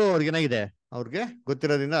ಎಲ್ಲವೂ ಅವ್ರಿಗೇನಾಗಿದೆ, ಅವ್ರಿಗೆ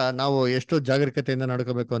ಗೊತ್ತಿರೋದ್ರಿಂದ ನಾವು ಎಷ್ಟು ಜಾಗರೂಕತೆಯಿಂದ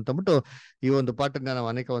ನಡ್ಕೋಬೇಕು ಅಂತಂದ್ಬಿಟ್ಟು ಈ ಒಂದು ಪಾಠದಿಂದ ನಾವು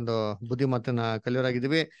ಅನೇಕ ಒಂದು ಬುದ್ಧಿ ಮಾತನ್ನ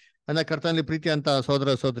ಕಲಿಯೋರಾಗಿದ್ದೀವಿ. ಅಂದ್ರೆ ಕರ್ತನಲ್ಲಿ ಪ್ರೀತಿ ಅಂತ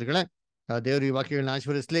ಸೋದರ ಸೋದರಿಗಳೇ, ದೇವ್ರು ಈ ವಾಕ್ಯಗಳನ್ನ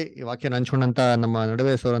ಆಶೀರ್ವದಿಸ್ಲಿ. ಈ ವಾಕ್ಯನ ಹಂಚ್ಕೊಂಡಂತ ನಮ್ಮ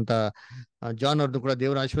ನಡುವೆ ಸೋರಂತ ಜಾನ್ ಅವ್ರದ್ದು ಕೂಡ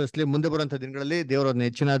ದೇವ್ರ ಆಶೀರ್ವದಿಸ್ಲಿ. ಮುಂದೆ ಬರುವಂತ ದಿನಗಳಲ್ಲಿ ದೇವರನ್ನ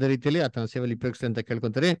ಹೆಚ್ಚಿನಾದ ರೀತಿಯಲ್ಲಿ ಆತನ ಸೇವೆಯಲ್ಲಿ ಉಪಯೋಗಿಸ್ಲಿ ಅಂತ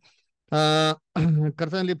ಕೇಳ್ಕೊಂತಾರೆ.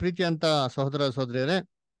 ಕರ್ತನಲ್ಲಿ ಪ್ರೀತಿ ಅಂತ ಸಹೋದರ ಸಹೋದರಿಯರೇ,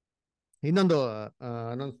 ಇನ್ನೊಂದು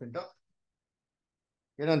ಅನೌನ್ಸ್ಮೆಂಟ್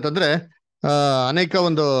ಏನಂತಂದ್ರೆ, ಅನೇಕ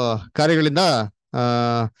ಒಂದು ಕಾರ್ಯಗಳಿಂದ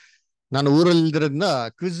ನಾನು ಊರಲ್ಲಿ ಇಲ್ದಿರೋದ್ರಿಂದ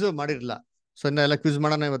ಕ್ವಿಜ್ ಮಾಡಿರಲಿಲ್ಲ. ಸೊ ಇನ್ನ ಎಲ್ಲ ಕ್ವಿಜ್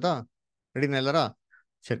ಮಾಡೋಣ ಇವತ್ತು. ರೆಡಿನಾ ಎಲ್ಲಾರ?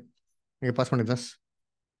 ಸರಿ, ಈಗ ಪಾಸ್ ಮಾಡಿ ಕ್ಲಾಸ್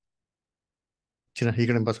ಚಿನ್ನ, ಈ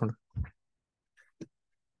ಕಡೆ ಪಾಸ್ ಮಾಡು.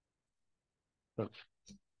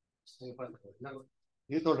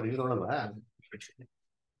 ಇದು ನೋಡ್ರಿ, ಇದು ನೋಡಲ್ವಾ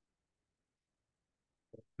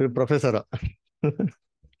ಪ್ರೊಫೆಸರ್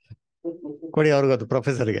ಕೊಡಿ ಅವ್ರಿಗದು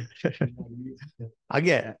ಪ್ರೊಫೆಸರ್ಗೆ.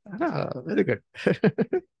 ಹಾಗೆ ವೆರಿ ಗುಡ್.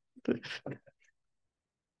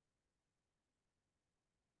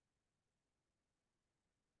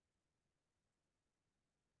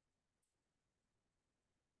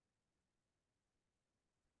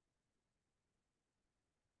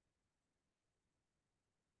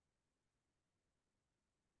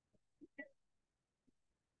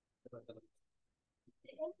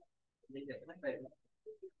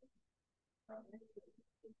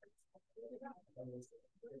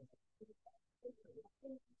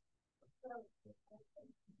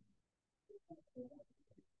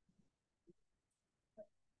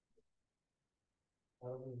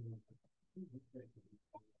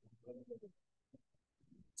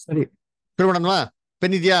 ಸರಿ, ಶುರು ಮಾಡೋಣವಾ?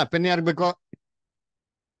 ಪೆನ್ ಇದೆಯಾ? ಪೆನ್ ಯಾರು ಬೇಕು?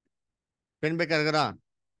 ಪೆನ್ ಬೇಕಾಗಾರ?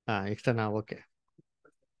 ಎಕ್ಸ್ಟ್ರಾ ಓಕೆ,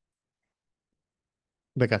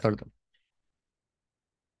 ಬೇಕಾ? ತೊಳ್ದು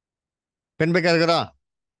ಪೆನ್ ಬೇಕಾಗಾರ?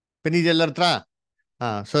 ಪೆನ್ ಇದೆಯಾ ಎಲ್ಲರ ಹತ್ರ?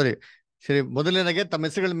 ಸರಿ ಸರಿ. ಮೊದಲನೇದಾಗೆ ತಮ್ಮ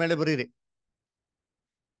ಹೆಸರುಗಳ ಮೇಲೆ ಬರೀರಿ.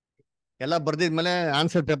 ಎಲ್ಲ ಬರ್ದಿದ್ಮೇಲೆ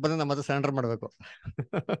ಆನ್ಸರ್ ಪೇಪರ್ ನಮ್ಮ ಹತ್ರ ಸರೆಂಡರ್ ಮಾಡ್ಬೇಕು.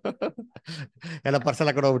 ಎಲ್ಲ ಪರ್ಸಲ್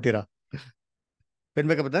ಹಾಕೊಂಡು ಹೋಗ್ಬಿಟ್ಟಿರಾ? ಪೆನ್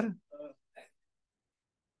ಬೇಕಾ ಬದರ್?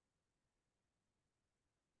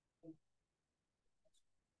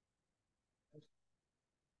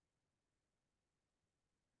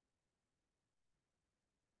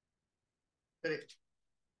 ಸರಿ,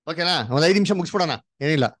 ಓಕೆನಾ? ಒಂದು 5 ನಿಮಿಷ ಮುಗಿಸ್ಬಿಡೋಣ,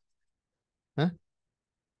 ಏನಿಲ್ಲ.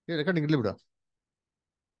 ರೆಕಾರ್ಡಿಂಗ್ ಇರ್ಲಿ ಬಿಡು,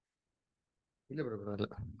 ಇಲ್ಲ ಬಿಡು.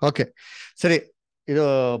 ಓಕೆ ಸರಿ. ಇದು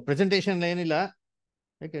ಪ್ರೆಸೆಂಟೇಶನ್ ಏನಿಲ್ಲ,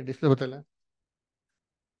 ಯಾಕೆ ಡಿಸ್ಪ್ಲೇ ಗೊತ್ತಿಲ್ಲ.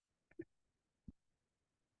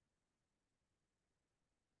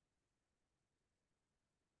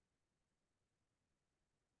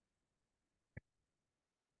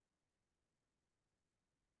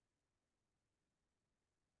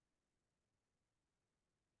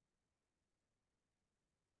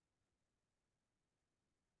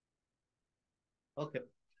 ಓಕೆ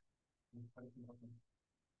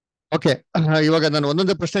ಓಕೆ, ಇವಾಗ ನಾನು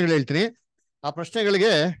ಒಂದೊಂದೇ ಪ್ರಶ್ನೆಗಳು ಹೇಳ್ತೀನಿ. ಆ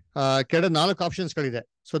ಪ್ರಶ್ನೆಗಳಿಗೆ ಕೆಳ 4 ಆಪ್ಷನ್ಸ್ಗಳಿದೆ.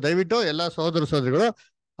 ಸೊ ದಯವಿಟ್ಟು ಎಲ್ಲ ಸಹೋದರ ಸಹೋದರಿಗಳು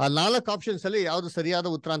ಆ 4 ಆಪ್ಷನ್ಸ್ ಅಲ್ಲಿ ಯಾವ್ದು ಸರಿಯಾದ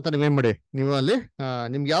ಉತ್ತರ ಅಂತ ನೀವೇನ್ ಮಾಡಿ, ನೀವು ಅಲ್ಲಿ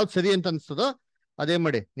ನಿಮ್ಗೆ ಯಾವ್ದು ಸರಿ ಅಂತ ಅನ್ಸ್ತದೋ ಅದೇನ್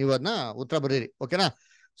ಮಾಡಿ, ನೀವು ಅದನ್ನ ಉತ್ತರ ಬರೀರಿ. ಓಕೆನಾ?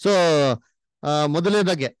 ಸೊ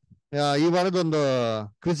ಮೊದಲನೇದಾಗೆ ಈ ವಾರದ ಒಂದು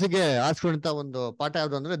ಕ್ವಿಸ್ಗೆ ಆರಿಸ್ಕೊಂಡಂತ ಒಂದು ಪಾಠ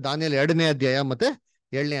ಯಾವ್ದು ಅಂದ್ರೆ ದಾನಿಯೇಲ್ 2ನೇ ಅಧ್ಯಾಯ ಮತ್ತೆ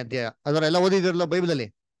 7ನೇ ಅಧ್ಯಾಯ. ಅದರೆಲ್ಲ ಓದಿದಿರಲ್ಲ ಬೈಬಲ್ ಅಲ್ಲಿ.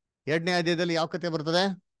 2ನೇ ಅಧ್ಯಾಯದಲ್ಲಿ ಯಾವ ಕಥೆ ಬರ್ತದೆ?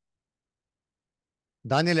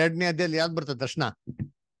 ದಾನಿಯೇಲ್ 2ನೇ ಅಧ್ಯಾಯದಲ್ಲಿ ಯಾವ್ದು ಬರ್ತದೆ ದರ್ಶನ?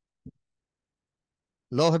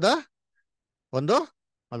 ಲೋಹದ ಒಂದು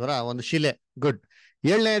ಶಿಲೆ. ಗುಡ್.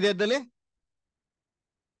 7ನೇ ಅಧ್ಯಾಯದಲ್ಲಿ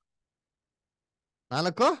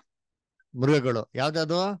 4 ಮೃಗಗಳು.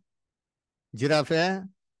 ಯಾವ್ದಾದ್ರು? ಜಿರಾಫೆ,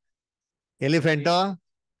 ಎಲಿಫೆಂಟು,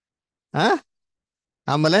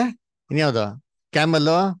 ಆಮೇಲೆ ಇನ್ಯಾವ್ದು?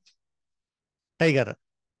 ಕ್ಯಾಮಲ್ಲು, ಟೈಗರ್.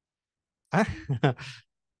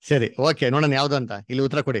 ಸರಿ, ಓಕೆ, ನೋಡೋಣ ಯಾವ್ದು ಅಂತ. ಇಲ್ಲಿ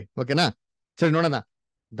ಉತ್ತರ ಕೊಡಿ. ಓಕೆನಾ? ಸರಿ, ನೋಡೋಣ.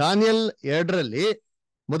 ದಾನಿಯೇಲ್ 2ರಲ್ಲಿ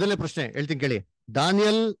ಮೊದಲನೇ ಪ್ರಶ್ನೆ ಹೇಳ್ತೀನಿ ಕೇಳಿ.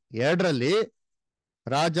 ದಾನಿಯೇಲ್ 2ರಲ್ಲಿ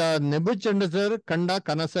ರಾಜ ನೆಬೂಕದ್ನೆಚ್ಚರ್ ಕಂಡ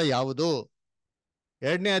ಕನಸ ಯಾವುದು?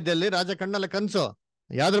 2ನೇ ಅಧ್ಯಾಯದಲ್ಲಿ ರಾಜ ಕಂಡಲ್ಲ ಕನ್ಸು.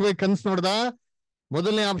 ಯಾವ್ದ್ರ ಬಗ್ಗೆ ಕನ್ಸು ನೋಡ್ದ?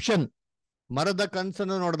 ಮೊದಲನೇ ಆಪ್ಷನ್ ಮರದ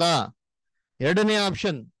ಕನ್ಸನ್ನು ನೋಡ್ದ. 2ನೇ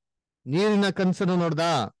ಆಪ್ಷನ್ ನೀರಿನ ಕನ್ಸನ್ನು ನೋಡ್ದ.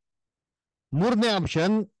 3ನೇ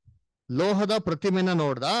ಆಪ್ಷನ್ ಲೋಹದ ಪ್ರತಿಮೆನ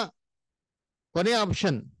ನೋಡ್ದ. ಕೊನೆಯ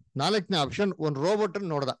ಆಪ್ಷನ್ 4ನೇ ಆಪ್ಷನ್ ಒಂದು ರೋಬೋಟ್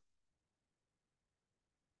ನೋಡ್ದ.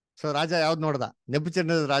 ಸೊ ರಾಜ ಯಾವ್ದು ನೋಡ್ದ?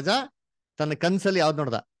 ನೆಬೂಕದ್ನೆಚ್ಚರ್ ರಾಜ ತನ್ನ ಕನ್ಸಲ್ಲಿ ಯಾವ್ದು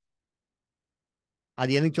ನೋಡ್ದ?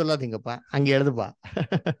 ಅದು ಏನಕ್ಕೆ ಚೊಲ್ಲೋದು ಹಿಂಗಪ್ಪ, ಹಂಗೆ ಹೇಳ್ದಪ್ಪ.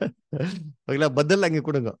 ಹೋಗ್ಲಾ ಬದ್ದಲ್ಲ ಹಂಗೆ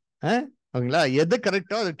ಕೊಡುಂಗ. ಹೋಗ್ಲಾ ಎದ್ದು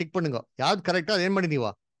ಕರೆಕ್ಟೋ ಅದು ಟಿಕ್ ಪಣ್ಣುಗೋ. ಯಾವ್ದು ಕರೆಕ್ಟೋ ಅದೇನ್ ಮಾಡಿ ನೀವು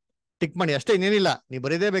ಟಿಕ್ ಮಾಡಿ ಅಷ್ಟೇ, ಇನ್ನೇನಿಲ್ಲ. ನೀವು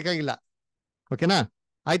ಬರೀದೇ ಬೇಕಾಗಿಲ್ಲ. ಓಕೆನಾ?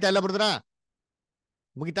 ಆಯ್ತಾ? ಎಲ್ಲ ಬರ್ದ್ರಾ?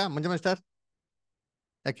 ಮುಗಿತಾ ಮಂಜಮ್ಮ ಸ್ಟಾರ್?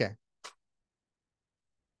 ಯಾಕೆ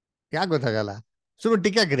ಗೊತ್ತಾಗಲ್ಲ? ಸುಮ್ಮನೆ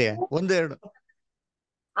ಟಿಕ್ ಹಾಕ್ರಿ. 1 2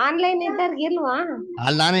 ಆನ್ಲೈನ್ ಇದ್ದವ್ರಿಗೆ ಇಲ್ವಾ?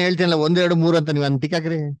 ಅಲ್ಲಿ ನಾನೇ ಹೇಳ್ತೀನಲ್ಲ 1 2 3 ಅಂತ, ನೀವು ಟಿಕ್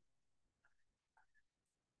ಹಾಕ್ರಿ.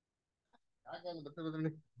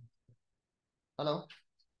 ಹಲೋ,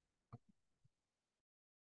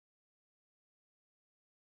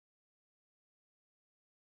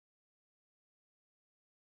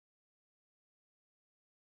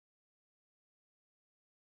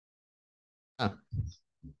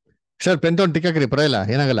 ಸರ್ ಪೆನ್ ತಗೊಂಡು ಟಿಕ್ ಹಾಕ್ರಿ, ಪರವಾಗಿಲ್ಲ,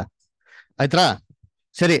 ಏನಾಗಲ್ಲ. ಆಯ್ತಾ?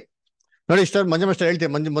 ಸರಿ ನೋಡಿ ಸ್ಟಾರ್, ಮಂಜಮ್ಮ ಸ್ಟಾರ್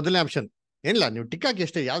ಹೇಳ್ತೀವಿ. ಮೊದಲನೇ ಆಪ್ಷನ್ ಏನಿಲ್ಲ, ನೀವು ಟಿಕ್ ಹಾಕಿ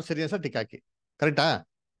ಅಷ್ಟೇ. ಯಾವ್ದು ಸರಿ ಅನ್ಸ ಟಿಕ್ ಹಾಕಿ. ಕರೆಕ್ಟಾ?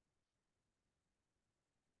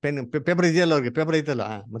 ಪೆನ್ ಪೇಪರ್ ಇದೆಯಲ್ಲ ಅವ್ರಿಗೆ, ಪೇಪರ್ ಐತಲ್ಲ,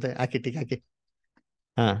 ಮತ್ತೆ ಹಾಕಿ ಟಿಕ್ ಹಾಕಿ.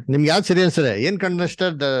 ನಿಮ್ಗೆ ಯಾವ್ದು ಸರಿ ಅನ್ಸದೆ? ಏನ್ ಕಂಡ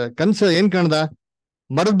ಸ್ಟಾರ್ ಕನ್ಸು? ಏನ್ ಕಾಣ್ದ?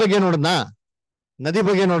 ಮರದ ಬಗ್ಗೆ ನೋಡದ್ನಾ? ನದಿ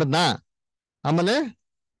ಬಗ್ಗೆ ನೋಡದ್ನಾ? ಆಮೇಲೆ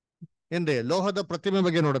ಏನ್ರಿ ಲೋಹದ ಪ್ರತಿಮೆ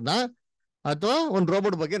ಬಗ್ಗೆ ನೋಡದ್ನಾ? ಅಥವಾ ಒಂದು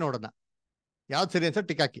ರೋಬೋಟ್ ಬಗ್ಗೆ ನೋಡದ್ನಾ? ಯಾವ್ದು ಸರಿ ಅನ್ಸ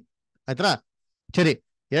ಟಿಕ್ ಹಾಕಿ. ಆಯ್ತಾ? ಸರಿ,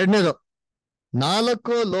 2ನೇದು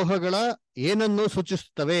 4 ಲೋಹಗಳ ಏನನ್ನು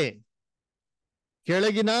ಸೂಚಿಸುತ್ತವೆ?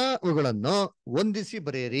 ಕೆಳಗಿನ ಅವುಗಳನ್ನು ಹೊಂದಿಸಿ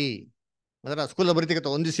ಬರೆಯಿರಿ. ಅದರ ಸ್ಕೂಲ್ ಬರೀತಿಕತ್ತ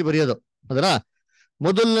ಹೊಂದಿಸಿ ಬರೆಯೋದು. ಅದರ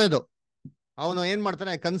ಮೊದಲನೇದು ಅವನು ಏನ್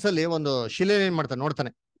ಮಾಡ್ತಾನೆ, ಕನ್ಸಲ್ಲಿ ಒಂದು ಶಿಲೆ ಏನ್ ಮಾಡ್ತಾನೆ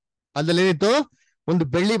ನೋಡ್ತಾನೆ. ಅದ್ರಲ್ಲಿ ಏನಿತ್ತು? ಒಂದು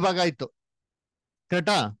ಬೆಳ್ಳಿ ಭಾಗ ಇತ್ತು.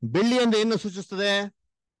 ಕರೆಕ್ಟಾ? ಬೆಳ್ಳಿ ಅಂದ್ರೆ ಏನು ಸೂಚಿಸ್ತದೆ?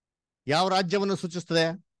 ಯಾವ ರಾಜ್ಯವನ್ನು ಸೂಚಿಸ್ತದೆ?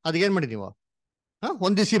 ಅದಕ್ಕೇನ್ ಮಾಡಿ ನೀವು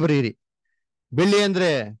ಹೊಂದಿಸಿ ಬರೆಯಿರಿ. ಬೆಳ್ಳಿ ಅಂದ್ರೆ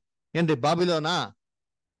ಏನ್ರಿ ಬಾಬಿಲೋನಾ?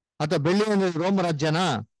 ಅಥವಾ ಬೆಳ್ಳಿ ಅಂದ್ರೆ ರೋಮ್ ರಾಜ್ಯನಾ?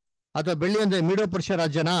 ಅಥವಾ ಬೆಳ್ಳಿ ಅಂದ್ರೆ ಮೀಡೋ ಪರ್ಷಿಯ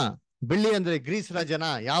ರಾಜ್ಯನಾ? ಬೆಳ್ಳಿ ಅಂದ್ರೆ ಗ್ರೀಸ್ ರಾಜ್ಯನಾ?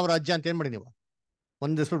 ಯಾವ ರಾಜ್ಯ ಅಂತ ಏನ್ ಮಾಡಿ ನೀವು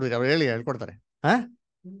ಹೊಂದಿಸ್ಬಿಡ್ರಿ. ಅವ್ರು ಹೇಳ್ಕೊಡ್ತಾರೆ.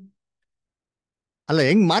 ಅಲ್ಲ,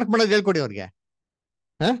 ಹೆಂಗ್ ಮಾರ್ಕ್ ಮಾಡೋದು ಹೇಳ್ಕೊಡಿ ಅವ್ರಿಗೆ.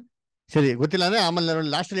 ಸರಿ, ಗೊತ್ತಿಲ್ಲ ಅಂದ್ರೆ ಆಮೇಲೆ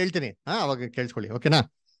ನಾನು ಲಾಸ್ಟ್ ಅಲ್ಲಿ ಹೇಳ್ತೀನಿ, ಅವಾಗ ಕೇಳಿಸ್ಕೊಳ್ಳಿ. ಓಕೆನಾ?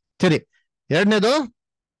 ಸರಿ, 2ನೇದು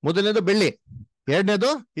ಮೊದಲನೇದು ಬೆಳ್ಳಿ,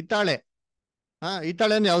 2ನೇದು ಹಿತ್ತಾಳೆ.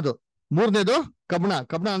 ಹಿತ್ತಾಳೆ ಅಂದ್ರೆ ಯಾವುದು? 3ನೇದು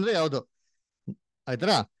ಕಬ್ಬಣ ಅಂದ್ರೆ ಯಾವುದು?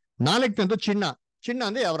 ಆಯ್ತಾ? 4ನೇದು ಚಿನ್ನ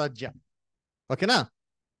ಅಂದ್ರೆ ಯಾವ ರಾಜ್ಯ? ಓಕೆನಾ?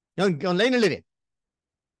 ಒಂದ್ ಲೈನ್ ಹೇಳಿರಿ.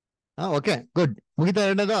 Okay, good. ಮುಗಿತಾ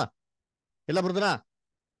 2ನೇದು? ಎಲ್ಲ ಬರ್ದ್ರಾ?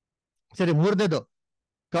 ಸರಿ, 3ನೇದು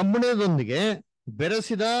ಕಬ್ಬಿಣದೊಂದಿಗೆ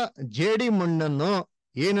ಬೆರೆಸಿದ ಜೇಡಿ ಮಣ್ಣನ್ನು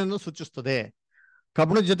ಏನನ್ನು ಸೂಚಿಸ್ತದೆ?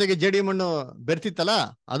 ಕಬ್ಬಿಣದ ಜೊತೆಗೆ ಜೇಡಿ ಮಣ್ಣು ಬೆರ್ತಿತ್ತಲ್ಲ,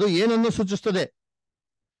 ಅದು ಏನನ್ನು ಸೂಚಿಸ್ತದೆ?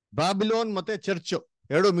 ಬಾಬಿಲೋನ್ ಮತ್ತೆ ಚರ್ಚ್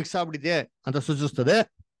ಎರಡು ಮಿಕ್ಸ್ ಆಗ್ಬಿಟ್ಟಿದೆ ಅಂತ ಸೂಚಿಸ್ತದೆ,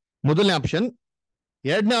 ಮೊದಲನೇ ಆಪ್ಷನ್.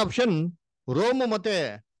 2ನೇ ಆಪ್ಷನ್ ರೋಮ್ ಮತ್ತೆ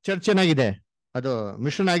ಚರ್ಚ್ ಏನಾಗಿದೆ, ಅದು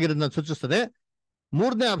ಮಿಶ್ರಣ ಆಗಿರೋದನ್ನ ಸೂಚಿಸ್ತದೆ.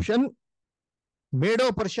 3ನೇ ಆಪ್ಷನ್ ಮೇಡೋ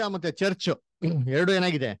ಪರ್ಷಿಯಾ ಮತ್ತೆ ಚರ್ಚ್ ಎರಡು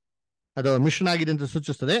ಏನಾಗಿದೆ, ಅದು ಮಿಶ್ರಣ ಆಗಿದೆ ಅಂತ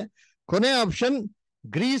ಸೂಚಿಸ್ತದೆ. ಕೊನೆಯ ಆಪ್ಷನ್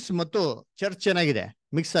ಗ್ರೀಸ್ ಮತ್ತು ಚರ್ಚ್ ಏನಾಗಿದೆ,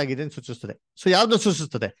 ಮಿಕ್ಸ್ ಆಗಿದೆ ಅಂತ ಸೂಚಿಸ್ತದೆ. ಸೊ ಯಾವ್ದು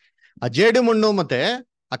ಸೂಚಿಸ್ತದೆ? ಆ ಜೇಡಿ ಮಣ್ಣು ಮತ್ತೆ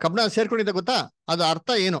ಆ ಕಬ್ಬಣ ಸೇರ್ಕೊಂಡಿದೆ ಗೊತ್ತಾ, ಅದು ಅರ್ಥ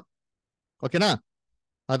ಏನು? ಓಕೆನಾ?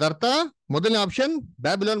 ಅದರ್ಥ ಮೊದಲನೇ ಆಪ್ಷನ್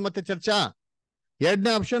ಬ್ಯಾಬಿಲೋನ್ ಮತ್ತೆ ಚರ್ಚಾ,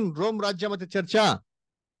 2ನೇ ಆಪ್ಷನ್ ರೋಮ್ ರಾಜ್ಯ ಮತ್ತೆ ಚರ್ಚಾ,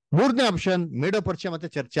 3ನೇ ಆಪ್ಷನ್ ಮೇಡೋ ಪರ್ಷಿಯಾ ಮತ್ತೆ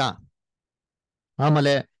ಚರ್ಚಾ,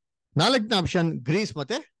 ಆಮೇಲೆ 4ನೇ ಆಪ್ಷನ್ ಗ್ರೀಸ್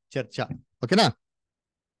ಮತ್ತೆ ಚರ್ಚಾ. ಓಕೆನಾ?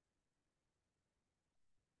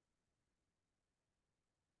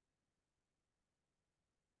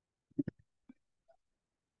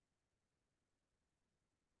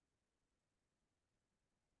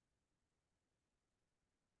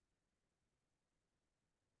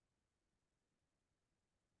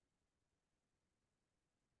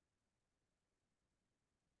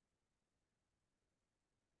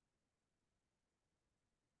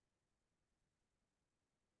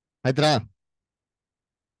 ಆಯ್ತಾ?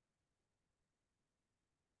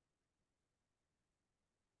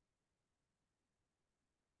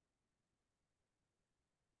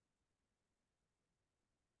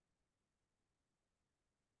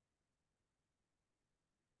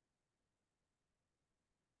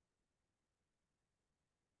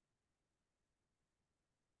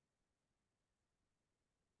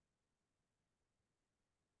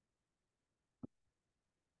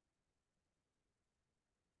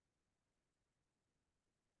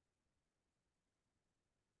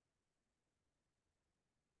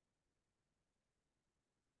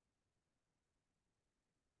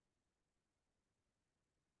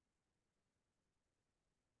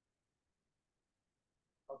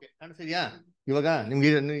 ಕಾಣಿಸಿದ್ಯಾ? ಇವಾಗ ನಿಮ್ಗೆ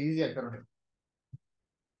ಈಸಿ ಆಗ್ತಾ ನೋಡಿ.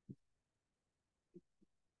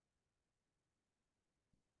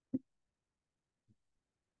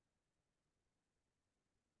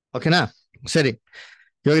 ಓಕೆನಾ? ಸರಿ,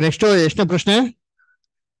 ಇವಾಗ ನೆಕ್ಸ್ಟ್ ಎಷ್ಟನೇ ಪ್ರಶ್ನೆ?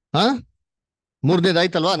 ಹಾ, ಮೂರನೇದು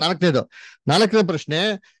ಆಯ್ತಲ್ವಾ? ನಾಲ್ಕನೇ ಪ್ರಶ್ನೆ,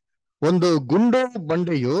 ಒಂದು ಗುಂಡು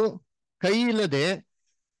ಬಂಡೆಯು ಕೈ ಇಲ್ಲದೆ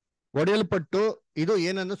ಒಡೆಯಲ್ಪಟ್ಟು ಇದು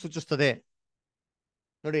ಏನನ್ನು ಸೂಚಿಸ್ತದೆ?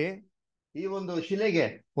 ನೋಡಿ, ಈ ಒಂದು ಶಿಲೆಗೆ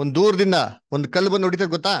ಒಂದು ದೂರದಿಂದ ಒಂದು ಕಲ್ಲು ಬಂದು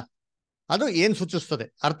ಹೊಡಿತದೆ ಗೊತ್ತಾ? ಅದು ಏನ್ ಸೂಚಿಸ್ತದೆ?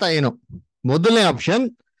 ಅರ್ಥ ಏನು? ಮೊದಲನೇ ಆಪ್ಷನ್,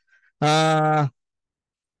 ಆ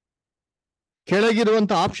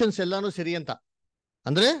ಕೆಳಗಿರುವಂತ ಆಪ್ಷನ್ಸ್ ಎಲ್ಲಾನು ಸರಿ ಅಂತ.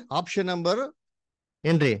 ಅಂದ್ರೆ ಆಪ್ಷನ್ ನಂಬರ್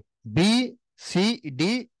ಏನ್ರಿ? ಬಿ, ಸಿ,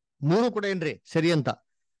 ಡಿ ಮೂರು ಕೂಡ ಏನ್ರಿ ಸರಿ ಅಂತ.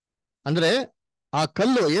 ಅಂದ್ರೆ ಆ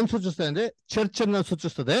ಕಲ್ಲು ಏನ್ ಸೂಚಿಸ್ತದೆ ಅಂದ್ರೆ ಚರ್ಚ್ ಅನ್ನ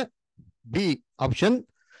ಸೂಚಿಸ್ತದೆ, B option.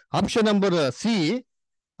 Option number C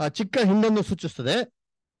ಚಿಕ್ಕ ಹಿಂಡನ್ನು ಸೂಚಿಸ್ತದೆ.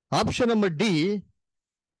 ಆಪ್ಷನ್ ನಂಬರ್ ಡಿ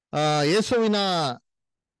ಯೇಸುವಿನ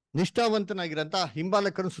ನಿಷ್ಠಾವಂತನಾಗಿರಂತ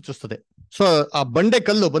ಹಿಂಬಾಲಕರನ್ನು ಸೂಚಿಸ್ತದೆ. ಸೊ ಆ ಬಂಡೆ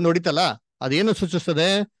ಕಲ್ಲು ಬಂದು ಹೊಡಿತಲ್ಲ, ಅದೇನು ಸೂಚಿಸ್ತದೆ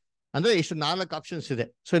ಅಂದ್ರೆ ಇಷ್ಟು 4 ಆಪ್ಷನ್ಸ್ ಇದೆ.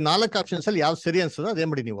 ಸೊ 4 ಆಪ್ಷನ್ಸ್ ಅಲ್ಲಿ ಯಾವ್ದು ಸರಿ ಅನ್ಸೋದು ಅದೇನ್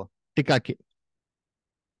ಮಾಡಿ ನೀವು ಟಿಕ್ ಹಾಕಿ.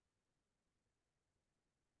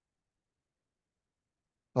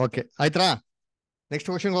 ಓಕೆ, ಆಯ್ತಾ? ನೆಕ್ಸ್ಟ್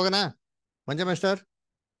ಕ್ವಶನ್ಗೆ ಹೋಗೋಣ. ಮಂಜ ಮಾಸ್ಟರ್,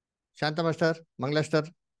 ಶಾಂತ ಮಾಸ್ಟರ್, ಮಂಗಳಾಸ್ಟರ್,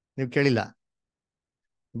 ನೀವು ಕೇಳಿಲ್ಲ,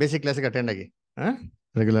 ಬೇಸಿಕ್ ಕ್ಲಾಸಿಗೆ ಅಟೆಂಡ್ ಆಗಿ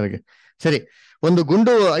ರೆಗ್ಯುಲರ್ ಆಗಿ. ಸರಿ, ಒಂದು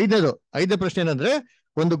ಗುಂಡು ಐದನೇ ಪ್ರಶ್ನೆ ಏನಂದ್ರೆ,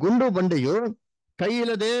 ಒಂದು ಗುಂಡು ಬಂಡೆಯು ಕೈ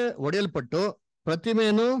ಇಲ್ಲದೆ ಒಡೆಯಲ್ಪಟ್ಟು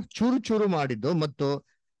ಪ್ರತಿಮೆಯನ್ನು ಚೂರು ಚೂರು ಮಾಡಿದ್ದು ಮತ್ತು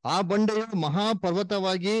ಆ ಬಂಡೆಯು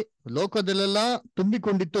ಮಹಾಪರ್ವತವಾಗಿ ಲೋಕದಲ್ಲೆಲ್ಲ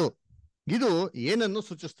ತುಂಬಿಕೊಂಡಿತ್ತು. ಇದು ಏನನ್ನು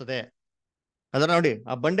ಸೂಚಿಸ್ತದೆ? ಅದರ ನೋಡಿ,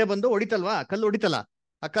 ಆ ಬಂಡೆ ಬಂದು ಹೊಡಿತಲ್ವಾ, ಕಲ್ಲು ಹೊಡಿತಲ್ಲ,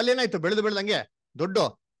 ಆ ಕಲ್ಲು ಏನಾಯ್ತು? ಬೆಳೆದಂಗೆ ದೊಡ್ಡ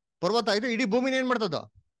ಪರ್ವತ ಆಯ್ತು, ಇಡೀ ಭೂಮಿನ ಏನ್ ಮಾಡ್ತದೋ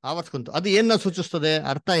ಆವರ್ಸ್ಕೊಂತು. ಅದು ಏನ ಸೂಚಿಸ್ತದೆ?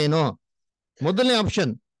 ಅರ್ಥ ಏನು? ಮೊದಲನೇ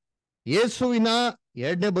ಆಪ್ಷನ್, ಯೇಸುವಿನ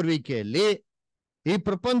 2ನೇ ಬರುವಿಕೆಯಲ್ಲಿ ಈ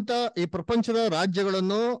ಪ್ರಪಂಚದ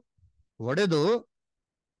ರಾಜ್ಯಗಳನ್ನು ಒಡೆದು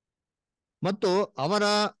ಮತ್ತು ಅವರ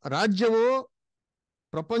ರಾಜ್ಯವು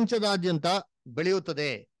ಪ್ರಪಂಚದಾದ್ಯಂತ ಬೆಳೆಯುತ್ತದೆ.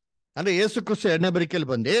 ಅಂದ್ರೆ ಯೇಸು ಕ್ರಿಸ್ತ 2ನೇ ಬರುವಿಕೆಯಲ್ಲಿ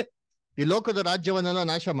ಬಂದು ಈ ಲೋಕದ ರಾಜ್ಯವನ್ನೆಲ್ಲ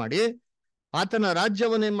ನಾಶ ಮಾಡಿ ಆತನ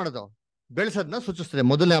ರಾಜ್ಯವನ್ನ ಏನ್ ಮಾಡೋದು? ಬೆಳೆಸೋದನ್ನ ಸೂಚಿಸ್ತದೆ,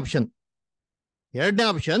 ಮೊದಲನೇ ಆಪ್ಷನ್. 2ನೇ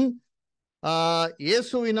ಆಪ್ಷನ್,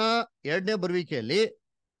 ಯೇಸುವಿನ 2ನೇ ಬರುವಿಕೆಯಲ್ಲಿ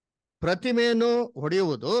ಪ್ರತಿಮೆಯನ್ನು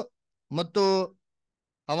ಹೊಡೆಯುವುದು ಮತ್ತು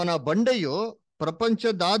ಅವನ ಬಂಡೆಯು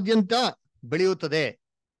ಪ್ರಪಂಚದಾದ್ಯಂತ ಬೆಳೆಯುತ್ತದೆ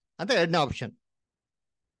ಅಂತ 2ನೇ ಆಪ್ಷನ್.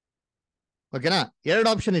 ಓಕೆನಾ? 2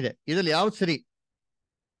 ಆಪ್ಷನ್ ಇದೆ, ಇದ್ರಲ್ಲಿ ಯಾವ್ದು ಸರಿ?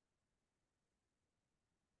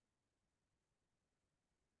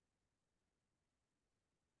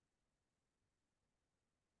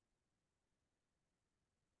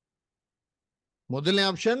 ಮೊದಲನೇ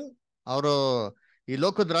ಆಪ್ಷನ್, ಅವರು ಈ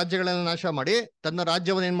ಲೋಕದ ರಾಜ್ಯಗಳನ್ನ ನಾಶ ಮಾಡಿ ತನ್ನ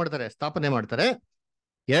ರಾಜ್ಯವನ್ನು ಏನ್ ಮಾಡ್ತಾರೆ? ಸ್ಥಾಪನೆ ಮಾಡ್ತಾರೆ.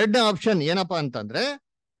 2ನೇ ಆಪ್ಷನ್ ಏನಪ್ಪಾ ಅಂತಂದ್ರೆ,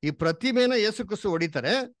 ಈ ಪ್ರತಿಮೆನ ಯೇಸು ಕ್ರಿಸ್ತ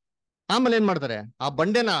ಹೊಡಿತಾರೆ, ಆಮೇಲೆ ಏನ್ ಮಾಡ್ತಾರೆ? ಆ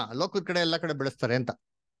ಬಂಡೆನ ಲೋಕದ ಕಡೆ ಎಲ್ಲ ಕಡೆ ಬೆಳೆಸ್ತಾರೆ ಅಂತ.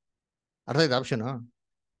 ಅರ್ಥ ಆಯ್ತು ಆಪ್ಷನ್?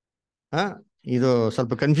 ಇದು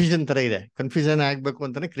ಸ್ವಲ್ಪ ಕನ್ಫ್ಯೂಷನ್ ತರ ಇದೆ, ಕನ್ಫ್ಯೂಷನ್ ಆಗ್ಬೇಕು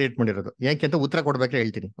ಅಂತಾನೆ ಕ್ರಿಯೇಟ್ ಮಾಡಿರೋದು. ಯಾಕೆ ಅಂತ ಉತ್ತರ ಕೊಡ್ಬೇಕಾದ್ರೆ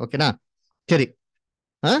ಹೇಳ್ತೀನಿ, ಓಕೆನಾ? ಸರಿ,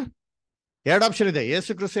 2 ಆಪ್ಷನ್ ಇದೆ.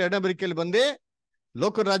 ಯೇಸು ಕ್ರಿಸ್ತ 2ನೇ ಬರುವಿಕೆಯಲ್ಲಿ ಬಂದು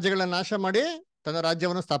ಲೋಕದ ರಾಜ್ಯಗಳನ್ನ ನಾಶ ಮಾಡಿ ತನ್ನ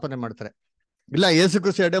ರಾಜ್ಯವನ್ನು ಸ್ಥಾಪನೆ ಮಾಡ್ತಾರೆ. ಇಲ್ಲ, ಯೇಸು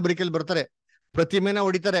ಕ್ರಿಸ್ತ 2ನೇ ಬರುವಿಕೆಯಲ್ಲಿ ಬರ್ತಾರೆ, ಪ್ರತಿಮೆನ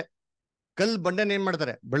ಹೊಡಿತಾರೆ, ಕಲ್ ಬಂಡೆನ ಏನ್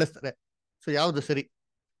ಮಾಡ್ತಾರೆ? ಬೆಳೆಸ್ತಾರೆ. ಸೊ ಯಾವ್ದು ಸರಿ?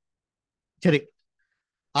 ಸರಿ,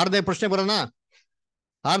 6ನೇ ಪ್ರಶ್ನೆ ಬರೋಣ.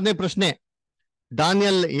 6ನೇ ಪ್ರಶ್ನೆ,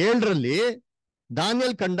 ದಾನಿಯಲ್ 7ರಲ್ಲಿ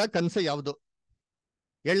ದಾನಿಯಲ್ ಕಂಡ ಕನಸು ಯಾವುದು?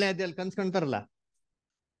 7ನೇ ಅಧ್ಯಾಯದಲ್ಲಿ ಕನ್ಸು ಕಾಣ್ತಾರಲ್ಲ,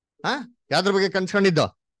 ಯಾವ್ದ್ರ ಬಗ್ಗೆ ಕನ್ಸು ಕಂಡಿದ್ದು?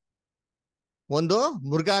 ಒಂದು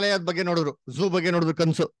ಮೃಗಾಲಯದ ಬಗ್ಗೆ ನೋಡಿದ್ರು, ಝೂ ಬಗ್ಗೆ ನೋಡಿದ್ರು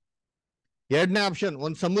ಕನ್ಸು. 2ನೇ ಆಪ್ಷನ್,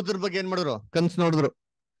 ಒಂದು ಸಮುದ್ರದ ಬಗ್ಗೆ ಏನ್ ಮಾಡಿದ್ರು? ಕನ್ಸು ನೋಡಿದ್ರು.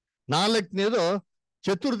 4ನೇದು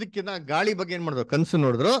ಚತುರ್ದಿಕ್ಕಿನ ಗಾಳಿ ಬಗ್ಗೆ ಏನ್ ಮಾಡಿದ್ರು? ಕನ್ಸು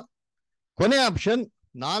ನೋಡಿದ್ರು. ಕೊನೆ ಆಪ್ಷನ್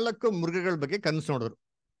 4 ಮೃಗಗಳ ಬಗ್ಗೆ ಕನ್ಸು ನೋಡಿದ್ರು.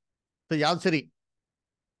 ಸೊ ಯಾವ್ದು ಸರಿ?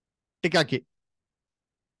 ಟಿಕ್ ಹಾಕಿ.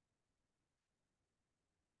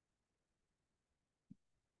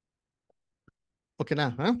 ಓಕೆನಾ?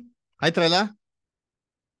 ಆಯ್ತಲ್ಲ?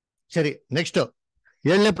 ಸರಿ, ನೆಕ್ಸ್ಟ್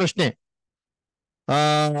 7ನೇ ಪ್ರಶ್ನೆ, ಆ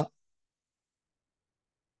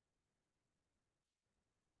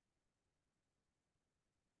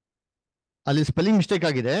ಅಲ್ಲಿ ಸ್ಪೆಲ್ಲಿಂಗ್ ಮಿಸ್ಟೇಕ್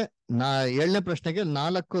ಆಗಿದೆ. 7ನೇ ಪ್ರಶ್ನೆಗೆ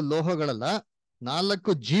 4 ಲೋಹಗಳಲ್ಲ,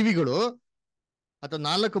 4 ಜೀವಿಗಳು ಅಥವಾ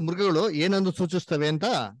 4 ಮೃಗಗಳು ಏನನ್ನು ಸೂಚಿಸ್ತವೆ ಅಂತ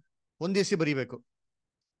ಹೊಂದಿಸಿ ಬರೀಬೇಕು.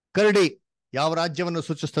 ಕರಡಿ ಯಾವ ರಾಜ್ಯವನ್ನು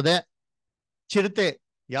ಸೂಚಿಸ್ತದೆ? ಚಿರತೆ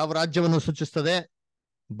ಯಾವ ರಾಜ್ಯವನ್ನು ಸೂಚಿಸ್ತದೆ?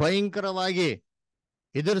 ಭಯಂಕರವಾಗಿ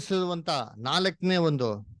ಎದುರಿಸುವಂತ 4ನೇ ಒಂದು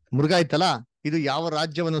ಮೃಗ ಐತಲ್ಲ, ಇದು ಯಾವ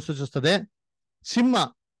ರಾಜ್ಯವನ್ನು ಸೂಚಿಸ್ತದೆ? ಸಿಂಹ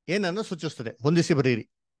ಏನನ್ನು ಸೂಚಿಸ್ತದೆ? ಹೊಂದಿಸಿ ಬರೀರಿ.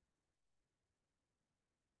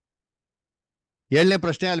 7ನೇ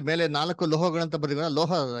ಪ್ರಶ್ನೆ ಅಲ್ಲಿ ಮೇಲೆ 4 ಲೋಹಗಳಂತ ಬರೀ,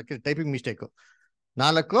 ಲೋಹ ಟೈಪಿಂಗ್ ಮಿಸ್ಟೇಕ್.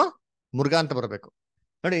 4 ಮೃಗ ಅಂತ ಬರಬೇಕು.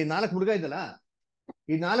 ನೋಡಿ, 4 ಮೃಗ ಇದಲ್ಲ,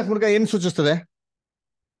 ಈ 4 ಮೃಗ ಏನ್ ಸೂಚಿಸ್ತದೆ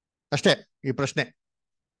ಅಷ್ಟೇ ಈ ಪ್ರಶ್ನೆ.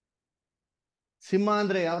 ಸಿಂಹ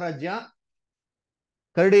ಅಂದ್ರೆ ಯಾವ ರಾಜ್ಯ?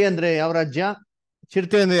 ಕರಡಿ ಅಂದ್ರೆ ಯಾವ ರಾಜ್ಯ?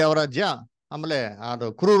 ಚಿರತೆ ಅಂದ್ರೆ ಯಾವ ರಾಜ್ಯ? ಆಮೇಲೆ ಅದು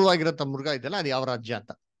ಕ್ರೂರವಾಗಿರತ್ತ ಮೃಗ ಇದೆಯಲ್ಲ, ಅದು ಯಾವ ರಾಜ್ಯ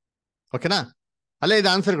ಅಂತ. ಓಕೆನಾ? ಅಲ್ಲೇ ಇದು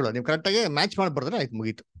ಆನ್ಸರ್ಗಳು. ನೀವು ಕರೆಕ್ಟಾಗಿ ಮ್ಯಾಚ್ ಮಾಡಿ ಬರ್ದ್ರೆ ಆಯ್ತು,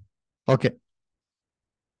 ಮುಗೀತು. ಓಕೆ,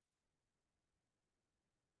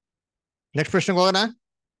 ನೆಕ್ಸ್ಟ್ ಪ್ರಶ್ನೆಗೆ ಹೋಗೋಣ.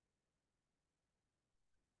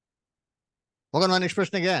 ನೆಕ್ಸ್ಟ್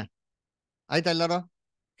ಪ್ರಶ್ನೆಗೆ. ಆಯ್ತಾ ಎಲ್ಲಾರು?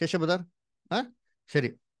 ಕೇಶವ್ ಬದರ್? ಸರಿ.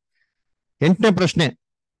 8ನೇ ಪ್ರಶ್ನೆ.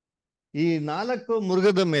 ಈ 4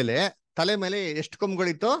 ಮೃಗದ ಮೇಲೆ ತಲೆ ಮೇಲೆ ಎಷ್ಟು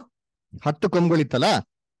ಕೊಂಬುಗಳಿತ್ತು? 10 ಕೊಂಬುಗಳಿತ್ತಲ್ಲ,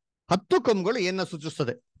 10 ಕೊಂಬುಗಳು ಏನ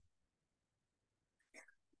ಸೂಚಿಸ್ತದೆ?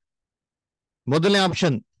 ಮೊದಲನೇ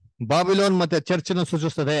ಆಪ್ಷನ್ ಬಾಬಿಲೋನ್ ಮತ್ತೆ ಚರ್ಚ್ ಅನ್ನು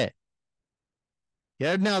ಸೂಚಿಸ್ತದೆ.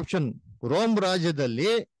 2ನೇ ಆಪ್ಷನ್ ರೋಮ್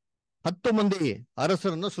ರಾಜ್ಯದಲ್ಲಿ 10 ಮಂದಿ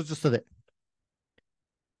ಅರಸರನ್ನು ಸೂಚಿಸ್ತದೆ.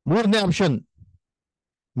 3ನೇ ಆಪ್ಷನ್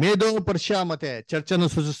ಮೇದೋ ಪರ್ಷಿಯಾ ಮತ್ತೆ ಚರ್ಚ್ ಅನ್ನು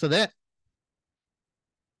ಸೂಚಿಸ್ತದೆ.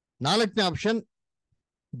 4ನೇ ಆಪ್ಷನ್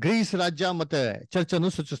ಗ್ರೀಸ್ ರಾಜ್ಯ ಮತ್ತೆ ಚರ್ಚ್ ಅನ್ನು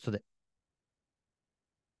ಸೂಚಿಸ್ತದೆ.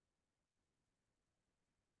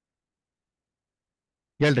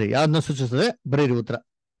 ಹೇಳ್ರಿ, ಯಾವ್ದನ್ನ ಸೂಚಿಸ್ತದೆ? ಬರೀರಿ ಉತ್ತರ.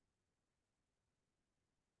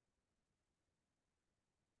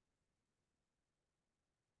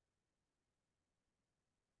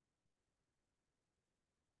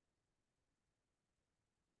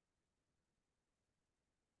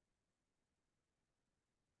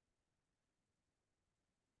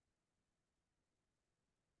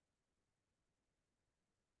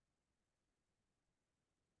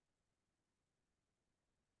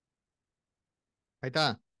 ಆಯ್ತಾ?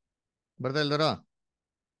 ಬರ್ತಾ ಇಲ್ದಾರೋ?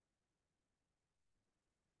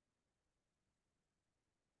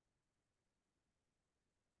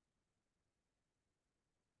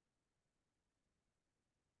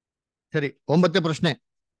 ಸರಿ, 9ನೇ ಪ್ರಶ್ನೆ.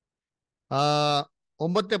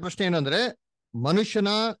 9ನೇ ಪ್ರಶ್ನೆ ಏನಂದ್ರೆ, ಮನುಷ್ಯನ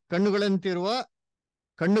ಕಣ್ಣುಗಳಂತಿರುವ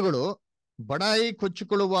ಕಣ್ಣುಗಳು, ಬಡಾಯಿ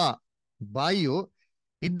ಕೊಚ್ಚಿಕೊಳ್ಳುವ ಬಾಯಿಯು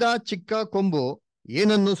ಇದ್ದ ಚಿಕ್ಕ ಕೊಂಬು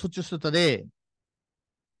ಏನನ್ನು ಸೂಚಿಸುತ್ತದೆ?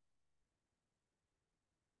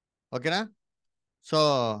 ಓಕೆನಾ? ಸೊ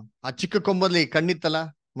ಆ ಚಿಕ್ಕ ಕೊಂಬಲ್ಲಿ ಕಣ್ಣಿತ್ತಲ್ಲ,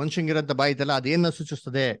 ಮನುಷ್ಯಂಗಿರಂತ ಬಾಯಿ ಇತ್ತಲ್ಲ, ಅದೇನ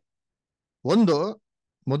ಸೂಚಿಸ್ತದೆ? ಒಂದು,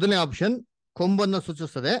 ಮೊದಲನೇ ಆಪ್ಷನ್ ಕೊಂಬನ್ನ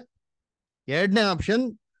ಸೂಚಿಸ್ತದೆ. 2ನೇ ಆಪ್ಷನ್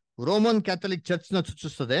ರೋಮನ್ ಕ್ಯಾಥಲಿಕ್ ಚರ್ಚ್ ನ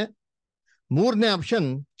ಸೂಚಿಸ್ತದೆ. 3ನೇ ಆಪ್ಷನ್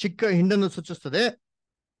ಚಿಕ್ಕ ಹಿಂಡನ್ನು ಸೂಚಿಸ್ತದೆ.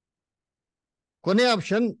 ಕೊನೆ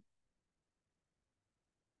ಆಪ್ಷನ್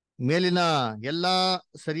ಮೇಲಿನ ಎಲ್ಲಾ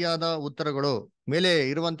ಸರಿಯಾದ ಉತ್ತರಗಳು, ಮೇಲೆ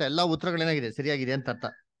ಇರುವಂತ ಎಲ್ಲಾ ಉತ್ತರಗಳೇನಾಗಿದೆ ಸರಿಯಾಗಿದೆ ಅಂತ ಅರ್ಥ.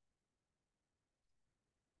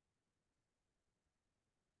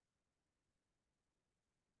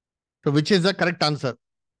 Which is the correct answer?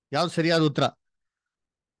 ಯಾವ್ದು ಸರಿಯಾದ ಉತ್ತರ?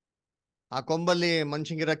 ಆ ಕೊಂಬಲ್ಲಿ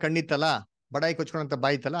ಮನುಷ್ಯಂಗಿರ ಕಣ್ಣಿತ್ತಲ್ಲ, ಬಡಾಯಿ ಕೊಚ್ಕೊಂಡಂತ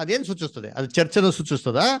ಬಾಯಿ ಇತ್ತಲ್ಲ, ಅದೇನ್ ಸೂಚಿಸ್ತದೆ? ಅದು ಚರ್ಚ್ ಅನ್ನು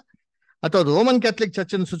ಸೂಚಿಸ್ತದ ಅಥವಾ ಅದು ರೋಮನ್ ಕ್ಯಾಥಲಿಕ್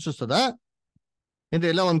ಚರ್ಚ್ ಅನ್ನು ಸೂಚಿಸ್ತದ? ಇದು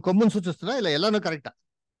ಎಲ್ಲ ಒಂದು ಕೊಂಬನ್ ಸೂಚಿಸ್ತದ? ಇಲ್ಲ ಎಲ್ಲಾನು ಕರೆಕ್ಟಾ?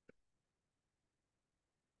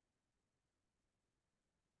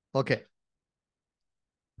 ಓಕೆ,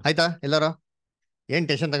 ಆಯ್ತಾ ಎಲ್ಲಾರು? ಏನ್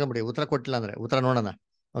ಟೆನ್ಷನ್ ತಗೊಂಬಿಡಿ, ಉತ್ತರ ಕೊಟ್ಟಿಲ್ಲ ಅಂದ್ರೆ ಉತ್ತರ ನೋಡೋಣ.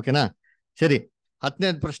 ಓಕೆನಾ? ಸರಿ,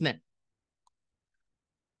 10ನೇ ಪ್ರಶ್ನೆ.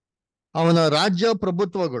 ಅವನ ರಾಜ್ಯ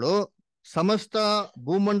ಪ್ರಭುತ್ವಗಳು ಸಮಸ್ತ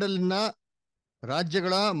ಭೂಮಂಡಲಿನ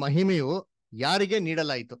ರಾಜ್ಯಗಳ ಮಹಿಮೆಯು ಯಾರಿಗೆ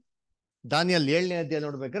ನೀಡಲಾಯಿತು? ದಾನಿಯಲ್ 7ನೇ ಅಧ್ಯಾಯ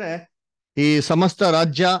ನೋಡ್ಬೇಕಾದ್ರೆ ಈ ಸಮಸ್ತ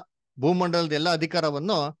ರಾಜ್ಯ ಭೂಮಂಡಲದ ಎಲ್ಲ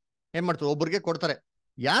ಅಧಿಕಾರವನ್ನು ಏನ್ ಮಾಡ್ತಾರೆ? ಒಬ್ಬರಿಗೆ ಕೊಡ್ತಾರೆ.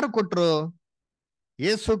 ಯಾರು ಕೊಟ್ರು?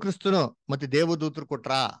 ಯೇಸು ಕ್ರಿಸ್ತನು ಮತ್ತೆ ದೇವದೂತರು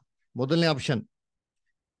ಕೊಟ್ರ? ಮೊದಲನೇ ಆಪ್ಷನ್.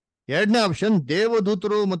 2ನೇ ಆಪ್ಷನ್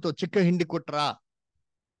ದೇವದೂತರು ಮತ್ತು ಚಿಕ್ಕ ಹಿಂಡಿ ಕೊಟ್ರ?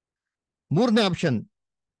 3ನೇ ಆಪ್ಷನ್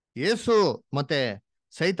ಯೇಸು ಮತ್ತೆ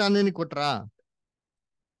ಸೈತಾನನಿ ಕೊಟ್ರ?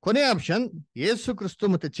 ಕೊನೆ ಆಪ್ಷನ್ ಯೇಸು ಕ್ರಿಸ್ತು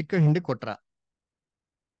ಮತ್ತೆ ಚಿಕ್ಕ ಹಿಂಡಿ ಕೊಟ್ರ?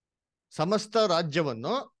 ಸಮಸ್ತ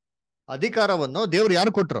ರಾಜ್ಯವನ್ನು ಅಧಿಕಾರವನ್ನು ದೇವ್ರು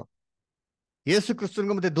ಯಾರು ಕೊಟ್ರು? ಯೇಸು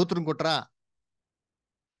ಕ್ರಿಸ್ತನಿಗೂ ಮತ್ತೆ ದೂತರಿಗೂ ಕೊಟ್ರ?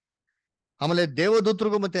 ಆಮೇಲೆ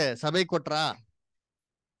ದೇವದೂತರಿಗೂ ಮತ್ತೆ ಸಭೆ ಕೊಟ್ರ?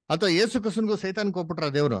 ಅಥವಾ ಯೇಸು ಕ್ರಿಸ್ತನಿಗೂ ಸೈತಾನ್ ಕೊಟ್ಬಿಟ್ರ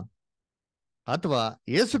ದೇವ್ರು? ಅಥವಾ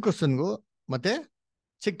ಯೇಸು ಕ್ರಿಸ್ತನಿಗೂ ಮತ್ತೆ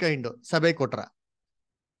ಚಿಕ್ಕ ಹಿಂಡು ಸಭೆ ಕೊಟ್ರ?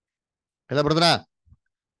 ಎಲ್ಲ ಬರದ್ರ?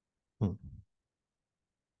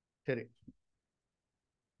 ಸರಿ.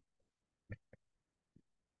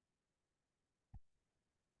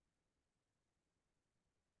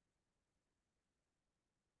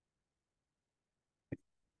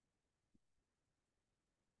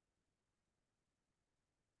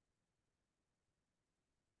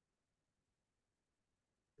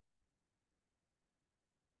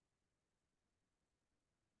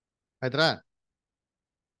 ಆಯ್ತಾ?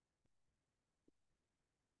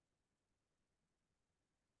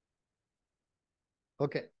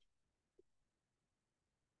 ಓಕೆ,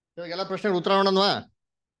 ಇವಾಗೆಲ್ಲ ಪ್ರಶ್ನೆಗೆ ಉತ್ತರ ಮಾಡೋಣವಾ?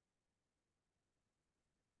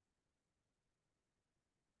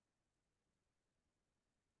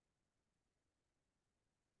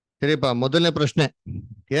 ಸರಿಪ್ಪ, ಮೊದಲನೇ ಪ್ರಶ್ನೆ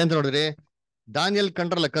ಏನಂತ ನೋಡಿದ್ರಿ? ದಾನಿಯಲ್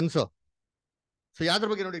ಕಂಡ್ರಲ್ಲ ಕನ್ಸು. ಸೊ ಯಾವ್ದ್ರ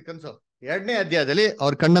ಬಗ್ಗೆ ನೋಡಿ ಕನ್ಸು? 2ನೇ ಅಧ್ಯಾಯದಲ್ಲಿ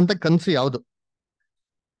ಅವ್ರು ಕಂಡಂತ ಕನ್ಸು ಯಾವುದು?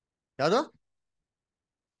 ಯಾವುದು?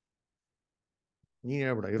 ನೀನ್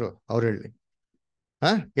ಹೇಳ್ಬಿಡ, ಇರು ಅವ್ರು ಹೇಳಿ.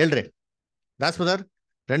 ಹೇಳ್ರಿ ದಾಸ್ಪದರ್.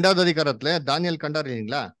 2வது அதிகாரத்துல தானியல் கண்டார்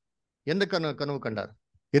இல்லைங்களா? எந்த கனவு கண்டார்?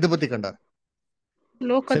 எது பத்தி கண்டார்?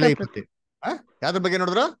 சிலை பத்தி. ಯಾವ್ದ್ರ ಬಗ್ಗೆ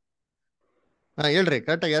ನೋಡಿದ್ರು? ಹೇಳ್ರಿ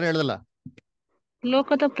ಕರೆಕ್ಟಾಗಿ, ಯಾರು ಹೇಳ್ದಲ್ಲ?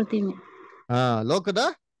 ಲೋಕದ ಪ್ರತಿಮೆ. ಲೋಕದ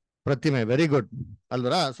ಪ್ರತಿಮೆ, ವೆರಿ ಗುಡ್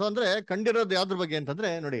ಅಲ್ವರ? ಸೊ ಅಂದ್ರೆ ಕಂಡಿರೋದು ಯಾವ್ದ್ರ ಬಗ್ಗೆ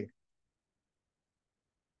ಅಂತಂದ್ರೆ ನೋಡಿ,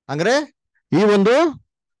 ಅಂದ್ರೆ ಈ ಒಂದು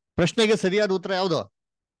ಪ್ರಶ್ನೆಗೆ ಸರಿಯಾದ ಉತ್ತರ ಯಾವುದು?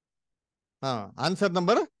 Answer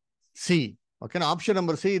number C. ಓಕೆನಾ? ಆಪ್ಷನ್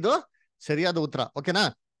ನಂಬರ್ ಸಿ ಇದು ಸರಿಯಾದ ಉತ್ತರ. ಓಕೆನಾ?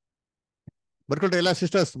 ಬರ್ಕೊಳ್ರಿ ಎಲ್ಲ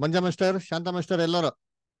sisters, Manja master, Shanta master, ಎಲ್ಲರೂ,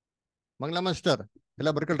 ಮಂಗಳಾ ಮಾಸ್ಟರ್ ಎಲ್ಲ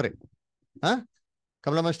ಬರ್ಕೊಳ್ರಿ.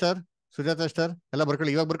 ಕಮಲಾ ಮಾಸ್ಟರ್, ಸುಜಾತ ಮಾಸ್ಟರ್ ಎಲ್ಲ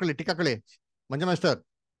ಬರ್ಕೊಳ್ಳಿ. ಇವಾಗ ಬರ್ಕೊಳ್ಳಿ, ಟಿಕ್ ಹಾಕೊಳ್ಳಿ. ಮಂಜಾ ಮಾಸ್ಟರ್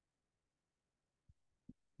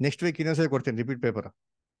ನೆಕ್ಸ್ಟ್ ವೀಕ್ ಇನ್ನೊಂದ್ಸರಿ ಕೊಡ್ತೀನಿ ರಿಪೀಟ್ ಪೇಪರ್,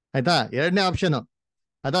 ಆಯ್ತಾ? 2ನೇ ಆಪ್ಷನ್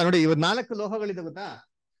ಅದಾ ನೋಡಿ. ಇವ್ 4 ಲೋಹಗಳಿದೆ ಗೊತ್ತಾ?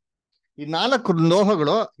 ಈ 4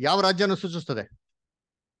 ಲೋಹಗಳು ಯಾವ ರಾಜ್ಯನ ಸೂಚಿಸ್ತದೆ?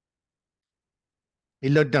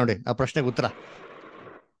 ಇಲ್ಲೊಟ್ಟೆ ನೋಡಿ ಆ ಪ್ರಶ್ನೆಗೆ ಉತ್ತರ.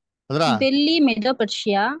 ಅದ್ರ ಬೆಳ್ಳಿ, ಮೆಡೋ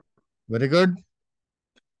ಪರ್ಷಿಯಾ. Very good.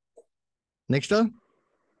 ನೆಕ್ಸ್ಟ್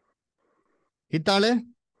ಹಿತ್ತಾಳೆ,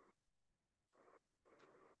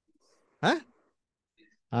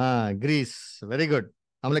 ಗ್ರೀಸ್, ವೆರಿ ಗುಡ್.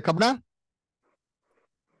 ಆಮೇಲೆ ಕಬ್ಬಣ,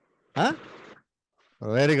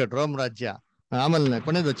 ವೆರಿ ಗುಡ್, ರೋಮ್ ರಾಜ್ಯ. ಆಮೇಲೆ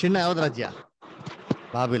ಕೊನೆದು ಚಿನ್ನ ಯಾವ್ದು ರಾಜ್ಯ?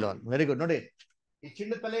 Babylon, very good. ನೋಡಿ ಈ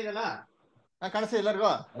ಚಿನ್ನದ ತಲೆ ಇದೆಯಲ್ಲ, ಕಾಣಿಸ್ತಾ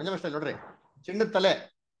ಎಲ್ಲರಿಗೂ? ಮಂಜಾ ಮಾಸ್ಟರ್ ನೋಡ್ರಿ, ಚಿನ್ನದ ತಲೆ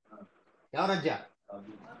ಯಾವ ರಾಜ್ಯ?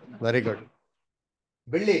 Very good.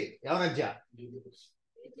 ಬೆಳ್ಳಿ ಯಾವ ರಾಜ್ಯ?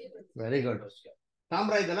 Very good.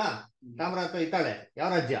 ತಾಮ್ರ ಇದಲ್ಲ, ತಾಮ್ರ ಅಥವಾ ಹಿತ್ತಾಳೆ ಯಾವ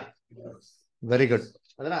ರಾಜ್ಯ? Very good.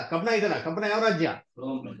 ಅದರ ಕಬ್ಬಣ ಇದಲ್ಲ, ಕಬ್ಬಣ ಯಾವ ರಾಜ್ಯ?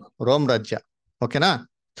 ರೋಮ್ ರಾಜ್ಯ. ಓಕೆನಾ?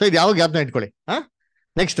 ಸೊ ಇದು ಯಾವಾಗ ಜ್ಞಾಪನ ಇಟ್ಕೊಳ್ಳಿ.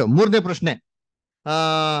 ನೆಕ್ಸ್ಟ್ 3ನೇ ಪ್ರಶ್ನೆ.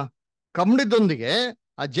 ಕಬ್ಬಣದೊಂದಿಗೆ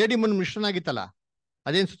ಆ ಜೇಡಿ ಮಣ್ಣು ಮಿಶ್ರಣ ಆಗಿತ್ತಲ್ಲ,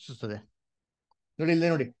 ಅದೇನ್ ಸೂಚಿಸ್ತದೆ? ನೋಡಿ ಇಲ್ಲೇ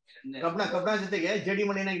ನೋಡಿ, ಕಬ್ಬಣ ಜೊತೆಗೆ ಜೇಡಿ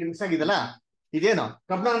ಮಣ್ಣು ಏನಾಗಿ ಮಿಕ್ಸ್ ಆಗಿದಲ್ಲ, ಇದೇನು?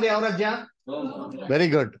 ಕಬ್ಬಣ ಅಂದ್ರೆ ಯಾವ ರಾಜ್ಯ? Very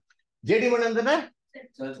good. ಜೇಡಿ ಮಣ್ಣು ಅಂದ್ರೆ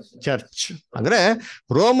ಚರ್ಚ್. ಅಂದ್ರೆ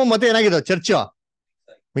ರೋಮ್ ಮತ್ತೆ ಏನಾಗಿದೆ? ಚರ್ಚ್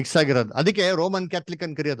ಮಿಕ್ಸ್ ಆಗಿರೋದು. ಅದಕ್ಕೆ ರೋಮನ್ ಕ್ಯಾಥಲಿಕ್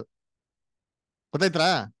ಅಂತ ಕರೆಯೋದು. ಗೊತ್ತಾಯ್ತಾ?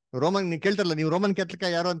 ರೋಮನ್ ನೀವು ಕೇಳ್ತಾರಲ್ಲ, ನೀವು ರೋಮನ್ ಕ್ಯಾಥಲಿಕ್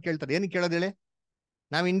ಯಾರು ಅಂತ ಕೇಳ್ತಾರೆ. ಏನ್ ಕೇಳೋದು ಹೇಳಿ?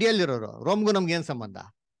 ನಾವ್ ಇಂಡಿಯಲ್ಲಿ ಇರೋರು, ರೋಮ್ಗೂ ನಮ್ಗೆ ಏನ್ ಸಂಬಂಧ?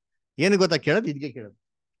 ಏನು ಗೊತ್ತಾ ಕೇಳೋದು? ಇದಕ್ಕೆ ಕೇಳೋದು.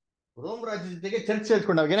 ರೋಮ್ ರಾಜ್ಯ ಜೊತೆಗೆ ಚರ್ಚ್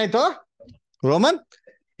ಸೇರ್ಕೊಂಡಾಗ ಏನಾಯ್ತು? ರೋಮನ್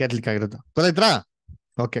ಕ್ಯಾಥಲಿಕ್ ಆಗಿರೋದು. ಗೊತ್ತಾಯ್ತಾ?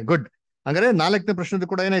 Okay, good. ಹಂಗಾರೆ 4ನೇ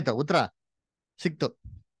ಪ್ರಶ್ನೆದು ಕೂಡ ಏನಾಯ್ತು? ಉತ್ತರ ಸಿಕ್ತು.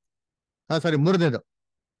 ಸಾರಿ,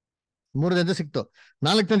 3ನೇದು ಸಿಕ್ತು.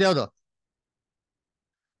 4ನೇದು ಯಾವ್ದು?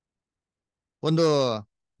 ಒಂದು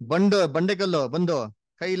ಬಂಡೆಕಲ್ಲು ಬಂದು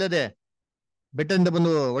ಕೈ ಇಲ್ಲದೆ ಬೆಟ್ಟದಿಂದ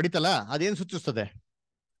ಬಂದು ಹೊಡಿತಲ್ಲ, ಅದೇನ್ ಸೂಚಿಸ್ತದೆ?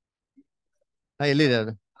 ಎಲ್ಲಿದೆ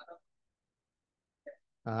ಅದು?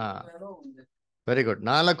 Very good.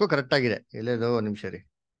 4 ಕರೆಕ್ಟ್ ಆಗಿದೆ. ಎಲ್ಲೇದು? ನಿಮಿಷ ರೀ.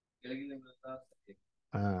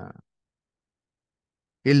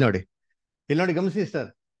 ಇಲ್ಲಿ ನೋಡಿ ಗಮನಿಸಿ ಸರ್,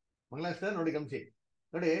 ಮಂಗಳಾ ಸರ್ ನೋಡಿ ಗಮನಿಸಿ.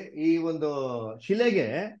 ನೋಡಿ ಈ ಒಂದು ಶಿಲೆಗೆ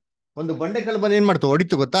ಒಂದು ಬಂಡೆಕಲ್ಲು ಬಂದು ಏನ್ ಮಾಡ್ತು?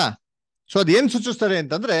 ಹೊಡಿತು ಗೊತ್ತಾ? ಸೊ ಅದ್ ಏನ್ ಸೂಚಿಸ್ತಾರೆ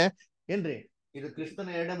ಅಂತಂದ್ರೆ ಏನ್ರಿ? ಇದು ಕ್ರಿಸ್ತನ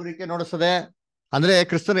 2ನೇ ಬರುವಿಕೆ ನೋಡಿಸ್ತದೆ. ಅಂದ್ರೆ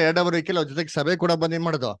ಕ್ರಿಸ್ತನ 2ನೇ ಬರುವಿಕೆಯಲ್ಲಿ ಅವ್ರ ಜೊತೆಗೆ ಸಭೆ ಕೂಡ ಬಂದ್ ಏನ್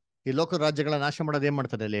ಮಾಡೋದು? ಈ ಲೋಕ ರಾಜ್ಯಗಳ ನಾಶ ಮಾಡೋದು ಏನ್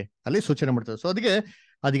ಮಾಡ್ತದೆ? ಅಲ್ಲಿ ಸೂಚನೆ ಮಾಡ್ತದೆ. ಸೊ ಅದಕ್ಕೆ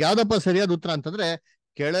ಅದ್ ಯಾವ್ದಪ್ಪ ಸರಿಯಾದ ಉತ್ತರ ಅಂತಂದ್ರೆ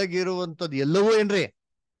ಕೆಳಗಿರುವಂತದ್ದು ಎಲ್ಲವೂ ಏನ್ರಿ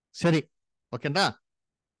ಸರಿ. ಓಕೆನಾ?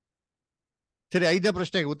 ಸರಿ, 5ನೇ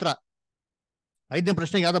ಪ್ರಶ್ನೆಗೆ ಉತ್ತರ. 5ನೇ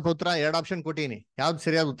ಪ್ರಶ್ನೆಗೆ ಯಾವ್ದಪ್ಪ ಉತ್ತರ? 2 ಆಪ್ಷನ್ ಕೊಟ್ಟಿನಿ. ಯಾವ್ದು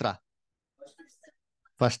ಸರಿಯಾದ ಉತ್ತರ?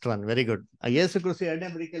 First one. Very good. Yesu Krista 2ನೇ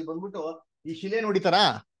ಬರುವಿಕೆಯಲ್ಲಿ ಬಂದ್ಬಿಟ್ಟು ಈ ಶಿಲೆ ನೋಡಿತಾರಾ?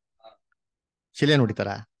 ಶಿಲೆ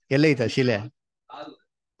ನೋಡಿತಾರಾ? ಎಲ್ಲೈತ ಶಿಲೆ?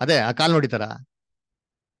 ಅದೇ ಆ ಕಾಲ್ ನೋಡಿತಾರ?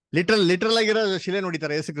 ಲಿಟ್ರಲ್ ಆಗಿರೋ ಶಿಲೆ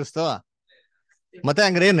ನೋಡಿತಾರ ಯೇಸು ಕ್ರಿಸ್ತ? ಮತ್ತೆ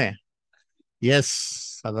ಹಂಗ್ರೇನೆ? ಎಸ್,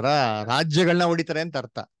 ಅದರ ರಾಜ್ಯಗಳನ್ನ ಹೊಡಿತಾರೆ ಅಂತ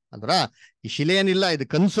ಅರ್ಥ. ಅದರ ಈ ಶಿಲೆ ಏನಿಲ್ಲ, ಇದು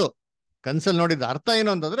ಕನ್ಸಲ್ಲಿ ನೋಡಿದ ಅರ್ಥ ಏನು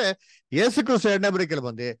ಅಂತಂದ್ರೆ ಯೇಸು ಕ್ರಿಸ್ತ 2ನೇ ಬರುವಿಕೆಯಲ್ಲಿ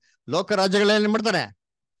ಬಂದು ಲೋಕ ರಾಜ್ಯಗಳನ್ನ ಏನ್ ಮಾಡ್ತಾರೆ?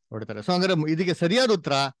 ಹೊಡಿತಾರೆ. ಸೊ ಹಂಗಾರೆ ಇದಕ್ಕೆ ಸರಿಯಾದ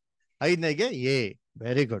ಉತ್ತರ 5ನೇಗೆ ಎ.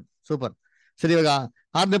 Very good, super. ಸರಿ, ಇವಾಗ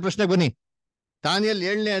 6ನೇ ಪ್ರಶ್ನೆಗೆ ಬನ್ನಿ. ದಾನಿಯೇಲ್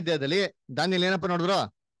 7ನೇ ಅಧ್ಯಾಯದಲ್ಲಿ ದಾನಿಯೇಲ್ ಏನಪ್ಪ ನೋಡಿದ್ರು?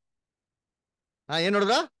 ಏನ್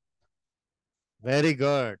ನೋಡಿದ್ರ? ವೆರಿ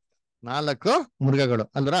ಗುಡ್, 4 ಮೃಗಗಳು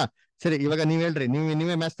ಅಲ್ವರ. ಸರಿ, ಇವಾಗ ನೀವ್ ಹೇಳ್ರಿ,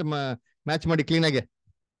 ನೀವೇ ಮ್ಯಾಚ್ ಮಾಡಿ ಕ್ಲೀನ್ ಆಗಿ.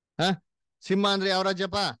 ಸಿಂಹ ಅಂದ್ರೆ ಯಾವ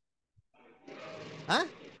ರಾಜ್ಯಪ್ಪ?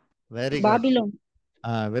 Very good, Babylon.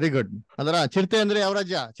 Very good. ಅದರ ಚಿರತೆ ಅಂದ್ರೆ ಯಾವ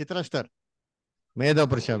ರಾಜ್ಯ? ಚಿತ್ರಸ್ಟರ್,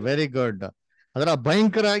 ಮೇಧಪುರುಷ. Very good. ಅದರ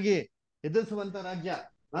ಭಯಂಕರ ಆಗಿ ಎದುರಿಸುವಂತ ರಾಜ್ಯ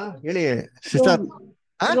ಹೇಳಿ ಸಿಸ್ಟರ್?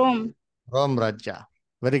 ರೋಮ್. ರೋಮ್ ರಾಜ್ಯ.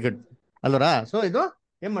 ವೆರಿ ಗುಡ್ ಅಲ್ವರ. ಸೊ ಇದು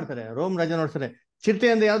ಏನ್ ಮಾಡ್ತಾರೆ? ರೋಮ್ ರಾಜ್ಯ ನೋಡ್ತಾರೆ. ಚಿರತೆ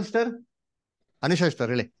ಅಂದ್ರೆ ಯಾವ್ದು ಸ್ಟರ್? ಅನುಷಾ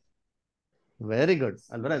ಸ್ಟರ್ ಹೇಳಿ. ವೆರಿ ಗುಡ್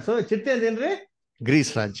ಅಲ್ವರ. ಸೊ ಚಿರತೆ ಅಂದ್ರೆ ಏನ್ರಿ?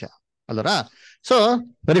 ಗ್ರೀಸ್ ರಾಜ್ಯ ಅಲ್ವರ. So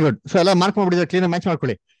very good. ಸೊ ಎಲ್ಲ ಮಾರ್ಕ್ ಮಾಡ್ಬಿಡಿದ್ರೆ ಕ್ಲೀನ್ ಮ್ಯಾಚ್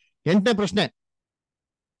ಮಾಡ್ಕೊಳ್ಳಿ. 8ನೇ ಪ್ರಶ್ನೆ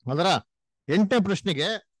ಅಲ್ವರ. 8ನೇ ಪ್ರಶ್ನೆಗೆ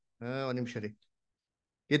ಒಂದ್ ನಿಮಿಷ ರೀ.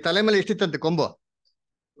 ಈ ತಲೆ ಮೇಲೆ ಎಷ್ಟಿತ್ತಂತೆ ಕೊಂಬು?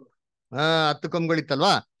 10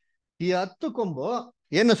 ಕೊಂಬುಗಳಿತ್ತಲ್ವಾ? ಈ 10 ಕೊಂಬು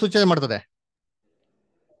ಏನು ಸೂಚನೆ ಮಾಡ್ತದೆ?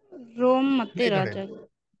 ರೋಮ್ ಮತ್ತೆ ರಾಜ.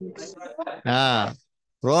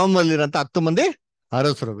 ರೋಮ್ ಅಲ್ಲಿರಂತ 10 ಮಂದಿ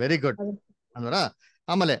ಅರಸರು. ವೆರಿ ಗುಡ್ ಅಂದ್ರ.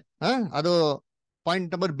 ಆಮೇಲೆ ಅದು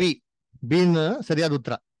ಪಾಯಿಂಟ್ ನಂಬರ್ ಬಿನ್ ಸರಿಯಾದ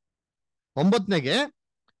ಉತ್ತರ. 9ನೇಗೆ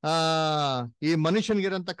ಈ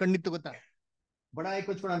ಮನುಷ್ಯನ್ಗಿರಂತ ಕಣ್ಣಿತ್ತು ಗೊತ್ತಾ? ಬಡಾಯಿ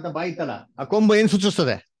ಕೊಚ್ಕೊಳ ಅಂತ ಬಾಯಿ ಇತ್ತಲ್ಲ, ಆ ಕೊಂಬು ಏನ್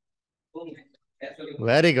ಸೂಚಿಸ್ತದೆ?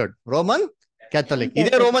 Very good, Roman Catholic.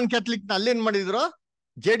 ಇದೇ ರೋಮನ್ ಕ್ಯಾಥಲಿಕ್ ನ ಅಲ್ಲೇನ್ ಮಾಡಿದ್ರು?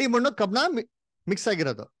 ಜೇಡಿ ಮಣ್ಣು ಕಬ್ನ ಮಿಕ್ಸ್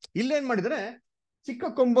ಆಗಿರೋದು. ಇಲ್ಲೇನ್ ಮಾಡಿದ್ರೆ ಚಿಕ್ಕ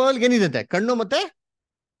ಕೊಂಬಲ್ಗೆ ಏನಿದೆ? ಕಣ್ಣು ಮತ್ತೆ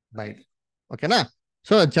ಬಾಯಿ. ಓಕೆನಾ?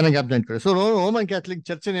 ಸೊ ಚೆನ್ನಾಗಿ ಜ್ಞಾಪನ ಇಟ್ಕೊಳ್ಳಿ. ಸೊ ರೋಮನ್ ಕ್ಯಾಥಲಿಕ್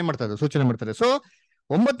ಚರ್ಚ್ ಏನ್ ಮಾಡ್ತಾರೆ? ಸೂಚನೆ ಮಾಡ್ತಾರೆ. ಸೊ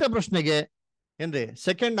 9ನೇ ಪ್ರಶ್ನೆಗೆ ಏನ್ರಿ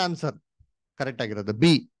ಸೆಕೆಂಡ್ ಆನ್ಸರ್ ಕರೆಕ್ಟ್ ಆಗಿರೋದು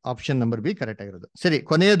B, option number B correct ಆಗಿರೋದು. ಸರಿ,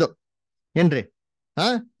 ಕೊನೆಯದು ಏನ್ರಿ?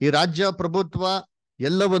 ಈ ರಾಜ್ಯ ಪ್ರಭುತ್ವ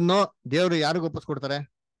ಎಲ್ಲವನ್ನು ದೇವರು ಯಾರಿಗೂ ಒಪ್ಪಿಸ್ಕೊಡ್ತಾರೆ?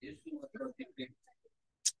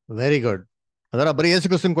 Very good. ಅದರ ಬರೀ ಯೇಸು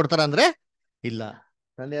ಕ್ರಿಸ್ತನ್ ಕೊಡ್ತಾರ ಅಂದ್ರೆ ಇಲ್ಲ,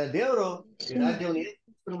 ತಂದೆಯ ದೇವರು ಈ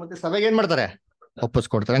ರಾಜ್ಯವನ್ನು ಮತ್ತೆ ಸಭೆಗೆ ಏನ್ ಮಾಡ್ತಾರೆ?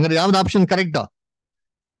 ಒಪ್ಪಿಸ್ಕೊಡ್ತಾರೆ. ಹಂಗಾರೆ ಯಾವ್ದು option correct?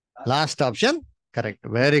 Last option correct.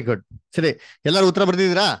 Very good. ಸರಿ, ಎಲ್ಲರೂ ಉತ್ತರ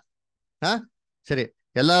ಬರ್ದಿದ್ದೀರಾ? ಸರಿ,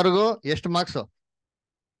 ಎಲ್ಲರಿಗೂ ಎಷ್ಟು ಮಾರ್ಕ್ಸ್?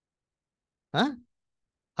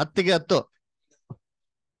 10ಗೆ 10.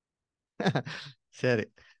 ಸರಿ,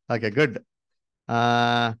 ಓಕೆ, ಗುಡ್.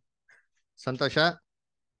 ಸಂತೋಷ.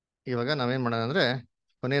 ಇವಾಗ ನಾವೇನ್ ಮಾಡೋಣ ಅಂದ್ರೆ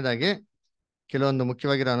ಕೊನೆಯದಾಗಿ ಕೆಲವೊಂದು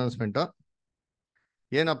ಮುಖ್ಯವಾಗಿರೋ ಅನೌನ್ಸ್ಮೆಂಟು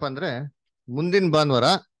ಏನಪ್ಪಾ ಅಂದ್ರೆ, ಮುಂದಿನ ಭಾನುವಾರ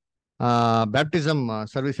ಬ್ಯಾಪ್ಟಿಸಮ್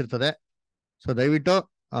ಸರ್ವಿಸ್ ಇರ್ತದೆ. ಸೊ ದಯವಿಟ್ಟು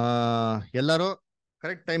ಎಲ್ಲರೂ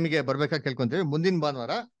ಕರೆಕ್ಟ್ ಟೈಮಿಗೆ ಬರ್ಬೇಕಾಗಿ ಕೇಳ್ಕೊಂತೀವಿ. ಮುಂದಿನ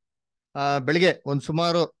ಭಾನುವಾರ ಬೆಳಿಗ್ಗೆ ಒಂದು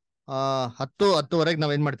ಸುಮಾರು 10-10:30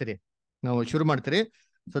 ನಾವೇನ್ ಮಾಡ್ತೀರಿ, ನಾವು ಶುರು ಮಾಡ್ತೀರಿ.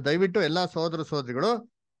 ಸೊ ದಯವಿಟ್ಟು ಎಲ್ಲಾ ಸಹೋದರ ಸಹೋದರಿಗಳು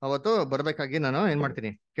ಅವತ್ತು ಬರ್ಬೇಕಾಗಿ ನಾನು ಏನ್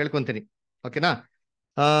ಮಾಡ್ತೀನಿ ಕೇಳ್ಕೊಂತೀನಿ. ಓಕೆನಾ?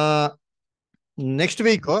 ನೆಕ್ಸ್ಟ್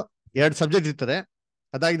ವೀಕ್ 2 ಸಬ್ಜೆಕ್ಟ್ ಇರ್ತದೆ.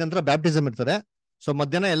 ಅದಾಗಿದ ನಂತರ ಬ್ಯಾಪ್ಟಿಸಮ್ ಇರ್ತದೆ. ಸೊ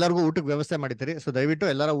ಮಧ್ಯಾಹ್ನ ಎಲ್ಲರಿಗೂ ಊಟಕ್ಕೆ ವ್ಯವಸ್ಥೆ ಮಾಡಿರ್ತೀರಿ. ಸೊ ದಯವಿಟ್ಟು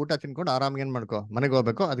ಎಲ್ಲರೂ ಊಟ ತಿನ್ಕೊಂಡು ಆರಾಮಾಗಿ ಏನ್ ಮಾಡ್ಕೋ ಮನೆಗೆ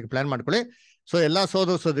ಹೋಗ್ಬೇಕು, ಅದಕ್ಕೆ ಪ್ಲಾನ್ ಮಾಡ್ಕೊಳ್ಳಿ. ಸೊ ಎಲ್ಲಾ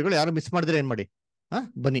ಸಹೋದರ ಸಹೋದರಿಗಳು ಯಾರು ಮಿಸ್ ಮಾಡಿದ್ರೆ ಏನ್ ಮಾಡಿ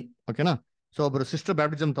ಬನ್ನಿ. ಓಕೆನಾ? ಸೊ ಒಬ್ರು ಸಿಸ್ಟರ್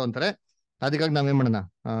ಬ್ಯಾಪ್ಟಿಸಮ್ ತಗೊಂತಾರೆ, ಅದಕ್ಕಾಗಿ ನಾವೇನ್ ಮಾಡೋಣ,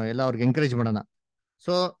 ಎಲ್ಲ ಅವ್ರಿಗೆ ಎಂಕರೇಜ್ ಮಾಡೋಣ.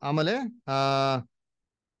 ಸೊ ಆಮೇಲೆ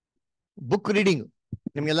ಬುಕ್ ರೀಡಿಂಗ್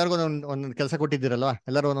ನಿಮ್ಗೆಲ್ಲರಿಗೂ ಒಂದೊಂದು ಕೆಲಸ ಕೊಟ್ಟಿದ್ದೀರಲ್ವಾ,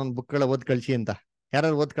 ಎಲ್ಲರೂ ಒಂದೊಂದು ಬುಕ್ಗಳ ಓದ್ ಕಳಿಸಿ ಅಂತ.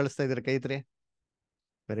 ಯಾರು ಓದ್ ಕಳಿಸ್ತಾ ಇದ್ದೀರಾ? ಕೈ ಐತ್ರಿ.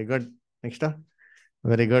 Very good. Next.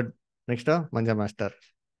 Very good. Next ಮಂಜ ಮಾಸ್ಟರ್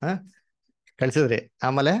ಕಳ್ಸಿದ್ರಿ.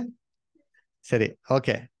 ಆಮೇಲೆ ಸರಿ,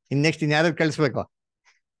 ಓಕೆ. ನೆಕ್ಸ್ಟ್ ಯಾರು ಕಳಿಸ್ಬೇಕು?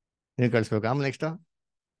 ನೀವು ಕಳಿಸ್ಬೇಕು. ಆಮೇಲೆ ನೆಕ್ಸ್ಟ್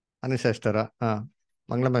ಅನುಷಾ ಅಷ್ಟರ,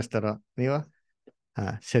 ಮಂಗಳಮ್ಮ ಅಷ್ಟರ, ನೀವು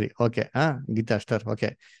ಸರಿ, ಓಕೆ. ಗೀತಾ ಅಷ್ಟರ್, ಓಕೆ.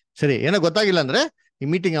 ಸರಿ, ಏನೋ ಗೊತ್ತಾಗಿಲ್ಲ ಅಂದ್ರೆ ಈ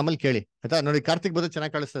ಮೀಟಿಂಗ್ ಆಮೇಲೆ ಕೇಳಿ ಆಯ್ತಾ. ನೋಡಿ, ಕಾರ್ತಿಕ್ ಬದು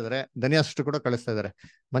ಚೆನ್ನಾಗಿ ಕಳಿಸ್ತಾ ಇದಾರೆ, ಧನ್ಯಾ ಸಿಸ್ಟರ್ ಕೂಡ ಕಳಿಸ್ತಾ ಇದಾರೆ,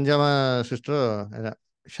 ಮಂಜಮ್ಮ ಸಿಸ್ಟರ್,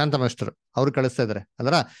 ಶಾಂತಮ್ಮ ಸಿಸ್ಟರ್ ಅವ್ರು ಕಳಿಸ್ತಾ ಇದಾರೆ.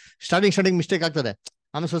 ಅದರ ಸ್ಟಾರ್ಟಿಂಗ್ ಮಿಸ್ಟೇಕ್ ಆಗ್ತದೆ,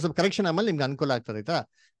 ಆಮೇಲೆ ಸ್ವಲ್ಪ ಕರೆಕ್ಷನ್ ಆಮೇಲೆ ನಿಮ್ಗೆ ಅನುಕೂಲ ಆಗ್ತದೆ ಆಯ್ತಾ.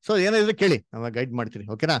 ಸೊ ಏನಾದ್ರೆ ಕೇಳಿ, ನಾವು ಗೈಡ್ ಮಾಡ್ತೀರಿ.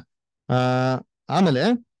 ಓಕೆನಾ? ಆಮೇಲೆ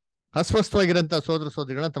ಅಸ್ವಸ್ಥವಾಗಿರೋಂಥ ಸೋದರ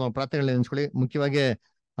ಸೋದರಿಗಳನ್ನ ತಮ್ಮ ಪ್ರಾರ್ಥನೆಗಳನ್ನ ನೆನೆಸ್ಕೊಳ್ಳಿ. ಮುಖ್ಯವಾಗಿ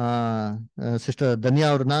ಸಿಸ್ಟರ್ ಧನ್ಯಾ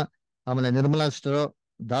ಅವ್ರನ್ನ, ಆಮೇಲೆ Nirmala sister,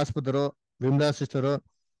 Das ಬದರು, Vimala sister,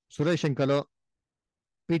 Suresh uncle,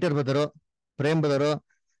 Peter ಬದರು, Prem ಬದರು,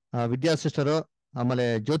 ವಿದ್ಯಾ ಸಿಸ್ಟರು, ಆಮೇಲೆ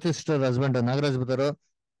ಜ್ಯೋತಿ ಸಿಸ್ಟರ್ ಹಸ್ಬೆಂಡ್ ನಾಗರಾಜ್ ಬದರು,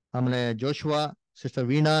 ಆಮೇಲೆ Joshua sister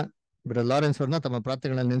Veena, brother Lawrence ಅವ್ರನ್ನ ತಮ್ಮ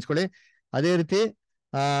ಪ್ರಾರ್ಥನೆಗಳನ್ನ ನೆನೆಸ್ಕೊಳ್ಳಿ. ಅದೇ ರೀತಿ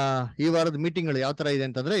ಈ ವಾರದ ಮೀಟಿಂಗ್ಗಳು ಯಾವ ತರ ಇದೆ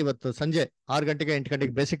ಅಂತಂದ್ರೆ, ಇವತ್ತು ಸಂಜೆ 6 ಗಂಟೆಗೆ 8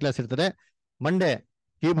 ಗಂಟೆಗೆ ಬೇಸಿಕ್ ಕ್ಲಾಸ್ ಇರ್ತದೆ. ಮಂಡೇ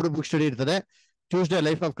ಹೀಬ್ರೂ ಬುಕ್ ಸ್ಟಡಿ ಇರ್ತದೆ. ಟ್ಯೂಸ್ಡೇ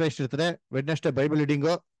ಲೈಫ್ ಆಫ್ ಕ್ರೈಸ್ಟ್ ಇರ್ತದೆ. Wednesday Bible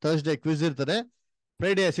reading. Thursday quiz ಇರ್ತದೆ.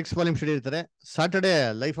 ಫ್ರೈಡೇ 6 ವಾಲ್ಯೂಮ್ ಸ್ಟಡಿ ಇರ್ತಾರೆ. ಸಾಟರ್ಡೇ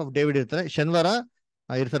ಲೈಫ್ ಆಫ್ ಡೇವಿಡ್ ಇರ್ತಾರೆ. ಶನಿವಾರ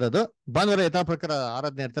ಇರ್ತಾರೆ ಅದು. ಭಾನುವಾರ ಯಥಾ ಪ್ರಕಾರ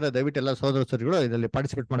ಆರಾಧನೆ ಇರ್ತಾರೆ. ದಯವಿಟ್ಟು ಎಲ್ಲ ಸಹೋದರ ಸಹೋದರಿಗಳು ಇದರಲ್ಲಿ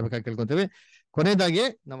ಪಾರ್ಟಿಸಿಪೇಟ್ ಮಾಡ್ಬೇಕಾಗಿ ಕೇಳ್ಕೊಂತೀವಿ. ಕೊನೆಯದಾಗಿ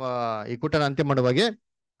ನಮ್ಮ ಈ ಕೂಟನ ಅಂತ್ಯ ಮಾಡುವಾಗೆ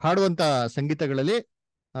ಹಾಡುವಂತ ಸಂಗೀತಗಳಲ್ಲಿ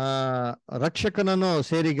ರಕ್ಷಕನನ್ನು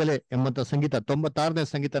ಸೇರಿಗಲೆ ಎಂಬಂತ ಸಂಗೀತ 96ನೇ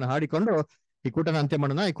ಸಂಗೀತನ ಹಾಡಿಕೊಂಡು ಈ ಕೂಟನ ಅಂತ್ಯ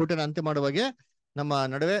ಮಾಡೋಣ. ಈ ಕೂಟನ ಅಂತ್ಯ ಮಾಡುವಾಗೆ ನಮ್ಮ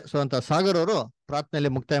ನಡುವೆ ಸ್ವಂತ ಸಾಗರ್ ಅವರು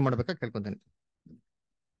ಪ್ರಾರ್ಥನೆಯಲ್ಲಿ ಮುಕ್ತಾಯ ಮಾಡ್ಬೇಕಾಗಿ ಕೇಳ್ಕೊಂತೇನೆ.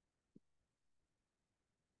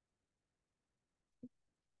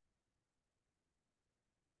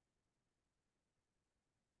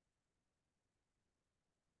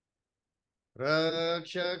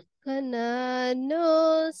 ರಕ್ಷಕನನ್ನು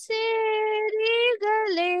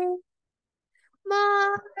ಸೇರಿಗಲೇ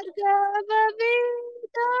ಮಾರ್ಗವೇದ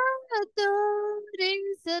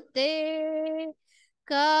ತೋರಿಸುತ್ತೆ,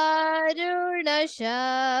 ಕಾರುಣ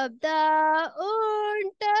ಶಬ್ದ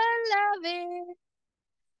ಉಂಟಲ್ಲವೇ,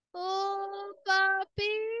 ಓ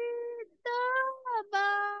ಪಾಪಿ ಬಾ,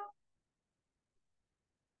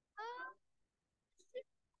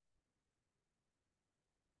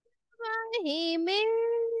 ಮಹಿಮೆ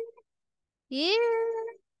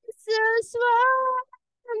ಯೇಸು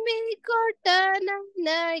ಸ್ವಾಮಿ ಕೊಟ್ಟ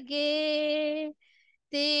ನನಗೆ,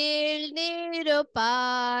 ತೇಳ್ನೀರು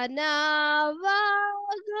ಪಾನವಾಗುತ್ತದೆ,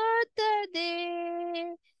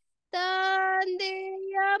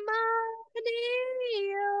 ತಂದೆಯ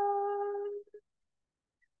ಮನೆಯೋ.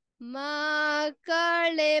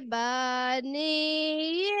 ಮಕ್ಕಳೇ ಬನ್ನಿ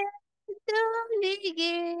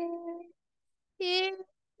ಎದುರಿಗೆ,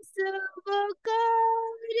 ಯೇಸುವು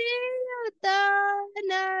ಕರೆಯುತ್ತಾನಲ್ಲವೇ,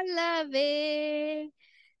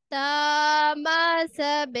 ತಾಮಸ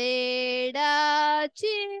ಬೇಡ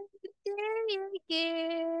ಚಿಂತೆಯೇಕೆ,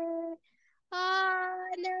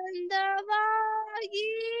 ಆನಂದವಾಗಿ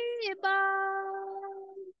ಬಾ.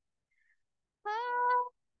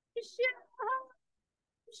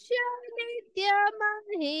 ನಿತ್ಯ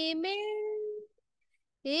ಮಹಿಮೆ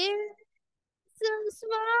ಯೇಸು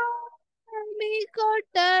ಸ್ವಾಮಿ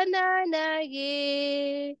ಕೊಟ್ಟ ನನಗೆ,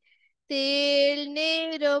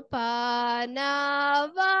 ತೇಳ್ನೀರು ಪಾನವಾಗುತ್ತದೆ,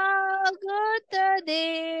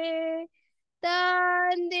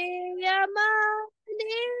 ತಂದೆಯ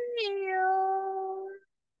ಮನೆಯೋ.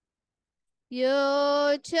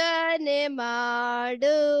 ಯೋಚನೆ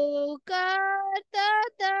ಮಾಡು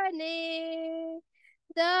ಕರ್ತನೇ,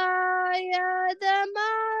 ದಯದ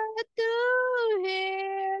ಮಾತು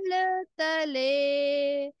ಹೇಳುತ್ತಲೇ,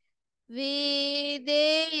 ವಿಧೇಯನಾಗಿ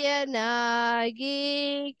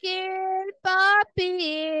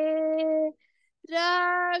ಕೇಳ್ಪಾಪಿಯೇ,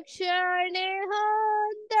 ರಕ್ಷಣೆ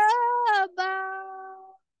ಹೊಂದಬಾ.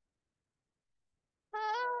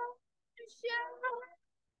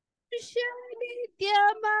 ನಿತ್ಯ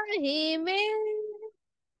ಮಹಿಮೆ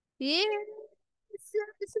ಯೇಸು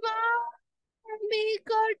ಸ್ವಾಮಿ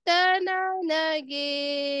ಕೊಟ್ಟ ನನಗೆ,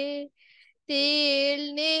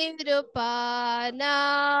 ತೇಳ್ನೀರು ಪಾನವಾಗುತ್ತದೆ,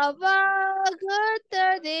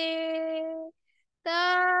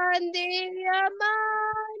 ತಂದೆಯ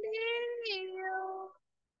ಮನೆಯೋ.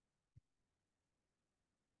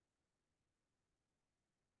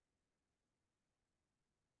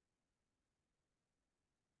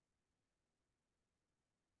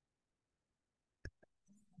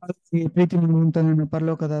 ಪ್ರೀತಿ ಮಾಡುವಂತ ನನ್ನ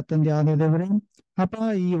ಪರಲೋಕದ ತಂದೆ ಆದ ದೇವರೇ, ಅಪ್ಪ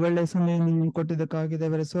ಈ ಒಳ್ಳೆ ಸಮಯ ನೀವು ಕೊಟ್ಟಿದ್ದಕ್ಕಾಗಿ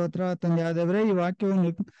ದೇವರೇ ಸ್ತೋತ್ರ. ತಂದೆ ಆದ ದೇವರೇ, ಈ ವಾಕ್ಯವನ್ನು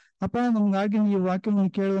ಅಪ್ಪ ನಮಗಾಗಿ ಈ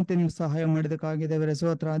ವಾಕ್ಯವನ್ನು ಕೇಳುವಂತೆ ನೀವು ಸಹಾಯ ಮಾಡಿದಕ್ಕಾಗಿ ದೇವರೇ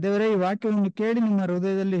ಸ್ತೋತ್ರ. ದೇವರೇ, ಈ ವಾಕ್ಯವನ್ನು ಕೇಳಿ ನಿಮ್ಮ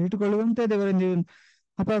ಹೃದಯದಲ್ಲಿ ಇಟ್ಟುಕೊಳ್ಳುವಂತೆ ದೇವರೇ ನೀವು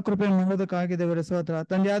ಅಪ್ಪ ಕೃಪೆ ಮಾಡೋದಕ್ಕಾಗಿ ದೇವರೇ ಸ್ತೋತ್ರ.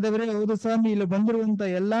 ತಂದೆ ಆದವರೇ, ಹೌದು ಸ್ವಾಮಿ, ಇಲ್ಲಿ ಬಂದಿರುವಂತ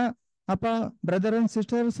ಎಲ್ಲಾ ಅಪ್ಪ ಬ್ರದರ್ ಅಂಡ್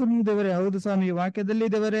ಸಿಸ್ಟರ್ಸ್ ದೇವರೇ, ಹೌದು ಸ್ವಾಮಿ, ಈ ವಾಕ್ಯದಲ್ಲಿ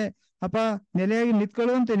ದೇವರೇ ಅಪ್ಪ ನೆಲೆಯಾಗಿ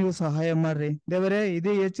ನಿಂತ್ಕೊಳ್ಳುವಂತೆ ನೀವು ಸಹಾಯ ಮಾಡ್ರಿ ದೇವರೇ.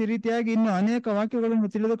 ಇದೇ ಹೆಚ್ಚು ರೀತಿಯಾಗಿ ಇನ್ನು ಅನೇಕ ವಾಕ್ಯಗಳನ್ನು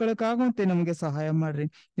ತಿಳಿದುಕೊಳ್ಳಕ್ಕಾಗುವಂತೆ ನಮಗೆ ಸಹಾಯ ಮಾಡ್ರಿ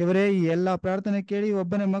ದೇವರೇ. ಈ ಎಲ್ಲಾ ಪ್ರಾರ್ಥನೆ ಕೇಳಿ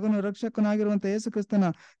ಒಬ್ಬನೇ ಮಗನು ರಕ್ಷಕನಾಗಿರುವಂತ ಯೇಸು ಕ್ರಿಸ್ತನ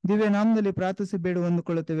ದಿವ್ಯ ನಾಮದಲ್ಲಿ ಪ್ರಾರ್ಥಿಸಿ ಬೇಡ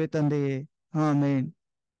ಹೊಂದಿಕೊಳ್ಳುತ್ತೇವೆ ತಂದೆಯೇ, ಆಮೇನ್.